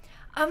is,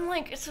 I'm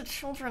like, it's a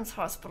children's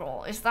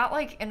hospital. Is that,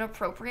 like,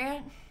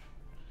 inappropriate?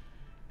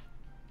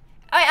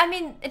 I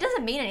mean, it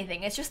doesn't mean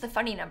anything. It's just the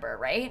funny number,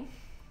 right?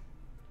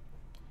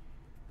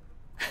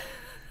 But,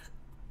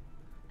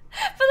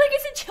 like,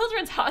 it's a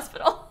children's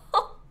hospital.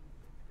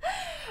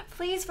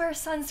 Please wear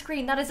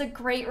sunscreen. That is a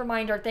great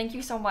reminder. Thank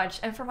you so much.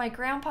 And for my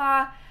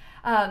grandpa,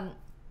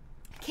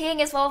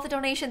 King, as well as the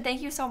donation,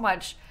 thank you so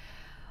much.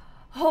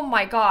 Oh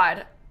my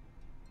god.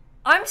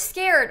 I'm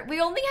scared.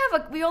 We only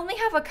have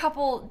a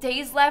couple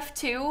days left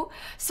too,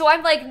 so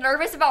I'm like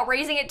nervous about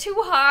raising it too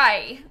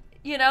high,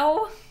 you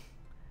know?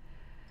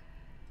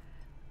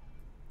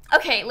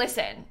 Okay,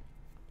 listen.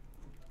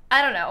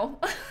 I don't know.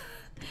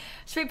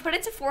 Should we put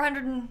it to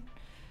 400 and...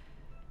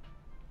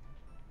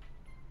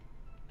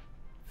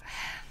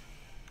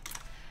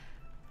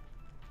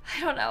 I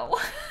don't know.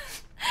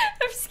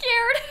 I'm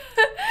scared.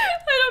 I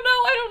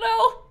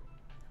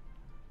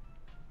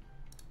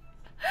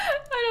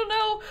don't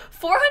know.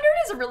 400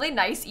 is a really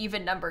nice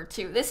even number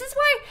too. This is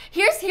why,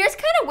 here's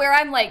kind of where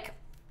I'm like,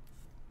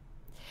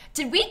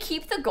 did we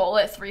keep the goal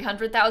at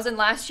 300,000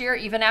 last year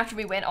even after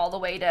we went all the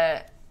way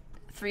to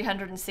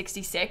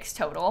 366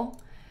 total?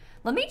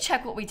 Let me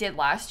check what we did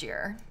last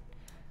year.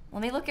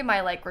 Let me look at my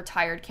like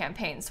retired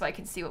campaign so I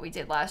can see what we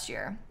did last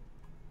year.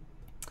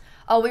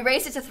 Oh, we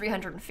raised it to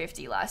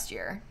 350 last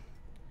year.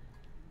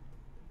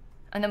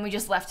 And then we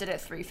just left it at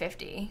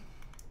 350.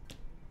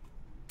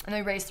 And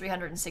then we raised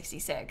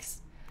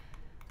 366.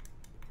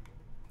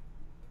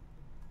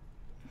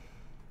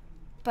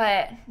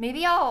 But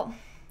maybe I'll...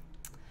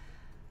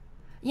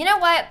 You know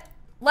what?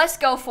 Let's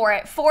go for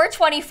it.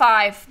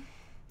 425.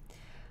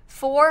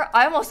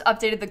 I almost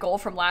updated the goal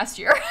from last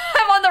year.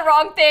 I'm on the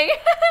wrong thing.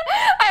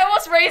 I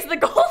almost raised the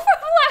goal from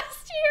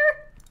last year.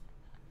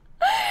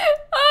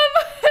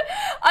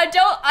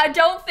 I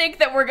don't think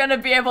that we're gonna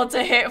be able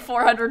to hit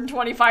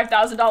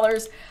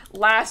 $425,000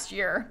 last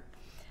year.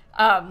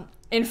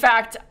 In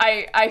fact,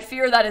 I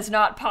fear that is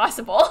not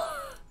possible.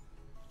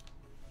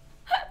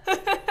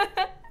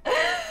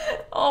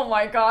 Oh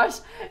my gosh.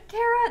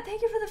 Kara,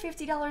 thank you for the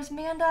 $50.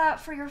 Manda,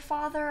 for your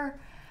father.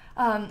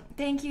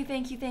 Thank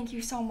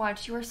you so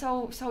much. You are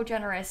so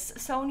generous.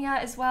 Sonia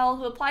as well,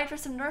 who applied for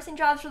some nursing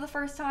jobs for the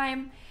first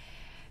time.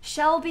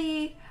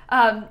 Shelby,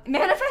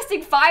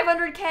 manifesting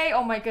 500K.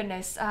 Oh my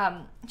goodness.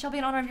 Shelby,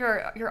 in honor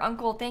of your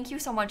uncle, thank you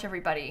so much,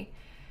 everybody.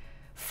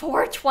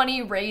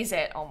 420, raise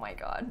it. Oh my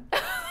god.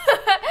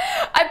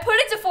 I put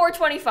it to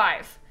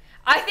 425.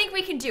 I think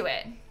we can do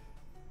it.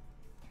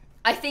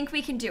 I think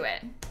we can do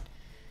it.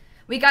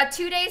 We got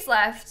 2 days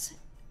left,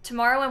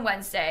 tomorrow and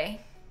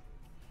Wednesday.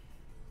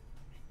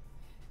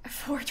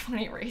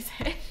 420, raise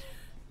it.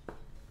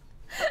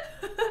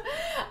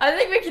 I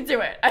think we can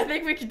do it. I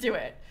think we can do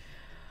it.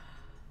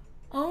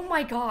 Oh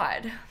my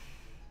god.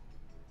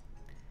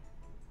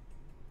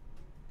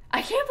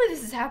 I can't believe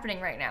this is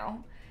happening right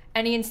now.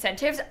 Any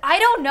incentives? I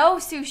don't know,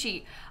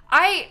 Sushi.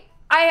 I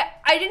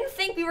didn't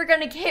think we were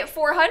gonna hit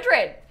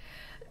 400.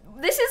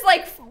 This is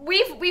like,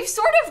 we've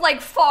sort of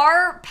like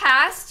far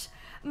past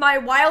my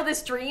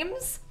wildest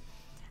dreams.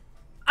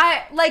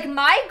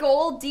 My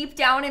goal deep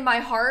down in my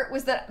heart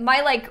was that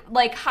my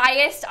like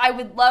highest, I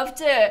would love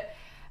to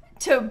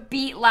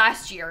beat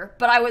last year,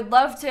 but I would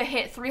love to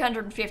hit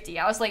 350.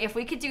 I was like, if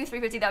we could do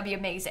 350, that'd be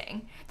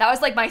amazing. That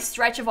was like my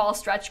stretch of all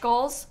stretch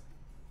goals.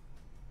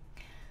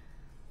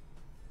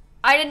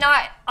 I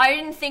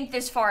didn't think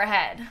this far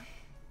ahead.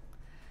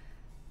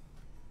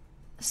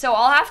 So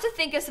I'll have to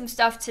think of some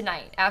stuff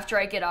tonight after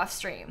I get off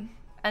stream,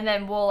 and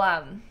then we'll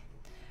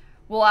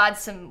add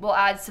some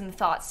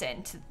thoughts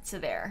in to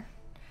there.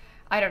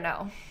 I don't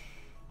know.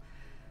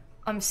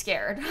 I'm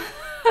scared. This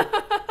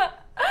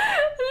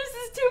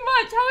is too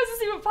much. How is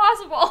this even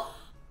possible?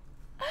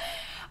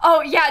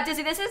 Oh yeah,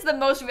 Dizzy, this is the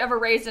most we've ever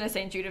raised in a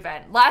St. Jude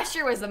event. Last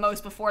year was the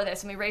most before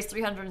this, and we raised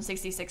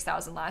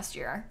 $366,000 last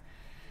year.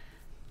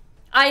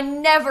 I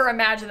never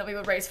imagined that we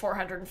would raise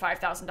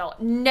 $405,000.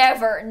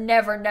 Never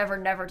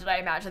did I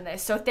imagine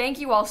this. So thank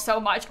you all so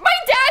much. My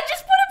dad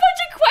just put a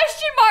bunch of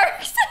question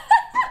marks.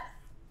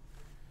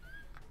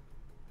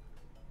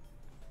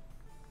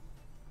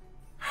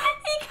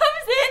 He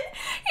comes in,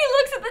 he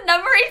looks at the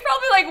number, he's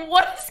probably like,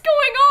 what is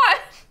going on?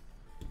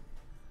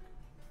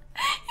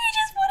 He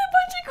just put a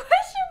bunch of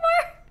question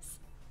marks.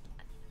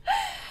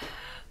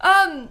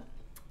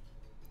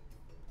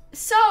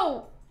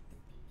 So,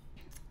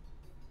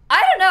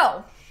 I don't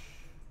know.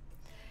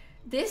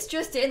 This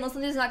just in,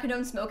 Leslie does not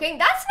condone smoking.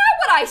 That's not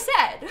what I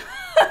said.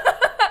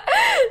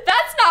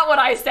 That's not what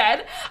I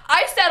said.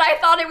 I said I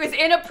thought it was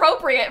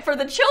inappropriate for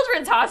the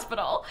children's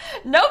hospital.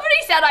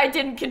 Nobody said I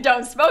didn't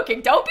condone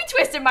smoking. Don't be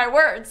twisting my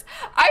words.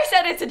 I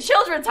said it's a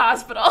children's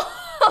hospital.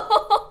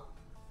 Full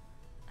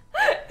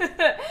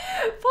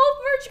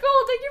merch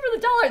goal, thank you for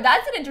the $1.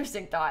 That's an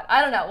interesting thought.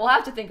 I don't know. We'll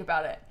have to think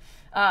about it.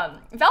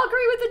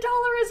 Valkyrie with the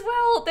 $1 as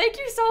well. Thank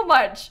you so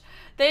much.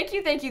 Thank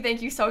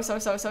you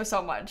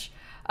so much.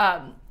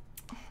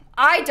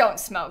 I don't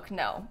smoke,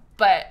 no,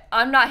 but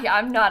I'm not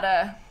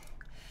a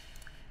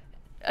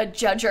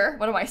judger.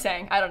 What am I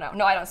saying? I don't know.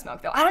 No, I don't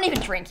smoke though. I don't even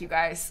drink, you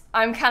guys.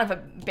 I'm kind of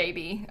a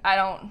baby. I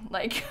don't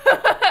like,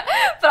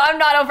 but I'm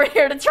not over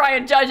here to try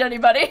and judge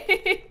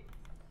anybody.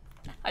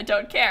 I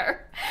don't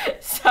care.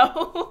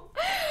 So,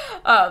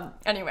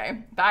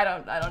 anyway, I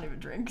don't even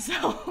drink. So,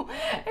 Era,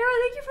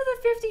 thank you for the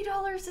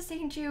 $50 to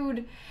St.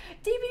 Jude.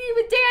 DVD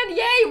with Dan,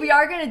 yay! We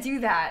are gonna do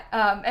that.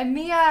 And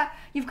Mia,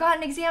 you've got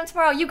an exam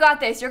tomorrow. You got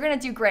this. You're gonna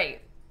do great.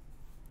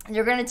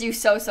 You're gonna do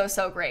so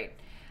great.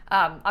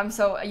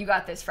 You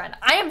got this, friend.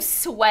 I am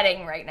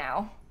sweating right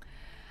now.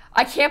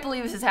 I can't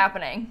believe this is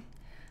happening.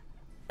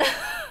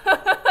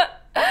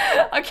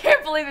 I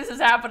can't believe this is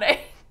happening.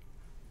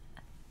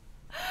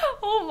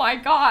 Oh my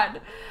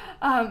god.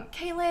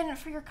 Kaylin,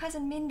 for your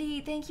cousin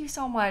Mindy, thank you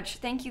so much.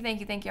 Thank you,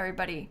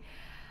 everybody.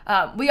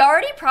 We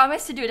already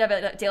promised to do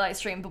a daylight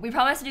stream, but we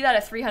promised to do that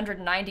at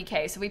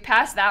 390K, so we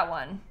passed that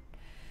one.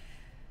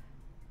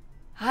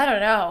 I don't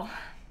know.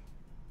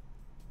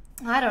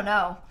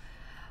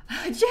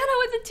 Jana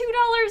with the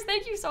 $2,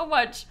 thank you so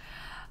much.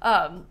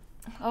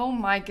 Oh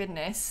my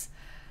goodness.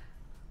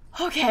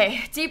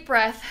 Okay, deep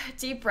breath.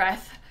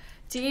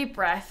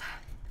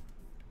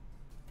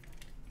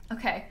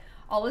 Okay.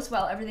 All is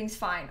well, everything's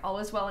fine. All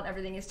is well and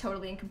everything is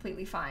totally and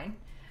completely fine.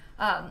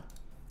 G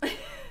with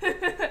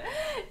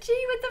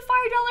the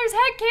 $5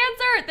 head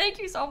cancer. Thank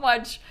you so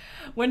much.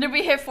 When did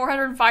we hit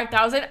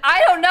 405,000?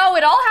 I don't know.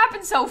 It all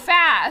happened so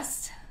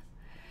fast.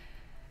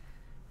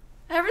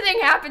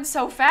 Everything happened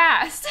so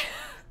fast.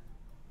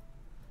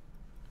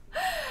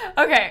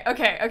 Okay.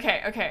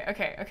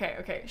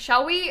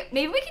 Shall we?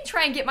 Maybe we can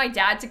try and get my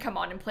dad to come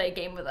on and play a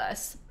game with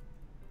us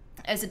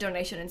as a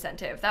donation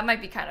incentive. That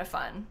might be kind of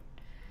fun.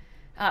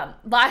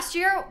 Last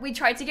year, we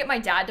tried to get my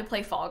dad to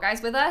play Fall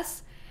Guys with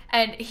us,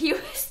 and he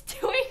was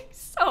doing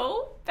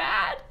so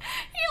bad.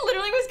 He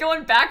literally was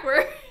going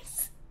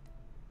backwards.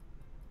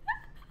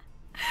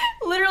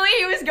 Literally,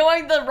 he was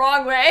going the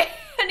wrong way,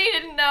 and he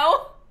didn't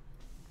know.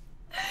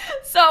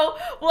 So,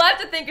 we'll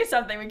have to think of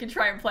something we can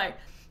try and play.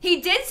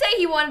 He did say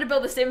he wanted to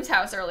build a Sims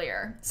house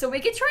earlier, so we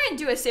could try and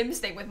do a Sims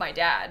thing with my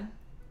dad.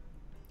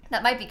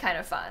 That might be kind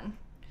of fun.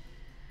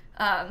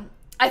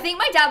 I think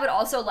my dad would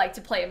also like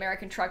to play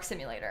American Truck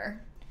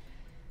Simulator.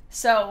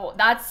 So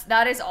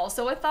that is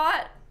also a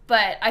thought.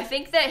 But I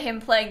think that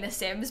him playing The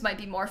Sims might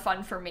be more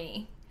fun for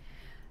me.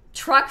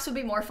 Trucks would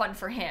be more fun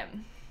for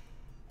him.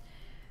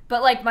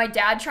 But like my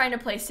dad trying to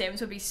play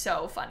Sims would be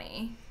so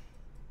funny.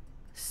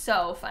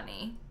 So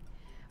funny.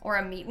 Or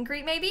a meet and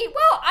greet maybe?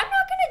 Well, I'm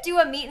not gonna do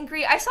a meet and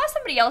greet. I saw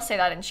somebody else say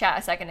that in chat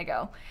a second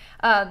ago.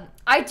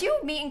 I do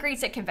meet and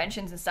greets at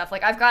conventions and stuff.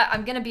 Like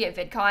I'm gonna be at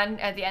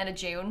VidCon at the end of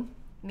June.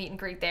 Meet and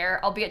greet there.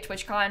 I'll be at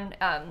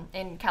TwitchCon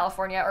in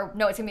California, or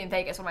no, it's gonna be in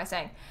Vegas. What am I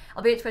saying?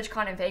 I'll be at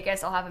TwitchCon in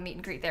Vegas. I'll have a meet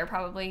and greet there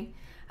probably.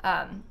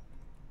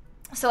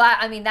 So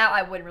I mean that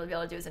I wouldn't really be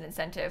able to do as an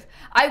incentive.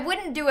 I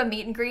wouldn't do a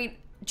meet and greet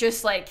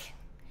just like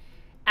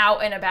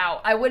out and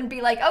about. I wouldn't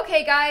be like,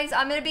 okay guys,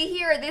 I'm gonna be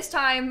here at this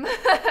time,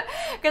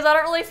 because I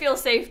don't really feel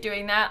safe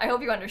doing that. I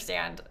hope you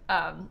understand.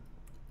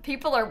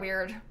 People are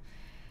weird.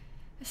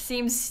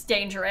 Seems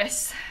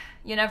dangerous.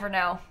 You never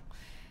know.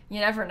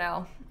 You never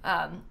know.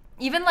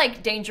 Even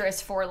like dangerous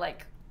for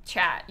like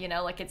chat, you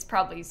know, like it's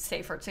probably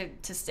safer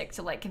to stick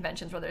to like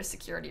conventions where there's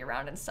security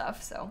around and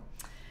stuff. So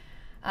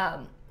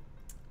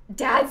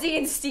Dadsy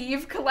and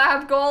Steve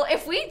collab goal.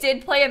 If we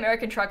did play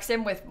American Truck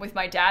Sim with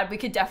my dad, we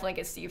could definitely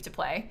get Steve to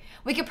play.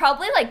 We could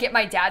probably like get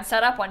my dad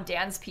set up on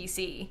Dan's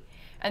PC,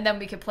 and then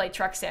we could play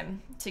Truck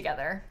Sim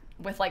together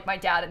with like my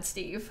dad and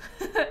Steve.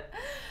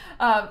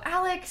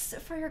 Alex,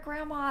 for your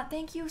grandma,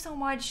 thank you so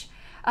much.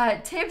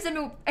 Tibbs and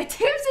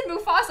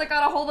Mufasa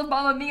got a hold of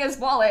Mama Mia's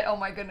wallet. Oh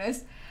my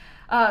goodness.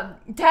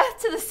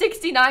 Death to the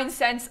 69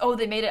 cents. Oh,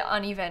 they made it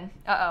uneven.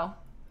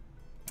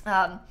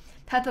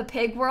 Peppa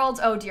Pig World.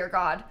 Oh dear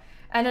God.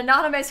 And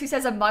Anonymous who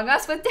says Among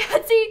Us with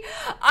Dadsy.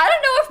 I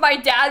don't know if my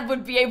dad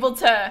would be able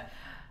to.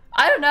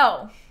 I don't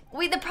know.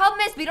 The problem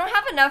is we don't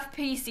have enough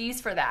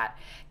PCs for that,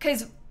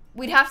 because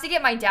we'd have to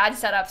get my dad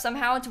set up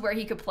somehow to where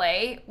he could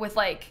play with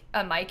like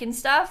a mic and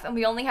stuff, and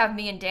we only have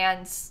me and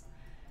Dan's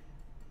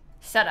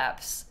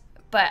setups.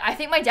 But I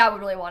think my dad would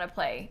really want to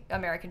play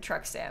American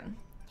Truck Sim.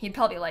 He'd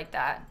probably like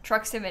that.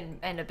 Truck Sim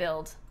and a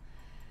build.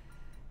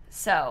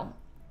 So,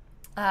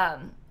 I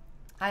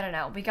don't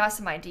know. We got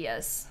some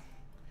ideas.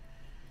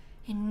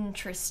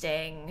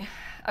 Interesting.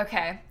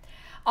 Okay.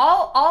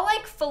 I'll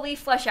like fully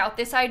flesh out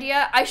this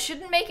idea. I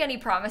shouldn't make any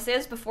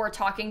promises before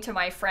talking to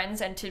my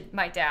friends and to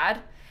my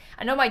dad.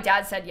 I know my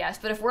dad said yes,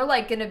 but if we're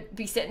like gonna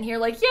be sitting here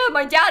like, yeah,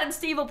 my dad and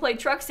Steve will play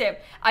Truck Sim.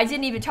 I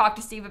didn't even talk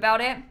to Steve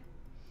about it.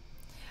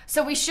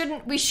 So we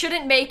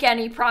shouldn't make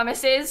any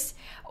promises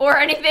or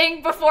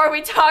anything before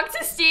we talk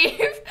to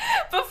Steve,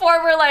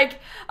 before we're like,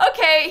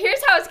 okay,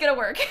 here's how it's gonna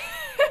work.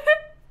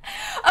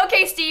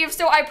 Okay, Steve,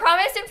 so I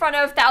promised in front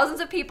of thousands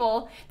of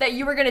people that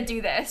you were gonna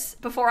do this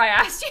before I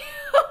asked you.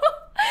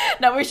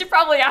 No, we should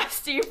probably ask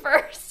Steve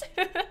first.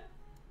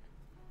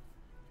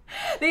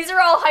 These are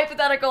all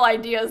hypothetical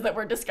ideas that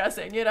we're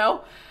discussing, you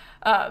know?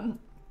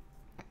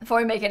 Before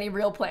we make any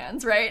real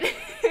plans, right?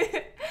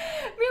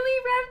 Really,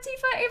 Rev,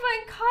 Tifa, Ava,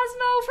 and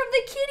Cosmo from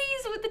the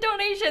kitties with the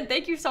donation.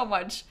 Thank you so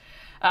much.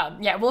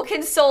 Yeah, we'll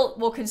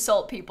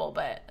consult people,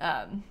 but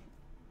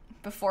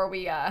before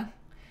we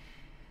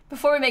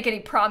make any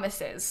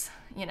promises,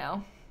 you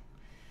know.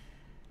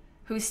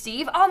 Who's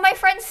Steve? Oh, my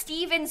friend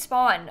Steve in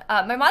Spawn.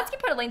 My mods can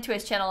put a link to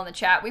his channel in the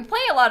chat. We play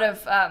a lot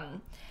of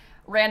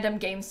random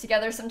games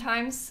together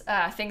sometimes.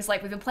 Things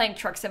like we've been playing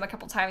Truck Sim a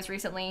couple times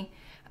recently.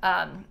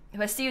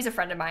 But Steve's a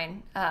friend of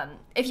mine.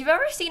 If you've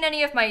ever seen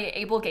any of my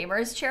Able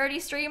Gamers charity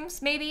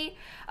streams, maybe,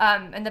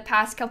 in the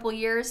past couple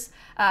years,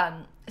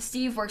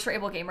 Steve works for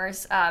Able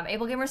Gamers.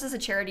 Able Gamers is a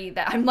charity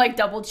that I'm like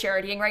double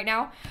charitying right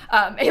now.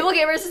 Able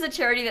Gamers is a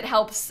charity that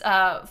helps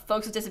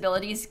folks with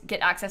disabilities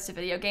get access to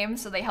video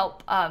games. So they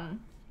help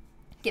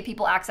get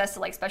people access to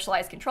like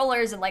specialized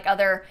controllers and like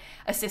other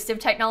assistive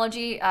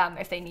technology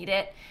if they need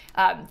it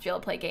to be able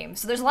to play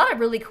games. So there's a lot of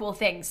really cool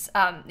things,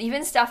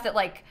 even stuff that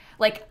like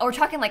we're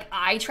talking like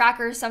eye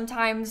trackers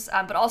sometimes,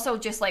 but also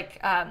just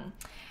like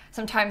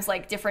sometimes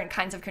like different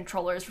kinds of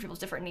controllers for people's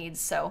different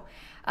needs. So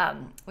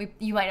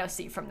you might know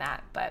Steve from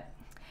that, but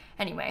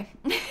anyway.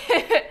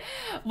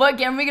 What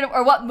game are we gonna,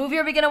 or what movie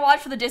are we gonna watch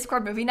for the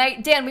Discord movie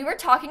night? Dan, we were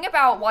talking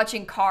about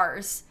watching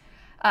Cars.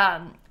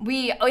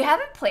 We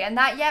haven't planned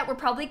that yet. We're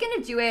probably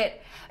gonna do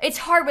it. It's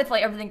hard with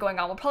like everything going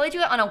on. We'll probably do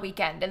it on a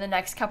weekend in the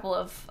next couple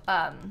of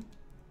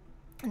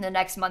in the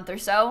next month or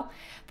so.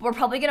 But we're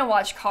probably gonna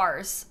watch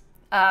Cars,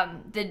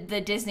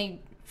 the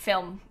Disney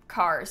film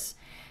Cars,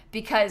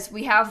 because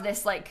we have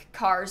this like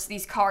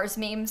these Cars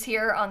memes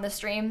here on the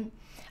stream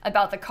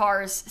about the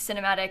Cars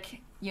cinematic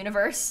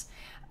universe.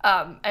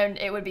 And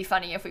it would be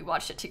funny if we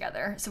watched it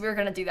together. So we were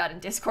gonna do that in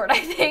Discord, I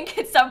think,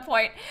 at some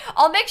point.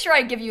 I'll make sure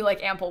I give you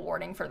like ample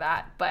warning for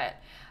that. But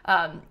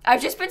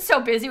I've just been so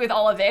busy with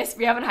all of this,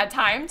 we haven't had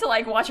time to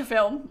like watch a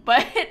film.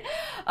 But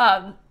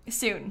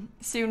soon.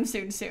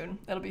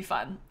 It'll be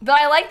fun. But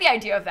I like the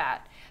idea of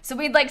that. So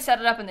we'd like set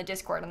it up in the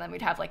Discord, and then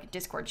we'd have like a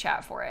Discord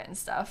chat for it and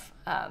stuff.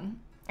 And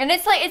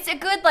it's like, it's a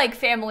good like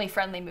family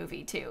friendly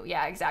movie too.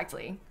 Yeah,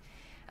 exactly.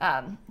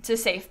 It's a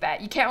safe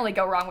bet. You can't really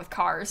go wrong with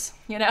Cars,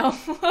 you know?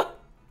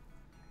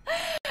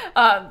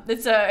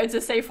 It's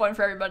a safe one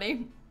for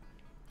everybody.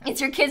 It's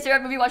your kid's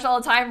favorite movie you watch all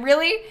the time.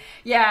 Really?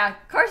 Yeah,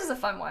 Cars is a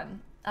fun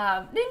one.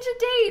 Ninja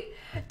Date.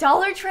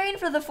 Dollar Train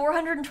for the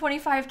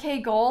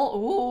 425K goal.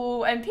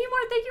 Ooh, and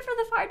P-Mart, thank you for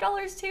the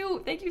 $5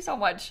 too. Thank you so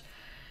much.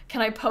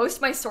 Can I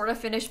post my sort of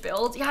finished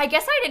build? Yeah, I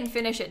guess I didn't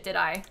finish it, did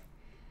I?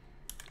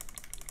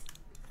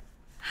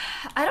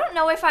 I don't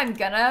know if I'm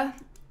gonna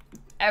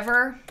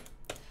ever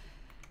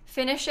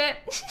finish it.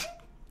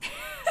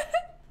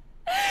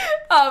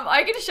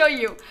 I can show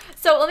you.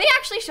 So let me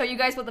actually show you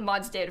guys what the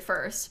mods did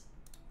first.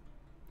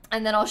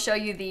 And then I'll show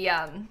you the,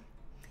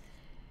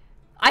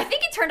 I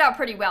think it turned out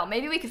pretty well.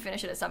 Maybe we could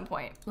finish it at some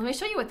point. Let me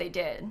show you what they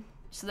did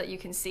so that you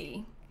can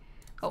see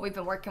what we've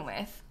been working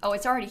with. Oh,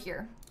 it's already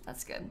here.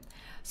 That's good.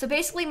 So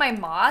basically my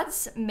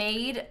mods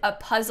made a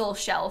puzzle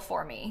shell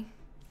for me.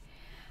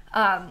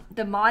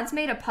 The mods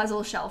made a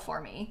puzzle shell for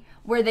me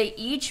where they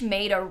each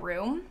made a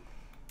room.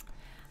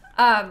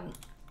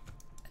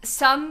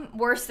 Some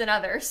worse than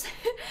others.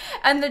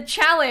 And the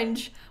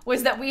challenge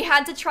was that we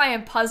had to try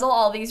and puzzle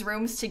all these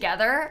rooms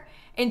together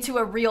into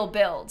a real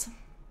build.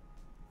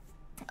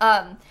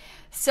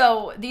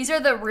 So these are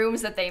the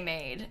rooms that they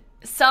made.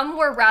 Some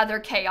were rather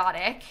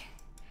chaotic.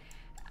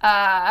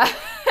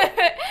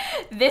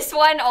 This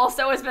one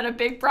also has been a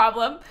big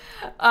problem.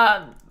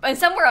 And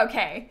some were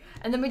okay.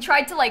 And then we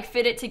tried to like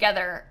fit it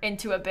together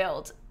into a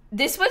build.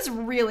 This was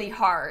really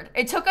hard.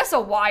 It took us a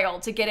while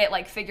to get it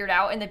like figured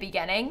out in the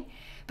beginning,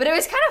 but it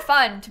was kind of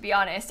fun, to be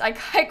honest. I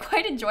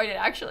quite enjoyed it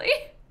actually.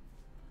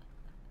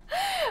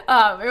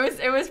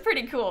 It was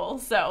pretty cool.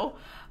 So,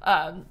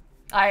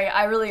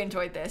 I really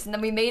enjoyed this. And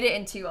then we made it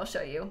into, I'll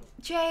show you.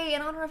 Jay,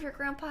 in honor of your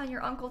grandpa and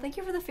your uncle, thank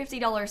you for the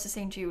 $50 to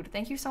St. Jude.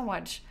 Thank you so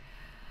much.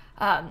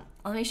 Let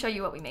me show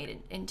you what we made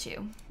it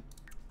into.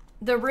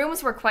 The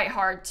rooms were quite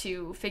hard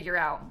to figure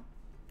out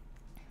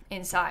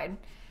inside.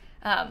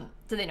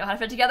 Do they know how to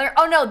fit together?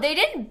 Oh no, they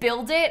didn't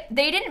build it.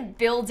 They didn't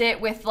build it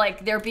with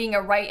like there being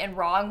a right and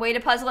wrong way to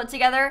puzzle it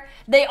together.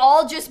 They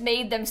all just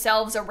made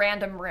themselves a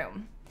random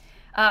room.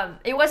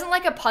 It wasn't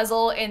like a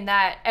puzzle in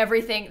that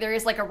everything, there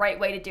is like a right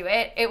way to do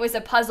it. It was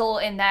a puzzle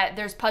in that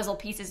there's puzzle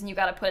pieces and you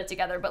got to put it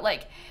together. But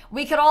like,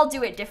 we could all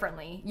do it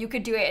differently. You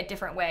could do it a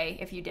different way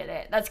if you did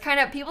it. That's kind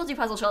of, people do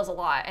puzzle shells a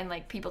lot and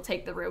like people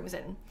take the rooms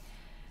and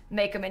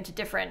make them into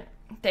different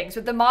things.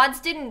 But the mods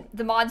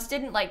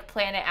didn't like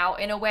plan it out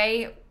in a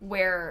way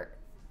where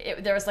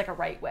there was like a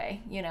right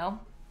way, you know?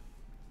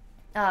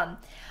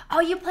 Oh,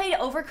 you played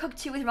Overcooked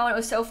 2 with Ramon. It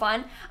was so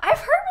fun. I've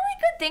heard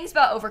really good things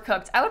about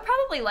Overcooked. I would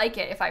probably like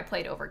it if I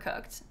played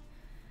Overcooked.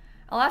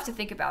 I'll have to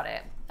think about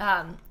it.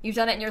 You've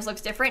done it and yours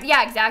looks different?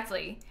 Yeah,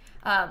 exactly.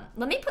 Let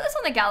me put this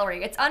on the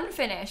gallery. It's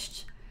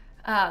unfinished.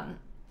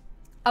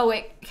 Oh,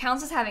 it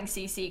counts as having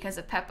CC because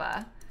of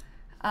Peppa.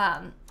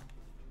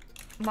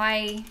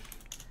 My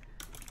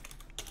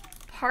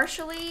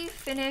partially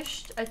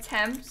finished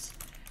attempt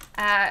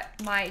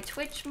at my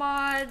Twitch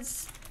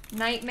mods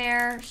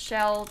Nightmare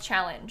Shell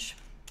Challenge.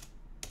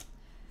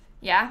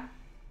 Yeah?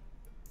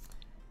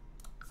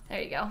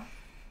 There you go.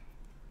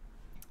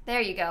 There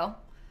you go.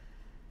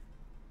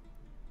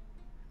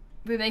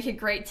 We make a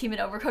great team in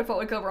Overcooked. What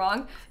would go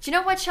wrong? Do you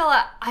know what,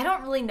 Shella? I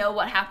don't really know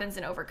what happens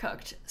in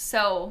Overcooked.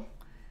 So,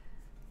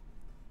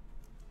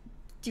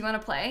 do you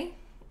want to play?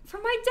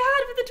 From my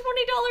dad with the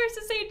 $20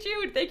 to St.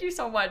 Jude. Thank you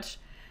so much.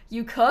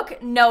 You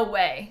cook? No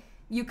way.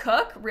 You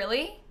cook?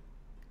 Really?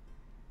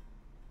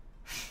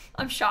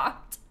 I'm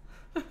shocked.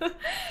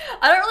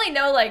 I don't really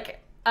know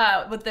like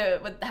with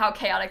how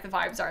chaotic the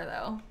vibes are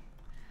though.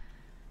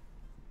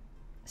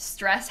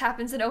 Stress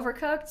happens in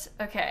Overcooked?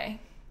 Okay.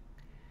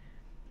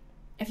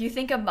 If you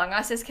think Among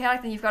Us is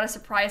chaotic, then you've got a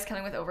surprise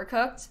coming with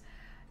Overcooked.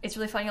 It's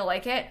really fun, you'll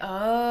like it.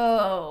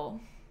 Oh.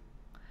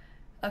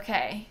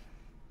 Okay.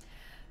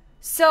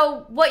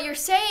 So what you're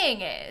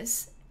saying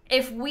is,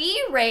 if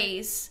we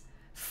raise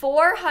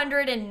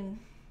 410?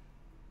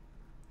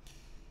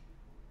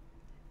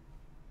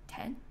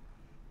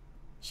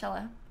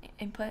 Shella,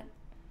 input.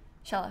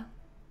 Shella,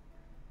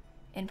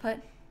 input.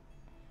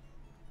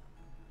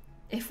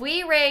 If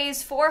we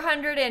raise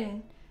 400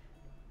 and...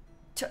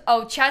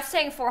 Oh, chat's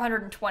saying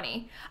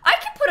 420. I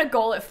can put a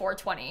goal at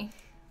 420.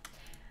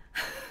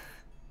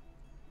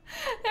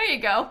 There you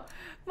go.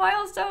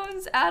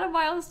 Milestones, add a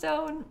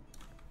milestone.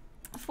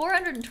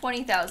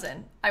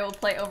 420,000. I will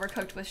play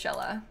Overcooked with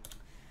Shella.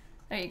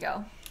 There you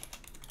go.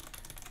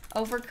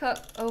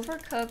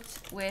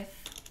 Overcooked with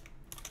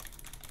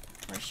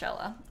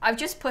Shella. I've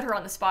just put her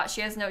on the spot.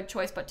 She has no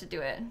choice but to do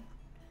it.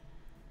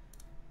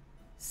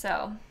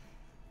 So.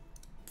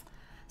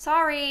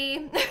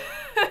 Sorry.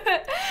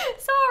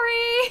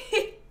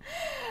 Sorry.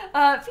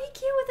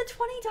 VQ with the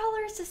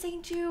 $20 to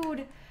St.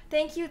 Jude.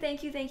 Thank you,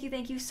 thank you, thank you,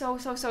 thank you so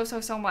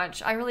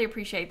much. I really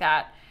appreciate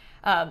that.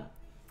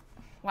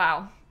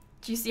 Wow.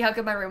 Do you see how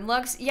good my room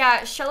looks?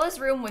 Yeah, Shella's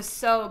room was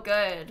so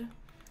good.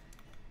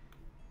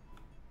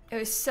 It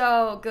was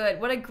so good.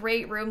 What a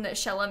great room that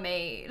Shella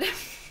made.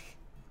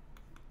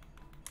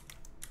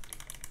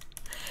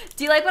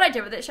 Do you like what I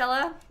did with it,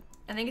 Shella?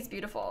 I think it's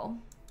beautiful.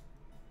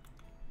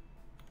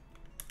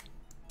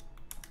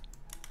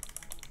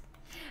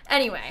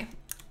 Anyway,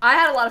 I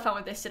had a lot of fun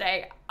with this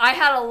today. I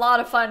had a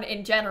lot of fun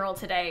in general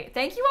today.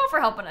 Thank you all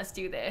for helping us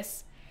do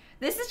this.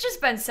 This has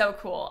just been so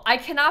cool. I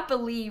cannot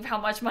believe how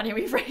much money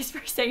we've raised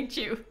for St.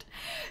 Jude.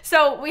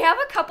 So we have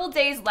a couple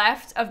days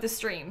left of the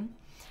stream.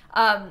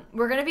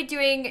 We're going to be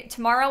doing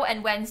tomorrow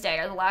and Wednesday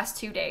are the last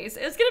 2 days.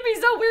 It's going to be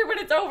so weird when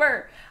it's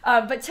over.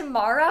 But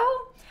tomorrow,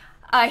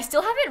 I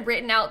still haven't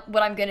written out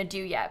what I'm going to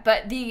do yet.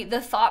 But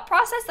the thought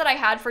process that I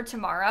had for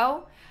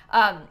tomorrow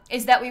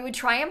is that we would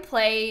try and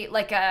play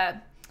like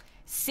a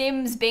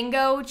Sims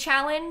bingo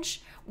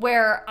challenge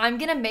where I'm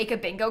going to make a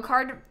bingo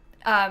card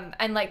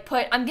and like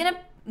I'm going to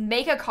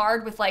make a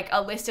card with like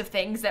a list of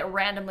things that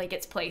randomly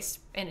gets placed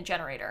in a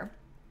generator.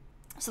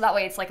 So that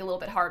way it's like a little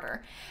bit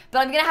harder. But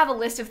I'm going to have a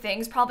list of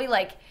things, probably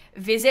like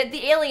visit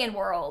the alien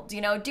world,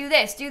 you know, do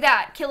this, do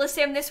that, kill a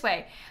sim this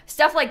way,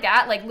 stuff like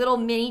that, like little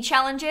mini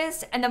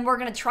challenges. And then we're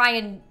going to try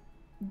and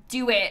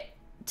do it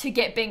to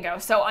get bingo.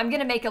 So I'm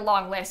going to make a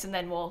long list and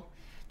then we'll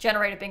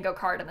generate a bingo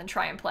card and then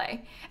try and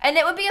play. And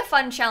it would be a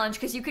fun challenge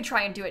because you could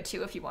try and do it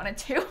too if you wanted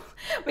to.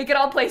 We could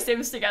all play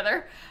Sims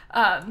together.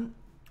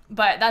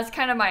 But that's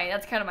kind of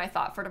my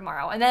thought for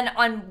tomorrow. And then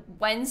on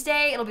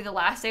Wednesday, it'll be the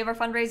last day of our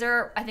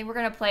fundraiser. I think we're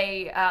gonna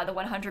play the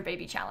 100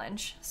 baby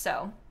challenge.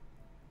 So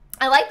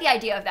I like the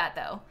idea of that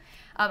though.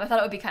 I thought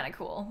it would be kind of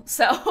cool.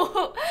 So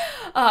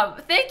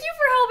thank you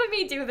for helping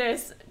me do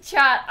this,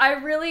 chat. I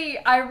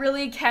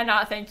really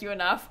cannot thank you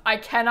enough. I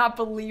cannot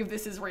believe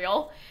this is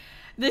real.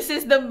 This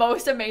is the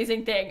most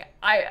amazing thing.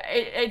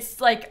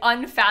 It's like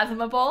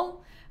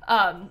unfathomable.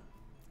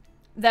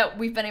 That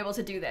we've been able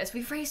to do this.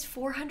 We've raised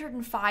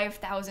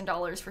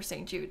 $405,000 for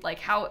St. Jude. Like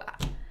how?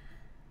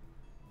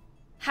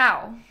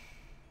 Thank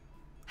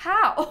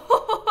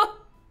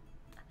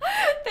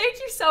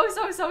you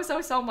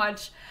so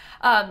much.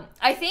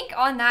 I think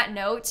on that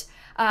note,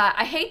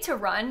 I hate to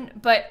run,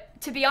 but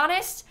to be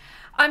honest,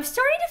 I'm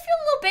starting to feel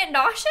a little bit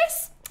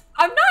nauseous.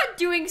 I'm not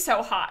doing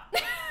so hot.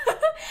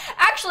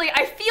 Actually,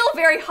 I feel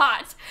very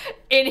hot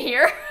in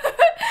here,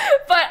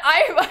 but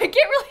I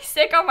get really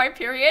sick on my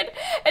period,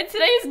 and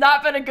today has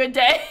not been a good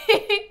day.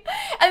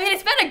 I mean,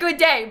 it's been a good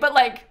day, but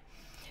like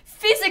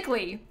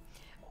physically,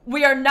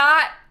 we are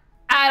not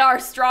at our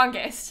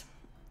strongest,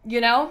 you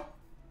know?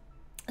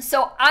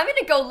 So I'm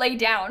gonna go lay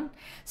down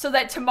so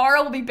that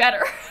tomorrow will be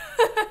better.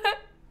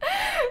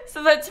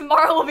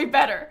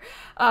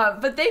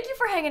 But thank you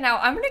for hanging out.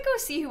 I'm gonna go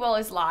see who all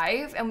is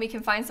live and we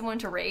can find someone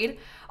to raid.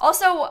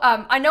 Also,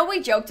 I know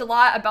we joked a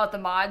lot about the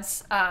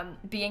mods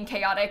being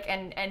chaotic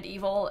and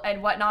evil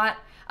and whatnot,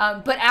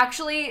 but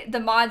actually the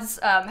mods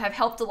have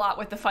helped a lot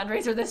with the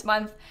fundraiser this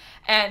month,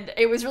 and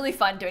it was really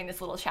fun doing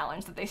this little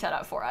challenge that they set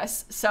up for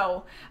us.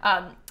 So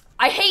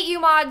I hate you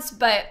mods,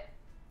 but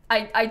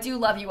I do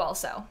love you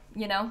also,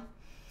 you know?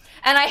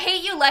 And I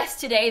hate you less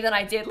today than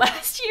I did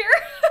last year.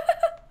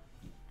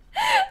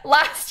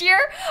 Last year,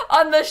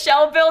 on the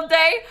shell build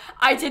day,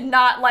 I did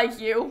not like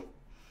you.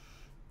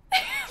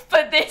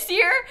 But this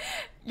year,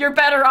 you're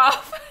better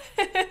off.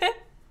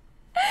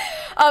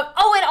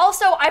 Oh, and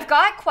also, I've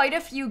got quite a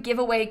few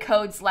giveaway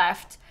codes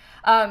left.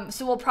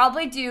 So we'll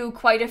probably do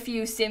quite a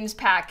few Sims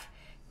Pack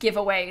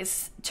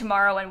giveaways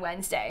tomorrow and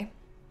Wednesday,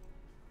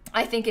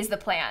 I think is the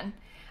plan.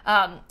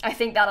 I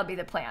think that'll be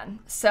the plan.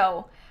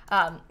 So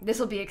this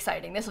will be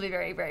exciting. This will be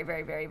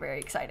very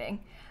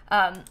exciting.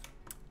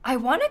 I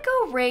want to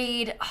go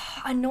raid.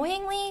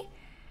 Annoyingly,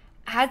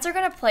 ads are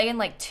going to play in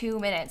like 2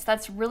 minutes.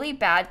 That's really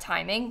bad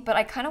timing, but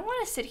I kind of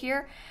want to sit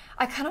here.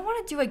 I kind of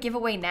want to do a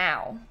giveaway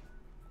now.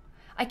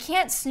 I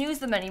can't snooze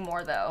them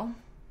anymore, though.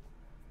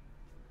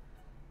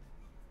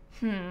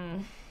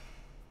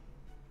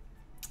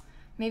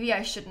 Maybe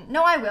I shouldn't.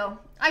 No, I will.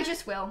 I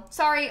just will.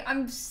 Sorry,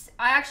 I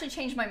actually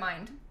changed my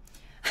mind.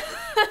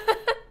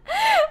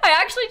 I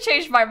actually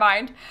changed my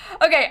mind.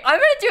 Okay, I'm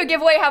going to do a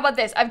giveaway. How about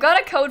this? I've got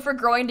a code for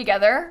growing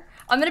together.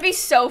 I'm going to be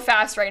so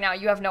fast right now.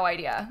 You have no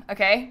idea,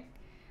 okay?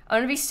 I'm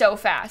going to be so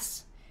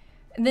fast.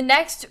 The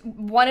next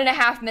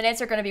 1.5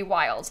 minutes are going to be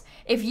wild.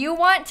 If you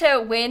want to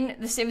win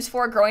The Sims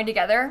 4 Growing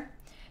Together,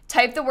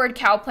 type the word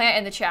cowplant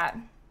in the chat.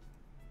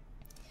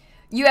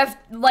 You have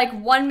like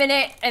 1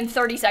 minute and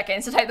 30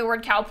 seconds to type the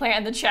word cowplant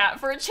in the chat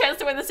for a chance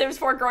to win The Sims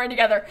 4 Growing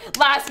Together.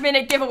 Last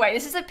minute giveaway.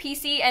 This is a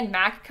PC and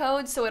Mac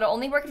code, so it'll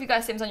only work if you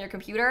got Sims on your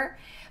computer.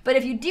 But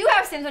if you do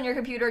have Sims on your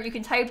computer, you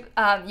can type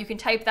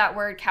that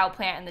word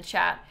cowplant in the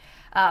chat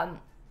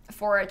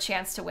for a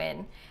chance to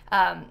win.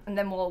 And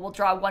then we'll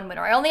draw one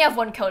winner. I only have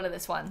one code of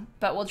this one,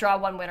 but we'll draw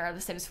one winner of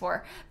The Sims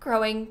 4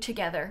 Growing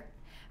Together,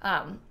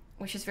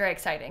 which is very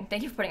exciting.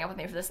 Thank you for putting up with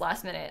me for this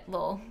last minute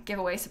little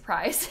giveaway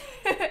surprise.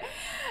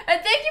 And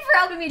thank you for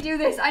helping me do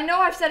this. I know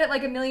I've said it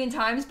like a million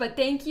times, but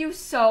thank you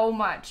so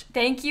much.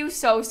 Thank you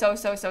so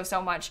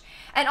much.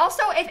 And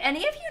also, if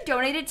any of you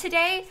donated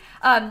today,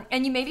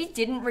 and you maybe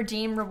didn't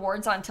redeem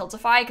rewards on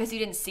Tiltify because you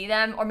didn't see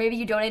them, or maybe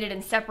you donated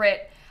in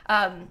separate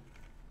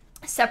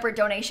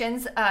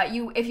donations.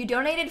 If you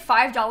donated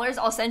 $5,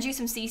 I'll send you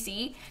some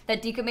CC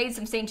that Dika made,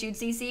 some St. Jude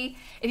CC.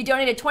 If you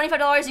donated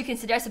 $25, you can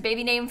suggest a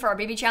baby name for our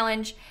baby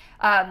challenge.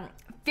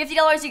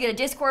 $50 you get a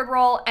Discord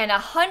role, and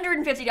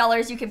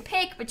 $150 you can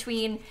pick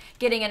between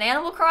getting an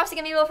Animal Crossing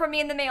amiibo from me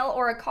in the mail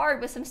or a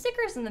card with some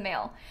stickers in the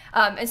mail.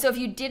 And so if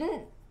you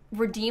didn't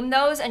redeem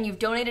those and you've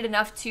donated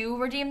enough to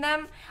redeem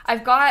them,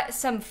 I've got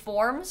some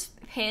forms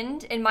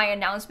pinned in my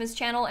announcements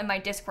channel in my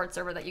Discord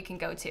server that you can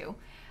go to,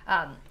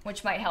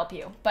 which might help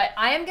you. But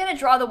I am gonna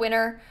draw the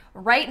winner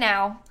right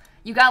now.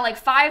 You got like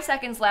 5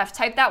 seconds left.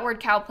 Type that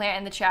word cowplant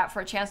in the chat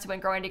for a chance to win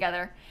Growing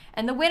Together.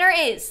 And the winner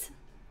is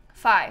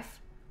 5,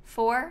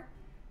 4,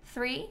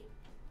 3,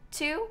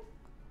 2,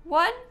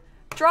 1.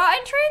 Draw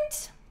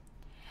entrant.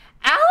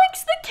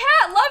 Alex the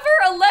Cat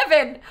Lover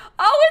 11.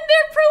 Oh, and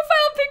their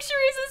profile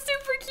picture is a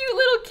super cute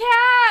little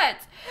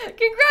cat.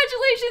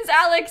 Congratulations,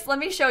 Alex. Let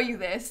me show you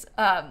this.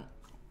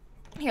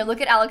 Here,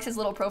 look at Alex's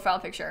little profile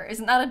picture.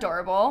 Isn't that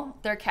adorable?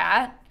 Their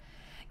cat.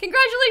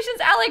 Congratulations,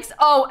 Alex.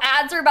 Oh,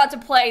 ads are about to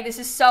play. This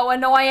is so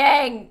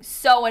annoying.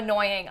 So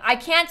annoying. I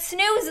can't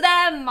snooze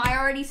them. I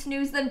already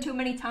snoozed them too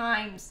many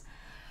times.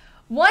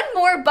 One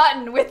more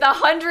button with $100.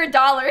 One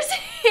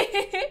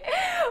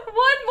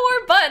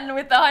more button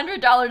with the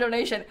 $100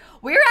 donation.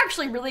 We're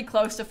actually really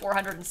close to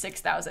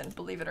 406,000,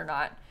 believe it or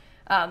not.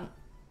 All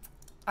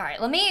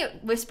right, let me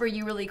whisper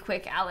you really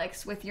quick,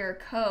 Alex, with your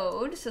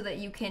code so that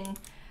you can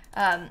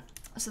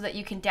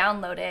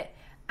download it.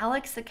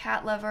 Alex the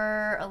Cat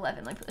Lover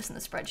 11. Let me put this in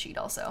the spreadsheet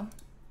also.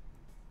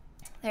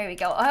 There we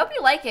go. I hope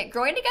you like it.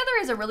 Growing Together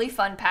is a really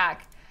fun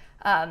pack.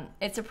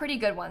 It's a pretty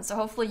good one, so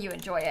hopefully you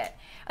enjoy it.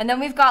 And then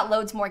we've got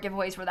loads more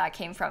giveaways where that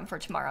came from for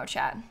tomorrow,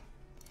 chat.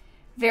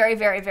 Very,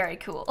 very, very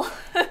cool.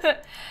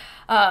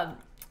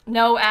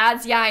 No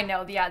ads. Yeah, I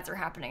know the ads are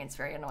happening. It's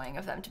very annoying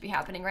of them to be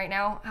happening right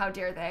now. How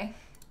dare they?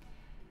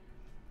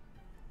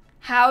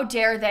 How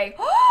dare they?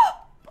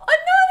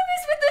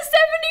 Anonymous with the $75.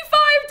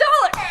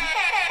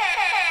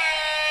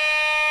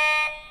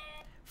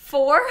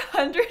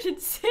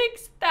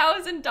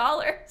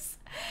 $406,000.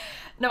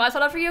 No, that's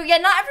not for you. Yeah,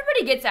 not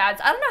everybody gets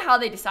ads. I don't know how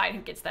they decide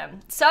who gets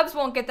them. Subs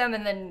won't get them,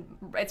 and then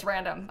it's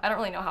random. I don't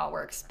really know how it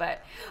works,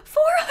 but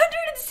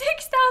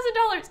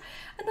 $406,000.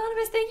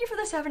 Anonymous, thank you for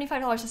the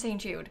 $75 to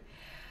St. Jude.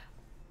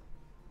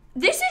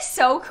 This is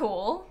so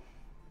cool.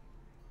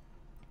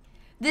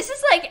 This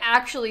is like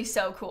actually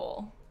so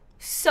cool.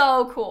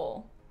 So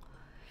cool.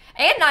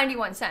 And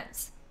 91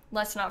 cents.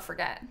 Let's not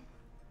forget.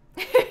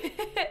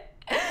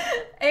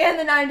 And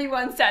the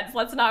 91 cents.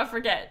 Let's not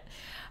forget.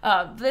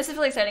 This is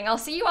really exciting. I'll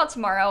see you all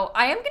tomorrow.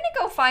 I am going to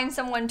go find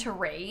someone to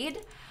raid.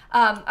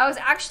 I was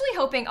actually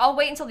hoping... I'll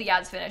wait until the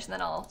ads finish and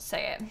then I'll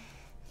say it.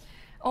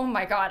 Oh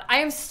my god. I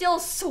am still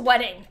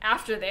sweating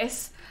after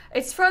this.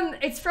 It's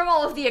from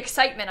all of the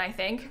excitement, I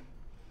think.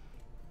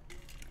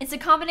 It's a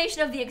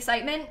combination of the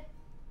excitement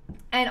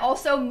and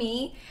also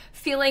me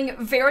feeling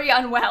very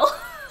unwell.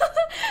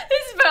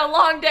 It's been a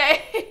long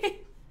day.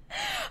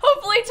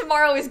 Hopefully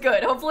tomorrow is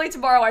good. Hopefully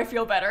tomorrow I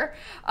feel better.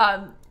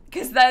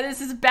 Because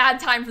this is a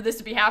bad time for this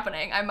to be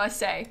happening, I must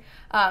say.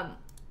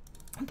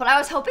 But I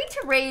was hoping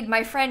to raid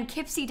my friend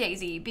Kipsy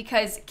Daisy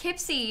because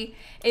Kipsy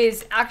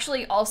is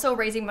actually also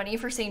raising money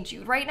for St.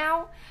 Jude right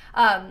now.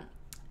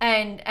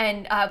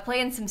 And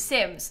playing some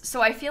Sims.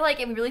 So I feel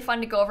like it'd be really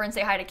fun to go over and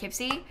say hi to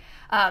Kipsy.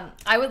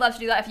 I would love to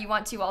do that if you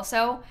want to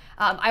also.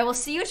 I will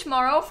see you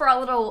tomorrow for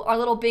our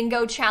little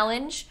bingo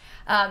challenge.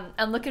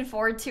 I'm looking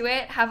forward to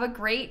it. Have a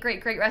great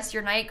rest of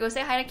your night. Go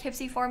say hi to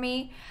Kipsy for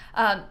me.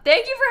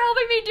 Thank you for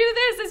helping me do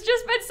this. It's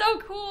just been so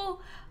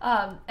cool.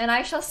 And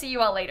I shall see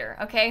you all later,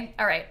 okay?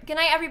 All right. Good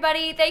night,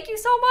 everybody. Thank you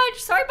so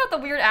much. Sorry about the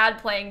weird ad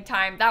playing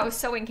time. That was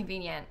so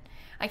inconvenient.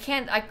 You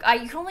can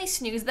only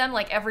snooze them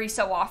like every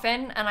so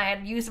often, and I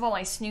had used up all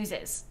my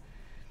snoozes.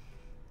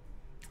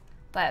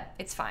 But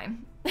it's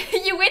fine.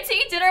 You went to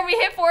eat dinner and we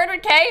hit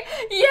 400K?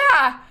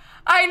 Yeah,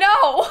 I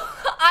know.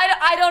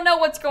 I don't know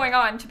what's going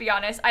on, to be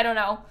honest. I don't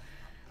know.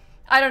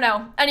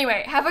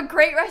 Anyway, have a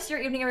great rest of your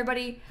evening,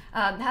 everybody.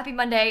 Happy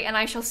Monday, and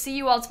I shall see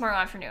you all tomorrow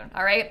afternoon.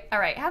 All right?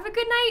 Have a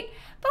good night.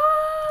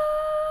 Bye.